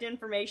contact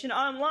information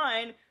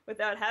online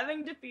without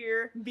having to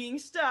fear being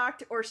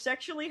stalked or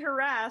sexually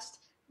harassed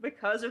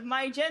because of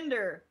my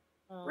gender.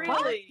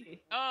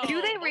 Really? Oh,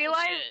 do they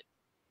realize bullshit.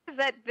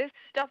 that this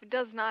stuff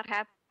does not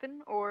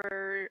happen,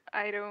 or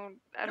I don't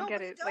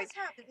get it. It does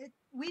happen.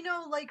 We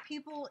know,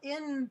 people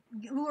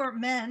who are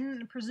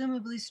men,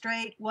 presumably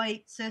straight,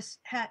 white, cis,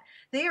 het,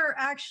 they are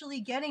actually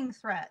getting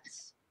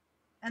threats,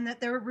 and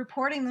that they're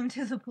reporting them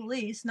to the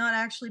police, not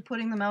actually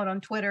putting them out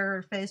on Twitter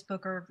or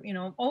Facebook or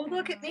oh,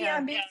 look at me,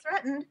 I'm being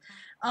threatened.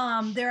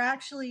 They're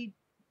actually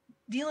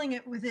dealing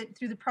with it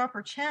through the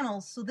proper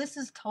channels. So this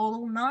is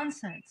total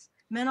nonsense.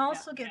 Men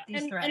also get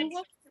these threats. And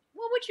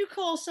what would you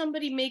call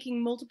somebody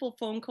making multiple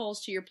phone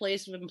calls to your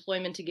place of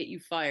employment to get you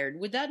fired?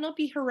 Would that not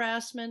be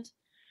harassment?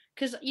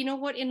 Because you know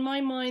what, in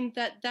my mind,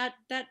 that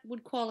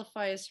would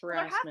qualify as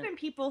harassment. There have been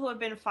people who have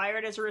been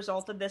fired as a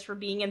result of this for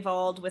being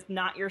involved with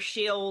Not Your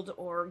Shield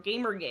or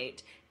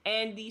Gamergate,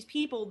 and these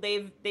people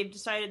they've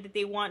decided that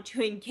they want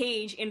to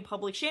engage in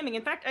public shaming.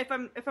 In fact, if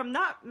I'm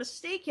not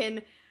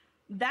mistaken,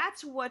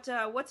 that's what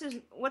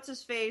what's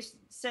his face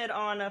said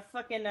on a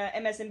fucking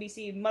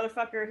MSNBC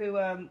motherfucker who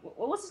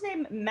what's his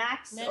name,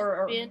 Matt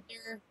Binder.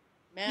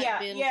 Matt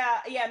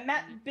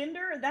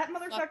Binder. That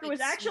motherfucker was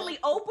actually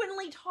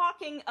openly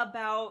talking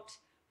about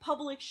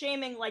public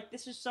shaming, like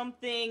this is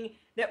something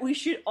that we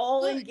should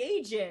all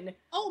engage in.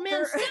 Oh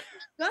man,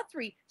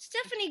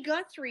 Stephanie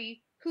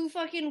Guthrie, who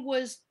fucking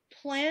was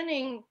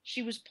planning.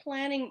 She was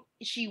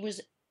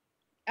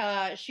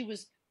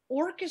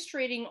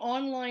orchestrating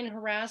online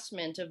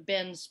harassment of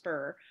Ben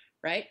Spur,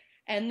 right?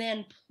 And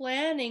then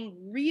planning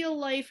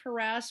real-life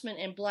harassment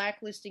and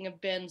blacklisting of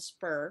Ben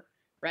Spur,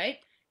 right?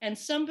 And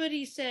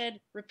somebody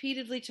said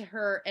repeatedly to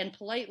her and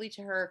politely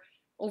to her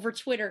over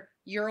Twitter,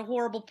 "You're a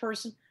horrible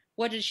person."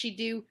 What does she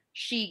do?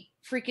 She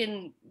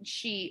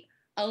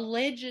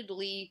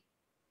allegedly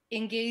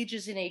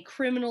engages in a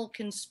criminal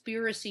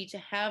conspiracy to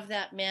have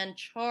that man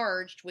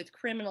charged with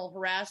criminal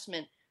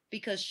harassment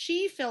because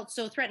she felt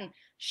so threatened.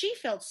 She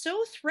felt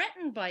so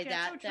threatened by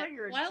that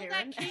while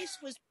that case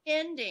was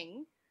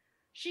pending,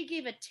 she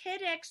gave a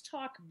TEDx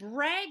talk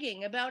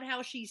bragging about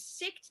how she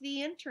sicked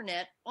the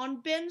internet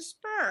on Ben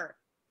Spur.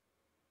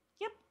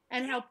 Yep.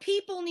 And how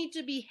people need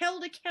to be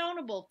held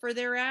accountable for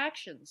their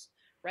actions,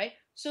 right?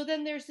 So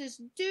then there's this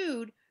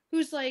dude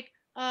who's like,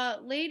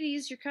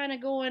 ladies, you're kind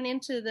of going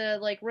into the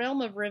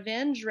realm of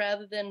revenge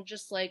rather than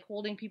just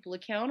holding people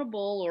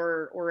accountable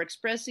or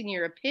expressing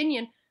your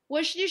opinion.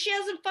 Well, she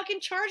hasn't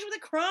fucking charged with a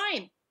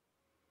crime.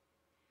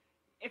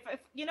 If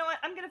you know what,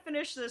 I'm gonna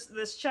finish this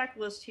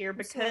checklist here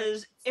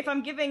because if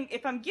I'm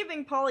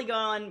giving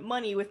Polygon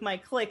money with my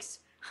clicks,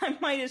 I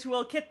might as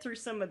well get through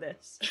some of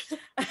this.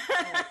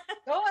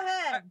 Go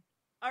ahead.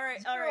 All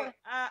right.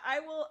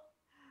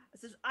 It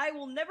says, I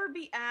will never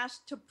be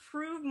asked to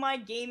prove my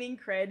gaming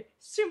cred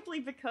simply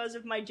because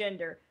of my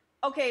gender.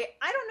 Okay,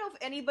 I don't know if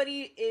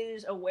anybody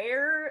is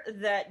aware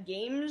that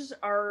games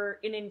are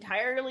an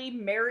entirely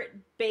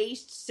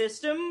merit-based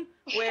system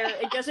where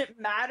it doesn't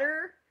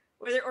matter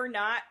whether or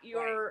not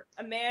you're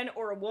a man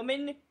or a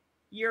woman,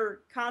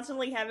 you're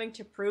constantly having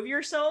to prove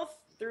yourself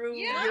through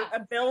your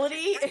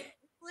ability.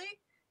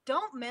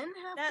 Don't men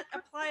have that to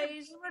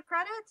applies gamer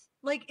credits?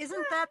 Like,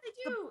 isn't that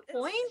they do. the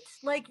point?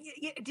 Like,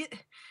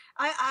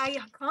 I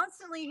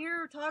constantly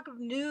hear talk of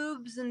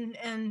noobs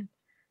and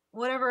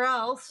whatever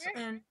else,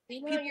 and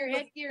you want your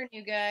headgear,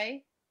 new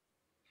guy.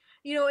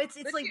 You know, it's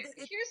But like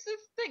here's the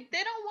thing: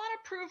 they don't want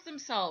to prove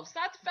themselves.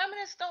 That's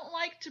feminists don't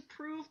like to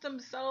prove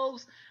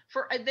themselves.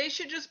 They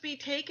should just be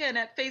taken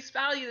at face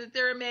value that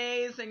they're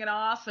amazing and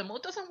awesome. Well,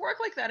 it doesn't work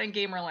like that in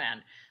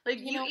Gamerland. Like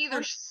you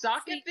either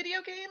suck at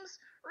video games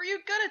or you're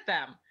good at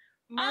them.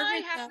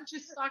 I happen to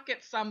suck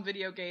at some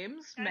video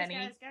games. Many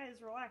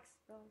guys, relax.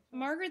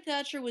 Margaret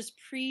Thatcher was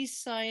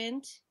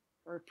prescient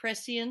or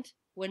prescient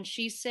when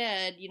she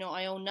said, you know,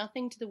 I owe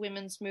nothing to the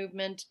women's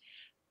movement.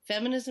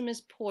 Feminism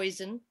is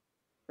poison,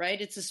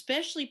 right? It's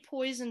especially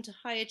poison to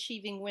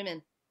high-achieving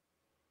women.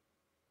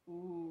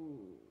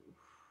 Ooh.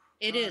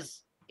 It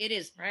is. It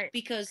is. Right.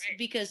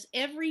 Because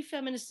every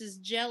feminist is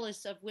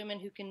jealous of women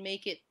who can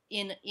make it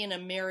in a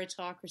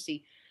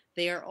meritocracy.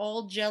 They are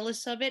all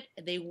jealous of it.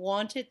 They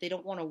want it. They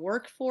don't want to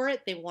work for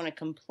it. They want to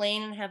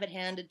complain and have it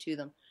handed to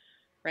them.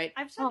 Right?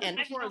 I've said that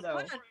before, though.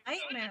 What a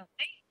nightmare.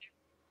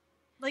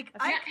 Like,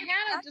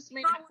 Hannah just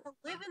made not want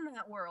to live in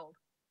that world.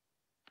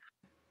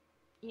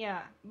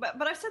 Yeah,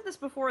 but I've said this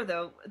before,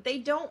 though. They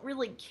don't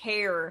really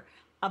care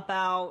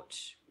about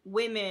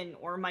women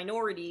or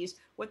minorities.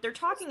 What they're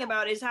talking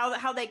about is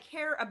how they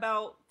care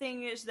about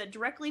things that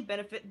directly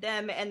benefit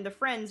them and the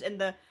friends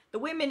and the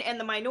women and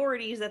the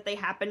minorities that they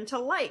happen to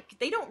like.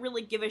 They don't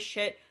really give a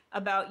shit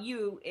about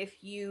you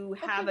if you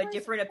have a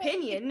different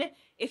opinion.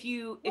 If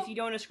you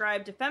don't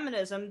ascribe to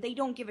feminism, they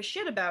don't give a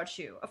shit about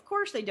you. Of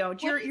course they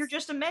don't. You're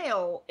just a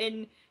male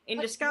in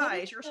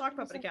disguise. You're a sock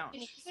puppet account.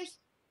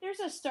 There's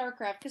a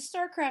StarCraft, because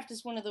StarCraft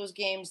is one of those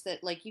games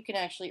that, like, you can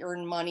actually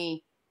earn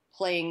money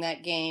playing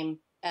that game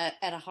at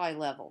a high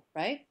level,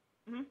 right?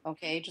 Mm-hmm.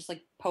 Okay, just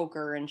like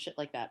poker and shit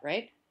like that,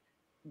 right?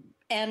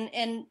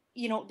 And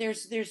you know,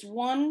 there's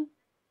one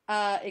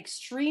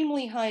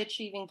extremely high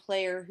achieving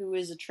player who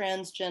is a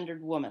transgendered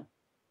woman,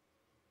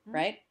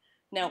 right?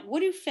 Now,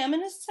 what do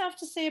feminists have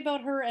to say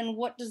about her, and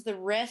what does the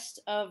rest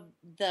of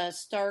the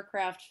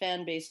StarCraft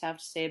fan base have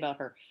to say about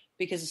her?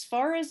 Because as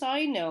far as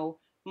I know,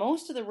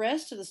 most of the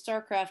rest of the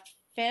StarCraft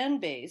fan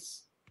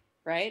base,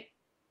 right,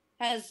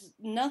 has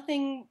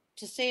nothing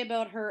to say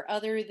about her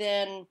other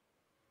than,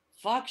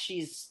 fuck,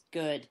 she's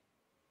good,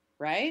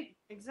 right?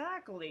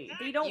 Exactly.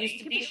 They don't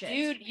used to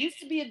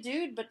be a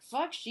dude, but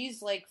fuck,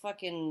 she's like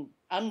fucking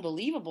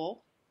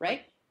unbelievable,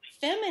 right?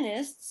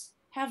 Feminists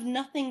have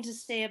nothing to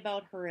say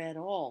about her at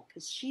all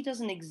because she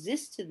doesn't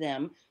exist to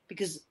them,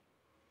 because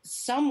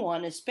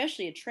someone,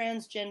 especially a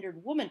transgendered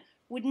woman,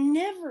 would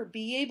never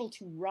be able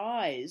to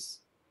rise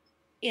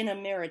in a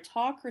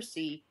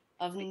meritocracy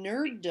of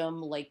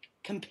nerddom like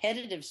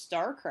competitive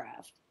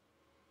StarCraft.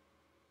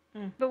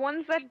 The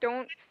ones that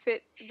don't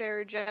fit their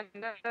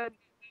agenda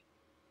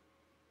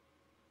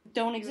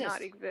don't do exist.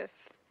 not exist.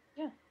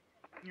 Yeah.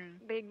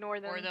 They ignore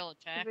them. Or they'll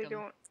attack they them.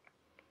 don't.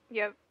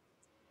 Yep.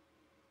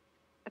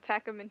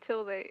 Attack them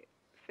until they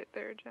fit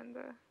their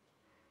agenda.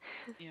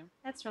 Yeah.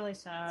 That's really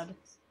sad.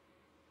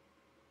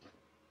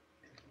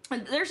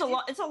 There's a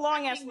lot. It's a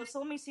long ass list. So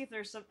let me see if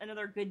there's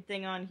another good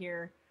thing on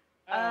here.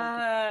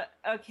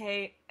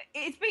 Okay.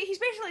 He's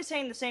basically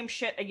saying the same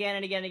shit again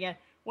and again and again.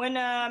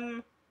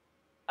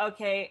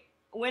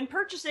 When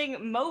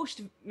purchasing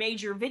most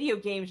major video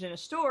games in a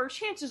store,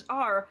 chances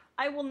are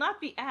I will not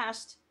be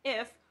asked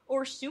if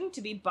or soon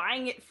to be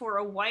buying it for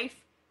a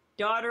wife,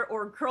 daughter,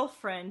 or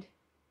girlfriend.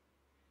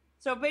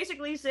 So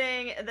basically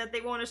saying that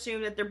they won't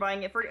assume that they're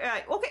buying it for...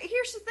 okay,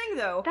 here's the thing,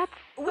 though. That's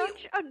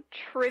such a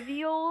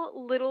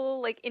trivial,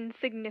 little, like,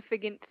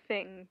 insignificant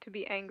thing to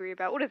be angry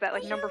about. What is that,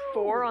 like, number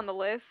 4 on the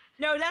list?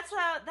 No,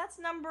 that's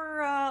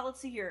number,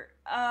 let's see here.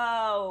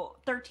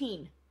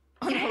 13.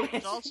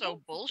 It's also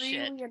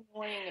bullshit. Really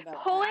annoying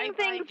about I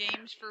buy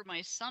games for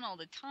my son all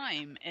the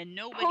time, and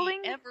nobody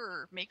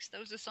ever makes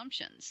those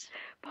assumptions.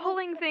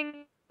 Pulling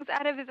things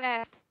out of his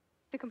ass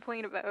to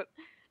complain about.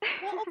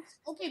 Well,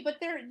 okay, but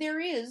there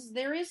is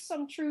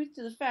some truth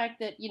to the fact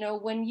that, you know,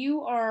 when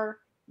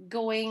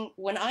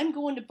I'm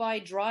going to buy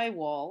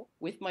drywall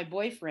with my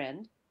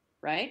boyfriend,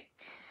 right?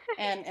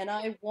 And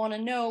I want to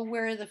know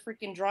where the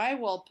freaking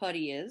drywall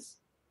putty is,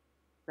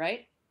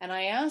 right? And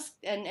I ask,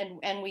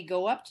 and we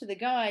go up to the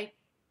guy,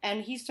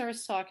 and he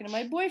starts talking to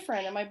my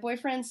boyfriend, and my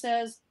boyfriend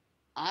says,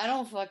 I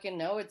don't fucking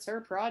know, it's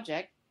her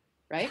project,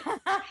 right?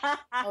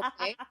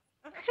 Okay.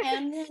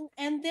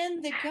 And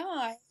then the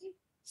guy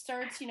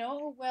starts, you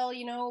know, well,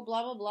 you know,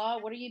 blah, blah, blah,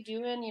 what are you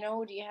doing? You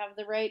know, do you have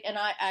the right? And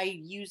I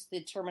use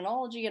the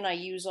terminology, and I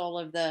use all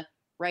of the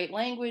right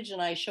language,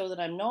 and I show that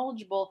I'm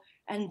knowledgeable.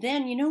 And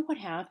then, you know what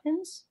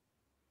happens?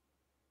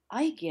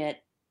 I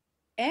get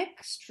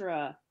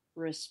extra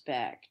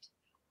respect.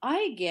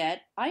 I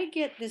get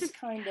this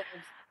kind of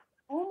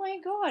oh my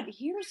God,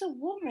 here's a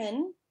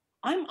woman.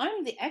 I'm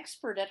the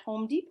expert at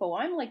Home Depot.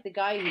 I'm like the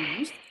guy who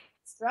used to do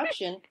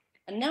construction,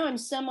 and now I'm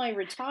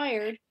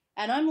semi-retired,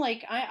 and I'm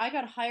like, I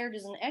got hired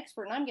as an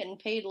expert, and I'm getting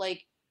paid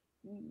like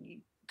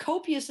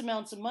copious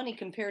amounts of money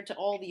compared to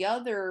all the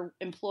other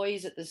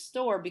employees at the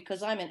store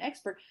because I'm an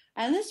expert.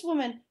 And this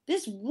woman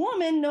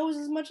knows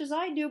as much as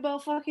I do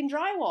about fucking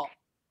drywall.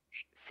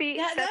 See,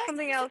 that's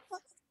something else.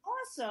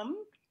 Awesome,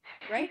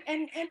 right?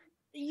 And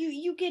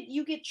you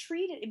get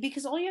treated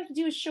because all you have to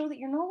do is show that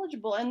you're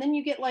knowledgeable, and then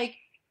you get like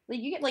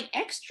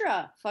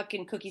extra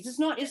fucking cookies. It's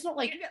not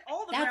like You get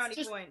all the that's brownie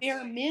just points.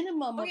 bare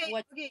minimum of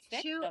what. Okay,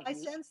 Shoe. I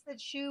sense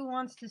that Shoe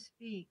wants to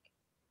speak.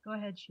 Go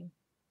ahead, Shoe.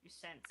 You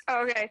sense.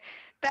 Okay,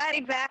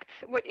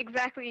 what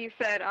exactly you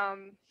said.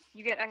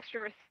 You get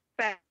extra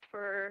respect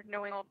for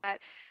knowing all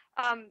that.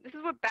 This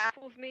is what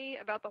baffles me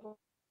about the whole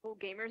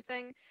gamer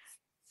thing.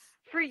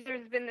 For years,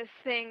 there's been this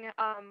thing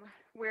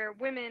where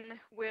women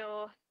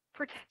will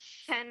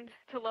pretend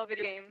to love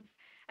video games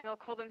and they'll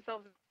call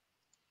themselves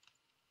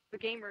the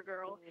gamer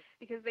girl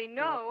because they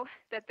know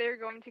that they're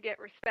going to get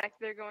respect,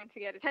 they're going to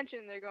get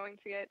attention, they're going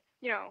to get,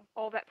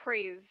 all that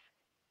praise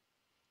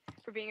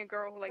for being a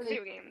girl who likes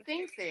video games.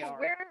 Think they are.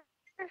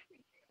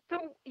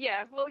 So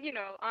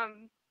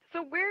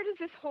where does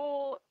this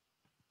whole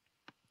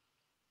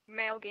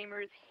male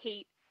gamers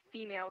hate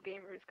female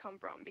gamers come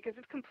from? Because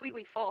it's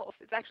completely false.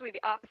 It's actually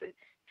the opposite.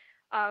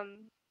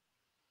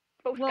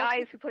 Both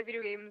guys who play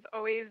video games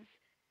always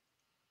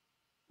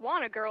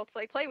want a girl to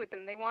play with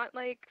them. They want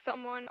a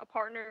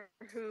partner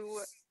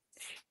who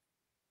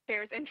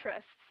shares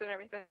interests and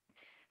everything.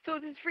 So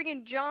this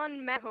freaking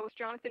Jonathan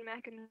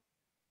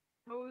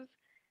McIntosh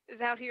is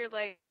out here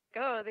they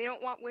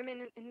don't want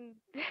women in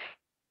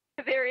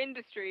their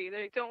industry.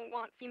 They don't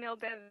want female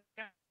devs.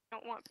 They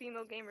don't want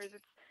female gamers.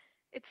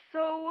 It's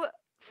so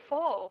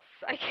false.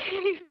 I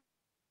can't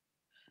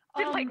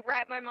even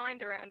wrap my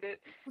mind around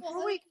it.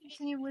 Before we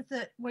continue with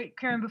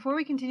Karen, before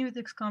we continue with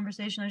this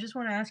conversation, I just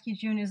want to ask you,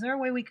 June, is there a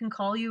way we can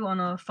call you on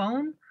a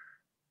phone?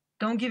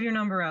 Don't give your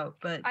number out,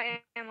 but I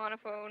am on a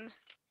phone.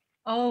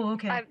 Oh,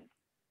 okay.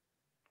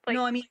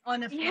 No, I mean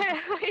on a phone. Yeah,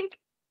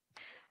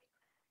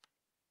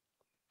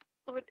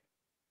 what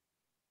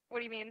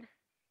do you mean?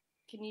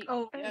 Can you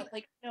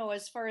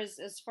as far as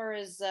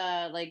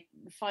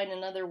find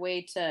another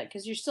way to,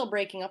 because you're still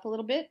breaking up a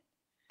little bit.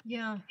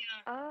 Yeah.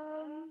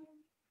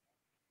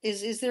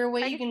 Is there a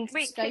way you can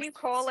Skype? Can you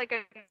call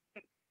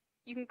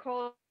you can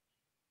call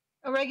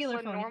a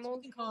regular phone? Normal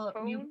you can call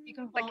phone? You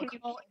can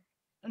call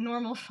a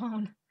normal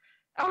phone.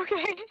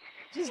 Okay.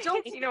 Just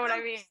don't. You know what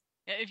I mean?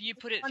 Yeah, if you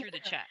put it through the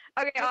chat.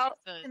 Okay, I'll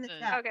in the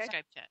chat. Okay.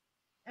 Skype chat.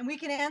 And we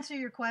can answer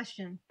your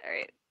question. All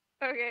right.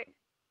 Okay.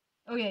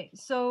 Okay,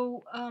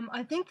 so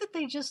I think that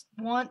they just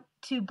want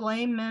to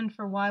blame men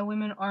for why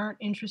women aren't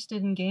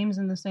interested in games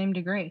in the same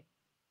degree.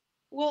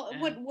 Well,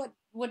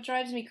 what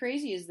drives me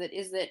crazy is that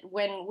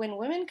when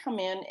women come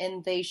in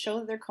and they show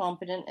that they're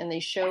competent and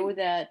they show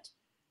that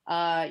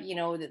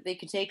that they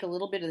could take a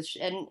little bit of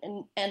and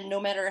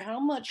no matter how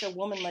much a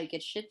woman might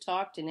get shit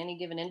talked in any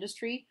given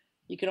industry,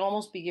 you can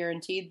almost be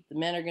guaranteed the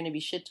men are going to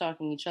be shit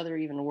talking each other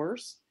even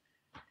worse.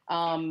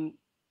 And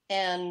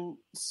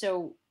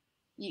so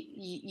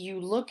you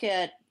look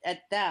at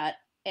that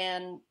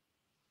and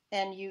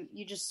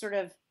you just sort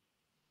of,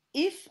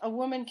 if a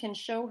woman can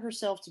show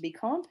herself to be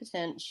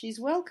competent, she's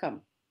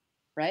welcome,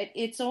 right?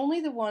 It's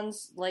only the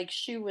ones like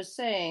Shoe was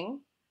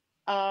saying,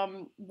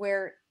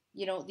 where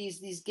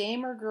these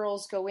gamer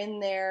girls go in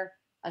there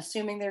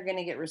assuming they're going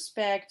to get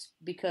respect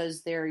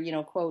because they're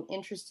quote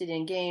interested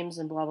in games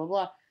and blah blah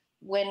blah.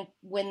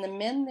 When the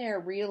men there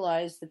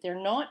realize that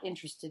they're not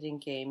interested in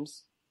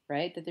games,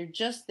 right? That they're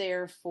just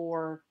there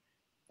for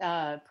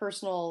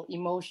personal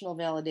emotional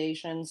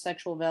validation,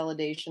 sexual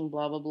validation,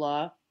 blah blah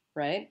blah,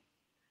 right?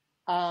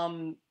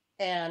 You're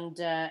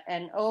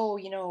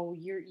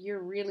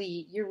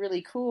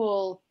really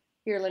cool.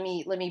 Here, let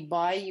me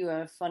buy you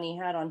a funny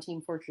hat on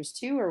Team Fortress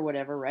 2 or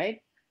whatever,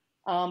 right?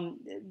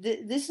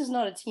 This is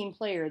not a team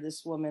player.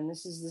 This woman,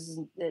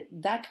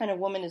 that kind of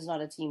woman is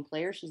not a team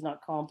player. She's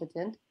not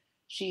competent.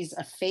 She's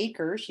a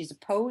faker. She's a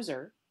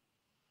poser.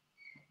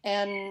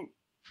 And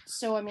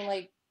so, I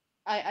mean,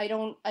 I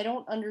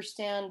don't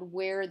understand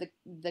where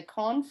the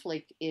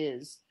conflict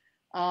is.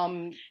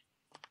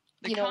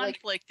 The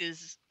conflict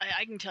is,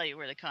 I can tell you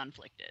where the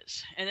conflict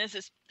is. And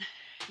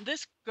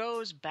this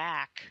goes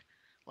back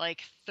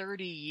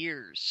 30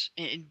 years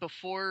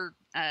before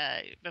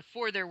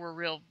there were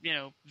real,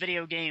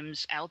 video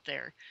games out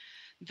there.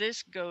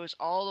 This goes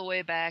all the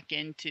way back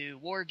into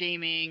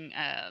wargaming,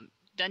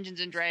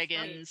 Dungeons and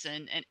Dragons,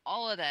 and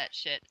all of that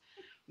shit,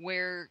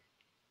 where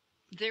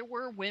there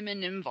were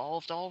women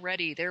involved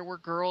already. There were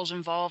girls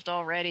involved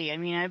already. I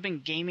mean, I've been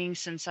gaming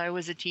since I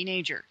was a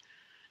teenager.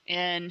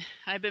 And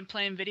I've been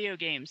playing video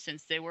games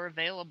since they were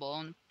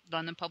available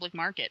on the public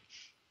market.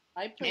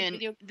 I played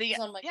video games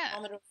on my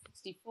Commodore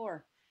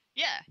 64.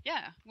 Yeah.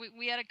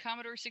 We had a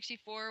Commodore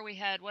 64. We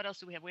had, what else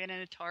did we have? We had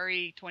an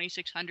Atari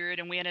 2600,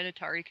 and we had an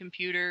Atari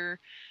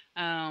computer.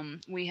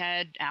 We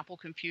had Apple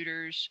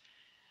computers.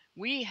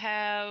 We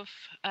have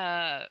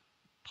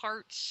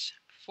parts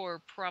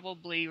for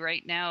probably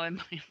right now in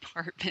my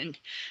apartment.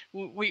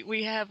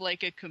 We have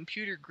like a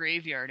computer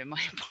graveyard in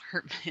my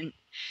apartment.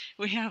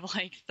 We have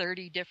like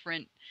 30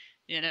 different,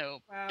 Wow,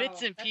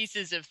 bits and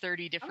pieces of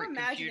 30 I'm different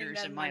imagining computers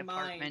that in in my my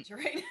apartment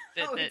mind right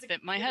that, now. that, It's a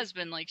that my computer.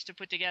 husband likes to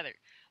put together.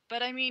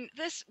 But I mean,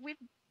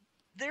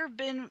 there have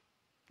been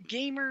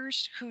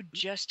gamers who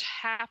just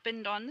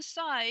happened on the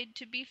side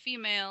to be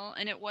female,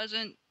 and it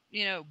wasn't,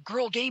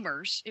 girl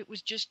gamers. It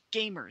was just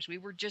gamers. We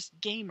were just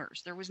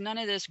gamers. There was none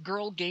of this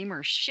girl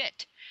gamer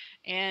shit.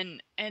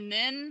 And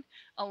then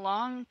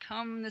along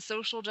come the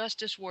social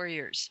justice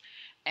warriors,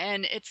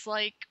 and it's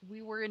like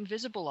we were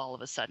invisible all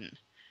of a sudden.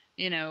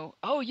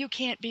 Oh, you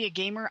can't be a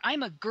gamer.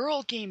 I'm a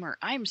girl gamer.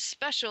 I'm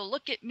special.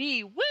 Look at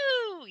me. Woo!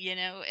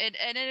 And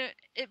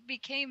it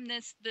became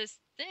this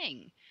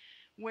thing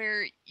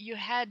where you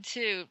had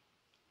to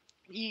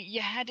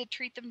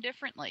treat them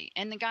differently,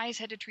 and the guys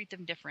had to treat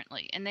them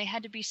differently, and they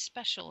had to be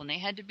special, and they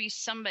had to be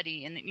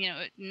somebody, and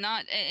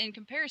not in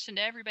comparison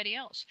to everybody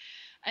else.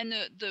 And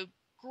the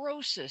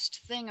grossest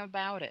thing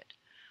about it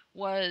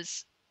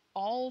was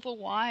all the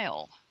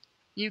while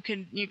you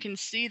can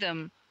see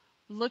them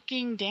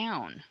looking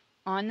down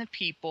on the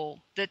people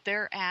that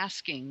they're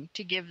asking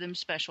to give them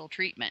special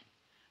treatment.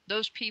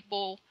 Those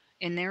people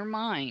in their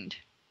mind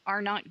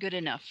are not good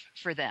enough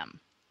for them,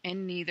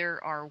 and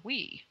neither are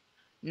we.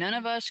 None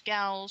of us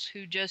gals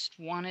who just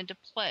wanted to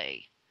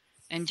play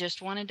and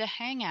just wanted to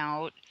hang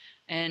out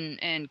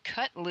and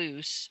cut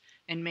loose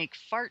and make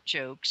fart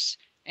jokes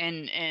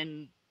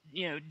and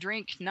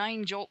drink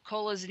 9 Jolt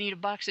Colas and eat a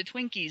box of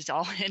Twinkies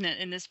all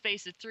in the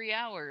space of 3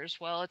 hours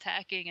while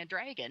attacking a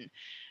dragon.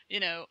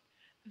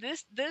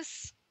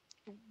 This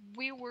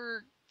we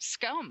were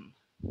scum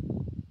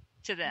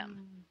to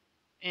them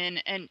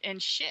and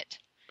shit.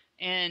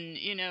 And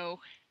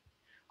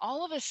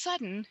all of a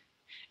sudden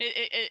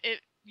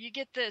it you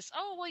get this,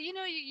 oh well,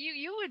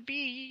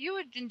 you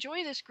would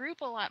enjoy this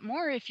group a lot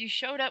more if you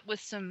showed up with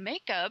some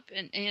makeup,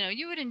 and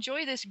you would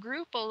enjoy this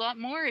group a lot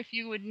more if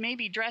you would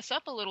maybe dress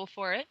up a little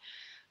for it.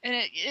 And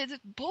it's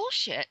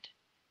bullshit.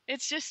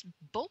 It's just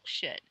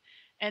bullshit.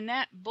 And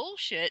that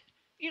bullshit,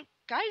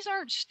 guys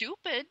aren't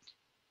stupid.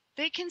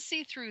 They can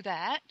see through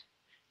that.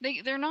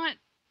 They're not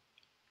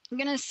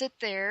gonna sit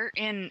there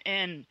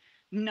and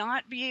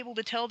not be able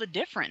to tell the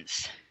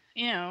difference.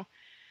 And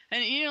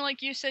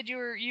like you said,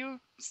 you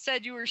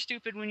said you were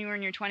stupid when you were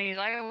in your 20s.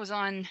 I was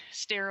on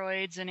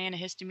steroids and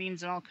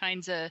antihistamines and all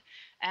kinds of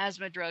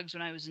asthma drugs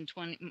when I was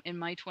in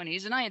my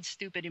 20s, and I had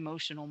stupid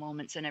emotional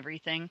moments and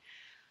everything.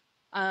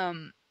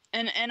 And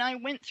I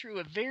went through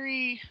a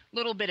very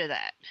little bit of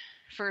that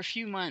for a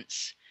few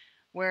months,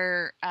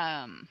 where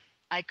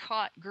I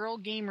caught girl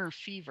gamer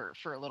fever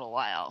for a little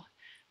while,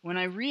 when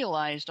I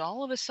realized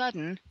all of a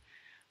sudden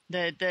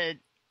that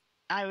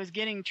I was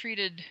getting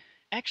treated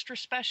extra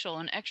special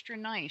and extra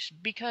nice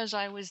because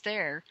I was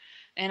there,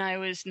 and I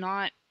was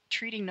not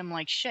treating them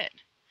like shit.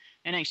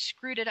 And I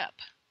screwed it up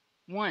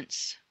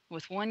once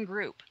with one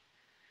group.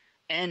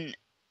 And,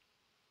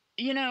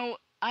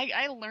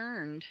 I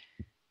learned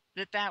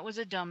that was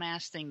a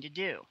dumbass thing to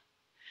do.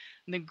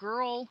 The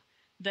girl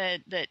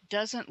that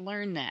doesn't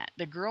learn that,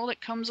 the girl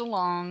that comes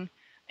along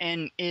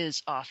and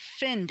is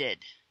offended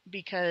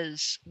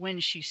because when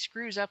she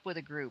screws up with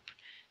a group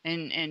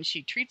and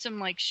she treats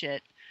them like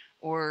shit,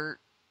 or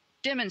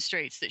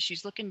demonstrates that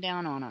she's looking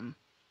down on them,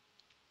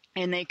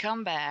 and they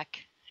come back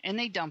and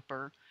they dump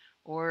her,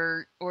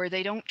 or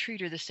they don't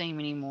treat her the same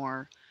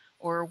anymore,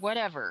 or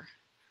whatever,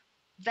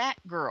 that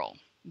girl,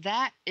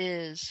 that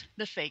is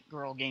the fake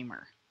girl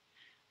gamer.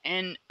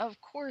 And of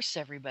course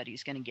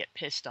everybody's going to get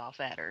pissed off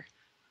at her,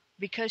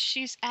 because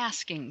she's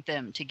asking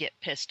them to get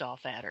pissed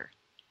off at her.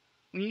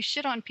 When you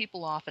shit on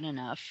people often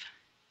enough,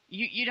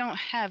 you don't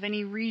have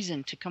any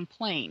reason to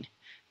complain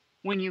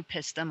when you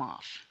piss them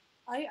off.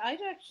 I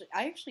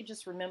actually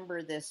just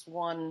remember this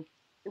one.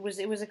 It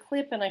was a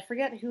clip, and I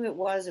forget who it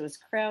was. It was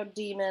Crowd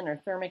Demon or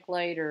Thermic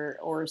Light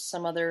or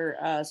some other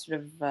sort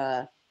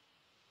of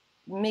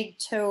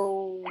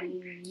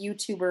MGTOW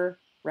YouTuber,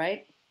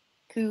 right?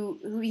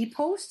 Who he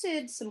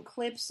posted some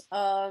clips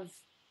of.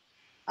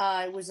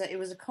 It was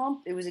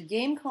a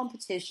game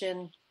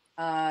competition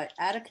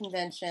at a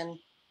convention,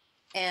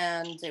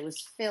 and it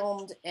was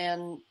filmed,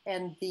 and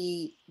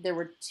there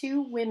were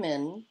 2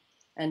 women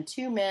and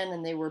 2 men,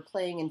 and they were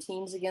playing in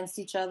teams against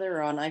each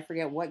other on, I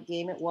forget what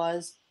game it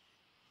was.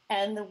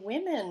 And the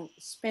women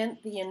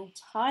spent the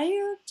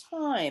entire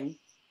time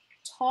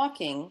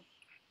talking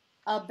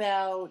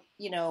about,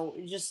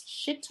 just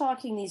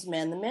shit-talking these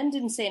men. The men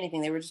didn't say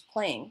anything. They were just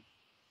playing,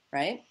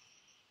 right?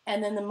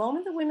 And then the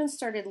moment the women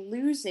started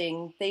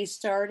losing, they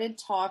started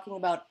talking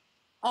about,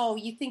 oh,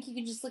 you think you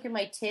can just look at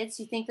my tits?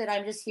 You think that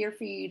I'm just here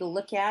for you to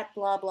look at,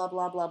 blah, blah,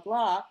 blah, blah,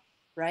 blah,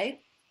 right?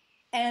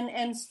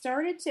 And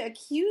started to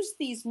accuse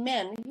these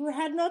men who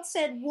had not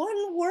said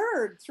one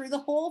word through the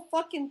whole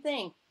fucking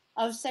thing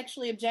of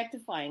sexually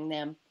objectifying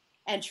them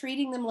and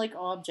treating them like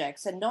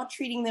objects and not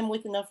treating them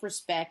with enough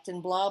respect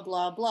and blah,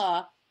 blah,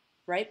 blah,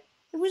 right?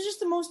 It was just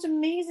the most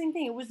amazing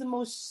thing. It was the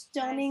most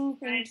stunning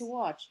thing to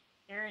watch.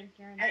 Karen.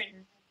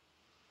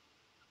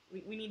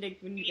 We need to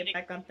get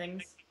back on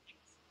things.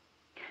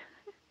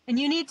 And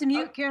you need to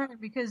mute Karen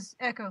because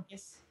echo.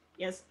 Yes.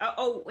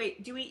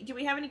 Wait. Do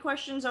we have any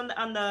questions on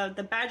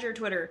the Badger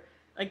Twitter?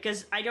 Like,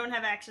 because I don't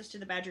have access to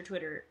the Badger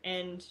Twitter,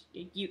 and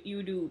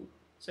you do.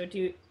 So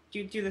do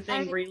the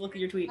thing where you look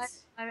at your tweets.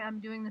 I'm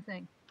doing the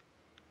thing.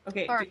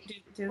 Okay.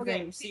 Do the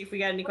thing. See if we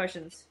got any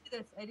questions.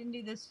 I didn't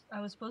do this.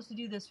 I was supposed to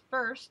do this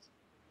first.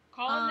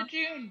 Call in the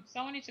June.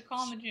 Someone needs to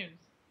call in the June.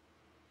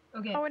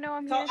 Okay. Oh no,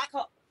 I'm here.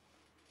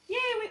 Yeah,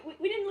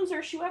 we didn't lose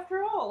our shoe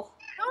after all.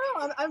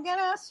 No, I'm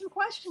gonna ask some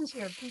questions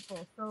here,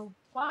 people. So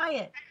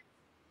quiet.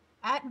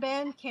 At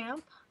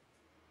Bandcamp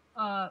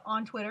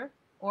on Twitter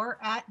or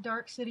at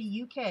Dark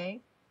City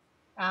UK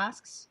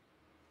asks,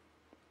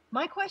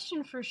 my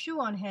question for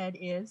Shoe0nHead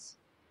is,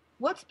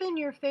 what's been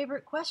your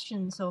favorite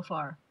question so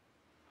far?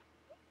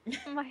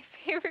 My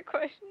favorite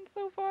question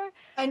so far.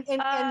 And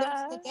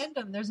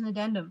there's an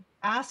addendum.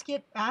 Ask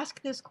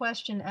this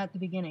question at the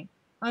beginning.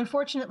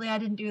 Unfortunately, I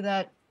didn't do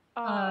that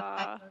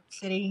at Dark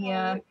City.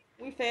 Yeah,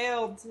 we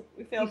failed.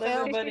 We failed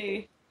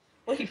everybody.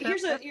 Well,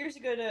 here's a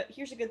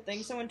good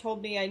thing. Someone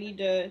told me I need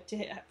to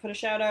put a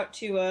shout out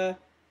to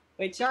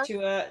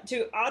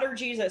Otter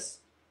Jesus.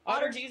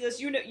 Otter Jesus,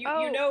 you know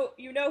who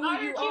you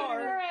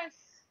are.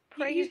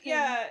 He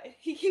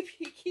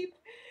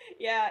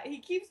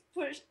keeps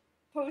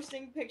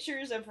posting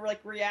pictures of like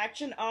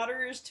reaction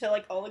otters to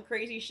like all the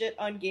crazy shit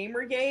on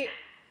Gamergate.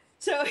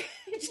 So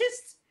it's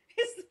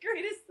the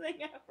greatest thing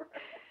ever.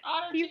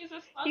 Otter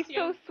Jesus, he's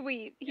so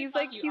sweet. He's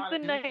the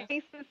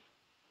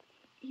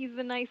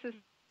nicest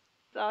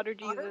Otter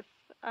Jesus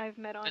I've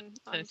met on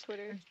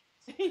Twitter.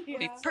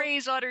 We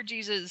praise Otter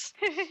Jesus.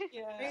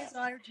 Praise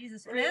Otter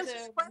Jesus. And answer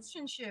this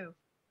question, Shoe.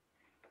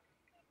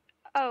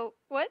 Oh,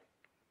 what?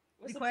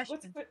 What's the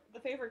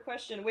favorite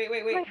question? Wait.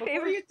 My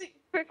Before you think...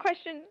 favorite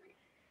question.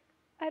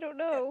 I don't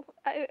know.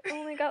 I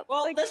only got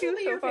this two will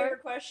be so your far.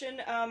 favorite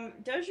question.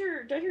 Does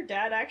your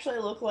dad actually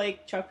look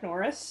like Chuck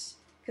Norris?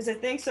 Because I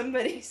think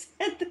somebody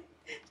said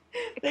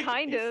that.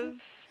 Kind of.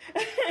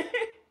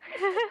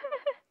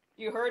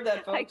 You heard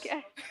that, folks. I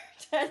guess.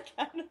 Dad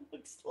kind of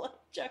looks like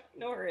Chuck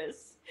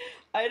Norris.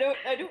 I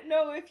don't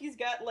know if he's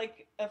got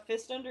like a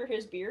fist under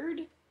his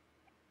beard.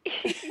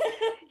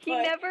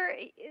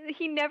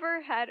 He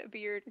never had a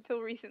beard until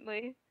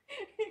recently.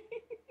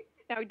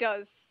 Now he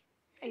does.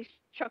 He's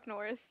Chuck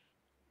Norris.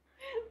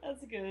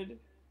 That's good.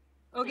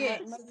 Okay,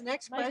 so the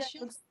next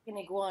question looks like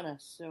an iguana.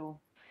 So,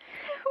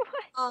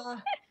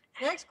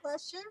 next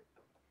question.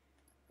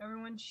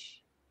 Everyone,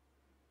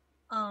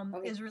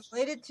 is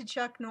related to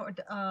Chuck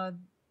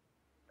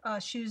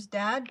Shoe's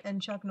dad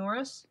and Chuck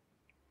Norris.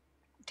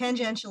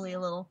 Tangentially a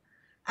little.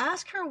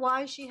 Ask her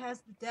why she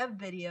has the Deb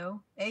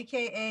video,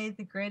 aka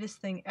the greatest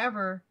thing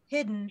ever,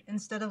 hidden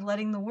instead of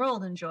letting the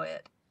world enjoy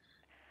it.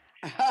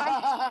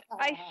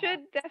 I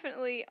should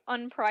definitely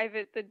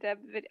unprivate the Deb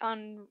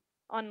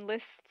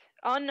unlist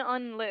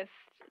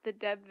the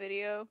Deb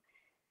video.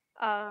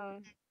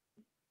 Because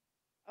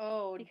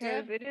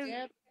Deb, it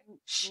is.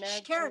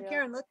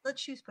 Karen, let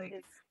Shoe speak.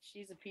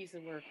 She's a piece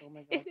of work. Oh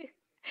my god.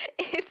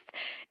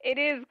 It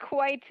is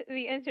quite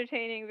the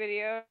entertaining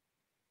video.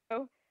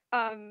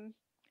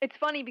 It's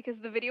funny because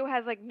the video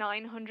has like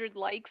 900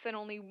 likes and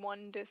only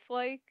 1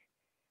 dislike.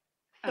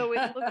 So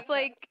it looks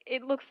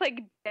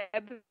like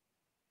Deb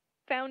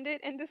found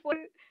it and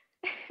disliked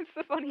it. It's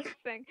the funniest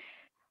thing.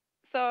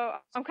 So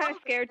I'm kind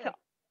of scared to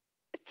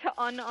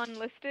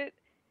unlist it,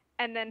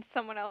 and then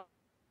someone else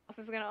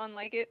is gonna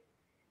unlike it.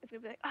 It's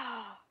gonna be like,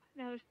 now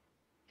there's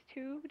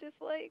 2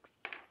 dislikes.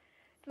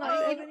 It's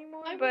not Deb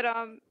anymore. But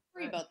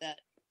worry about that.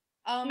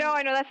 No,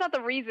 I know that's not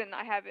the reason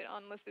I have it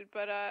unlisted,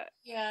 but I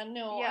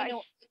know.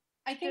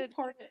 I think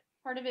part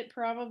of it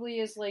probably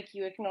is like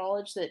you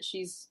acknowledge that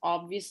she's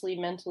obviously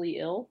mentally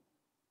ill.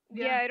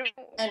 Yeah, I don't.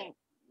 And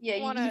you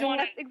don't want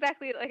to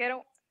exactly like I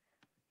don't.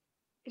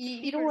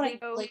 You don't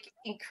want to like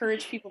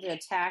encourage people to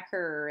attack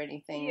her or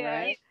anything,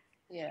 right?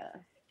 Yeah.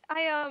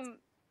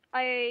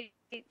 I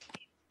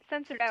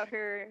censored out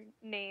her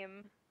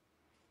name,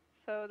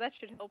 so that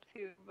should help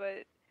too.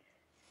 But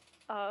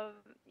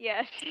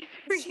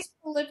she's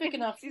prolific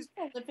enough. She's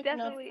prolific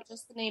enough.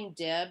 Just the name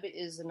Deb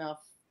is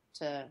enough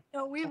to.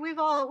 No, we've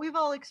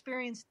all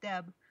experienced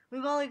Deb.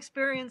 We've all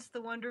experienced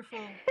the wonderful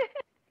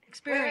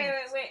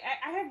experience. Wait!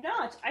 I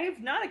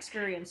have not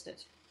experienced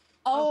it.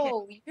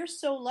 Oh, okay. You're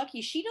so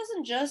lucky. She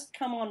doesn't just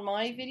come on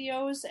my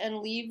videos and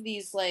leave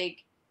these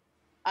like,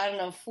 I don't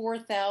know,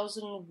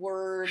 4,000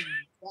 word,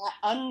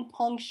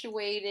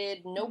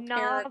 unpunctuated, no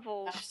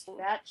paragraphs,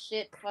 that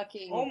shit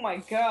fucking. Oh my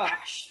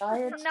gosh!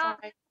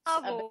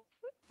 About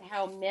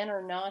how men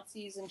are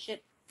Nazis and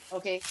shit.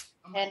 Okay,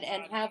 and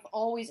have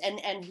always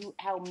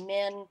how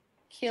men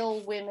kill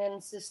women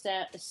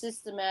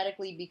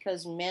systematically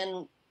because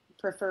men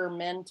prefer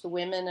men to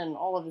women and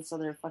all of this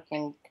other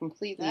fucking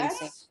completely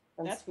insane.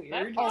 That's weird.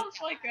 That sounds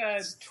like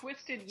a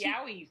twisted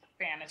yaoi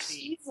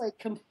fantasy. She's like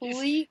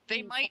complete.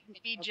 They might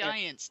be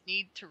giants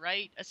need to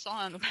write a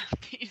song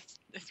about this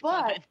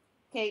woman.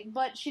 Okay,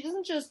 but she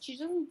doesn't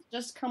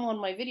just come on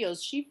my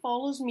videos. She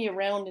follows me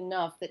around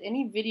enough that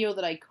any video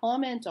that I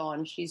comment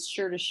on, she's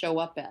sure to show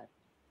up at.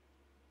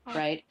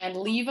 Right? And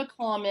leave a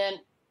comment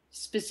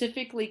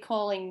specifically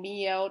calling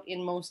me out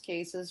in most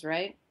cases,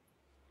 right?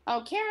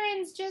 Oh,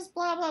 Karen's just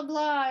blah, blah,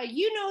 blah.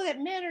 You know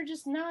that men are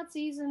just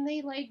Nazis and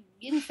they, like,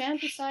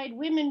 infanticide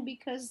women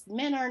because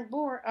women aren't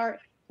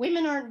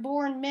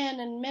born men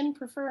and men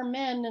prefer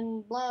men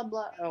and blah,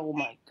 blah. Oh,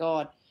 my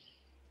God.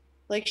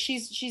 Like,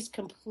 she's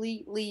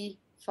completely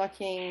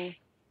fucking...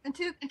 And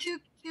to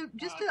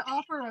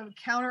offer a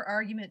counter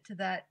argument to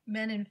that,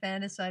 men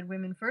infanticide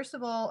women. First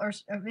of all, or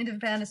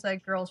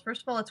infanticide girls.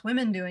 First of all, it's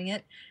women doing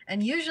it,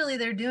 and usually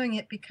they're doing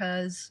it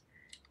because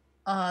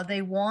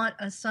they want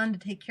a son to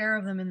take care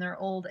of them in their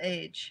old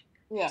age.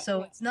 Yeah.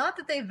 So it's not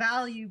that they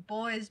value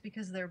boys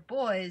because they're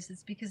boys.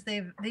 It's because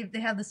they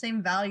have the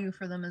same value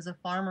for them as a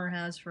farmer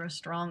has for a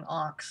strong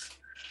ox.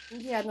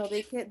 Yeah, no,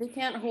 they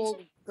can't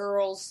hold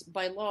girls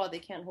by law. They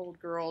can't hold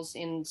girls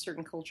in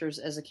certain cultures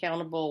as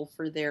accountable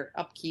for their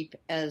upkeep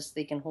as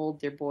they can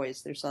hold their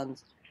boys, their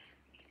sons.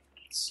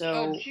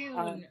 So,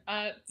 June,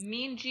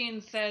 Mean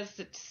Gene says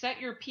that set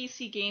your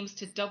PC games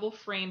to double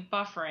frame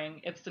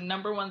buffering. It's the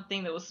 #1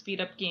 thing that will speed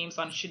up games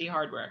on shitty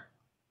hardware.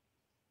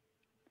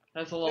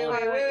 That's a little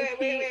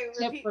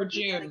tip for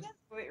June.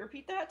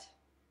 Repeat that.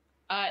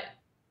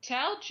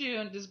 Tell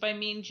June, this is by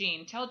Mean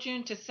Gene, tell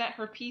June to set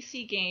her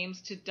PC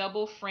games to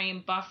double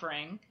frame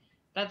buffering.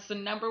 That's the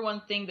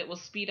 #1 thing that will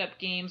speed up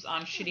games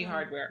on shitty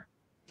hardware.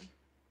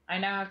 I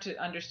now have to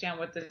understand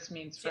what this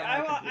means for my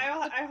computer.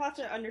 I have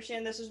to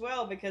understand this as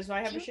well because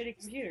I have a shitty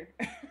computer.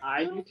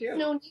 I do too.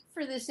 No need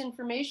for this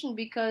information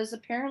because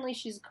apparently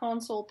she's a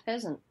console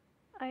peasant.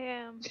 I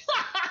am.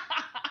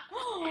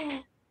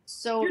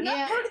 So You're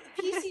not part of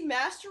the PC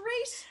master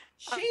race?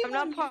 Shame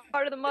I'm not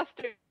part of the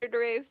mustard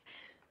race.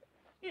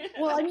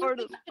 Well, I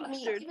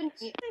mean,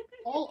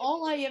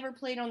 all I ever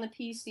played on the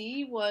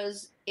PC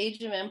was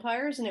Age of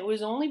Empires, and it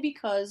was only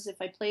because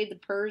if I played the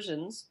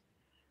Persians,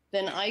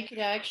 then I could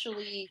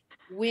actually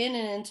win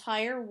an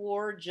entire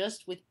war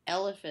just with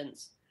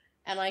elephants.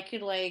 And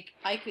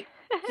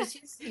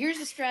because here's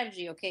the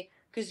strategy, okay?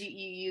 Because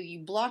you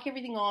block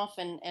everything off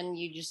and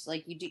you just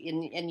like you do,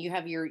 and you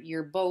have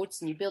your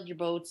boats and you build your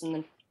boats,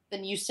 and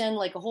then you send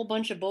like a whole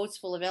bunch of boats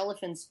full of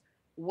elephants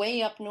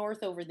way up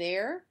north over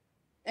there,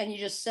 and you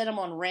just set them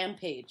on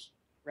rampage,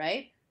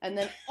 right? And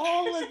then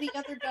all of the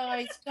other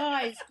guys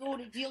go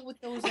to deal with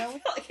those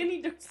elephants. I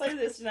need to play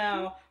this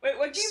now. Wait,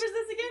 what game is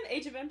this again?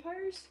 Age of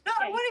Empires? No,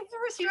 what if there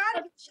was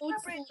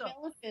strategy?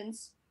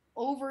 Elephants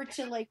over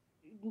to like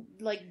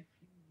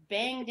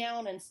bang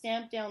down and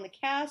stamp down the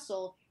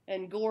castle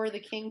and gore the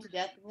king to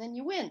death, and then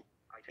you win.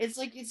 It's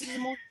the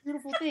most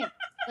beautiful thing.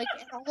 Like,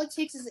 and all it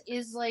takes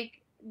is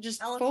like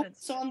just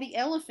focus on the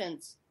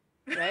elephants,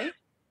 right?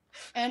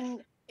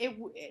 And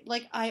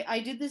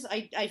I did this.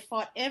 I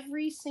fought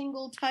every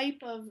single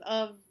type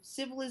of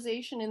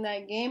civilization in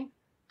that game,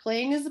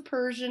 playing as a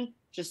Persian,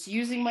 just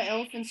using my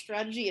elephant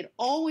strategy. It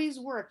always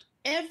worked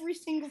every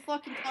single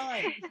fucking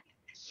time.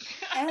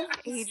 And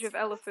Age of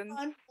Elephants.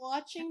 Fun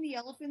watching the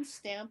elephants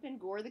stamp and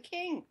gore the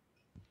king.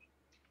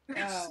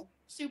 Wow.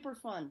 Super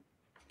fun.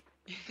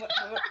 What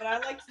I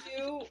like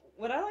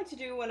to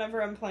do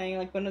whenever I'm playing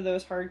like one of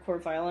those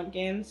hardcore violent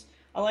games,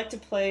 I like to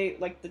play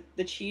like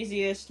the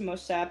cheesiest,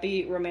 most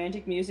sappy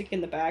romantic music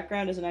in the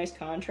background as a nice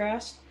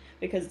contrast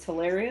because it's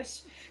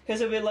hilarious. Because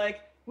it'll be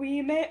like,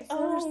 we may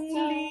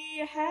only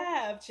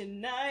have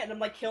tonight, and I'm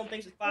like killing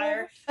things with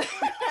fire.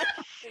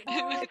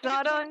 It's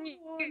not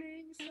unusual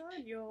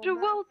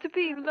to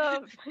be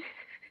loved.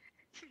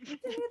 Do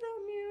the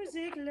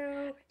music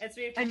low,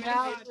 and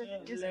now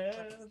the music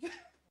love.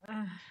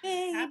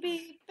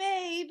 Baby,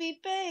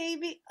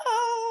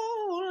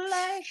 oh,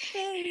 like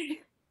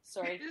baby.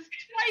 Sorry. There's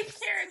twice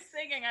Karen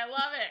singing. I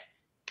love it.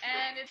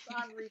 And it's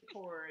on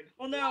record.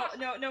 Well,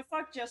 no,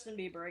 fuck Justin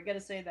Bieber. I gotta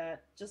say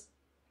that. Just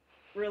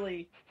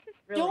really.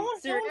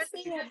 Don't say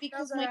that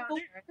because my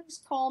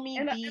coworkers call me B.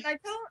 And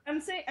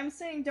I'm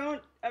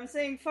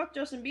saying fuck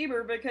Justin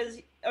Bieber because,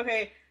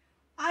 okay,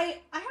 I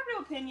have no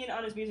opinion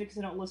on his music because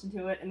I don't listen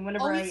to it, and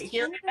whenever I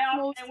hear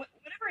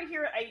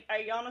it,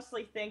 I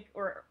honestly think,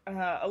 or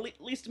at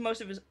least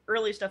most of his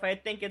early stuff, I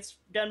think it's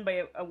done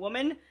by a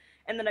woman.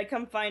 And then I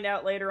come find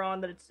out later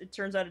on that it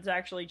turns out it's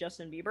actually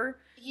Justin Bieber.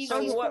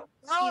 Fair enough.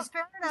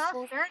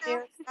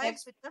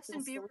 Guys, but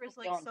Justin Bieber is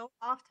like so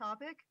off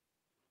topic.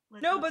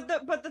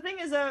 But the thing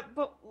is,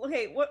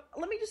 okay,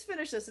 let me just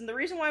finish this. And the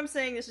reason why I'm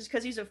saying this is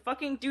because he's a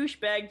fucking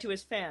douchebag to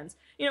his fans.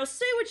 You know,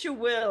 say what you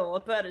will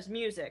about his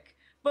music,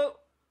 but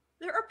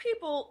there are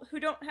people who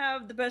don't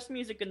have the best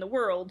music in the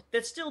world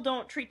that still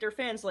don't treat their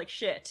fans like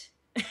shit,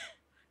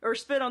 or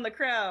spit on the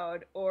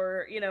crowd,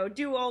 or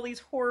do all these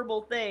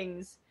horrible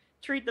things.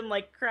 Treat them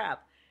like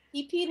crap.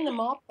 He peed in a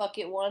mop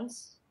bucket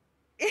once.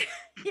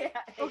 Yeah.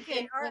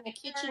 Okay. In a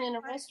kitchen in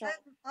a restaurant.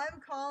 I'm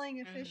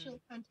calling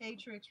official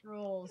Contatrix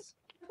rules.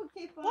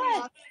 Okay,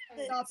 fine.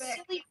 What?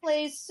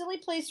 Silly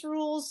place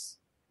rules.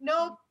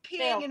 No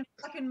peeing in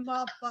fucking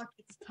mop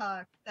buckets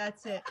talk.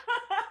 That's it.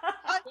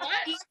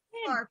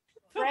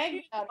 Fred,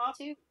 swag about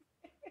it too.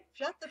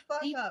 Shut the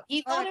fuck up.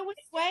 He All thought right. it was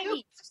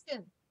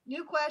swaggy.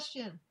 New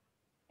question.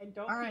 And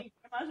don't All right. pee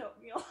grandma's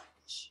oatmeal.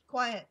 Shh,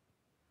 quiet.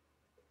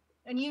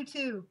 And you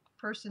too,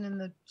 person in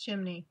the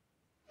chimney.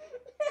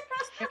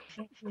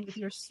 With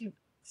your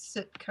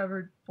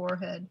soot-covered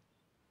forehead.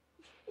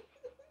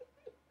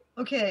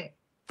 Okay.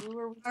 Who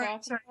are we All right,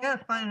 talking sorry, I about?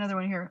 gotta find another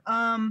one here.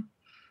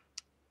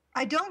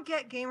 I don't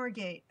get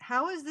Gamergate.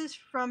 How is this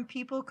from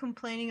people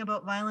complaining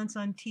about violence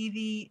on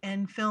TV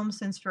and film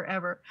since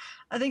forever?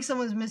 I think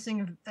someone's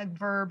missing a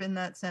verb in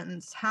that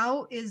sentence.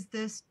 How is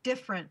this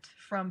different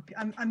from?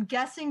 I'm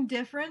guessing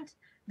different.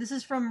 This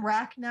is from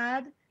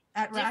Racknad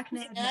at Different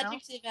Racknad now.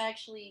 adjective,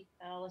 actually,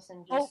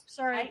 Allison. Oh, Just,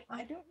 sorry. I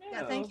don't know.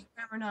 Yeah, thank you,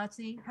 Grammar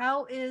Nazi.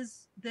 How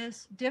is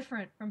this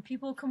different from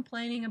people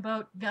complaining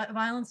about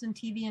violence in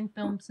TV and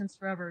film since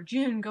forever?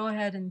 June, go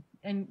ahead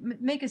and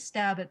make a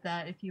stab at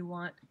that if you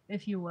want,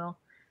 if you will.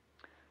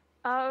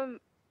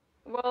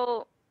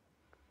 Well,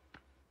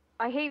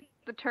 I hate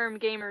the term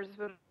gamers,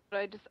 but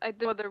I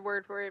no other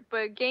word for it.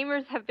 But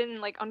gamers have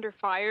been like under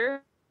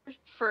fire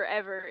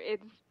forever.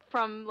 It's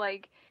from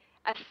like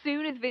as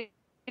soon as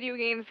video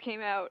games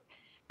came out,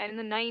 and in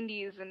the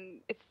 90s,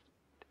 and it's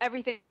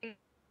everything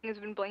has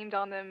been blamed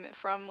on them,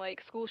 from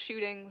like school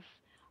shootings,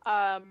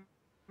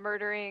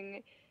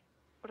 murdering.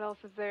 What else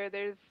is there?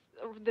 There's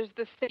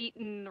the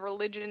Satan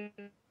religion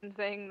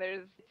thing.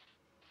 There's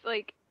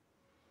like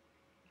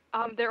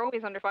they're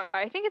always under fire.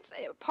 I think it's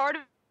part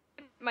of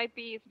it might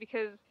be it's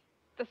because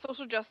the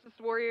social justice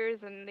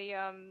warriors and the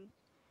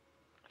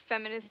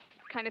feminists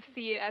kind of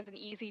see it as an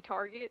easy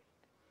target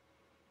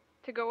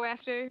to go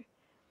after.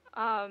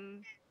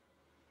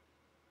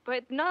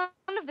 But none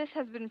of this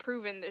has been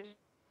proven.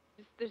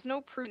 There's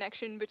no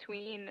connection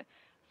between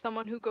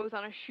someone who goes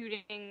on a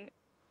shooting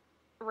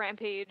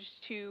rampage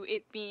to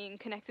it being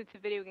connected to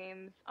video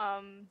games.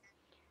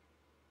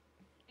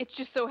 It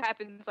just so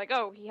happens like,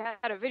 oh, he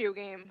had a video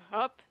game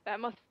up, that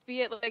must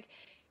be it. Like,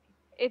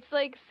 it's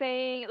like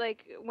saying,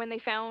 like, when they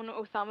found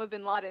Osama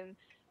bin Laden,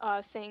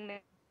 saying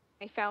that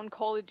they found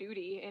Call of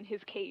Duty in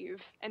his cave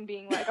and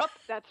being like, oh,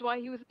 that's why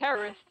he was a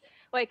terrorist.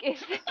 Like,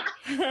 it's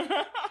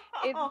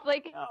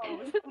like No,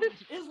 the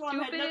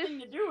Islam had nothing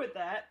to do with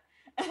that.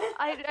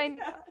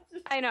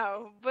 I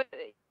know, but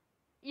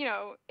you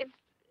know, it's.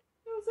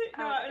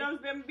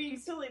 I'm being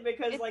silly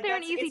because like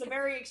it's a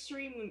very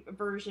extreme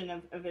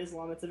version of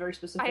Islam. It's a very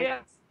specific. I know.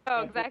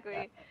 Oh,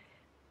 exactly.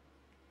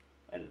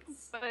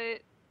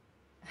 But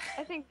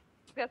I think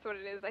that's what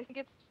it is. I think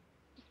it's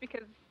just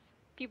because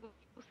people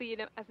see it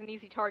as an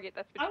easy target.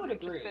 That's I would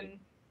agree.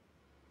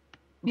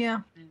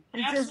 Yeah.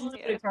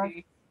 Absolutely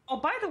agree. Oh,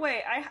 by the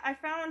way, I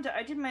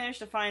did manage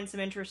to find some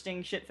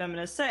interesting shit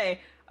feminists say.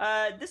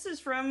 This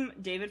is from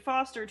David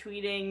Foster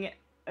tweeting.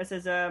 It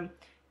says,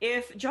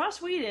 if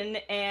Joss Whedon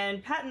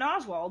and Patton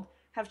Oswalt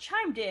have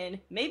chimed in,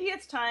 maybe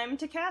it's time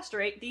to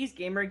castrate these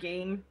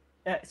Gamergate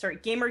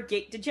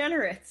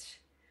degenerates.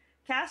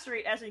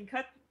 Castrate as in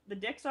cut the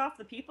dicks off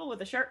the people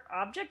with a sharp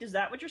object? Is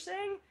that what you're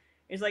saying?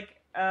 It's like,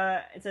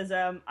 it says,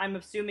 I'm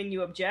assuming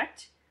you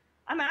object.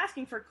 I'm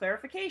asking for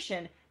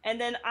clarification,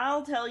 and then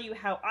I'll tell you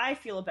how I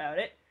feel about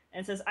it.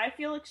 And it says, I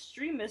feel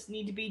extremists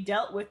need to be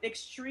dealt with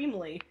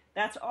extremely.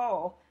 That's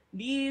all.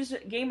 These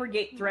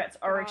Gamergate threats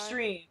are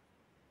extreme.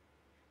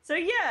 So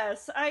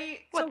yes,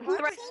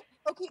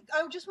 Okay,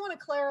 I just want to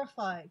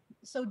clarify.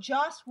 So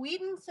Joss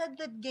Whedon said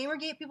that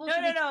Gamergate people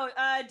should be... No.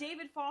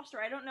 David Foster.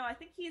 I don't know. I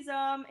think he's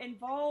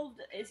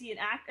involved. Is he an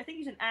act? I think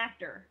he's an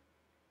actor.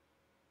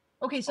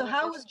 Okay, so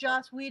how was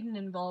Joss Whedon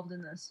involved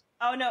in this?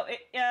 Oh no,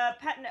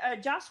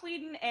 Joss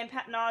Whedon and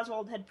Patton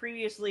Oswalt had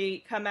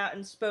previously come out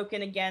and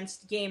spoken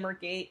against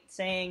Gamergate,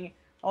 saying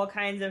all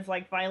kinds of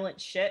like violent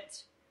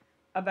shit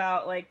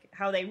about like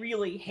how they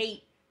really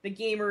hate the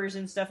gamers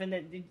and stuff, and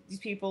that these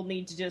people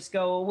need to just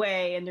go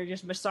away, and they're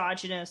just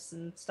misogynists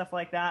and stuff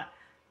like that.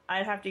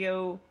 I'd have to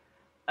go.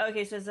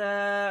 Okay, says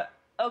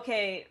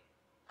okay.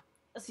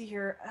 Let's see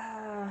here.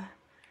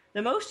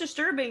 The most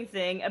disturbing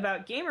thing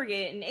about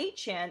Gamergate and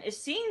 8chan is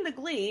seeing the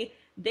glee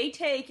they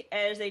take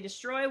as they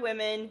destroy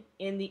women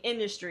in the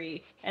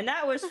industry, and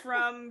that was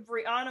from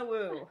Brianna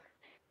Wu.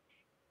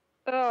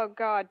 Oh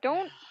God!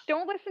 Don't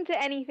listen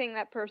to anything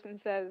that person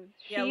says.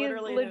 She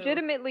is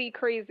legitimately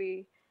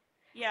crazy.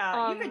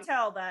 Yeah, you can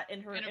tell that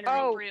in her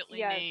inappropriately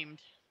yes. named.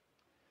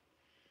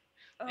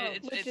 Oh,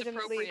 it's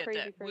appropriate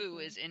that Wu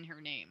is in her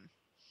name.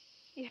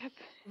 Yep.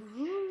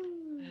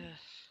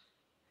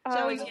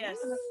 So yes.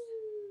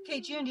 Okay,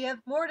 June, do you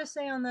have more to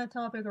say on that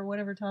topic, or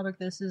whatever topic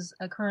this is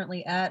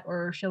currently at,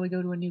 or shall we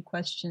go to a new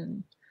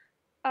question?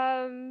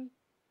 Yeah,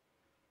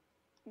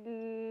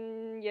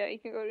 you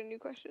can go to a new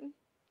question.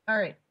 All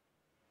right.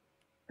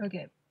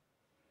 Okay.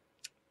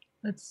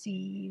 Let's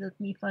see. Let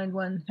me find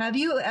one. Have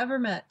you ever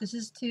met, this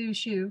is to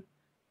Shoe,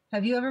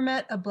 have you ever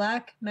met a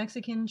black,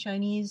 Mexican,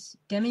 Chinese,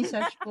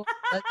 demisexual,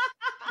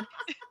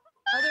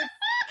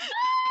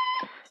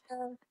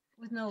 other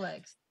with no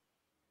legs?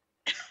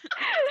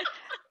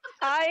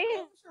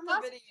 I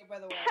video, by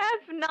the way.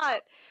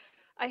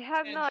 I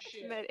have not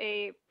met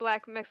a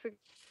black, Mexican,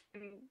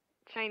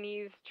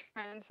 Chinese,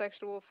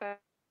 transsexual,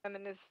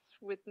 feminists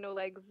with no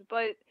legs,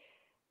 but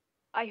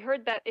I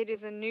heard that it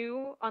is a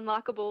new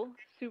unlockable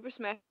Super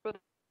Smash Bros.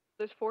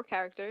 4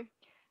 character,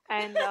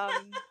 and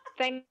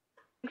thanks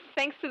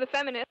to the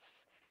feminists,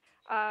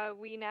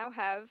 we now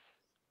have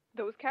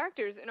those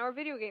characters in our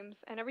video games,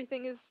 and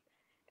everything is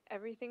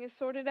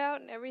sorted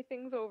out and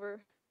everything's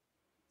over.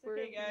 It's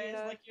okay, guys.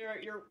 We, like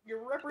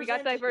you're represented. we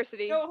got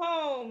diversity. Go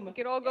home. We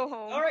can all go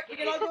home. All right, we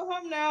can all go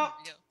home now.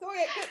 Go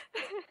ahead.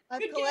 I've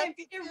Good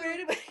collected game. Get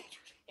rid of it.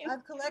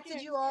 I've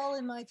collected you all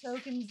in my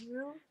token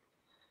zoo,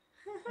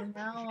 and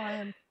now I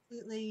am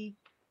completely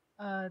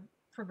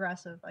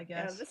progressive, I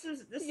guess.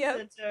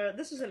 Yeah,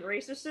 this isn't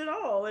racist at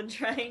all. And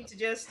trying to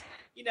just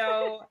you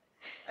know,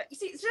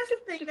 see, it's just the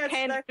thing that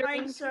I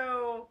find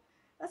so.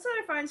 That's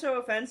what I find so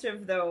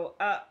offensive, though,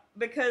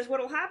 because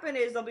what'll happen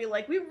is they'll be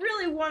like, we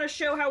really want to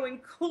show how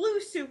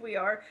inclusive we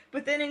are,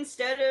 but then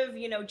instead of,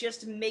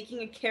 just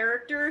making a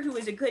character who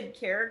is a good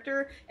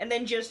character, and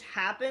then just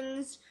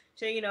happens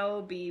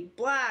to, be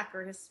black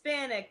or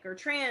Hispanic or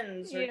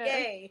trans or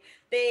gay,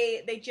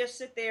 they just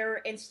sit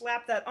there and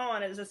slap that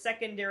on as a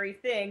secondary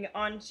thing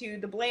onto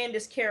the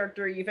blandest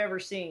character you've ever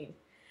seen.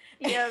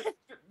 Yeah.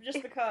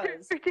 Just because.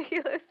 It's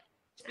ridiculous.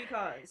 Just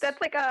because. That's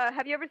like,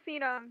 have you ever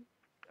seen, or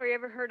you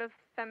ever heard of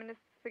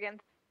Feminists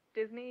Against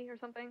Disney or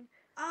something?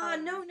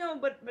 No,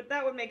 but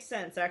that would make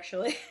sense,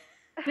 actually.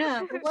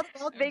 Yeah, but what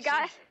about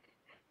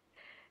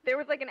there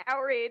was like an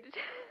outrage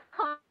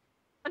on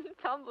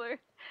Tumblr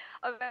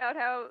about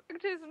how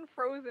characters in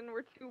Frozen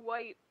were too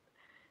white,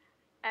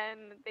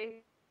 and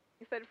they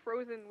said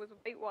Frozen was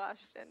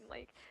whitewashed, and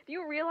do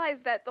you realize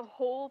that the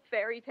whole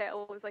fairy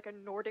tale was like a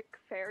Nordic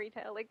fairy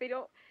tale?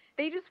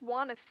 They just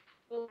want to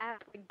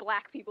slap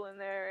black people in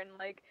there, and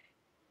they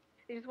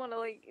just want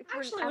to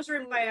Actually, it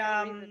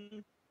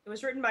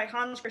was written by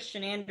Hans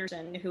Christian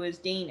Andersen, who is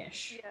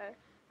Danish. Yeah.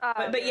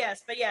 But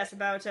yes,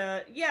 about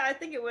I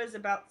think it was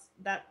about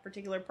that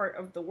particular part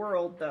of the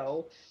world,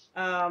 though.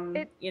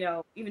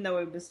 Even though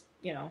it was,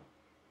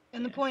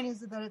 And the point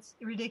is that it's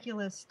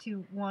ridiculous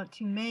to want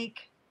to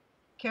make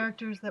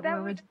characters that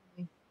were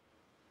originally.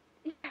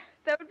 Yeah,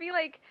 that would be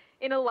like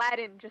in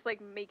Aladdin, just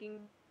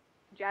making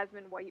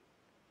Jasmine white.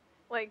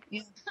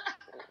 Yeah.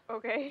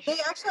 Okay. They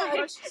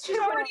actually. She's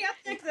already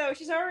ethnic, though.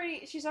 She's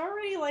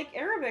already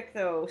Arabic,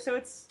 though. So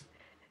it's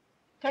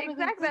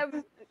exactly.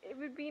 There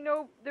would be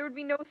no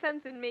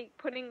sense in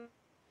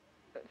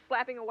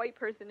slapping a white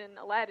person in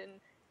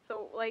Aladdin.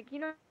 So it's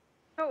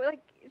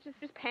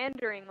just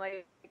pandering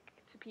to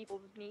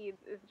people's needs.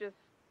 It's just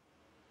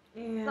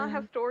it's not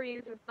how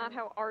stories. It's not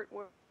how art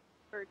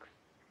works.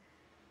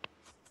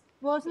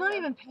 Well, it's not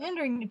even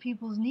pandering to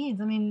people's needs.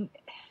 I mean,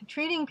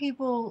 treating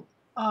people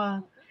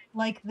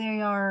like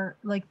they are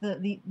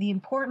the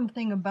important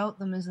thing about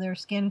them is their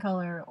skin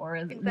color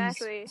or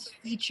these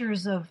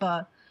features of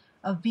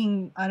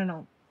being, I don't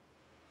know,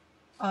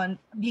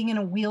 being in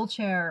a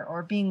wheelchair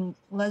or being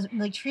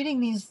treating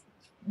these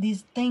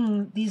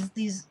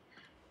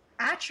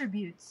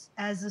attributes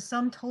as a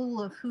sum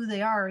total of who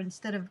they are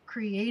instead of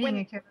creating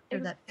a character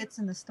that fits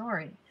in the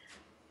story.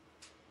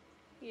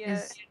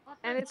 Yeah,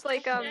 and it's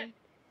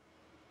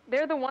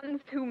they're the ones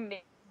who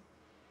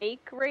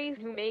make race,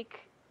 who make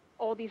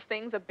all these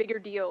things a bigger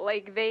deal.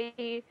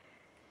 They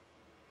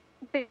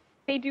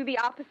do the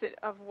opposite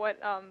of what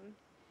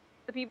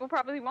the people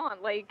probably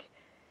want. I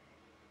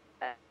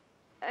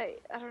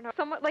don't know.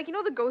 Somewhat the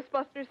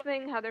Ghostbusters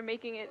thing, how they're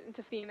making it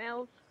into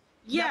females.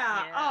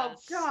 Yeah. Yes. Oh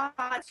God,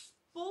 that's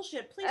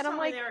bullshit. Please tell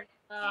me they're.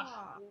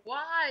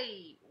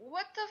 Why?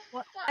 What the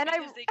fuck?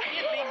 Because they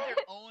can't make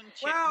their own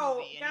chick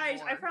movie guys,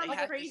 anymore. I found they the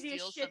have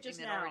craziest to steal shit something just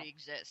that now. already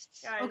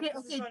exists. Guys, Okay.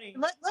 this is funny.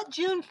 Let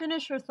June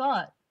finish her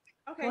thought.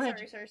 Okay,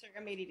 sorry.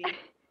 I'm ADD.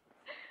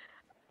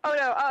 Oh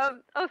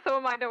no. So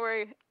am I. Don't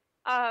worry.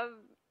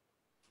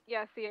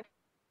 Yeah. See.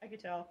 I could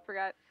tell.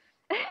 Forgot.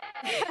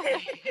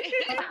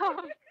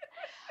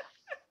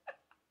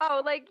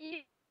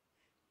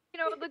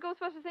 The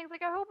Ghostbusters things,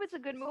 I hope it's a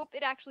good move.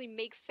 It actually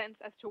makes sense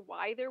as to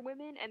why they're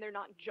women, and they're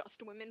not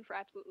just women for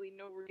absolutely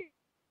no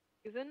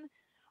reason.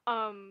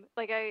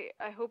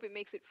 I hope it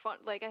makes it fun.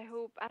 I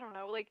don't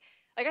know,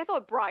 I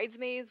thought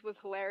Bridesmaids was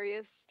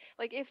hilarious.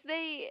 If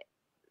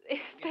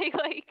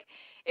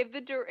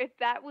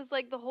that was,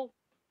 the whole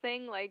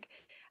thing,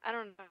 I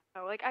don't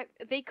know,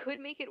 they could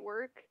make it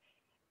work,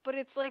 but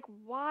it's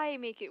why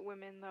make it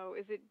women, though?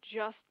 Is it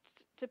just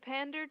to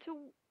pander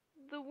to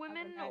the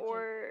women,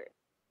 or...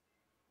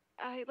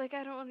 I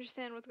don't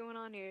understand what's going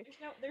on here.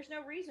 There's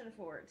no reason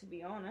for it, to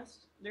be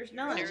honest. There's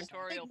none.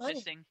 Territorial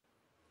pissing.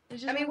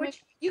 I mean,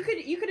 you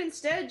could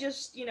instead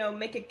just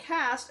make a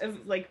cast of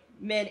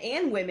men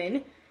and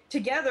women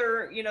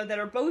together, that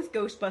are both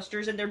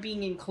Ghostbusters and they're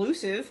being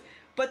inclusive,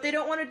 but they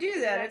don't want to do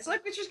that. It's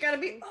it's just got to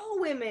be all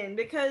women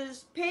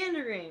because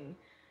pandering.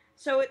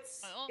 So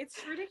it's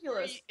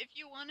ridiculous. If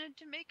you wanted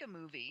to make a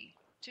movie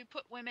to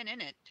put women in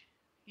it,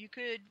 you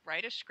could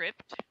write a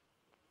script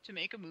to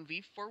make a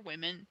movie for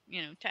women,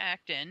 to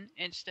act in,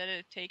 instead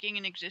of taking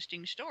an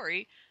existing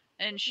story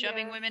and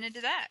shoving women into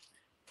that.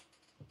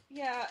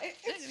 Yeah,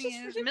 it's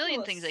there's a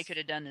million things they could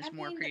have done that's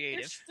more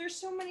creative. There's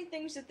so many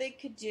things that they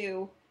could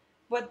do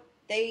but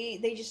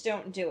they just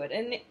don't do it,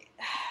 and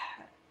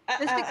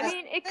I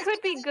mean, it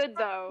could be good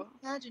though.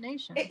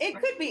 Imagination. It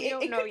could be. We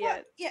don't know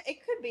yet. Yeah,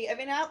 it could be. I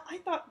mean, I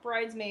thought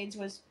Bridesmaids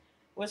was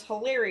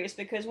hilarious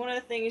because one of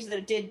the things that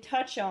it did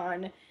touch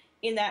on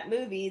in that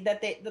movie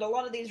that a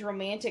lot of these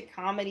romantic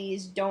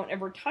comedies don't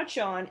ever touch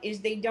on is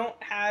they don't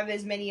have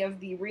as many of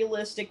the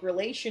realistic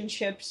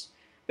relationships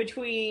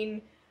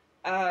between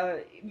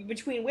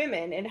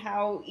women and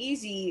how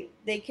easy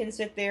they can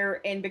sit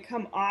there and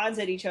become odds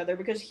at each other,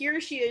 because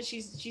here she is,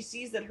 she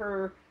sees that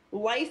her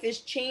life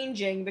is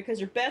changing because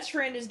her best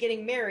friend is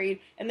getting married,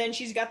 and then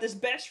she's got this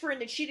best friend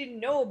that she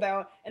didn't know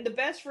about, and the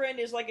best friend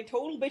is like a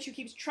total bitch who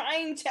keeps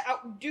trying to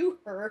outdo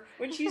her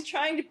when she's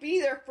trying to be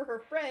there for her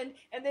friend,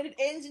 and then it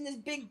ends in this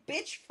big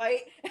bitch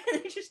fight, and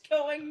they're just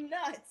going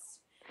nuts.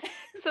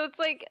 So it's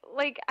like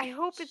I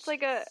hope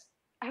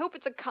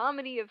it's a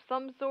comedy of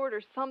some sort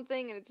or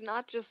something, and it's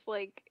not just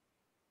like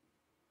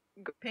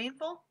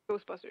painful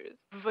Ghostbusters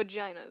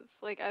vaginas.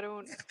 Like I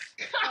don't.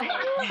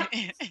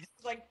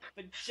 It's like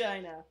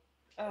vagina.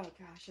 Oh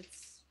gosh,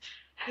 it's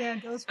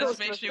Ghostbusters. This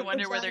makes me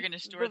wonder where they're going to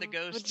store the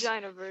ghosts.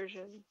 Vagina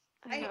version.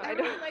 I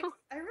really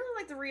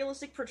like the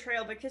realistic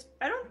portrayal because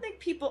I don't think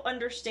people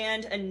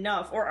understand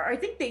enough, or I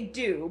think they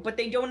do, but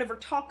they don't ever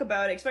talk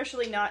about it,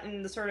 especially not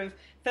in the sort of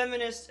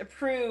feminist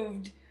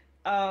approved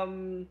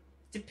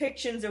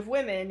depictions of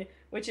women,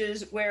 which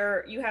is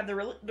where you have the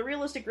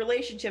realistic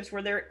relationships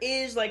where there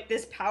is like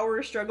this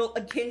power struggle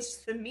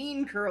against the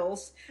mean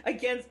girls,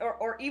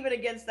 or even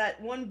against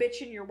that one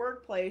bitch in your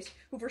workplace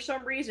who for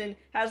some reason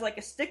has like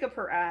a stick up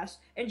her ass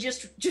and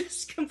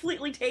just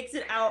completely takes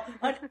it out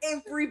on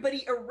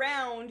everybody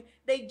around.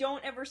 They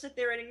don't ever sit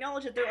there and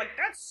acknowledge it. They're like,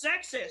 that's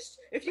sexist.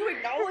 If you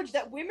acknowledge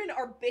that women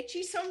are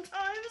bitchy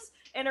sometimes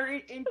and are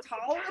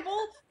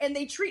intolerable and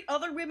they treat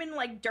other women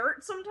like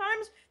dirt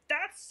sometimes,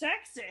 that's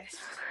sexist.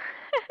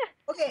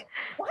 Okay,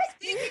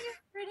 speaking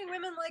of treating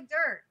women like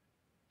dirt,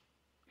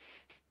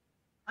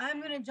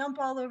 I'm going to jump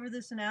all over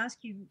this and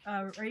ask you,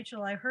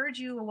 Rachel, I heard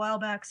you a while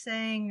back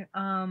saying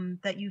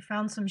that you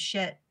found some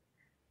shit.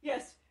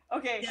 Yes.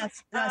 Okay.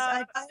 Yes.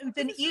 I've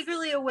been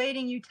eagerly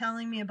awaiting you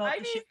telling me about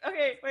the shit.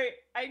 Okay, wait.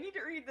 I need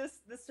to read this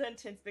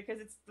sentence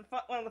because it's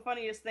one of the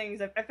funniest things.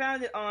 I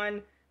found it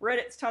on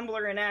Reddit's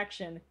Tumblr in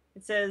Action.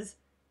 It says,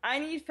 I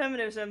need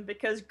feminism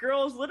because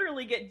girls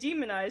literally get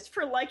demonized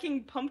for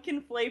liking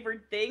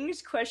pumpkin-flavored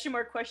things, question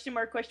mark, question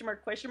mark, question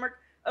mark, question mark,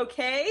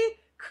 okay?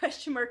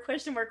 Question mark,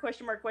 question mark,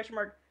 question mark, question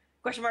mark,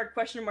 question mark,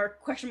 question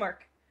mark, question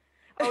mark.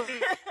 Oh,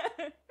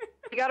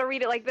 you gotta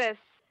read it like this.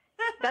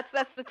 That's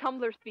the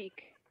Tumblr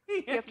speak.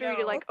 You have to read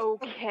it like,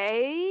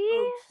 okay?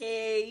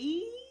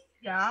 Okay?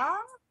 Yeah?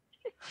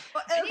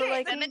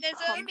 Like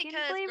feminism because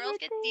girls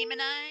get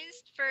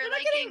demonized for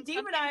liking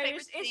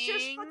demonized. It's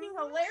just fucking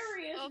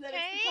hilarious that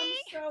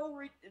it's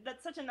become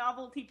that such a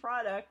novelty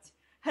product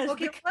has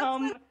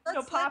become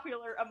so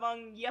popular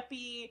among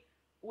yuppie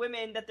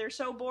women that they're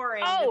so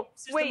boring. Oh,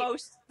 wait. The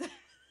most...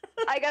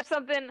 I got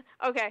something.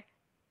 Okay.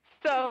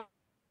 So,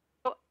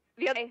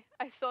 the other day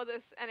I saw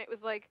this and it was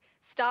like,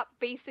 stop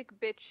basic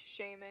bitch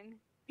shaming.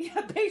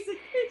 Yeah, basic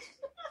bitch.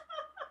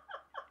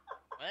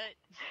 What?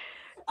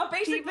 A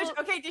basic bitch.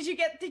 Okay, did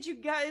you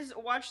guys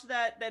watch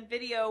that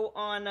video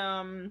on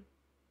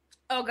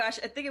oh gosh,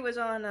 I think it was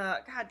on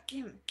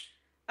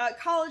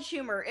College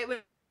Humor. It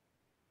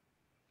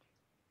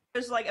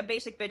was like a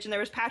basic bitch, and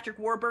there was Patrick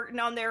Warburton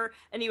on there,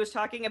 and he was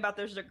talking about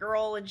there's a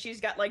girl and she's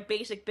got like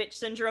basic bitch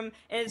syndrome,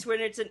 and it's when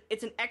it's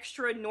an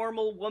extra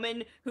normal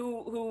woman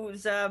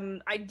whose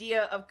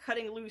idea of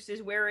cutting loose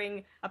is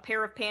wearing a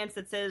pair of pants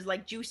that says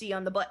like juicy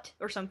on the butt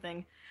or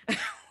something.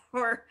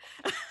 Or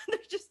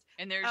there's just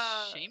and they're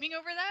shaming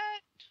over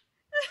that?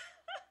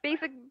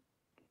 Basic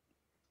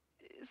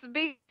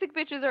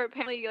bitches are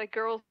apparently like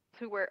girls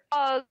who wear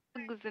Uggs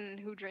and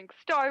who drink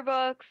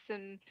Starbucks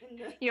and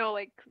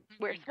like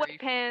wear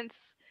sweatpants.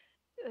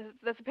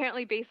 That's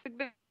apparently basic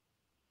bitch.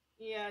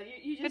 Yeah,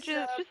 you just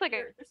just like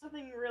there's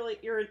something really.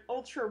 You're an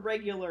ultra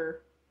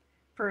regular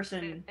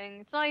person.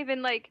 It's not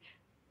even like.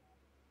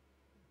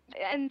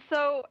 And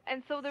so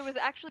there was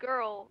actually a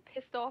girl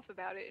pissed off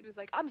about it. It was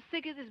like, I'm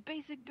sick of this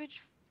basic bitch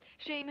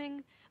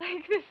shaming.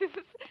 Like this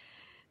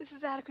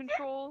is out of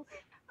control.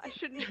 I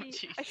shouldn't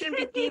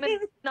be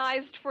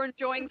demonized for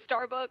enjoying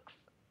Starbucks.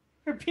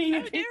 How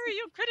dare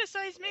you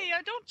criticize me?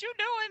 Don't you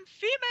know I'm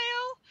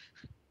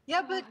female?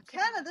 Yeah, but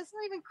Kenna, that's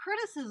not even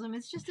criticism.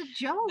 It's just a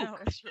joke. No,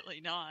 it's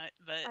really not.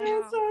 But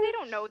they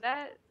don't know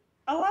that.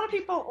 A lot of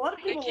people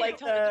like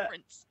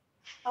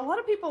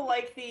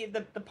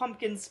the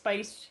pumpkin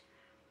spice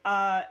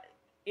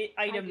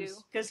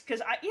items because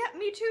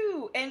me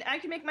too, and I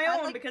can make my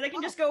own because I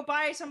can just go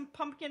buy some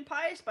pumpkin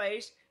pie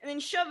spice and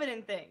then shove it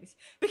in things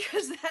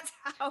because that's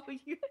how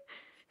you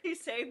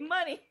save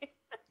money.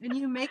 And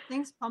you make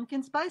things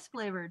pumpkin spice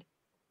flavored.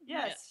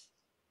 Yes.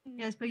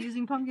 Yes, by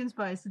using pumpkin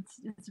spice,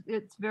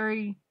 it's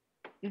very.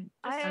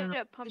 I had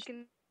a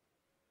pumpkin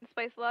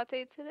spice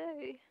latte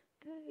today.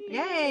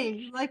 Yay!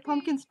 You like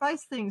pumpkin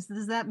spice things.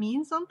 Does that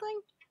mean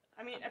something?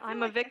 I mean,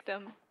 I'm a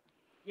victim.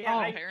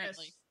 Yeah,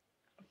 apparently.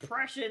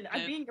 oppression.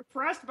 I'm being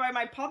oppressed by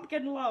my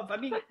pumpkin love. I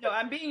mean, no,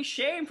 I'm being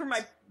shamed for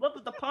my love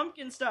of the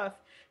pumpkin stuff.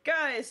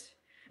 Guys,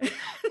 don't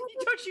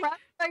you...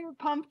 By your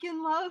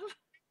pumpkin love?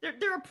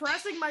 They're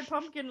oppressing my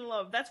pumpkin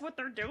love. That's what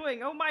they're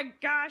doing. Oh my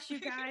gosh, you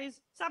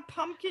guys. Stop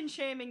pumpkin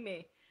shaming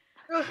me.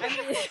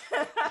 I mean...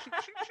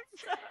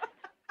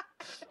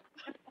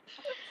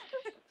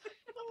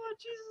 Oh,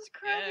 Jesus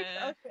Christ.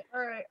 Yeah. Okay,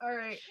 all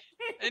right.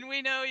 And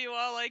we know you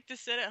all like to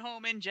sit at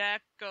home and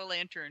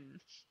jack-o'-lantern.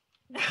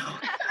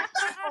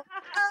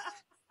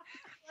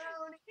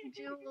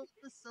 Jules,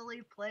 the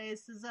silly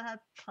place is a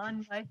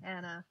pun by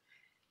Hannah.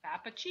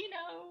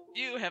 Cappuccino.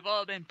 You have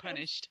all been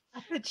punished.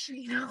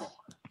 Cappuccino.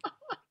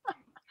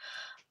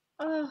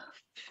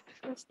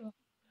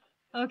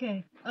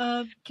 Okay.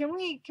 Can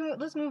we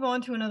let's move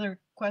on to another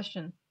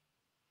question.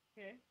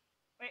 Okay.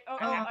 Wait,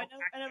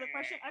 another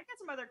question? I've got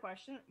some other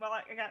questions. Well,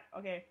 I got,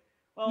 okay.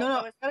 Well, No,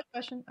 I got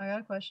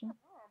a question.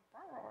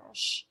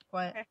 Shh,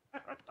 quiet.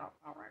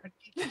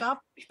 Okay.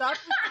 Stop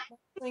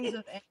things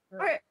of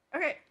anger.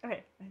 Okay.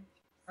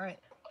 All right.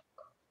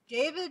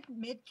 David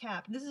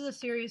Midcap. This is a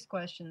serious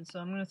question, so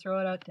I'm going to throw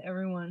it out to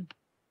everyone.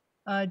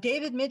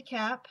 David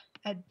Midcap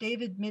at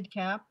David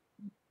Midcap.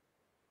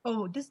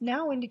 Oh, this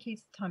now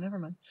indicates the time. Never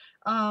mind.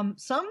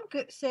 Some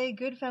say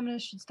good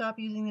feminists should stop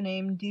using the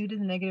name due to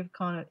the negative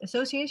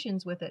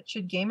associations with it.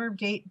 Should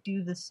Gamergate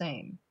do the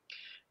same?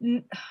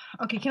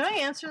 Okay, can I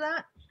answer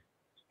that?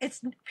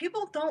 It's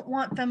people don't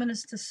want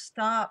feminists to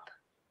stop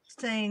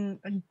saying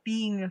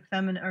being a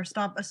feminist or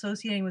stop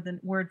associating with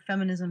the word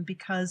feminism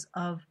because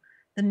of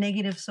the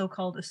negative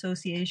so-called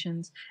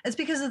associations. It's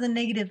because of the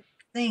negative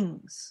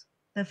things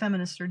that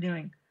feminists are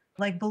doing,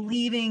 like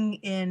believing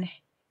in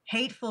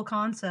hateful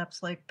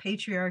concepts like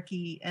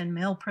patriarchy and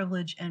male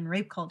privilege and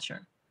rape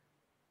culture.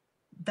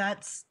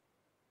 That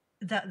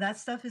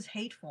stuff is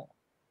hateful,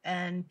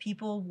 and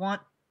people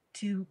want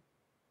to,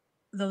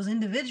 those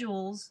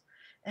individuals,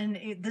 and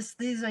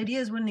these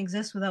ideas wouldn't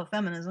exist without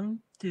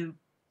feminism to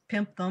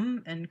pimp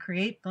them and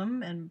create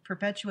them and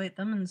perpetuate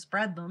them and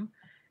spread them.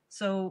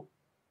 So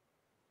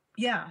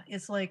yeah,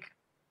 it's like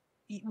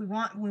we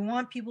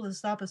want people to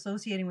stop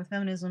associating with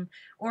feminism,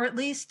 or at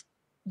least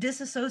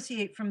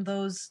disassociate from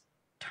those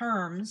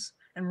terms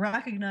and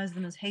recognize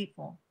them as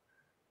hateful.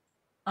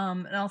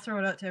 And I'll throw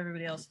it out to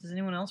everybody else. Does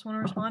anyone else want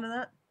to respond to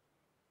that?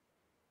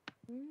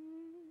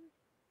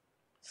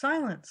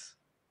 Silence.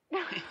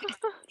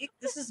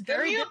 This is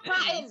very mute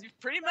button. You've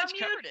pretty much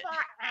covered it.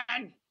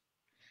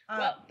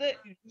 Well,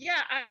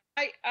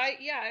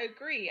 I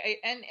agree.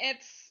 And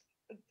it's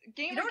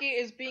Gamergate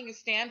is being a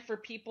stand for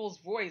people's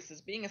voice,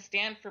 is being a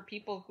stand for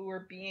people who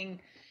are being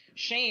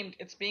shamed.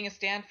 It's being a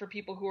stand for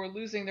people who are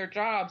losing their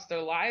jobs,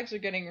 their lives are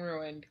getting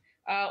ruined.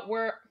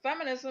 Where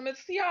feminism,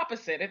 it's the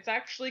opposite. It's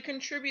actually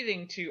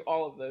contributing to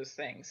all of those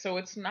things. So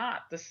it's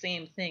not the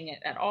same thing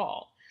at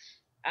all.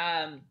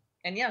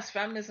 And yes,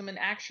 feminism in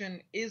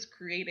action is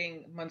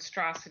creating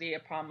monstrosity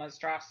upon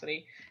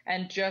monstrosity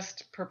and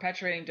just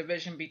perpetuating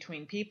division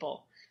between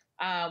people.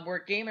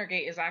 Where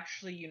Gamergate is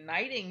actually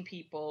uniting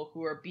people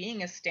who are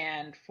being a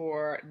stand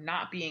for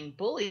not being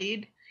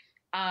bullied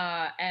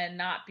and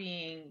not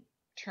being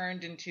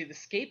turned into the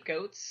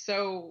scapegoats.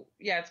 So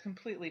yeah, it's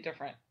completely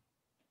different.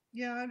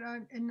 Yeah,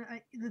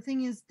 the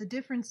thing is, the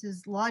difference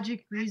is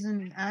logic,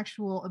 reason,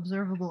 actual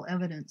observable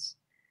evidence.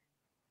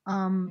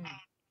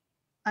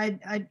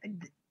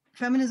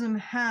 Feminism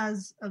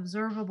has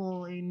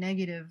observably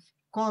negative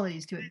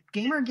qualities to it.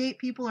 Gamergate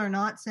people are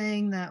not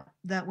saying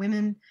that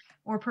women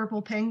or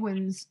purple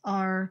penguins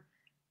are,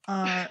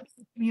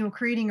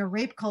 creating a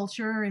rape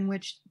culture in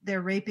which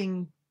they're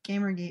raping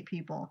Gamergate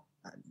people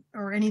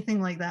or anything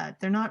like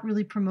that. They're not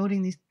really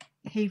promoting these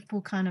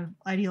hateful kind of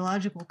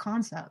ideological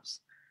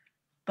concepts,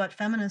 but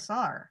feminists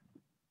are.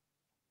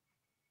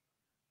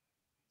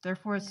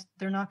 Therefore,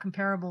 they're not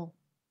comparable.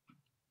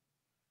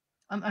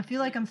 I feel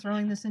like I'm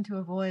throwing this into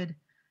a void.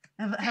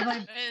 Have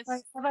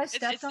I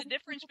stepped it's on? the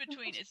difference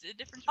between. It's the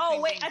difference.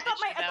 Oh wait, being I thought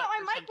my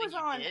bitched mic was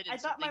about for on. something you did I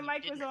and thought my something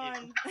mic you was didn't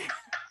on.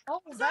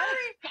 Oh,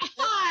 sorry.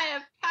 I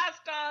have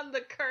passed on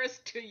the curse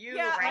to you.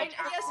 Yeah, right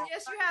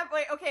yes, you have.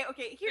 Wait, okay.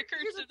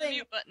 Here's the thing.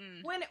 Mute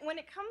button. When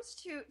it comes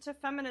to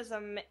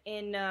feminism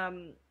in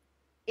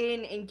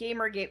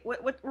Gamergate,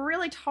 what we're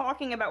really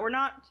talking about,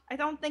 I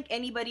don't think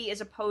anybody is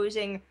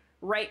opposing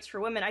rights for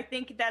women. I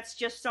think that's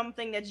just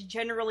something that's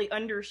generally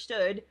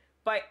understood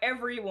by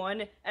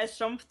everyone as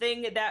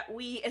something that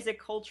we as a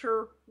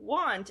culture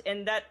want,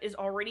 and that is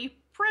already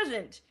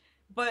present.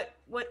 But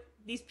what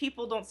these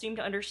people don't seem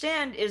to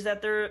understand is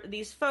that there are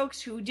these folks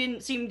who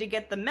didn't seem to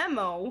get the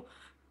memo,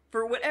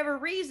 for whatever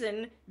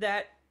reason,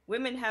 that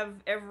women have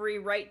every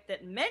right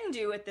that men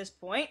do at this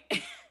point.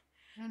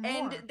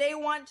 And they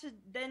want to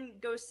then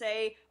go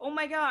say, oh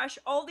my gosh,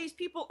 all these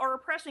people are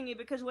oppressing me,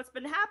 because what's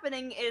been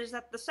happening is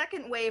that the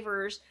second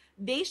waivers,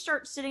 they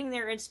start sitting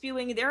there and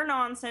spewing their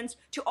nonsense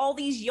to all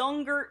these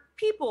younger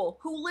people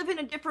who live in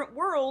a different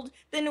world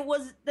than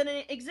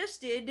it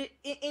existed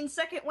in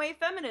second wave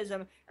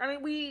feminism. I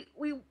mean,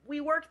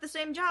 we work the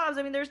same jobs.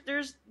 I mean,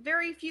 there's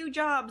very few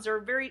jobs or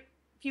very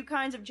few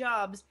kinds of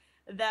jobs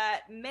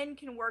that men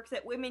can work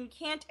that women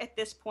can't at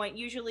this point,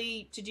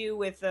 usually to do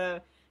with,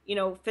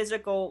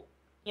 physical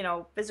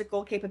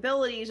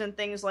capabilities and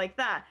things like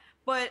that.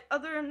 But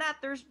other than that,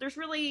 there's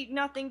really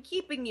nothing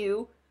keeping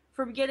you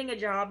from getting a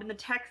job in the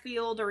tech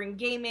field or in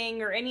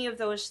gaming or any of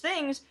those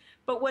things.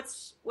 But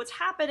what's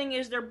happening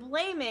is they're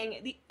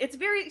blaming it's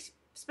very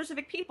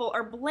specific people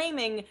are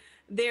blaming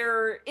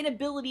their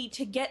inability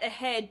to get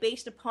ahead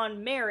based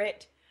upon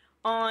merit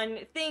on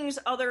things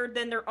other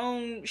than their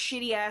own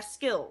shitty ass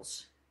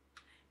skills.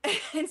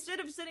 Instead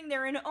of sitting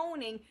there and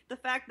owning the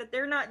fact that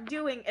they're not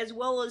doing as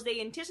well as they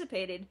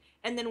anticipated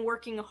and then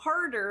working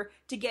harder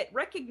to get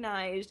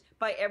recognized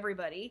by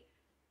everybody,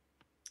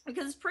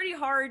 because it's pretty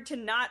hard to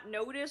not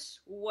notice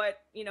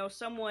what,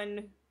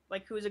 someone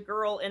like who's a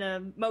girl in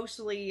a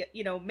mostly,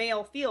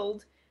 male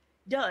field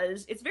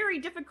does. It's very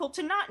difficult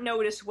to not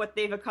notice what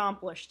they've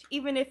accomplished,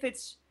 even if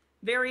it's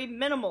very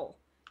minimal,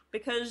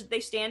 because they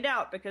stand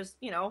out, because,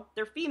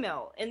 they're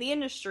female in the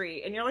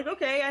industry, and you're like,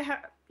 okay,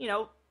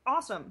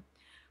 awesome.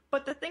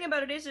 But the thing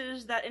about it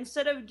is that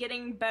instead of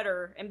getting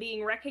better and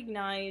being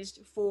recognized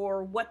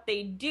for what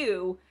they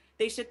do,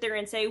 they sit there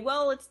and say,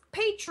 well, it's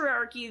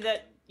patriarchy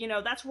that,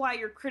 that's why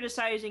you're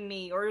criticizing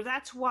me, or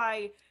that's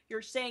why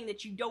you're saying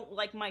that you don't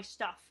like my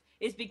stuff,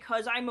 is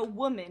because I'm a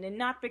woman and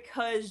not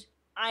because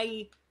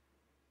I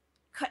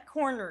cut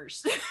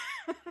corners.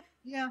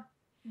 Yeah,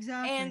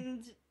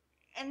 exactly.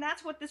 And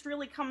that's what this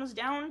really comes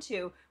down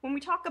to. When we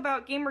talk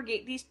about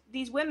Gamergate,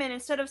 these women,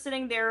 instead of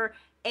sitting there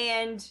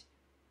and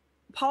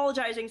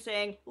apologizing,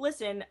 saying,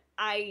 listen,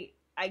 I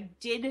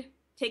did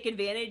take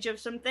advantage of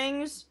some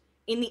things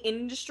in the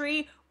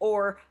industry,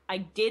 or I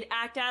did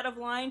act out of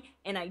line,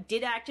 and I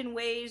did act in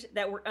ways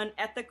that were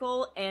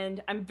unethical,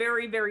 and I'm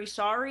very, very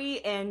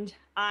sorry, and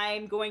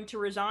I'm going to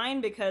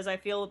resign because I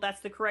feel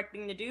that's the correct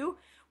thing to do.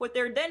 What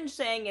they're then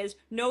saying is,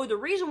 no, the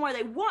reason why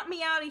they want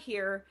me out of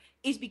here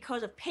is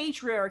because of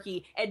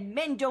patriarchy, and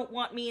men don't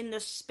want me in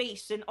this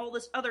space, and all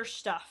this other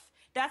stuff.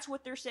 That's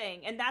what they're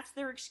saying, and that's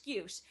their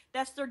excuse.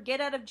 That's their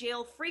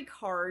get-out-of-jail-free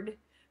card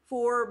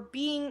for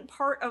being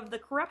part of the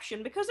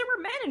corruption, because there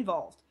were men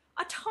involved.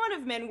 A ton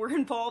of men were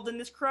involved in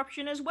this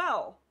corruption as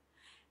well.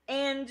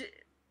 And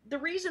the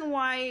reason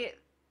why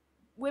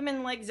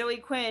women like Zoe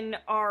Quinn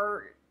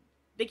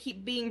they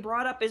keep being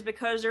brought up is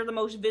because they're the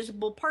most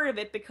visible part of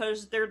it,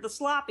 because they're the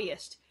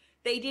sloppiest.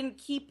 They didn't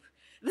keep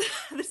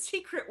the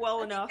secret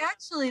well enough.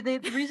 Actually, the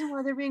reason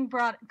why they're being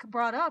brought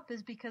up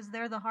is because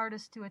they're the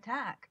hardest to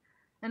attack.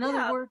 In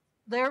other words,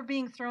 they're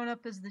being thrown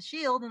up as the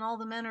shield, and all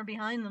the men are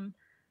behind them.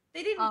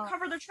 They didn't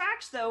cover their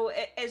tracks, though,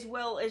 as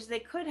well as they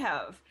could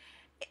have.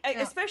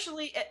 Yeah.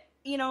 Especially,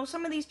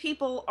 some of these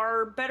people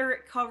are better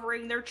at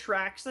covering their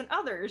tracks than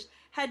others.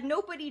 Had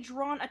nobody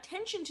drawn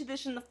attention to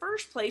this in the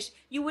first place,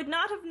 you would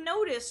not have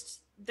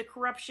noticed the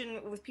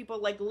corruption with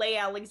people like Leigh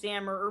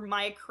Alexander or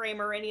Maya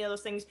Kramer or any of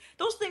those things.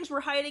 Those things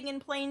were hiding in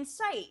plain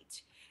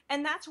sight.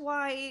 And that's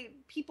why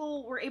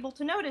people were able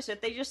to notice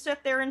it. They just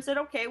sat there and said,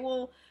 okay,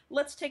 well,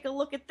 let's take a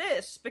look at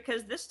this,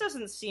 because this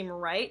doesn't seem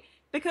right,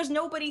 because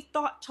nobody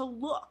thought to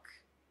look.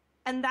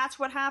 And that's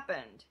what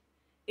happened.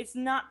 It's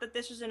not that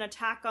this was an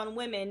attack on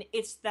women,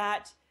 it's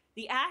that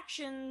the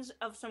actions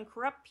of some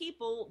corrupt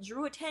people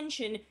drew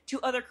attention to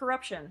other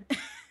corruption.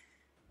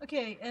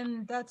 Okay,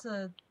 and that's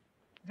a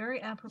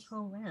very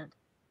apropos rant.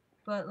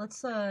 But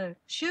let's,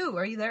 Shoe,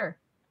 are you there?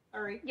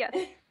 Sorry. Yes.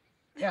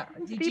 Yeah.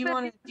 Did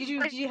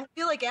you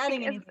feel like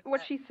adding anything?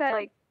 What she said,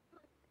 like,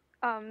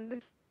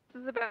 this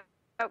is about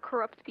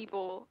corrupt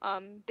people.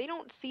 They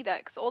don't see that,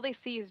 because all they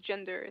see is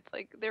gender. It's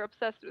like, they're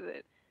obsessed with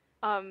it.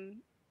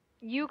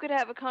 You could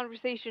have a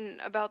conversation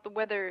about the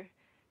weather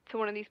to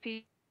one of these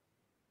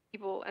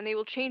people, and they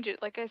will change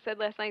it. Like I said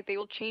last night, they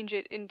will change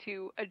it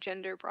into a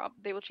gender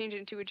they will change it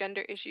into a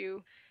gender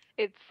issue.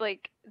 It's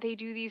like, they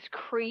do these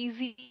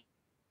crazy,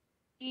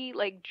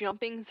 like,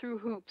 jumping through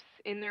hoops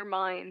in their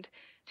mind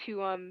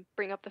to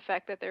bring up the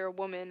fact that they're a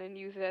woman and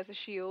use it as a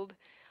shield.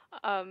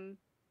 And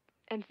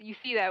you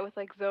see that with,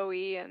 like,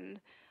 Zoe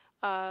and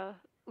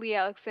Leigh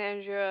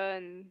Alexandra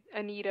and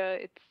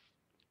Anita.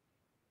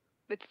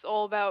 It's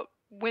all about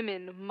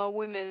women,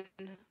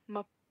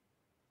 my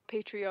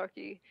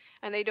patriarchy,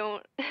 and they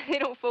don't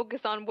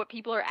focus on what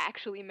people are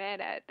actually mad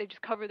at. They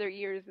just cover their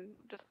ears and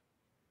just,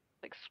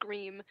 like,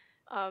 scream.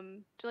 They're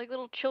like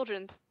little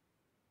children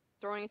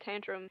throwing a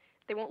tantrum.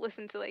 They won't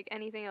listen to, like,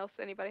 anything else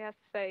anybody has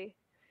to say.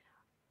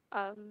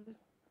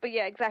 But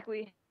yeah,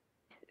 exactly.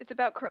 It's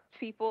about corrupt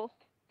people.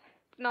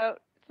 It's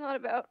not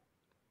about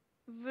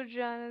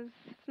vaginas.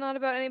 It's not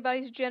about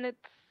anybody's genits.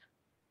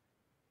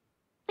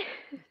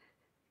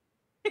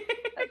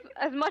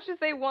 as much as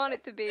they want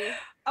it to be.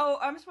 Oh,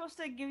 I'm supposed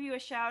to give you a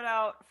shout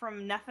out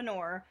from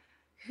Nephanor,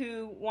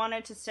 who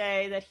wanted to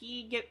say that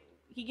he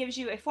gives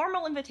you a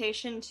formal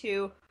invitation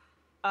to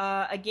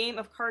a game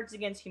of Cards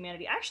Against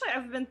Humanity. Actually,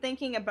 I've been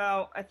thinking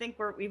about, I think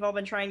we've all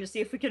been trying to see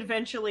if we could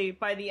eventually,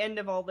 by the end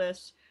of all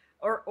this,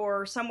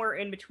 or somewhere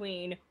in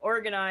between,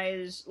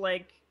 organize,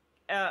 like,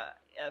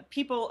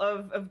 people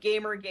of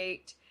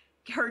Gamergate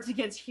Cards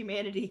Against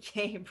Humanity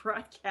game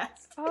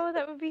broadcast. Oh,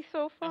 that would be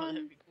so fun. Oh,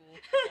 that'd be cool.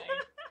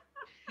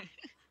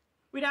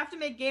 We'd have to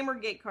make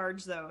Gamergate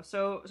cards though,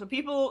 so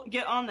people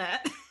get on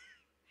that.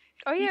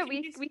 Oh yeah,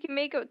 we can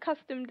make a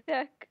custom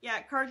deck.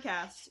 Yeah,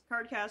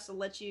 Cardcast will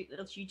let you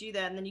do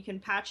that, and then you can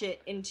patch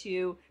it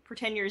into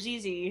Pretend You're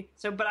ZZ.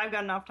 So, but I've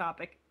got an off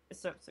topic,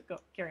 so go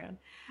carry on.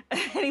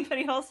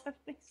 Anybody else have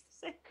things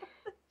to say?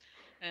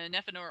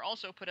 Nephenor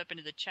also put up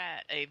into the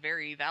chat a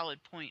very valid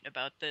point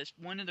about this.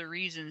 One of the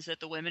reasons that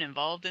the women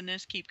involved in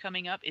this keep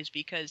coming up is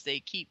because they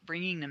keep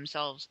bringing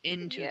themselves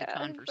into the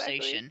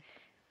conversation. Exactly.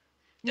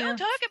 Don't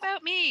talk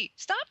about me.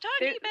 Stop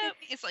talking about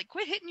me. It's like,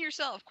 quit hitting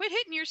yourself. Quit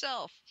hitting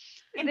yourself.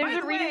 And by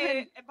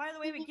the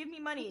way, give me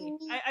money.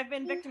 I've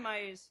been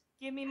victimized.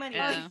 Give me money.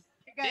 Yeah.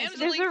 Guys,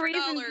 Damseling for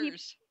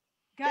dollars.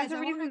 Guys, I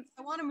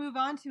want to move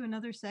on to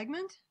another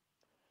segment.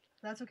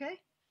 That's okay?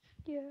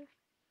 Yeah.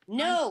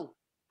 No.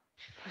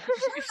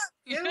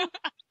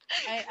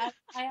 I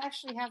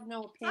actually have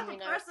no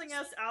opinion. Stop pressing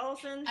us,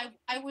 Allison.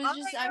 I'm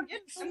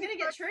gonna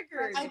get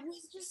triggered. I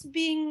was just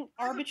being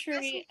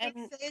arbitrary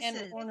and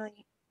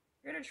ornery.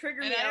 You're gonna trigger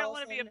And me. I don't Allison.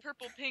 want to be a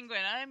purple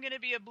penguin. I'm gonna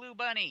be a blue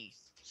bunny.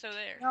 So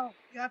there. No,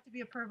 you have to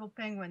be a purple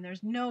penguin.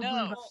 There's no blue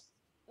bunny.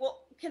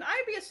 Well, can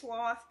I be a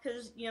sloth?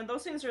 Because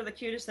those things are the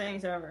cutest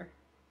things ever.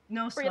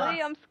 No sloth.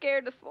 Really, I'm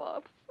scared of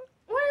sloths.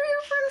 Why are you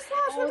afraid of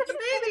sloths? Look at the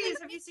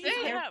babies. Have you seen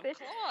They them? have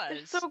claws.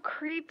 It's so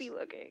creepy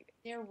looking.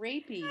 They're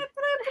rapey.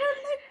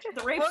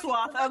 The rape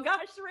sloth. Oh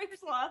gosh, the rape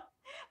sloth.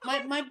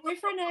 My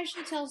boyfriend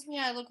actually tells me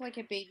I look like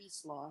a baby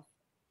sloth.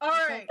 All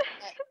right.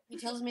 He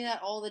tells me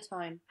that all the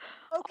time.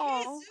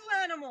 Okay, zoo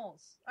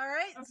animals. All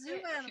right,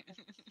 zoo animals.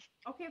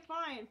 Okay,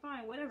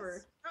 fine,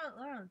 whatever.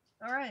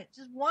 All right,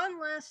 just one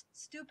last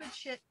stupid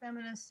shit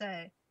feminists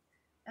say,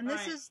 and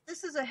this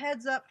is a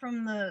heads up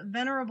from the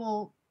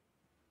venerable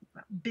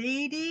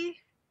Betty.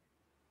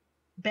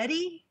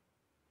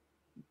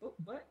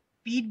 What?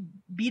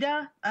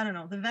 Beda? I don't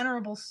know. The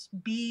venerable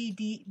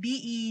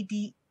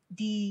BEDDE.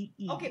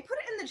 Okay, put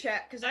it in the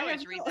chat because I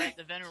always read that.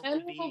 The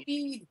venerable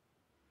Bede.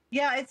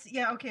 Yeah,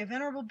 okay,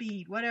 venerable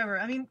Bede, whatever.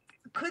 I mean,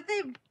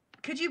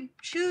 could you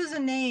choose a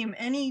name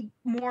any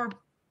more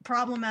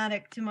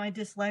problematic to my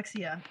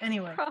dyslexia?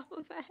 Anyway.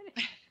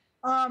 Problematic.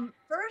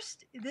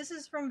 First, this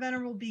is from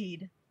Venerable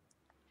Bede.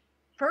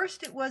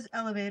 First it was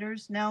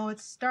elevators, now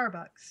it's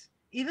Starbucks.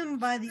 Even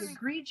by the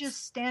egregious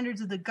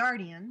standards of The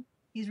Guardian,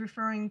 he's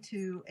referring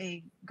to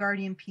a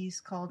Guardian piece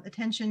called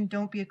 "Attention,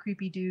 Don't Be a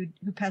Creepy Dude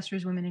Who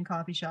Pesters Women in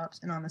Coffee Shops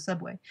and on the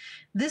Subway."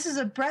 This is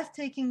a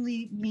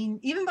breathtakingly mean,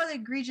 even by the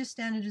egregious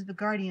standards of The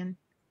Guardian,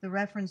 the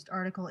referenced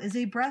article is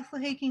a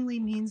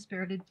breathtakingly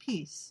mean-spirited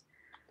piece.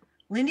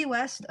 Lindy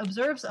West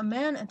observes a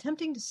man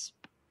attempting to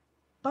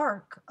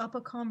spark up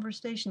a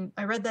conversation.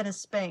 I read that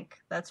as spank.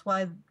 That's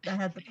why I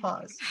had the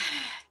pause.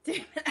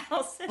 Damn it,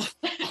 Allison.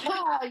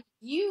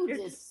 You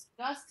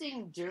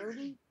disgusting,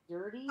 dirty.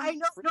 I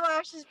know. No,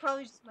 actually, it's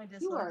probably just my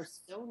dyslexia. You are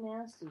so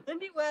nasty.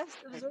 Lindy West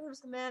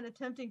observes a man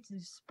attempting to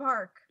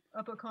spark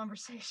up a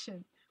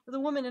conversation with a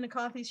woman in a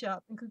coffee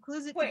shop and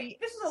concludes it to be... Wait,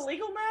 this is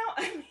illegal now?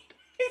 I mean,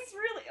 it's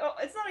really... Oh,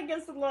 it's not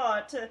against the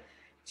law to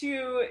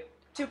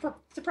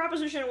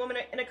proposition a woman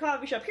in a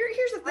coffee shop.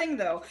 Here's the thing,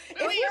 though. She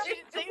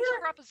didn't say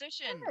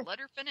proposition. Let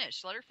her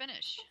finish.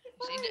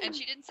 And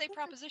she didn't say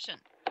proposition.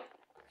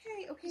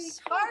 Okay.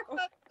 Spark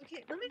up.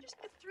 Okay, let me just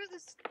get through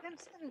this damn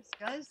sentence,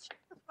 guys. Shut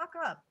the fuck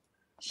up.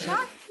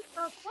 Shut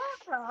the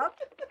fuck up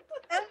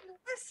and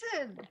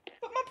listen.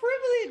 But my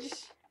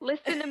privilege.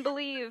 Listen and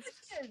believe.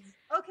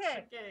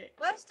 Okay.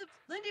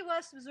 Lindy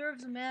West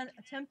observes a man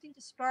attempting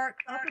to spark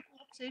up a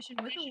conversation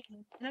with a woman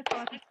in a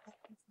coffee shop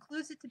and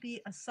concludes it to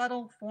be a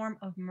subtle form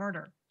of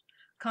murder.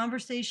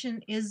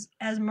 Conversation is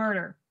as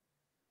murder.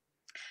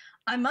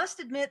 I must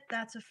admit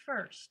that's a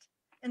first.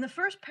 In the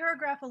first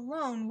paragraph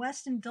alone,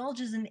 West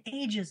indulges in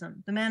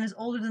ageism. The man is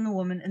older than the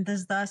woman and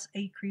is thus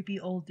a creepy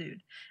old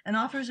dude, and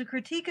offers a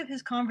critique of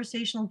his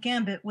conversational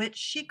gambit, which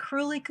she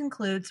cruelly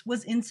concludes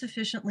was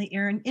insufficiently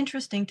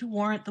interesting to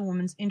warrant the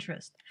woman's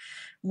interest.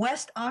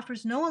 West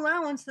offers no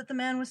allowance that the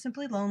man was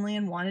simply lonely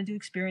and wanted to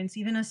experience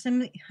even a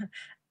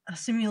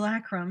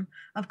simulacrum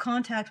of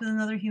contact with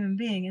another human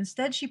being.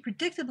 Instead, she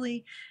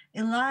predictably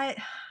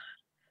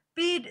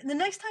Bede, the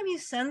next time you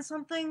send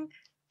something,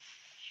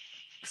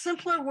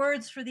 simpler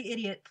words for the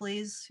idiot,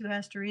 please, who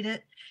has to read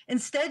it.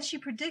 Instead, she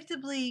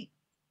predictably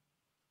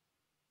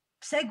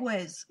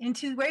segues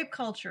into rape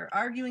culture,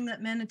 arguing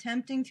that men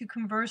attempting to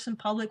converse in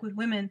public with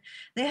women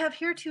they have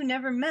hereto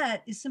never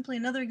met is simply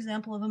another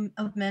example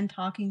of men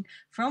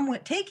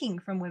taking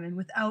from women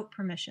without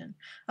permission.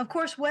 Of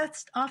course,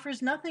 West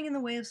offers nothing in the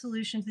way of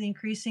solution to the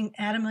increasing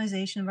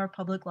atomization of our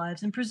public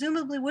lives, and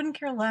presumably wouldn't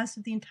care less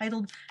if the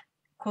entitled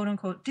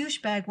quote-unquote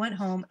douchebag went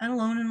home and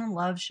alone and in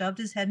love shoved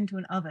his head into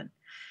an oven.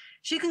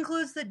 She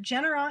concludes that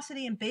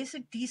generosity and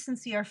basic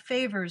decency are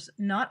favors,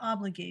 not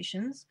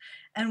obligations,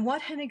 and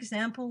what an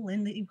example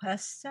Lindy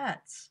West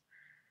sets.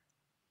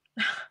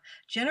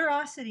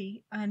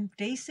 Generosity and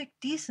basic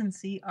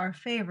decency are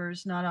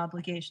favors, not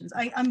obligations.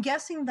 I'm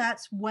guessing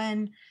that's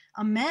when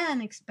a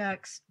man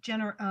expects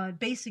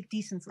basic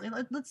decency.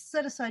 Let's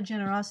set aside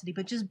generosity,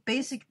 but just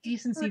basic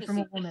decency from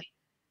a woman.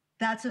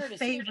 That's a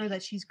favor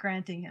that she's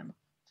granting him.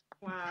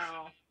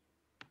 Wow.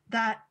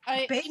 that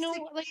basic you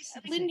know, like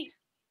decency.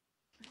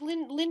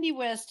 Lindy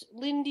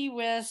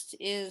West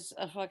is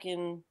a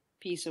fucking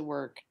piece of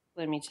work.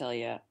 Let me tell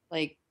you.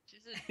 Like,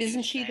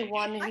 isn't she the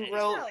one who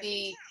wrote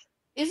the?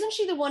 Isn't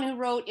she the one who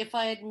wrote, "If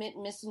I admit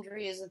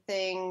misandry is a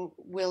thing,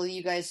 will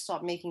you guys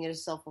stop making it a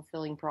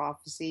self-fulfilling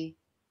prophecy"?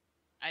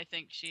 I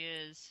think she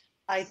is.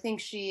 I think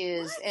she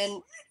is,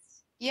 and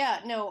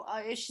yeah, no,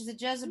 she's a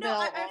Jezebel. No,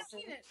 I've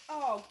seen it.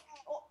 Oh,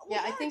 well,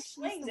 yeah, I that think she's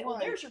explains the it. Well,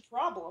 one. there's your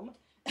problem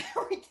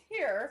right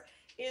there.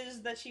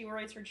 Is that she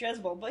writes for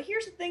Jezebel? But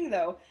here's the thing,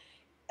 though.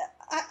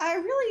 I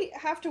really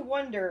have to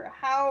wonder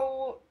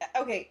how.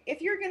 Okay, if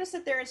you're gonna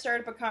sit there and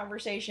start up a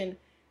conversation,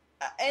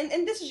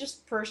 and this is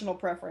just personal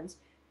preference.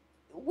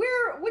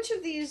 Which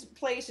of these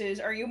places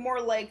are you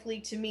more likely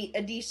to meet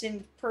a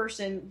decent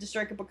person to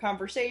strike up a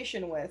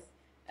conversation with?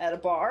 At a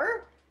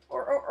bar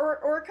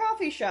or a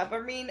coffee shop?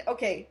 I mean,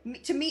 okay,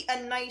 to meet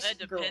a nice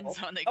girl. That depends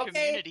on the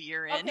community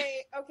you're in.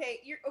 Okay,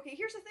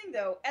 here's the thing,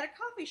 though. At a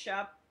coffee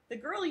shop, the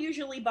girl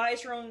usually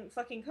buys her own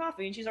fucking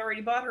coffee, and she's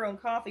already bought her own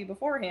coffee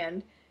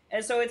beforehand.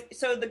 And so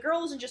the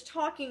girl isn't just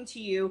talking to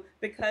you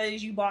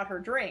because you bought her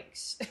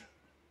drinks.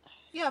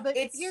 Yeah, but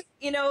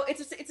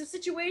it's a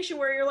situation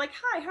where you're like,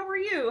 "Hi, how are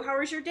you? How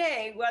was your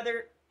day?"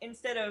 Whether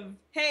instead of,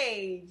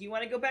 "Hey, do you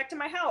want to go back to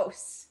my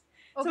house?"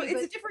 Okay, so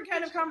it's a different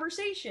kind of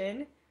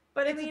conversation.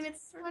 But I mean,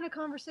 it's kind of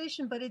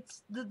conversation. But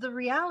it's the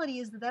reality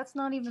is that that's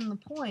not even the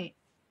point.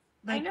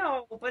 Like, I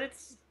know, but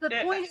it's the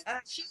point. Is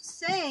she's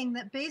saying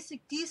that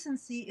basic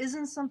decency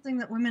isn't something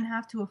that women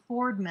have to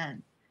afford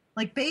men.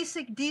 Like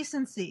basic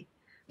decency.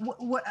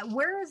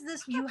 Where is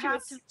this? You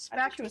have to respect. I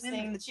thought she was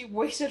saying that she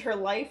wasted her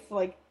life,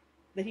 like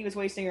that he was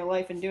wasting her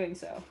life in doing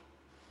so.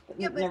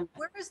 But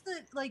where is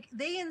the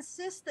They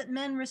insist that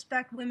men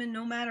respect women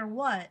no matter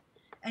what,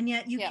 and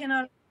yet you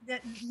cannot.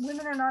 That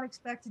women are not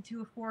expected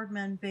to afford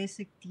men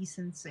basic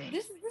decency.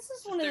 This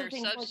is one of the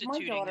things. They're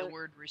substituting my daughter, the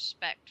word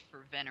respect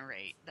for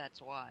venerate.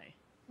 That's why.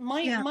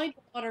 My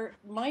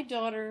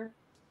daughter,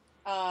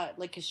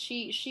 like, 'cause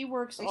she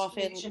works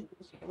often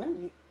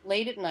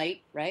late at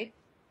night, right?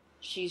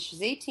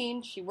 She's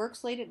 18. She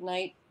works late at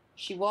night.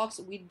 She walks.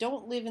 We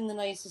don't live in the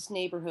nicest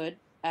neighborhood.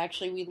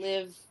 Actually, we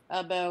live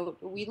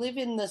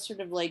in the sort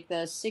of like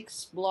the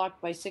 6 block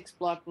by 6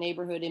 block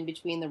neighborhood in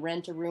between the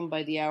Rent-A-Room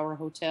by the Hour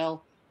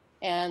Hotel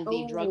and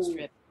the drug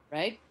strip,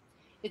 right?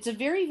 It's a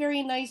very,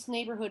 very nice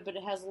neighborhood, but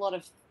it has a lot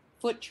of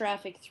foot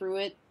traffic through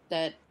it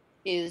that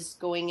is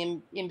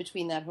going in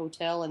between that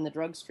hotel and the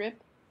drug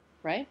strip,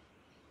 right?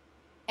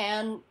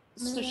 And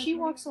so she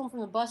walks home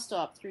from the bus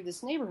stop through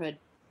this neighborhood,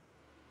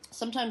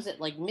 sometimes at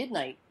like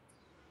midnight,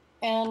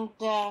 and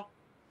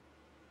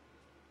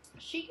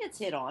she gets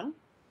hit on,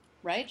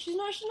 right? She's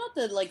not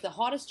the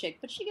hottest chick,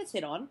 but she gets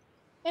hit on,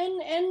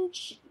 and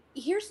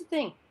here's the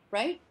thing,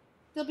 right?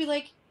 They'll be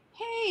like,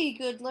 "Hey,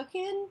 good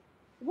looking,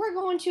 we're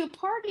going to a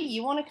party.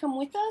 You want to come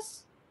with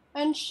us?"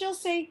 And she'll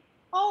say,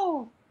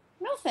 "Oh,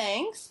 no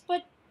thanks,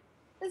 but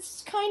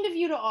it's kind of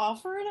you to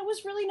offer, and it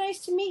was really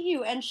nice to meet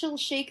you." And she'll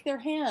shake their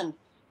hand,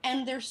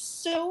 and they're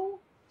so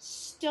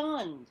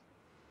stunned,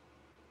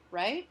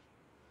 right,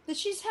 that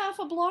she's half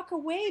a block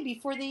away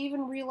before they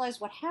even realize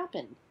what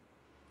happened.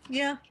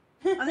 Yeah,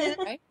 I mean,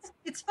 right?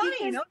 It's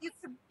funny,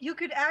 because,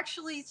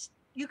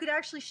 you could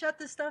actually shut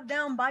this stuff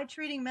down by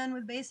treating men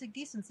with basic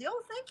decency.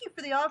 "Oh, thank you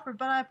for the offer,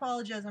 but I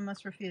apologize, I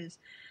must refuse."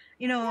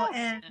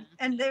 And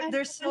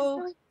they're so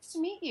nice to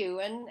meet you,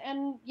 and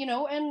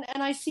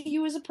I see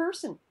you as a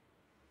person.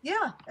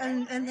 Yeah,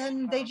 and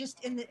then they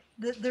just, and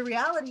the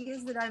reality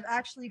is that I've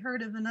actually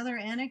heard of another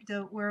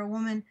anecdote where a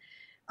woman,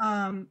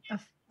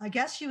 I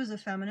guess she was a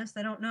feminist,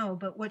 I don't know,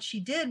 but what she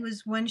did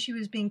was when she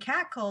was being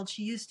catcalled,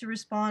 she used to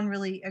respond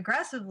really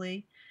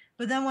aggressively,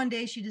 but then one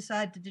day she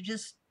decided to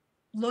just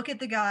look at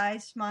the guy,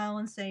 smile,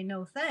 and say,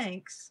 "No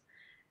thanks."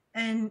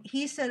 And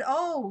he said,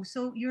 "Oh,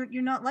 so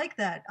you're not like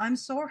that. I'm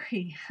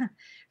sorry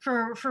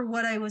for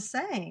what I was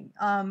saying.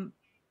 I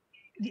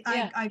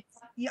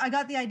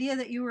got the idea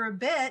that you were a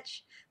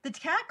bitch." The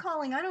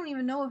catcalling, I don't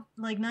even know if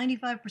like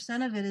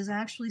 95% of it is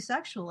actually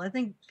sexual. I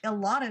think a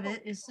lot of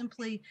it is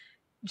simply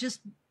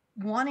just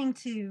wanting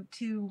to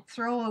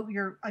throw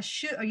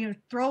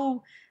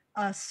throw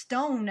a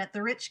stone at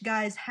the rich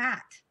guy's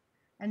hat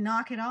and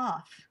knock it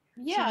off.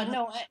 Yeah, so,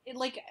 no,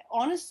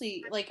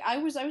 honestly, I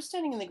was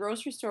standing in the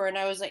grocery store, and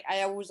I was like,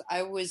 I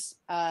was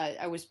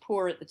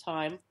poor at the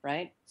time,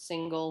 right?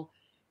 Single,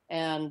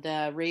 and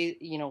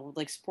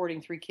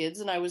supporting 3 kids,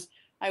 and I was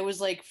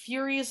like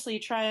furiously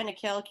trying to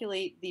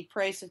calculate the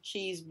price of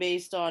cheese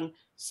based on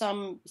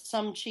some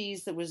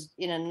cheese that was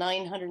in a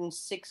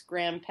 906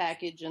 gram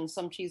package and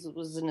some cheese that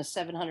was in a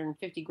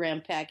 750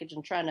 gram package,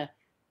 and trying to,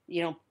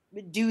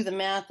 do the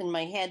math in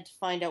my head to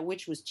find out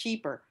which was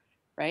cheaper,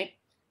 right?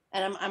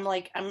 And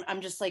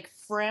I'm just like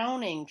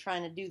frowning,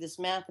 trying to do this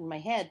math in my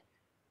head.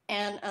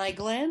 And I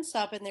glance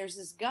up, and there's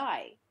this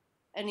guy,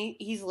 and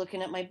he's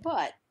looking at my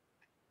butt,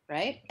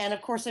 right? And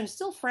of course I'm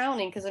still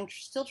frowning because I'm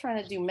still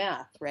trying to do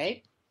math,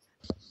 right?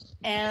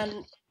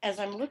 And as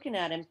I'm looking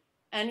at him,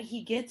 and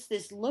he gets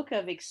this look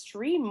of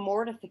extreme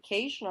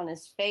mortification on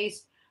his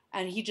face,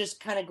 and he just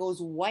kind of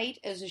goes white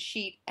as a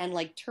sheet and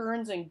like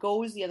turns and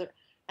goes the other.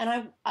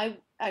 And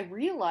I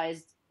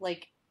realized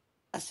like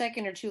a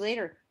second or two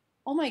later,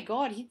 oh my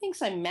God, he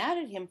thinks I'm mad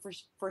at him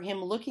for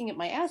him looking at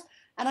my ass.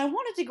 And I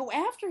wanted to go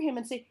after him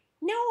and say,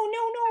 no,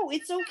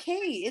 it's okay.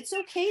 It's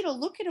okay to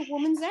look at a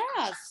woman's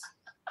ass.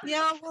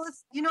 Yeah, well,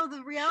 it's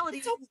the reality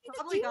is okay he's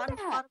probably do gotten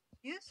that. a lot of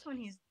abuse when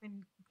he's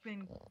been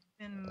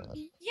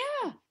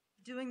Yeah.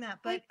 doing that.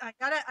 But I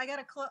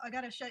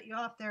gotta shut you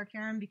off there,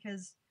 Karen,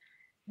 because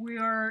we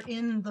are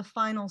in the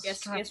final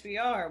stretch. Yes, we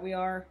are. We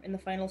are in the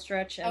final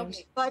stretch. And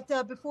Okay. But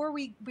before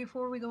we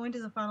go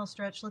into the final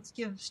stretch, let's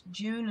give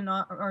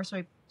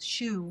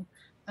Shoe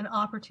an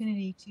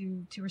opportunity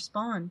to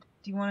respond.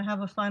 Do you want to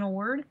have a final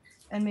word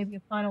and maybe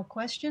a final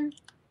question?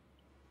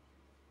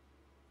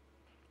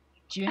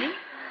 June?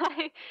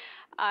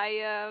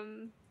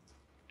 I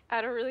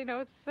don't really know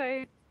what to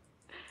say.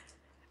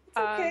 It's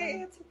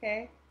okay. It's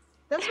okay.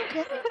 That's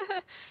okay.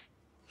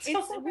 We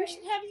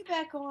should have you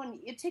back on.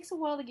 It takes a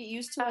while to get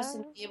used to us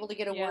and be able to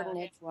get a word in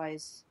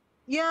edgewise.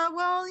 Yeah,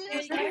 well, you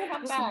gotta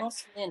come back.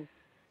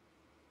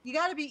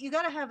 You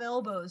gotta have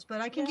elbows, but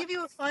I can give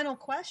you a final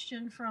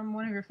question from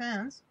one of your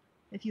fans,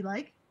 if you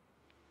like.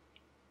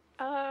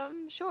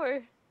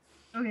 Sure.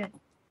 Okay.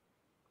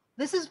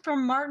 This is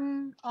from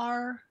Martin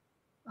R.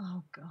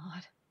 Oh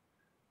God.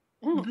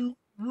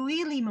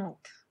 Vuilimot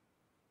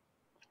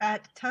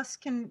at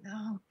Tuscan.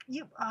 Oh,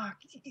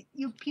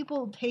 you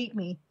people hate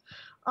me.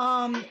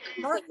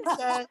 Martin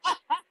said,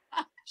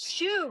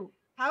 "Shoe,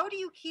 how do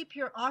you keep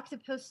your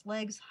octopus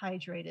legs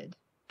hydrated?"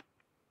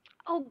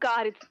 Oh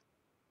God, it's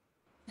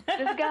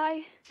this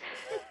guy.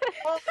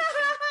 Oh,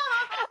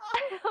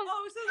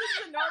 so this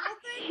is a normal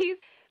thing? He's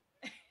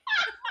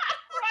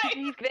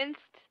he's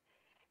convinced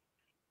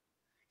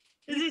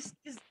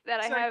that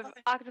I have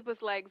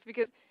octopus legs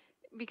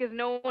because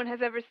no one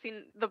has ever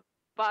seen the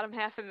bottom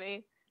half of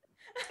me.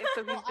 And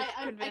so he's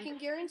I can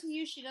guarantee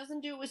you she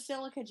doesn't do it with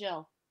silica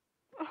gel.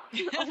 Oh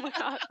my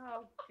God.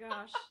 Oh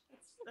gosh,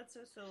 that's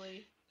so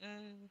silly.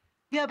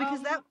 Yeah,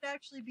 because that would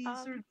actually be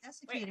sort of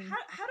desiccating. Wait,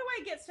 how do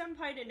I get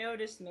Senpai to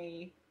notice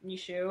me,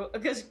 Nishu?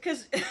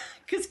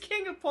 Because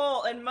King of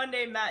Pole and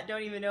Monday Matt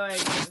don't even know I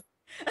exist.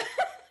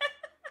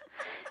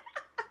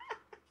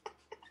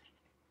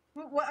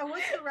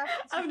 What's the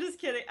reference? I'm just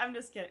kidding.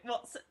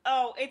 Well,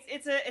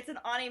 it's an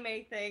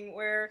anime thing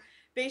where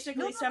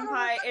basically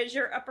Senpai is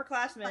your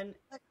upperclassman.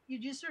 You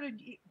just sort of,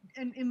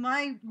 in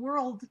my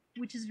world,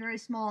 which is very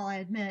small, I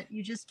admit,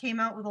 you just came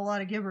out with a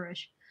lot of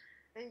gibberish.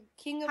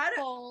 King of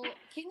Pole.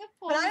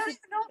 But I don't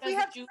even know if we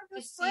have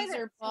Julius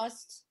Caesar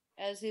bust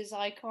as his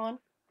icon.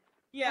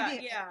 Yeah,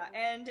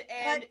 and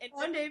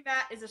Monday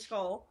Matt is a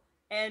skull,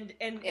 and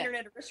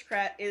Internet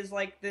Aristocrat is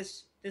like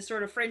this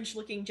sort of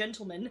French-looking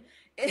gentleman,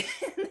 and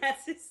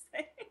that's his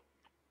thing.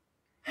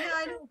 Yeah,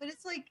 I know, but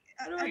it's like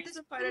at this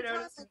point in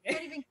time, I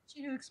can't even get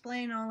you to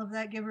explain all of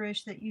that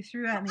gibberish that you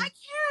threw at me. I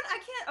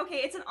can't. Okay,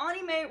 it's an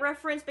anime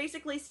reference.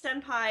 Basically,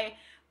 Senpai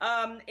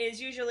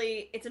is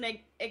usually it's an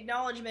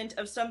acknowledgement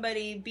of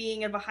somebody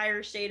being of a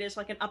higher status,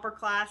 like an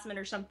upperclassman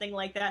or something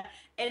like that.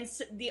 And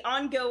the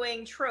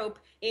ongoing trope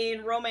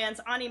in romance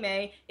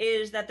anime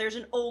is that there's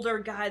an older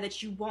guy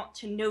that you want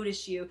to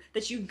notice you,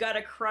 that you've got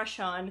a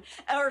crush on,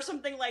 or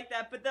something like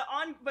that. But the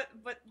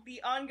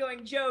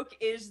ongoing joke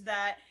is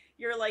that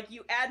you're like,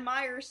 you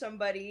admire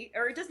somebody,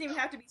 or it doesn't even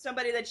have to be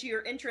somebody that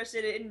you're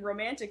interested in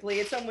romantically.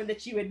 It's someone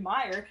that you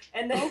admire,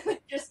 and then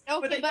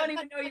but they don't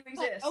even know you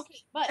exist.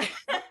 Okay, but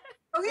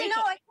okay,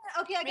 no, I can't.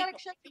 Okay, I gotta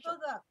shut you both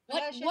up.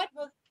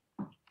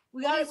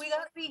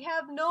 We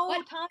have no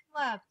time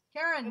left,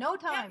 Karen. No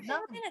time.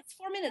 4 minutes.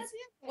 4 minutes.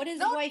 What is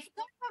wife? waifu? We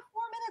don't have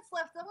 4 minutes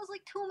left. That was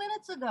like 2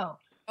 minutes ago.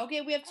 Okay,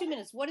 we have 2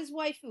 minutes. What is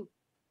waifu?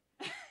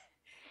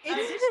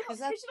 It's a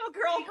fictional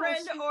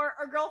girlfriend or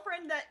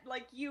girlfriend that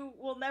like you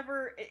will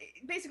never,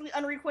 basically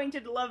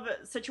unrequited love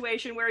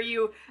situation where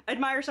you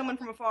admire someone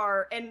from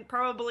afar and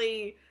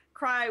probably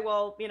cry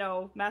while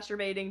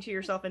masturbating to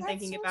yourself and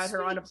thinking about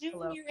her on a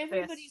pillow. You're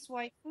everybody's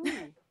waifu.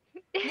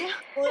 Yeah.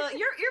 Well,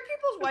 you're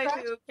people's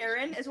waifu,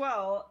 Karen, as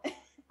well.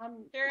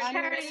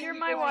 Karen, you're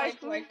my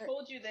waifu. I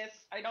told you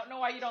this. I don't know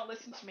why you don't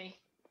listen to me.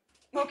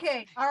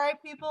 Okay, all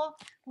right, people.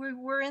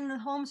 We're in the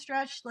home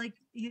stretch. Like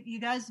you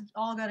guys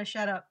all got to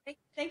shut up.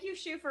 Thank you,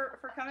 Shu,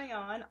 for coming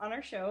on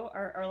our show,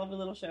 our lovely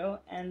little show,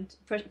 and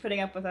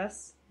putting up with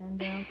us.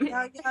 And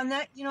and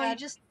that you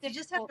just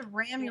have to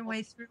ram your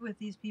way through with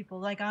these people,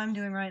 like I'm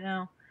doing right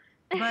now.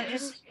 But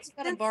it's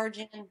got to barge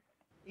in.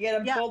 You got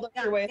to build up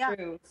your way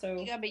through. So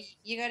you got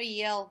to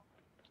yell.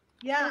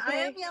 Yeah,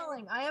 okay.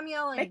 I am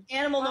yelling. Make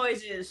animal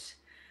noises.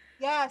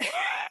 Yes.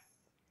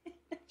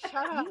 Shut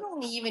up. You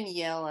don't even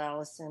yell,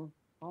 Allison.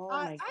 Oh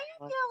my God.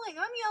 I am yelling.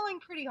 I'm yelling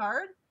pretty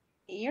hard.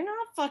 You're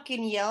not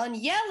fucking yelling.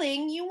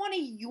 Yelling? You want to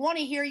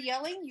hear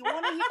yelling? You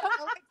want to hear?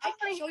 I want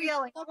to hear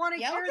yelling. I want to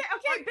hear.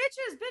 Okay,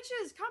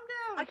 bitches, calm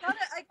down. I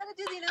gotta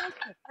do the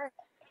announcement. All right.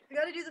 I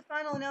gotta do the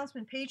final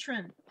announcement.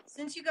 Patron,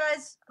 since you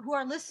guys who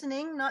are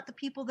listening, not the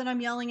people that I'm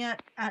yelling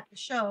at the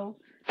show,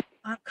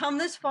 come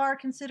this far,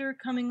 consider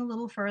coming a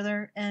little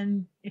further.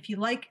 And if you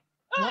like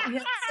what we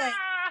have to say,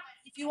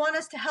 if you want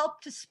us to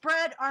help to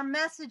spread our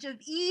message of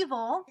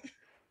evil,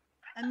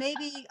 and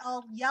maybe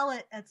I'll yell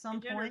it at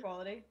some Gender point,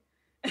 equality.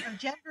 of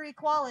gender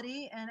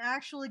equality and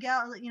actual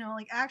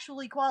actual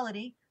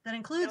equality that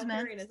includes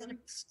men instead of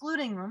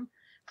excluding them,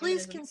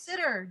 please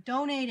consider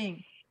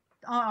donating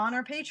on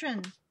our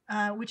Patreon,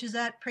 which is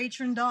at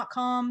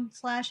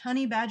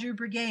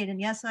patreon.com/honeybadgerbrigade. And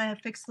yes, I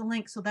have fixed the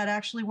link so that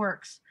actually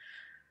works.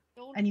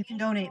 And you can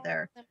donate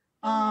there.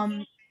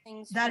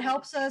 That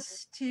helps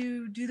us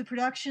to do the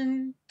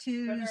production,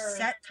 to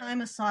set time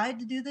aside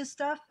to do this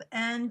stuff,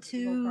 and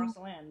to go across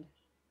the land.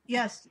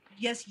 Yes,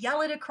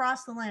 yell it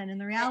across the land. And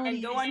the reality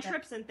and go is on that,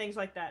 trips and things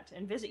like that,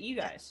 and visit you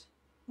guys.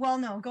 Well,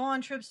 no, go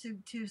on trips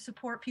to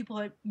support people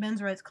at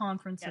men's rights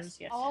conferences.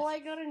 Yes. All I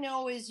gotta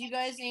know is you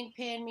guys ain't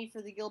paying me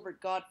for the Gilbert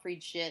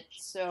Gottfried shit,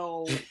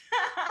 so.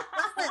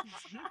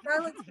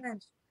 Silence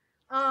Winch.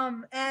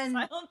 And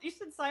you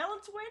said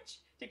silence winch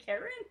to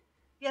Karen?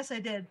 Yes, I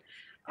did.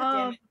 God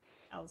damn it,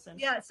 Allison.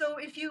 Yeah. So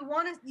if you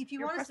want to see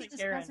this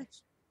Karen.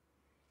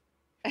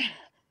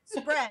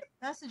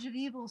 message of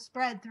evil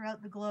spread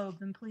throughout the globe,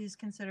 then please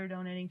consider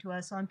donating to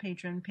us on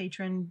Patreon,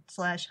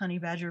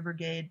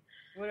 patron.com/honeybadgerbrigade.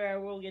 Where I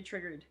will get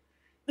triggered.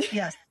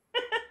 Yes.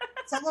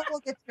 Someone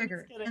will get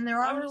triggered. And there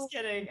are I'm just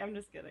kidding. I'm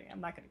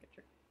not going to get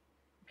triggered.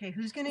 Okay,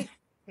 who's going to...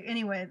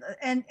 Anyway,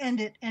 end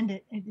it.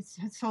 It's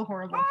so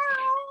horrible.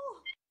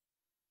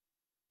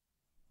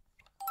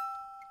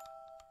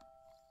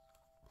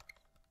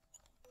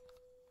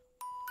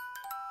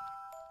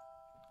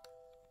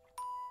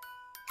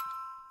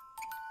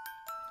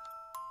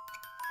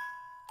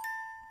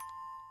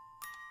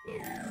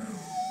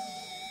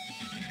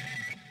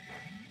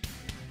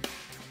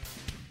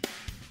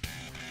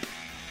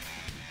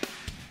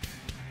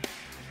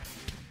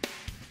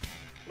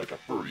 Like a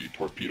furry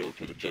torpedo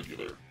to the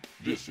jugular.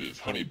 This is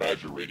Honey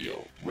Badger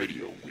Radio.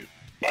 Radio with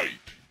bite.